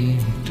away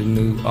to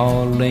New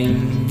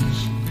Orleans.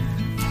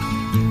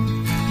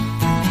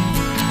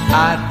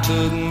 I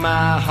took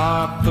my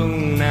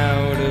harpoon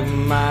out of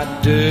my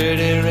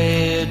dirty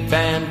red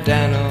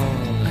bandana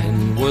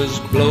and was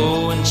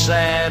blowing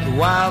sad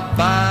while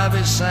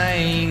Bobby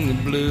sang the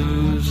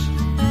blues.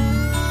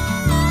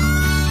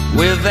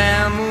 With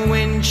them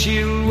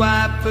windshield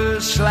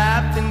wipers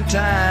slapping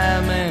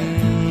time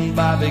and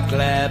Bobby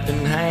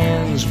clapping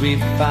hands, we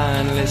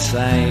finally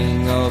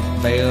sang a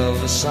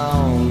velvet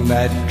song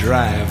that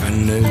driver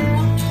knew.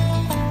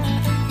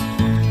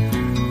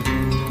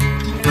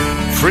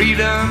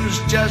 Freedom's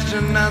just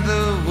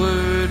another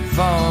word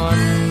for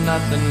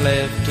nothing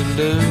left to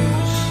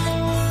lose.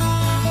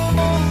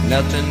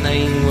 Nothing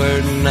ain't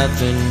worth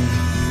nothing,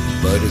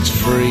 but it's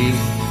free.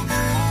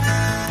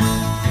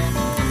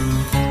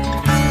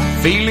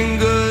 Feeling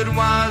good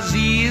was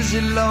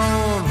easy,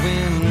 Lord,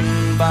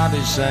 when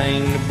Bobby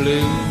sang the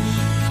blues.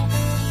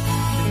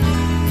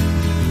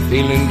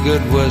 Feeling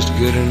good was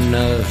good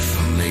enough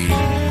for me.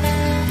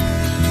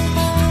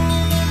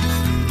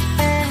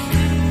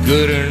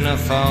 Good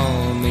enough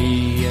for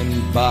me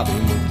and Bobby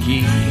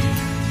McGee.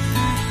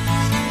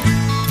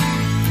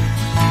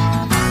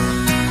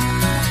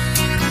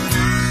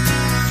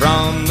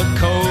 From the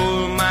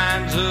coal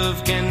mines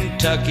of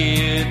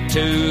Kentucky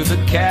to the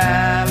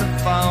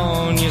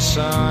California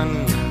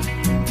sun,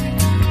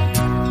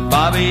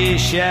 Bobby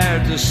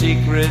shared the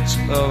secrets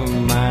of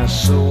my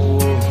soul,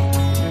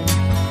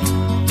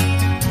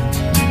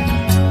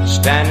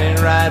 standing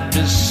right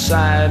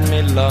beside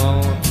me,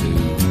 Lord,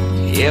 through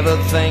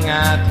everything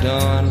I'd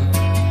done.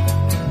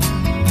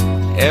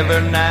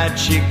 Every night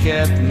she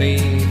kept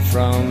me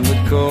from the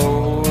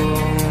cold.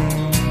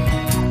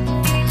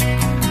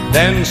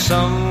 Then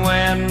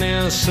somewhere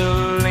near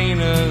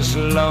Salinas,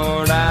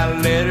 Lord, I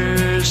let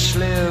her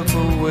slip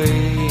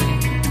away,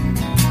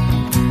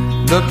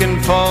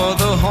 looking for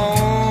the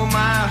home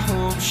I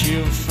hope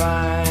she'll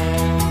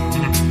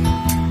find.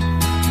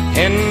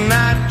 And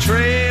I'd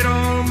trade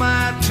all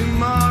my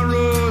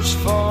tomorrows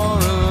for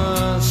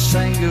a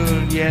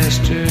single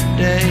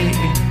yesterday,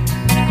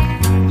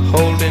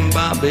 holding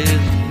Bobby's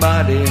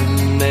body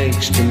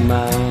next to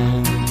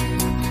mine.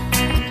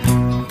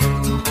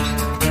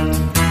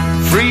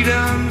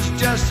 Freedom's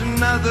just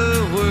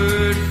another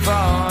word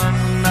for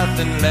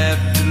nothing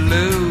left to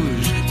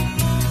lose.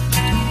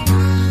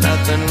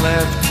 Nothing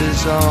left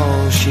is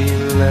all she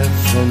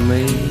left for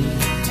me.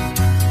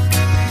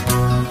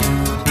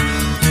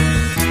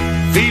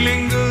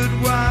 Feeling good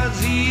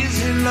was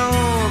easy,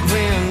 Lord,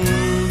 when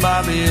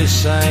Bobby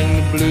sang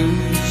the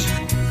blues.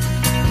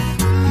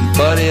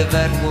 Buddy,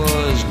 that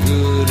was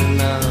good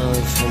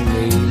enough for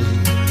me.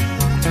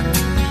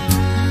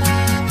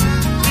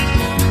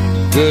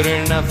 Good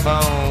enough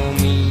for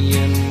me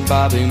and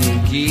Bobby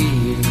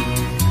McGee.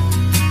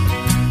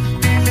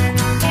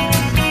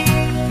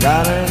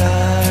 La da da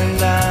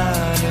da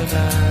da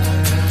da,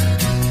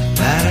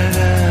 la da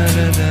da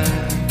da da,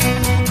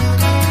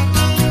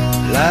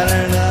 la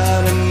da da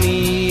da, me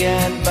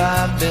and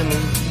Bobby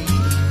McGee.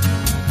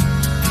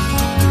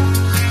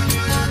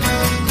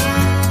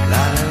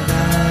 La da da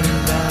da da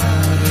da, la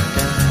da da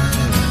da, la da da.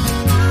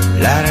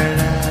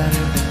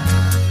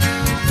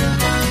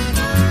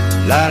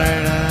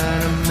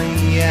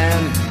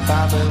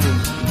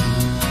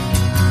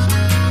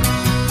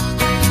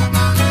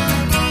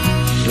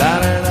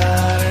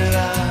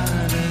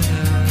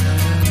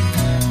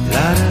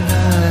 La da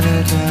da da da la da da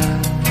da,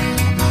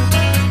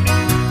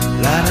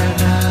 la da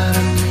da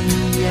da,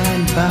 me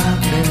and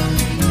Bobby.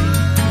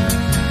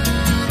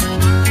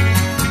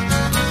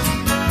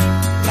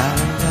 La da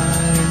da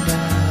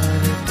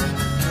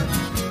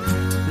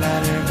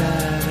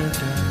da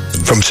da.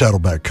 From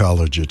Saddleback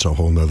College, it's a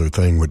whole nother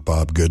thing with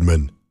Bob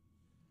Goodman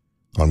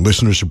on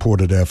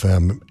listener-supported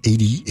FM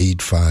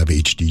 88.5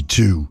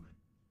 HD2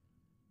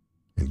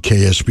 and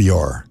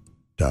KSBR.org.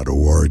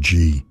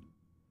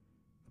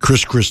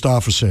 Kris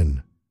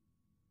Kristofferson,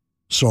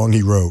 song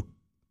he wrote,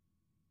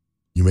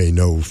 you may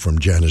know from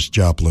Janis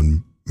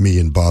Joplin, Me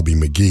and Bobby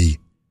McGee.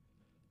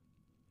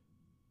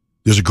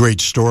 There's a great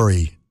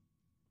story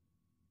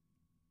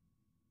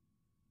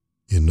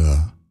in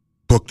a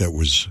book that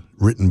was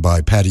written by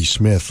Patti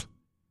Smith,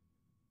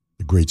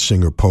 the great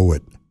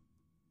singer-poet,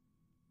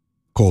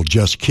 called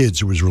Just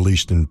Kids. It was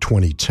released in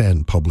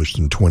 2010, published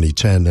in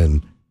 2010,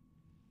 and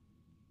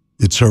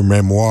it's her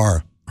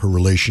memoir, her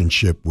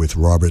relationship with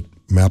Robert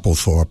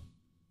Mapplethorpe.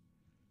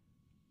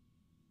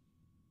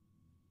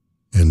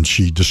 And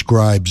she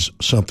describes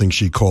something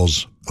she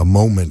calls a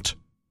moment.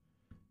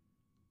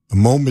 A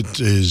moment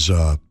is,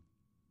 I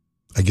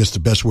guess the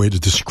best way to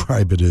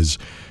describe it is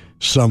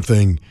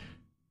something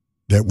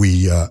that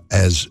we,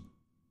 as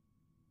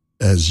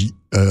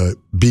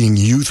being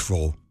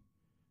youthful,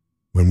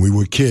 when we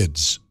were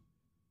kids,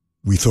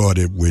 we thought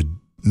it would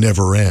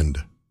never end,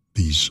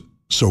 these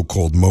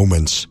so-called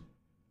moments.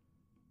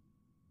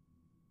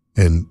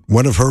 And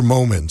one of her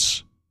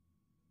moments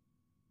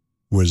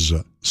was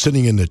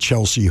sitting in the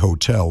Chelsea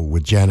Hotel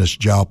with Janis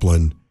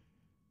Joplin,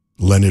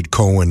 Leonard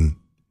Cohen,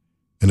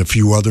 and a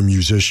few other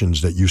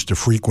musicians that used to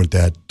frequent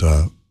that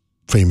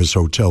famous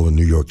hotel in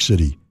New York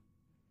City.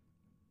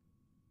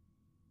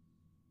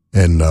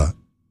 And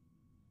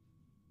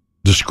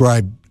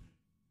described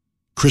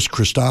Kris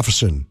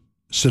Kristofferson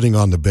sitting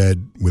on the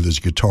bed with his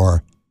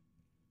guitar,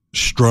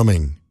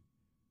 strumming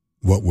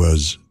what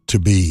was to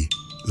be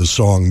the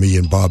song Me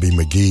and Bobby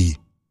McGee.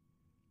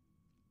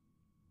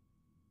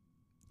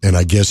 And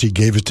I guess he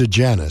gave it to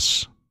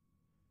Janis,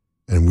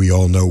 and we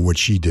all know what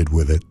she did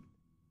with it.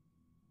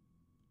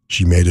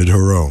 She made it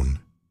her own.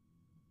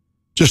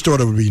 Just thought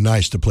it would be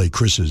nice to play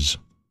Chris's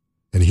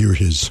and hear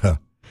his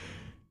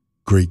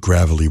great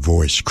gravelly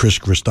voice. Kris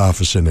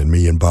Kristofferson and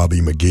Me and Bobby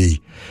McGee.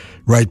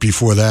 Right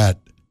before that,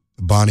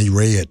 Bonnie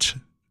Raitt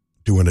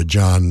doing a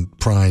John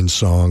Prine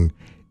song,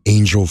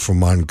 Angel from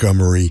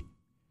Montgomery.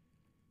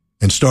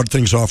 And start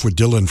things off with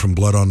Dylan from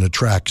Blood on the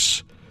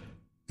Tracks.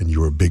 And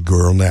You're a Big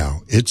Girl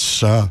Now.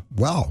 It's,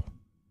 wow.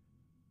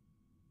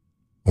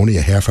 Only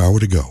a half hour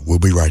to go. We'll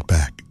be right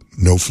back.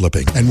 No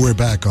flipping. And we're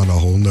back on a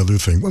whole nother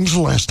thing. When was the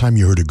last time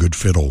you heard a good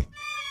fiddle?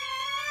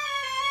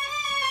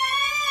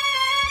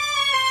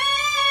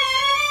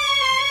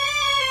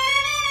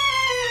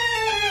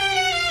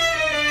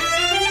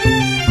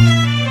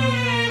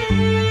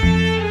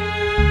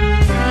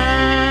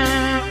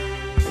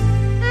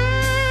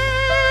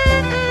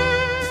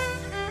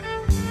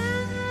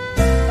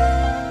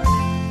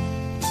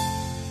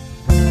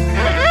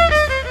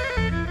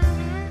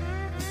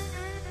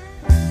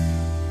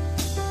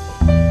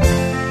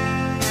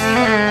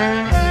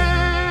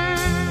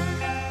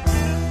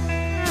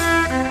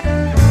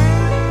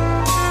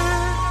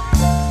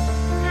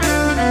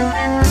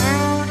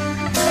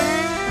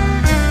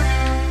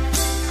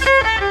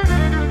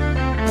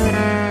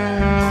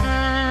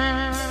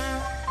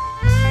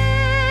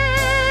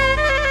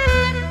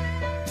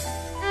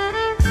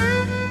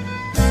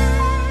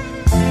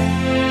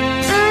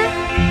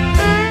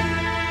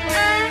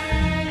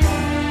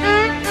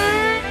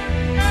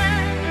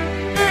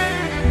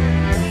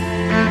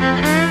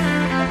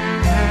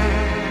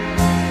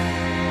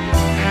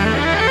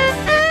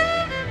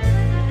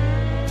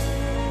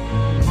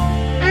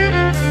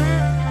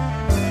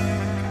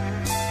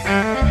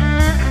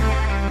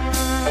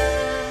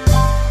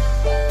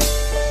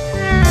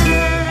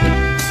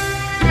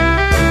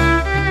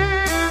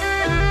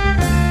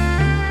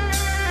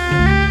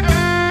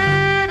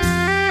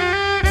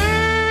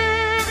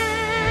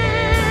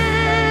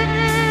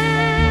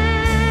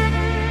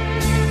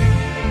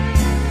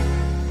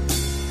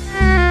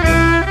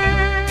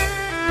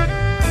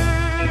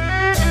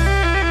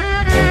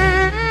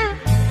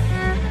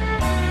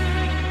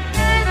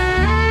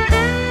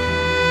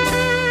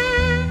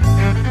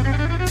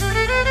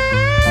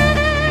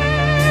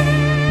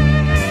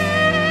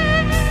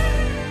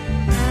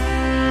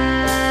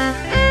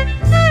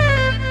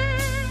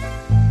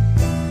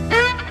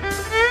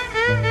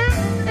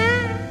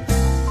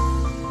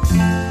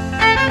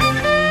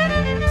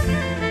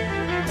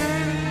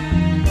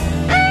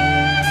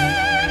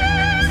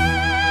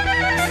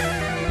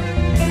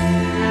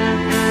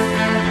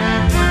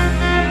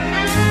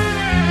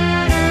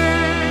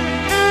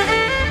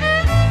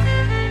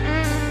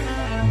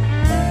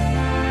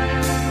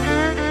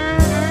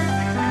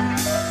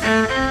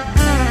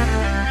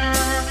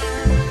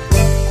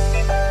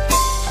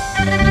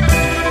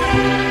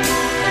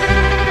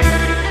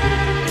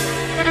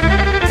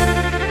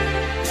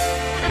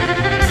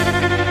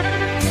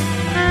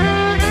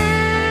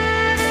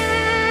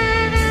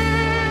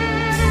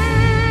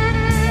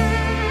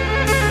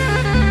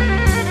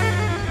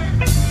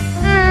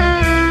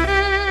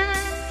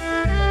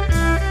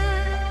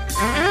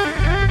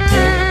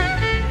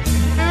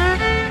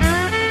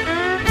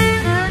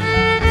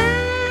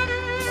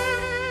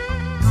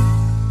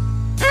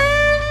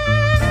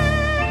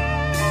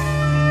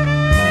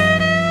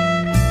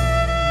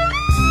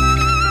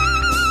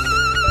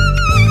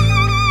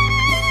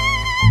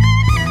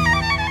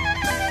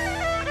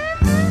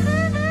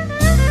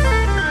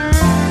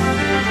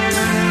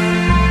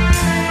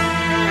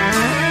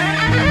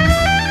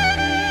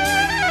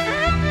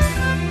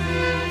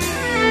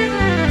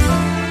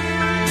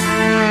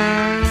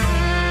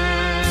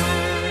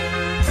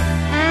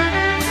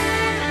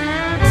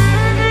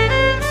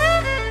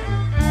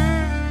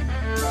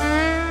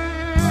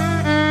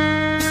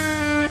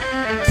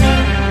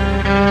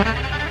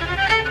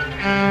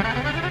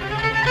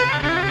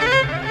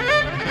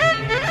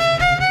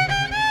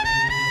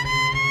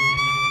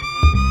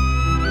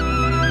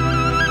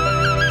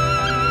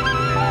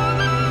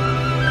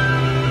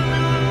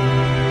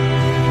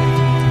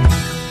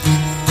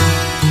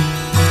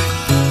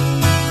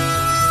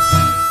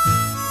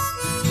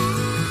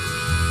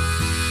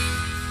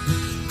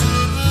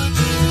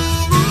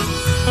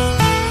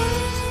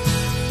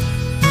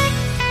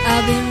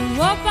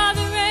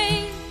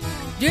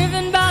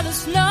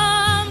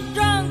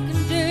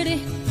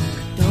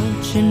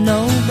 you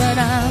know, but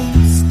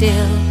I'm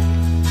still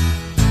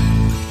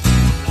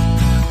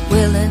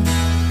willing.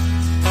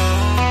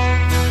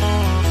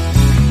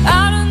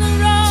 Out on the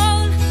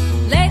road,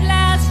 late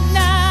last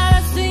night,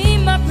 I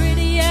seen my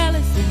pretty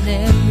Alice in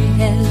every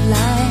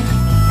headline.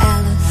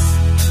 Alice,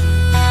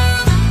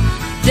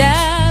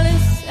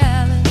 Dallas,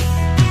 Alice.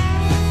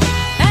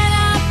 And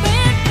I've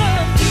been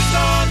from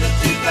Tucson to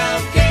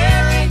Tucson,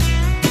 Gary,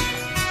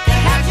 to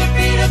Hatchet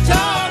Beat a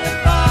tall and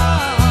far.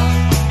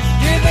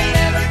 Driven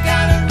every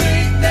kind of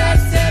rig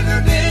that's ever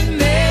been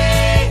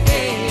made.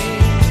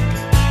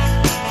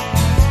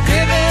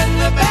 Driven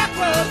the back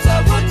roads, I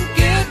wouldn't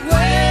get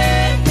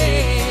wet.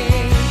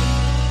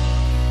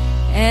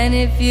 And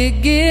if you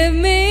give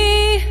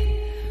me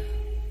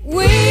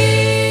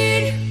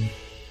weed,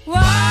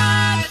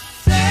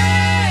 whites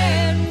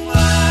and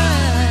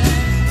wine,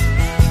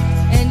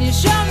 and you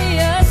show me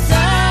a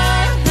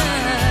sign,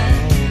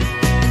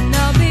 and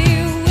I'll be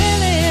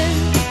willing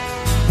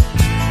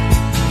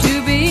to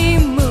be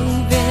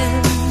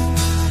moving.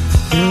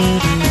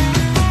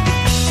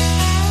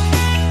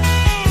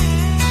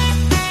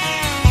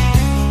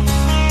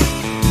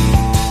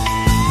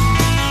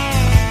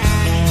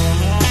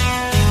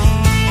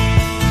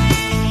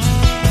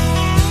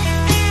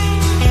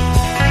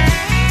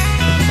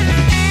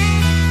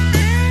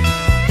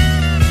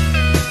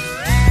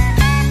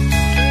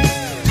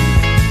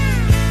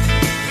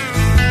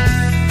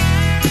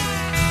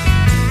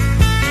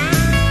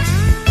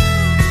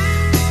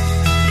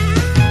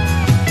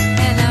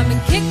 And I've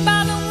been kicked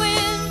by the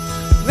wind,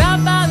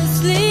 robbed by the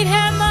sleet,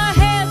 had my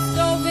head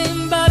stove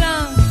in, but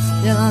I'm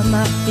still on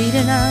my feet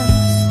and I'm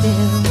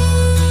still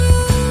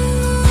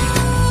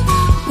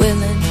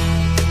willing.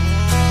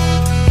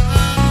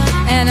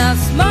 And I've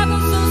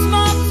smuggled some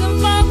smokes and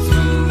folks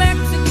from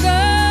Mexico,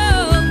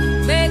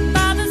 baked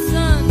by the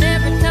sun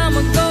every time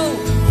I go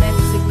to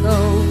Mexico.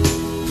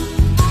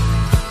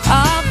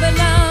 Ah, but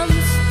I'm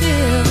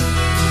still.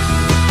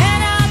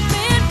 And I've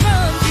been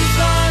from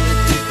Tucson to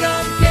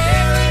Tucson,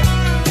 Gary,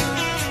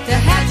 to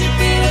Hatchet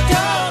Beat a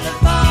tall and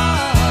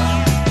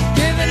far.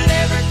 Driven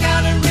every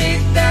kind of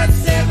rig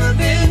that's ever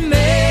been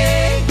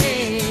made.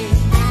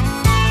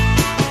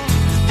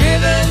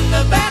 Driven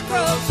the back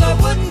roads so I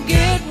wouldn't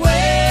get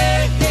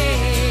wet.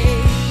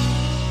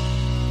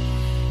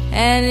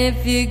 And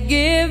if you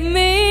give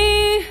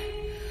me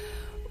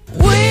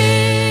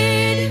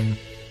weed,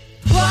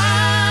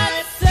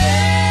 whites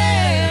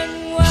and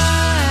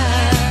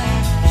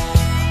wine,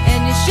 and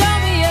you show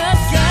me a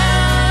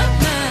sign,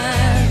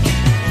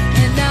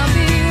 and I'll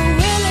be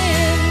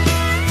willing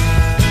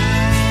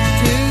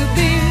to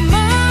be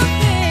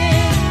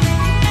moving.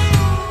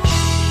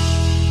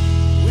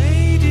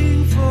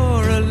 Waiting for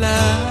Elijah.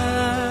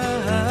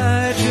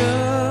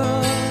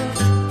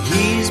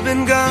 He's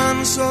been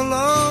gone so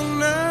long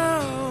now.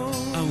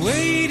 I'm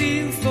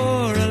waiting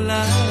for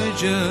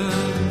Elijah.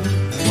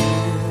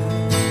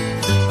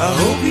 I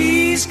hope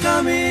he's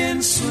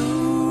coming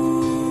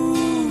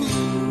soon.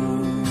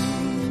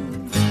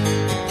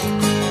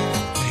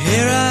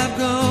 Here I've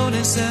gone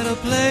and set a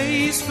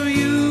place for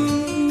you.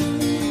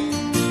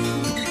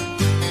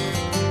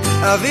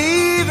 I've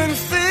even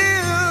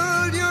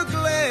filled your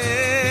glass.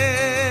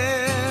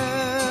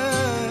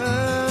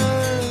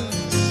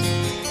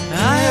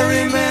 I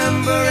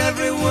remember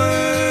every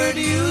word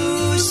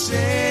you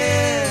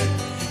said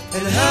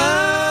and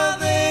how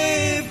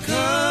they've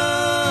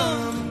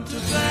come to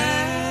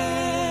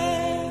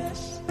pass.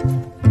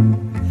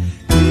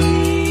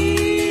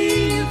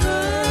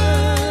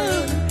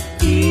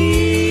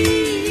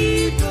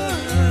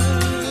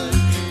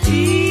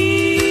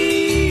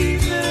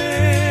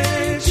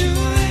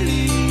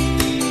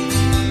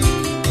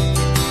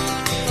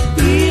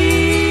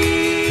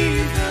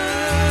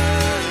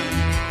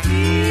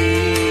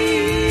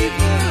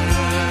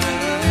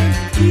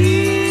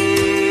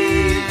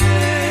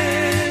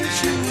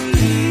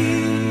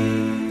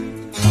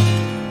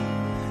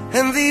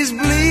 And these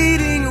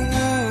bleeding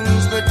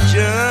wounds that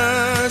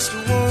just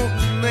won't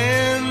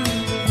mend,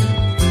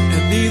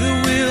 and neither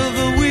will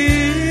the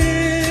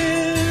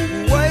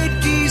wind. White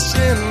geese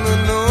in the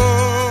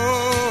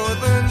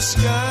northern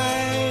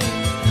sky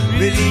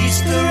release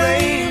the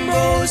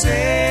rainbow's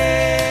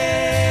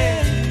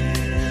end.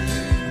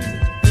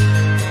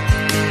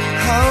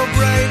 How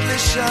brightly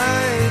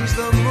shines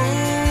the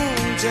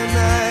moon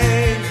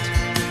tonight.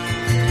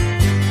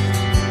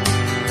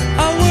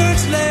 Our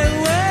words lay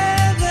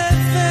where they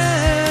fell.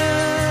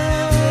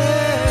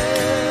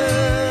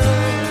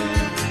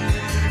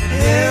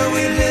 Here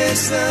we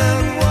listen,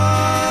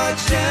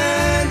 watch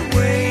and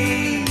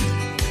wait.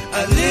 I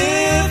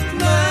lift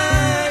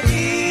my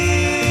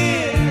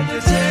ear to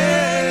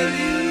tell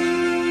you,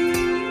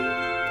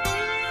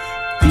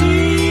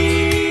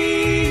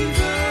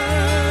 even,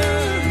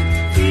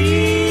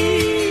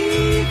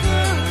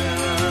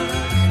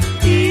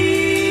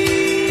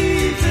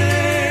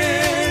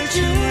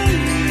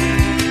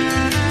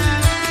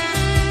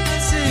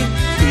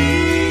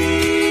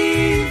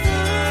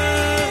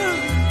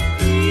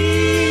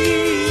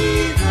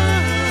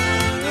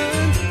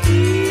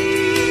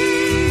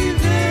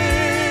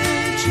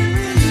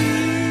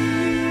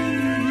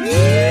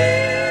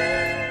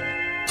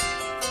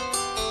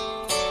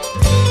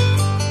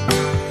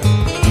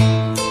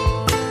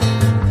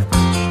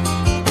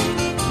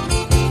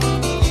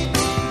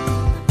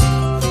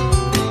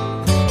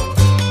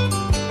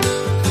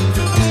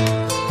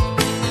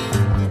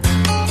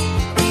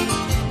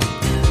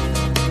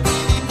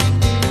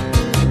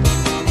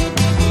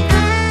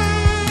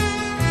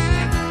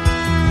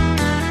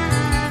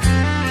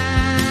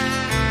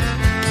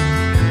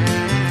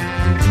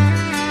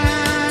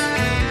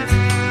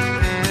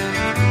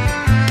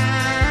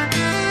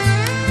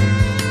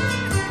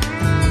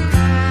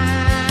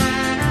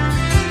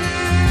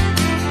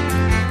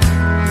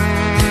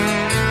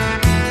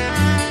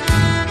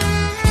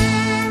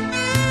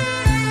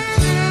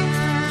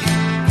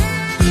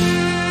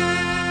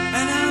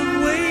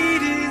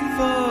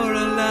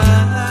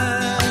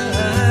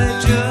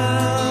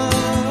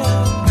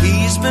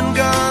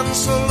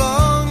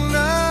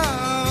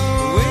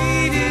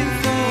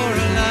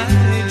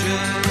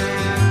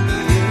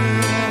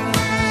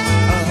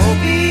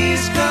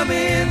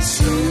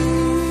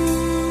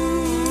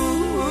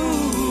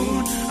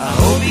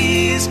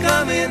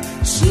 coming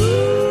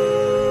soon.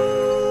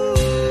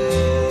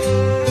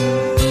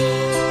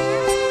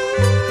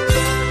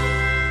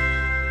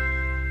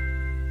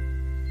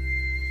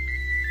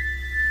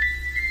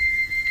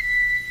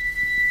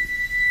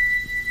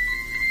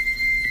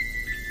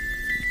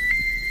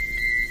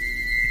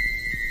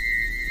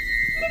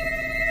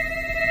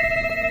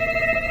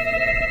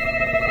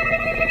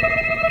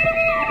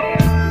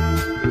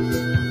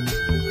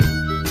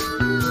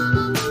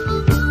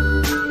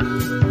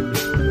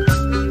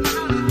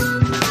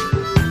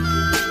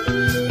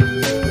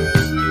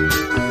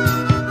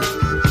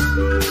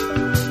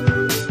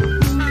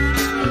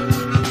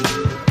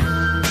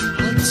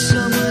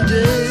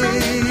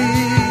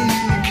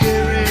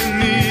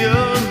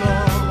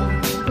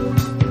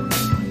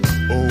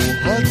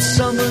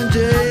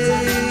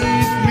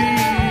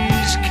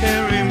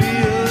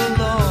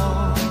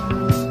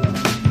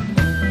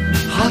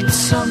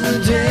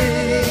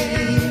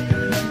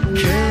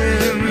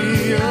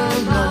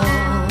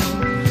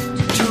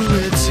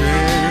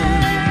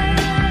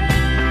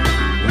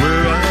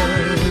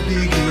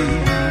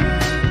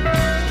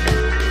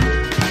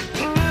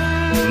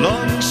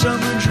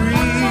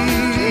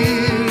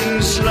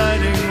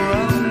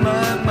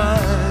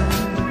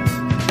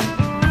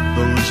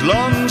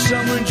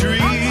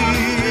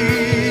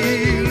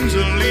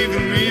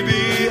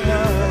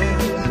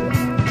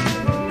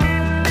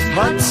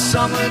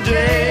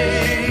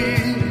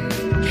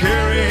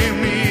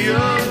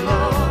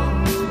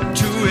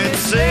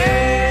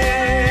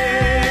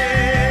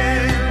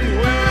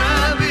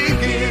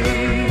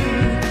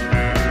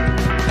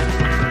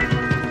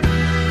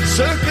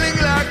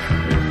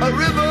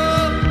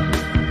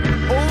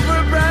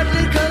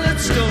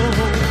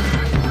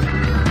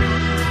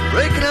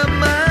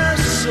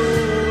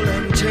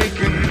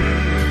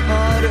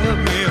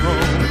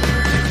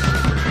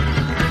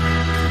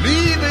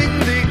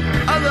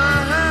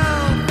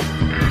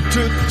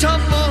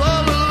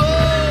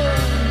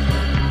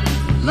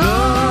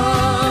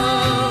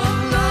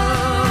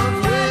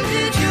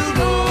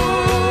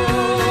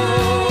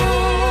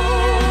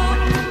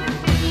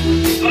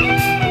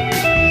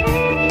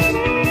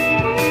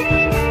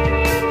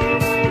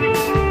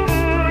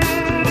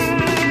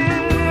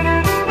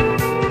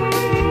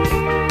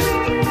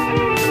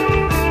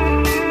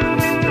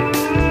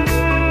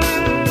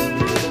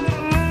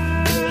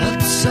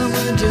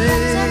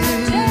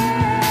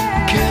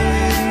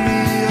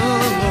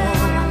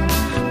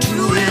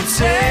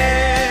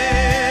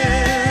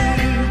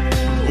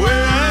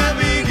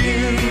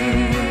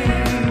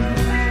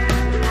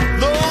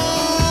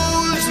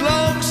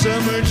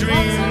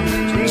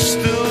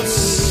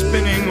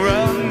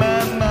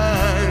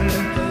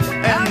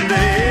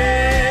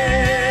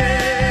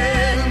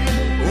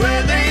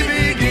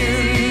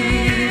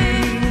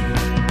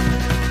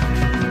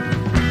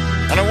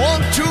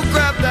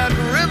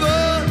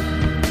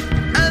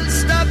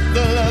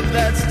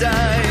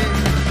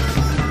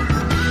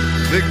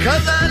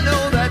 Because I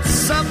know that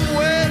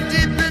somewhere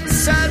deep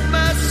inside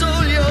my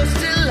soul you're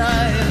still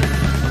lying,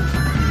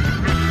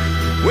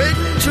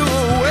 waiting to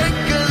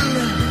awaken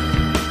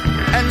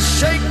and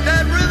shake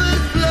that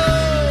river's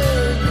flow.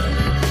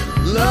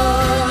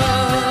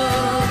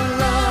 Love,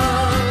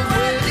 love,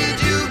 where did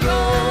you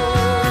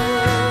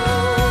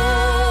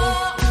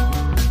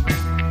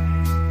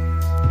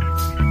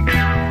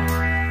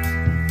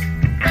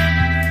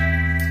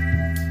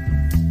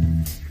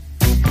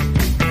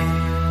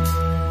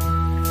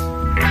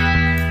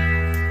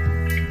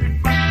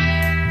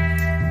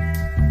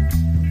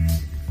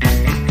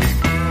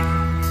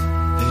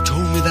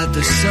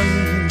the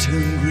sun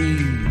turned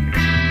green?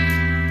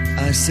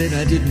 I said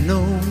I didn't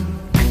know.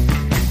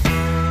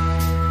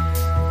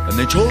 And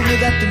they told me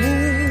that the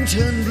moon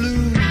turned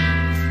blue.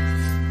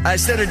 I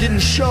said I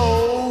didn't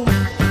show.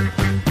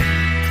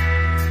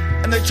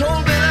 And they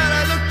told me that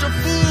I looked a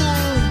fool.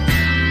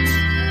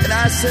 And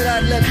I said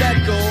I'd let that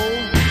go.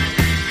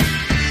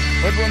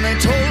 But when they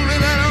told me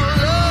that our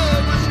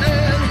love was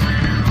dead,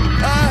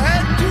 I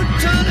had to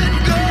turn and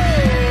go.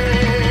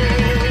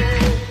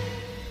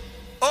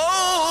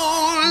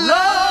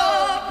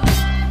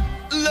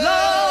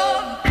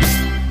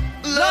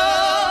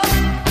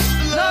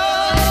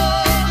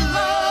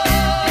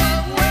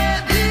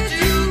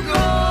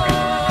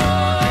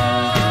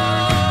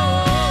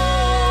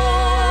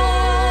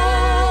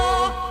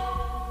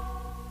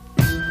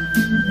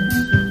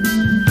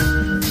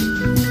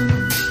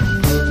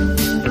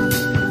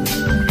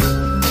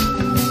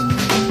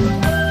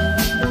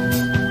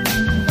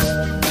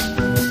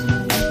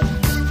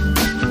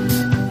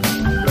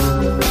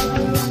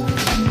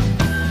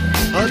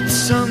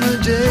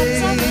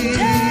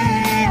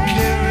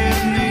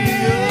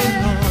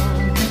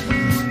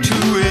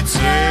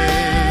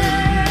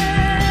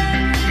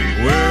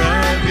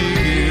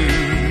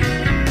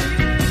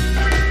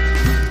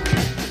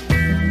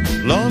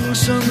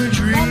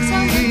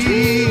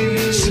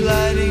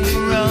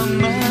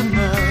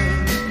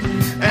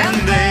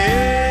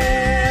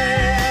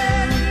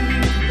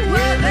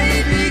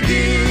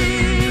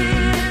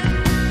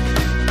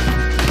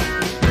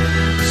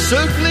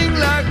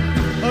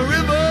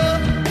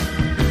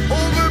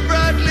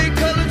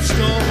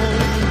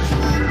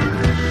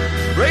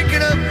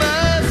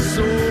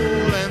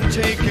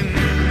 taken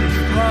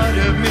part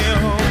of me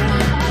home,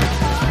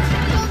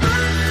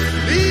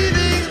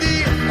 leaving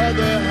the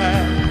other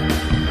half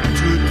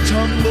to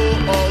tumble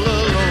all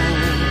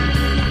alone.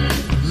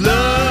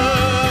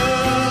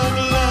 Love,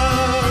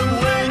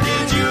 love, where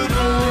did you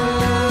go?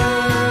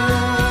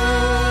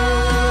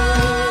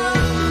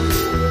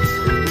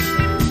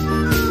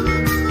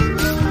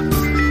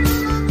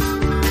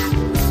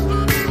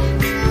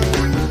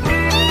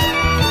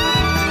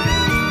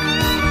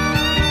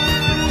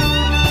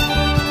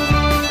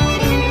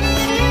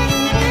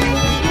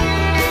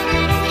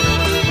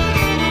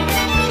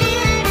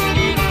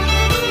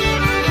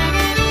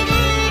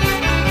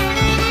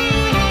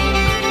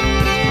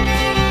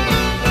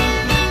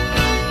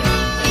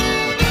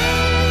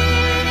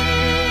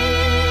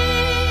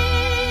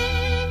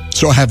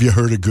 So have you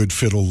heard a good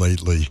fiddle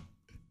lately?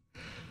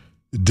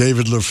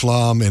 David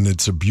LaFlamme and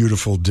It's a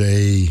Beautiful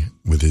Day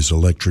with his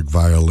electric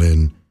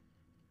violin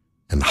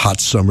and Hot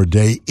Summer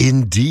Day.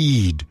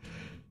 Indeed,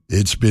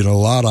 it's been a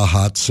lot of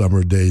hot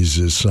summer days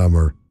this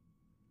summer.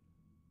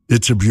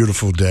 It's a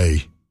Beautiful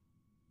Day.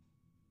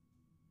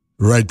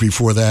 Right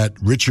before that,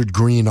 Richard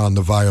Green on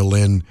the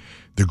violin.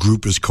 The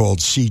group is called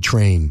C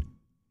Train.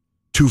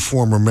 Two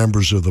former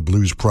members of the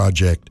Blues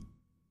Project,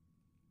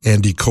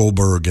 Andy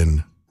Kohlberg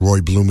and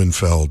Roy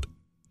Blumenfeld,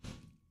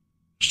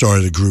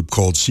 started a group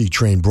called C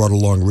Train, brought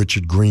along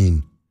Richard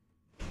Green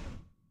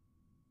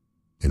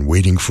and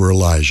Waiting for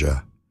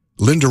Elijah.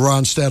 Linda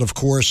Ronstadt, of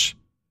course,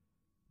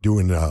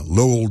 doing a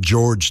Lowell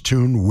George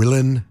tune,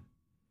 Willin',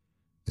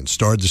 and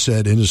started the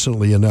set,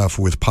 innocently enough,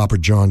 with Papa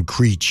John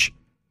Creach,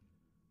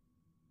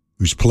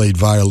 who's played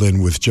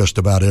violin with just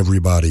about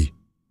everybody.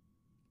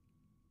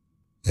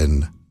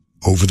 And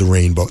Over the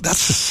Rainbow.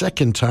 That's the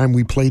second time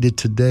we played it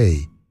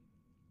today.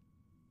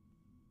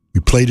 We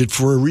played it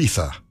for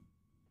Aretha.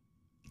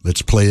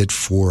 Let's play it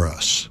for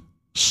us.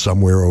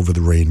 Somewhere Over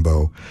the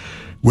Rainbow.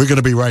 We're going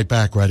to be right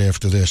back right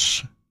after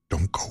this.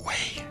 Don't go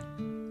away.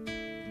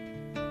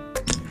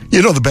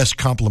 You know, the best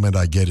compliment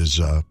I get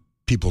is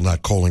people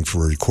not calling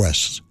for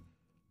requests.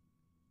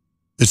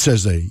 It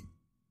says they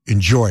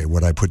enjoy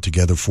what I put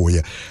together for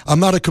you. I'm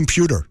not a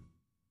computer.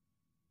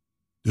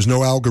 There's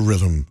no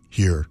algorithm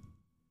here.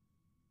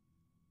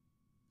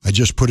 I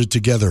just put it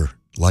together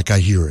like I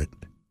hear it.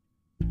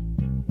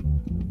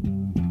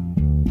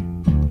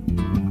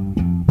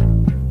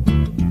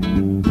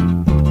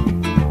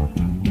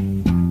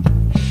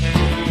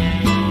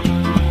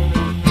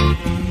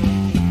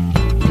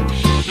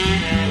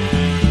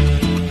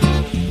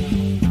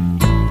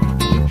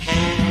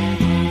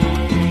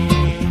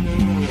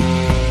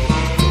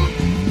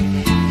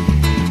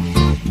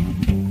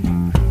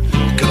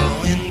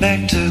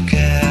 Back to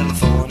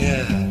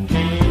California,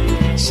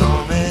 so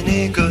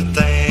many good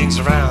things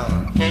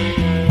around.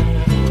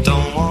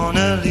 Don't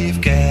wanna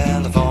leave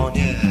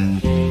California,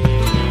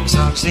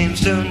 sun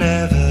seems to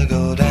never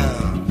go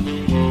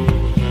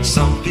down.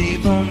 Some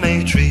people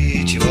may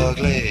treat you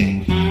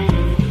ugly,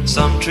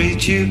 some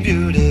treat you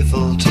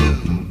beautiful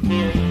too,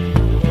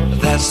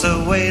 but that's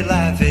the way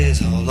life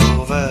is all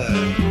over,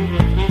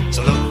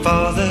 so look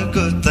for the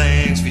good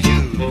things for you.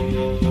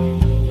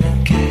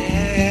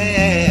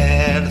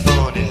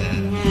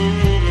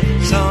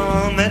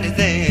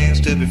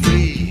 To be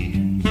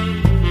free,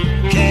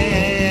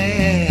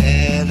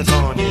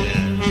 California,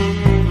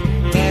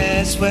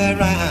 that's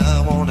where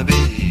I wanna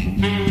be.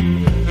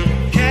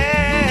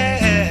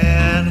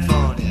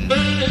 California,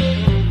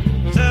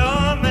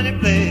 so many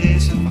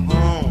places for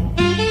home.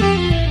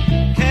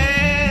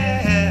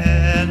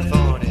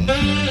 California,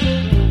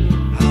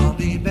 I'll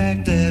be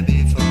back there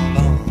before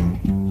long.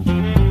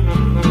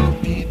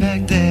 Be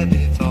back there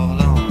before long.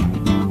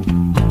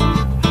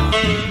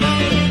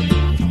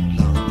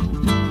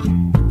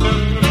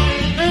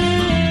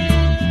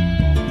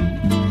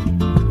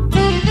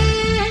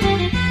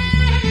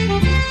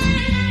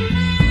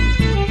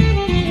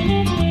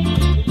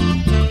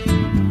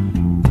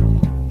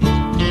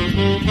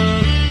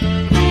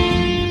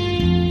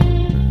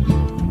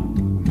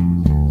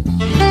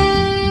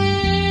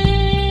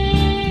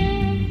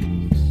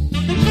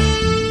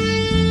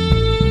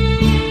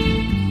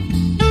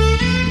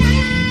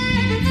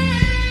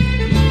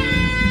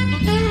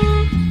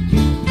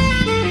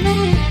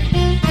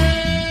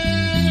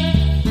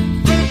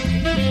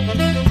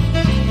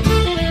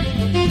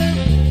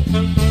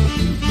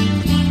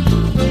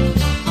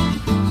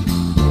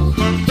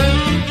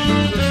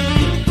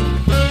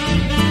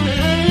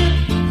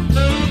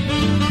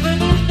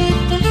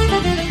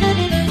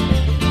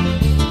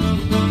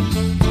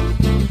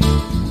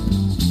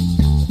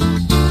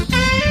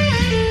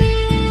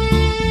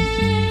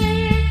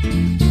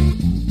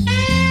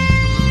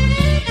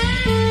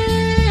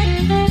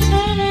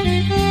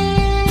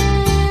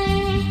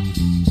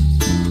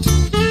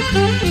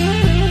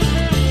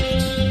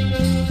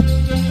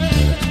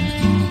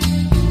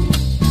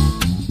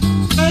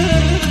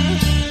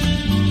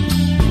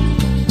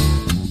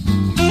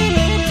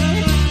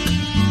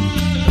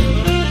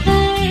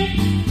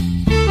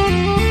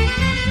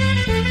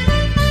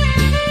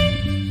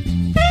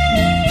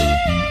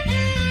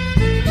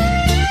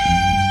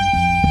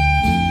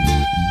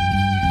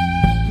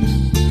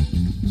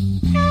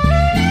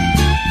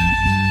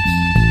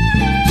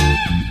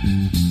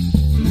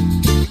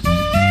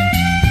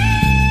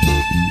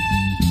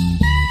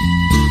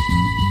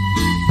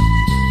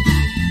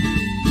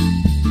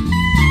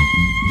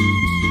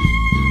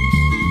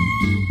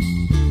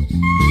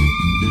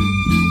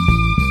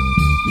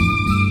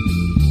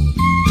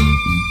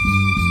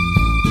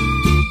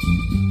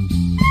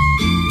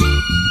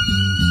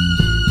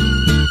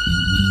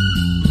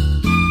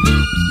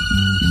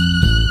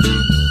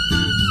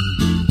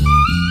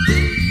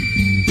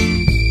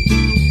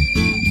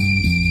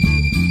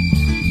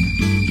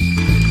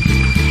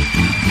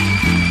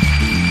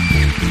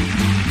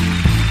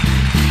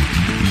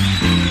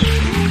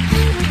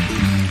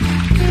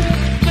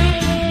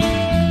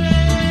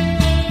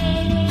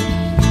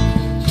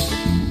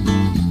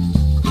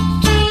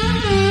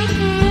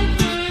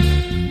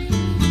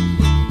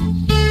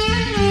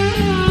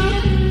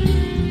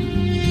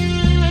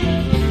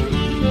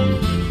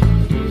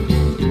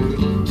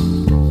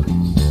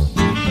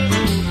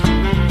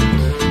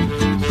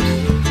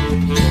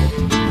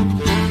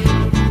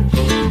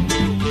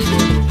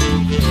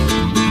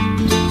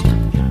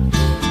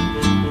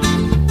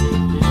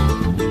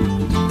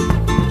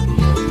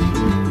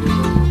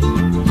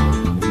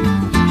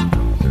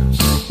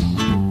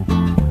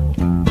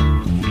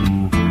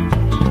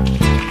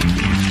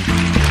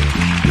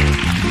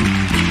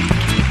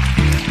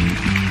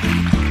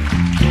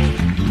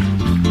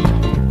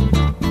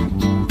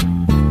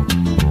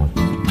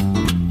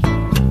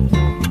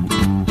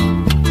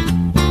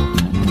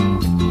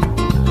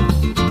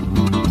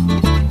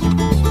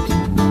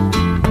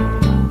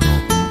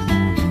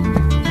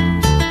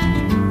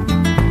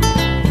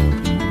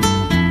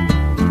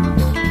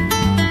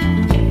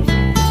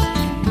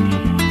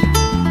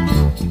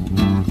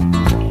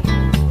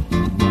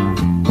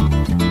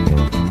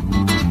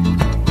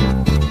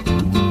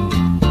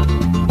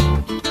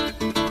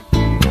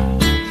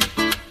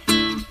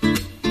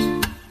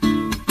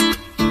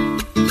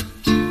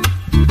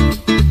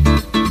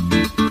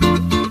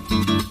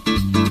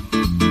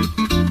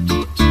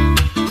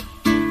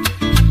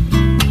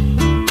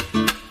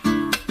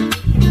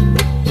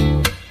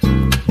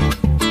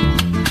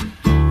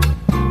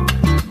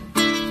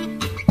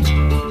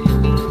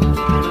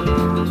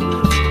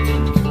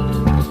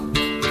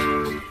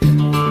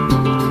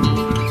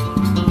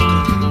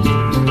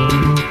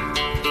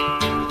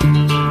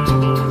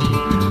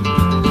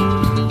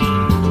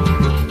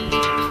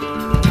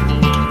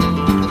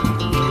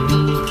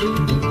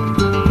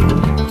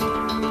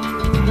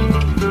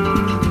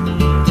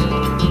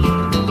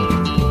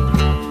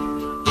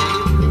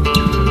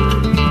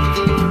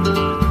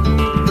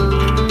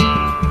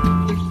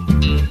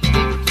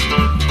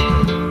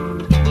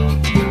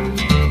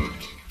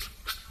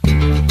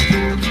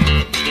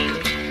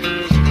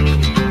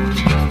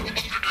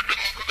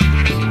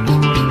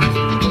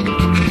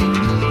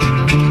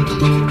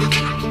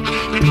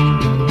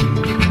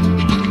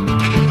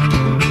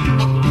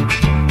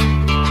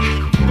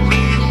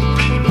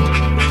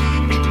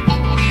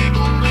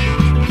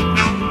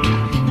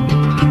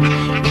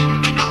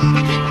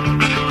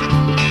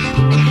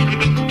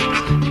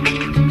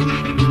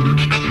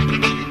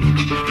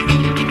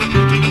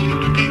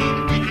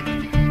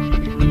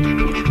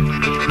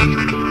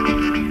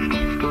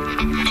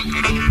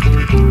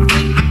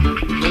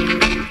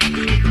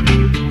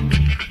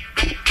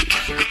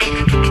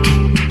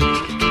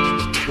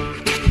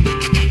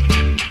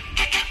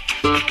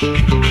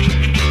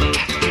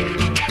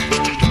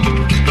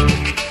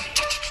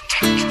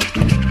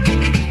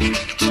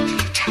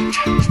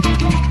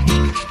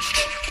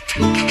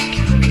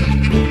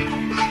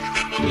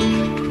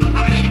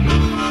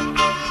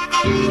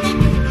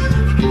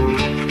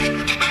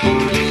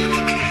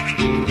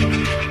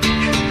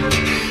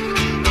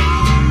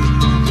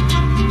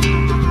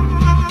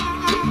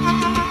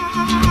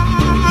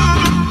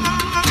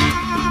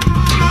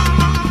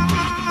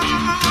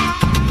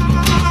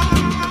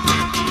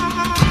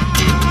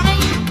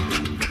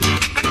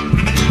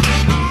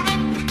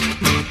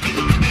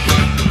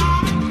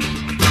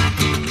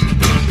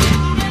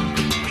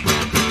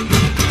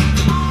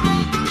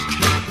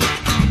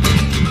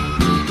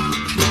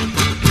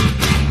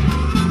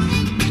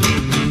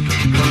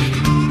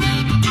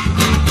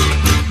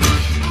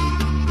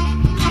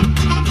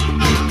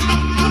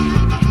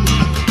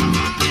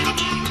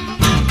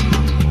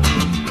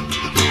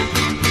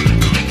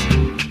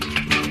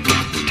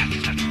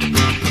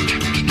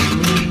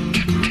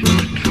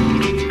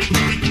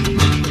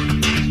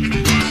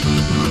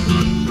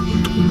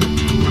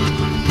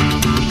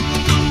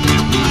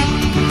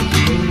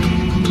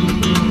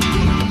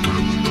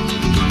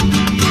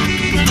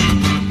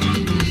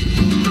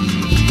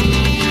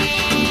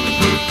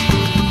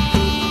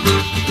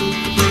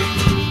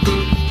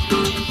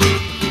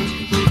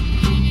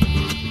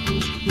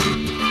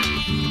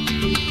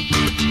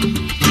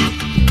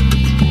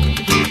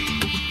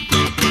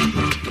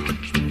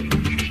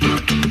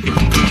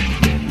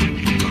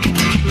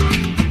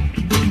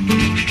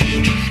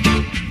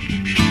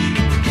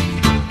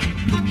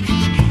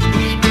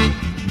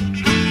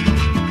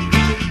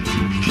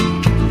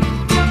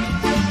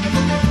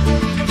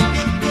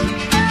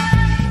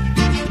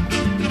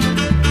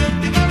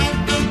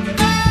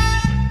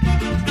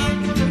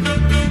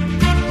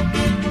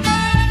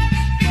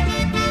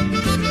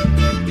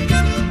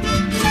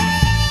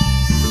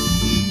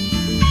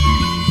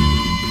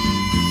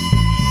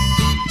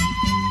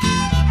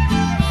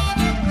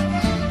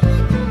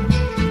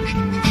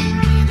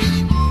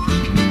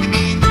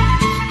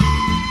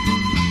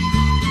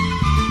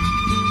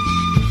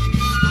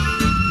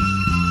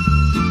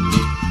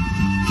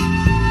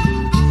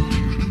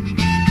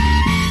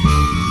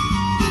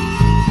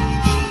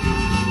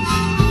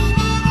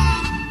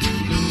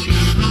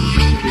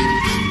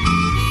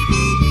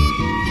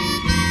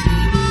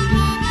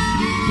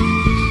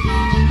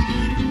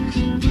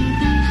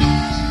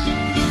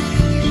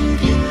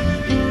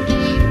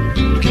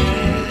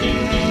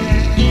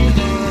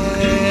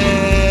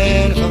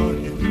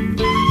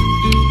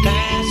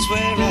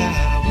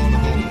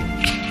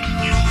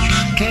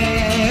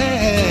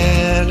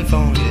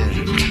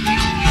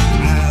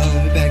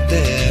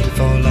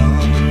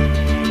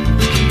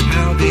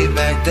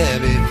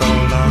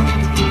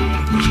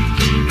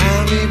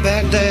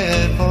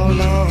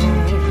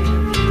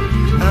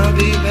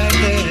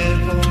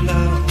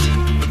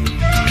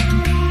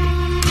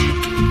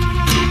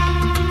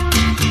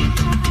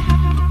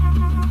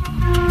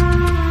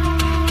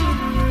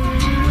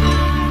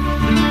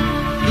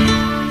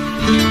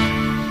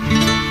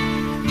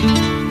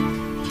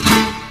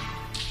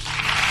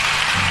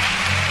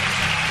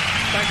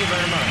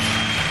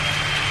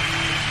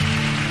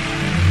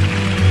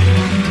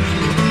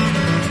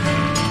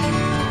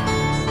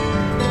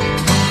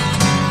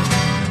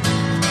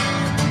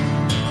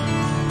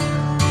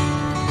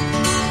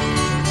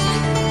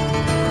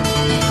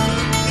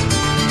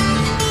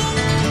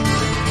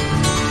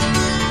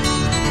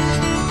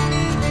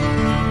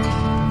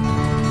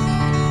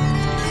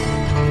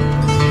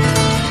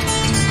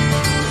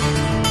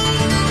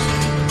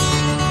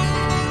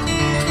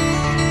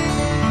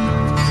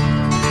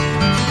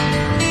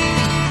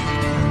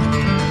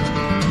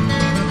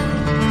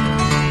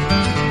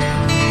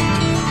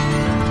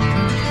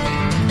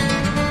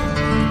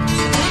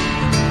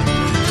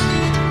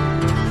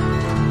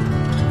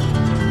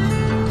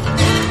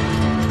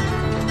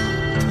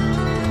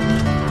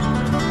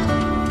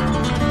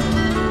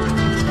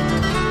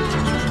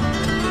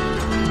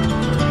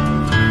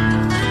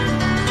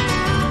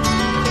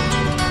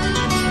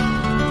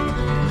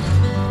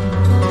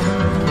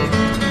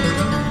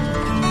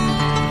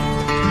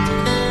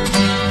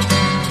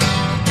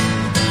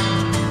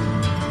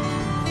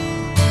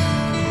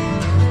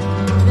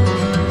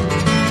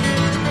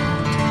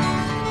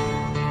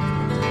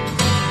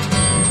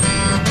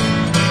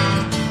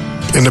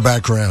 In the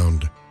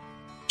background,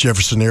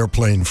 Jefferson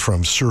Airplane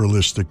from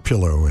Surrealistic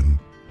Pillow and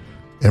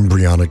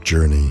Embryonic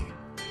Journey.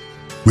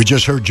 We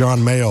just heard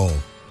John Mayall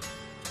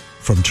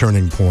from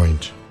Turning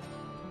Point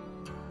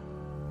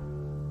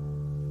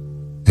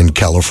in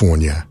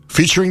California,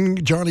 featuring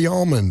Johnny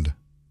Almond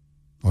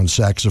on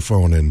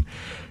saxophone and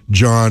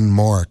John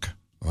Mark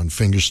on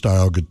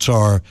fingerstyle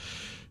guitar.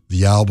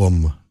 The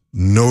album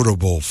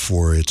notable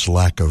for its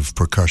lack of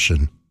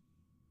percussion.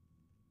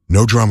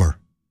 No drummer.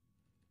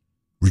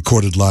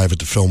 Recorded live at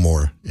the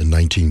Fillmore in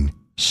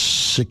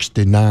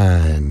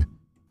 1969.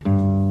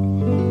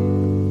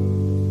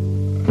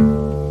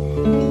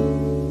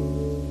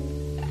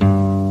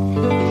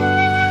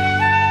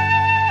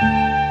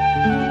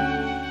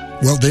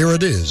 Well, there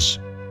it is.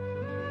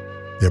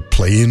 They're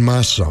playing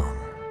my song.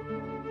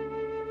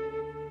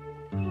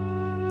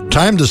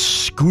 Time to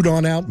scoot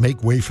on out,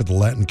 make way for the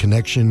Latin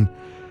Connection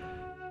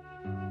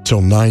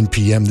till 9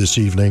 p.m. this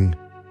evening.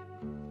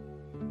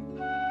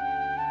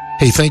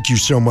 Hey, thank you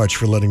so much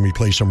for letting me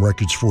play some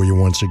records for you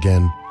once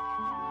again.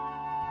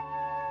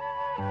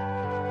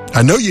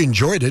 I know you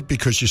enjoyed it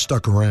because you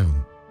stuck around.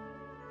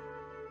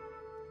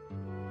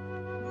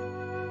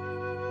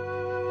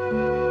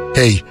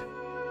 Hey,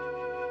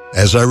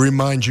 as I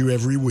remind you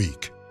every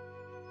week,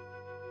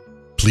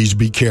 please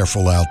be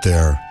careful out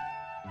there.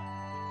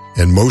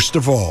 And most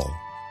of all,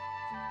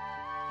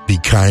 be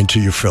kind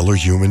to your fellow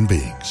human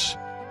beings.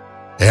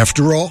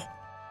 After all,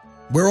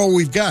 we're all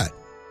we've got.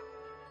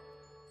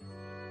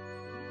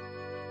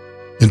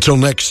 Until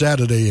next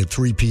Saturday at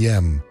 3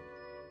 p.m.,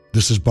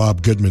 this is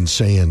Bob Goodman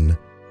saying,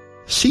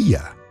 see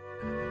ya.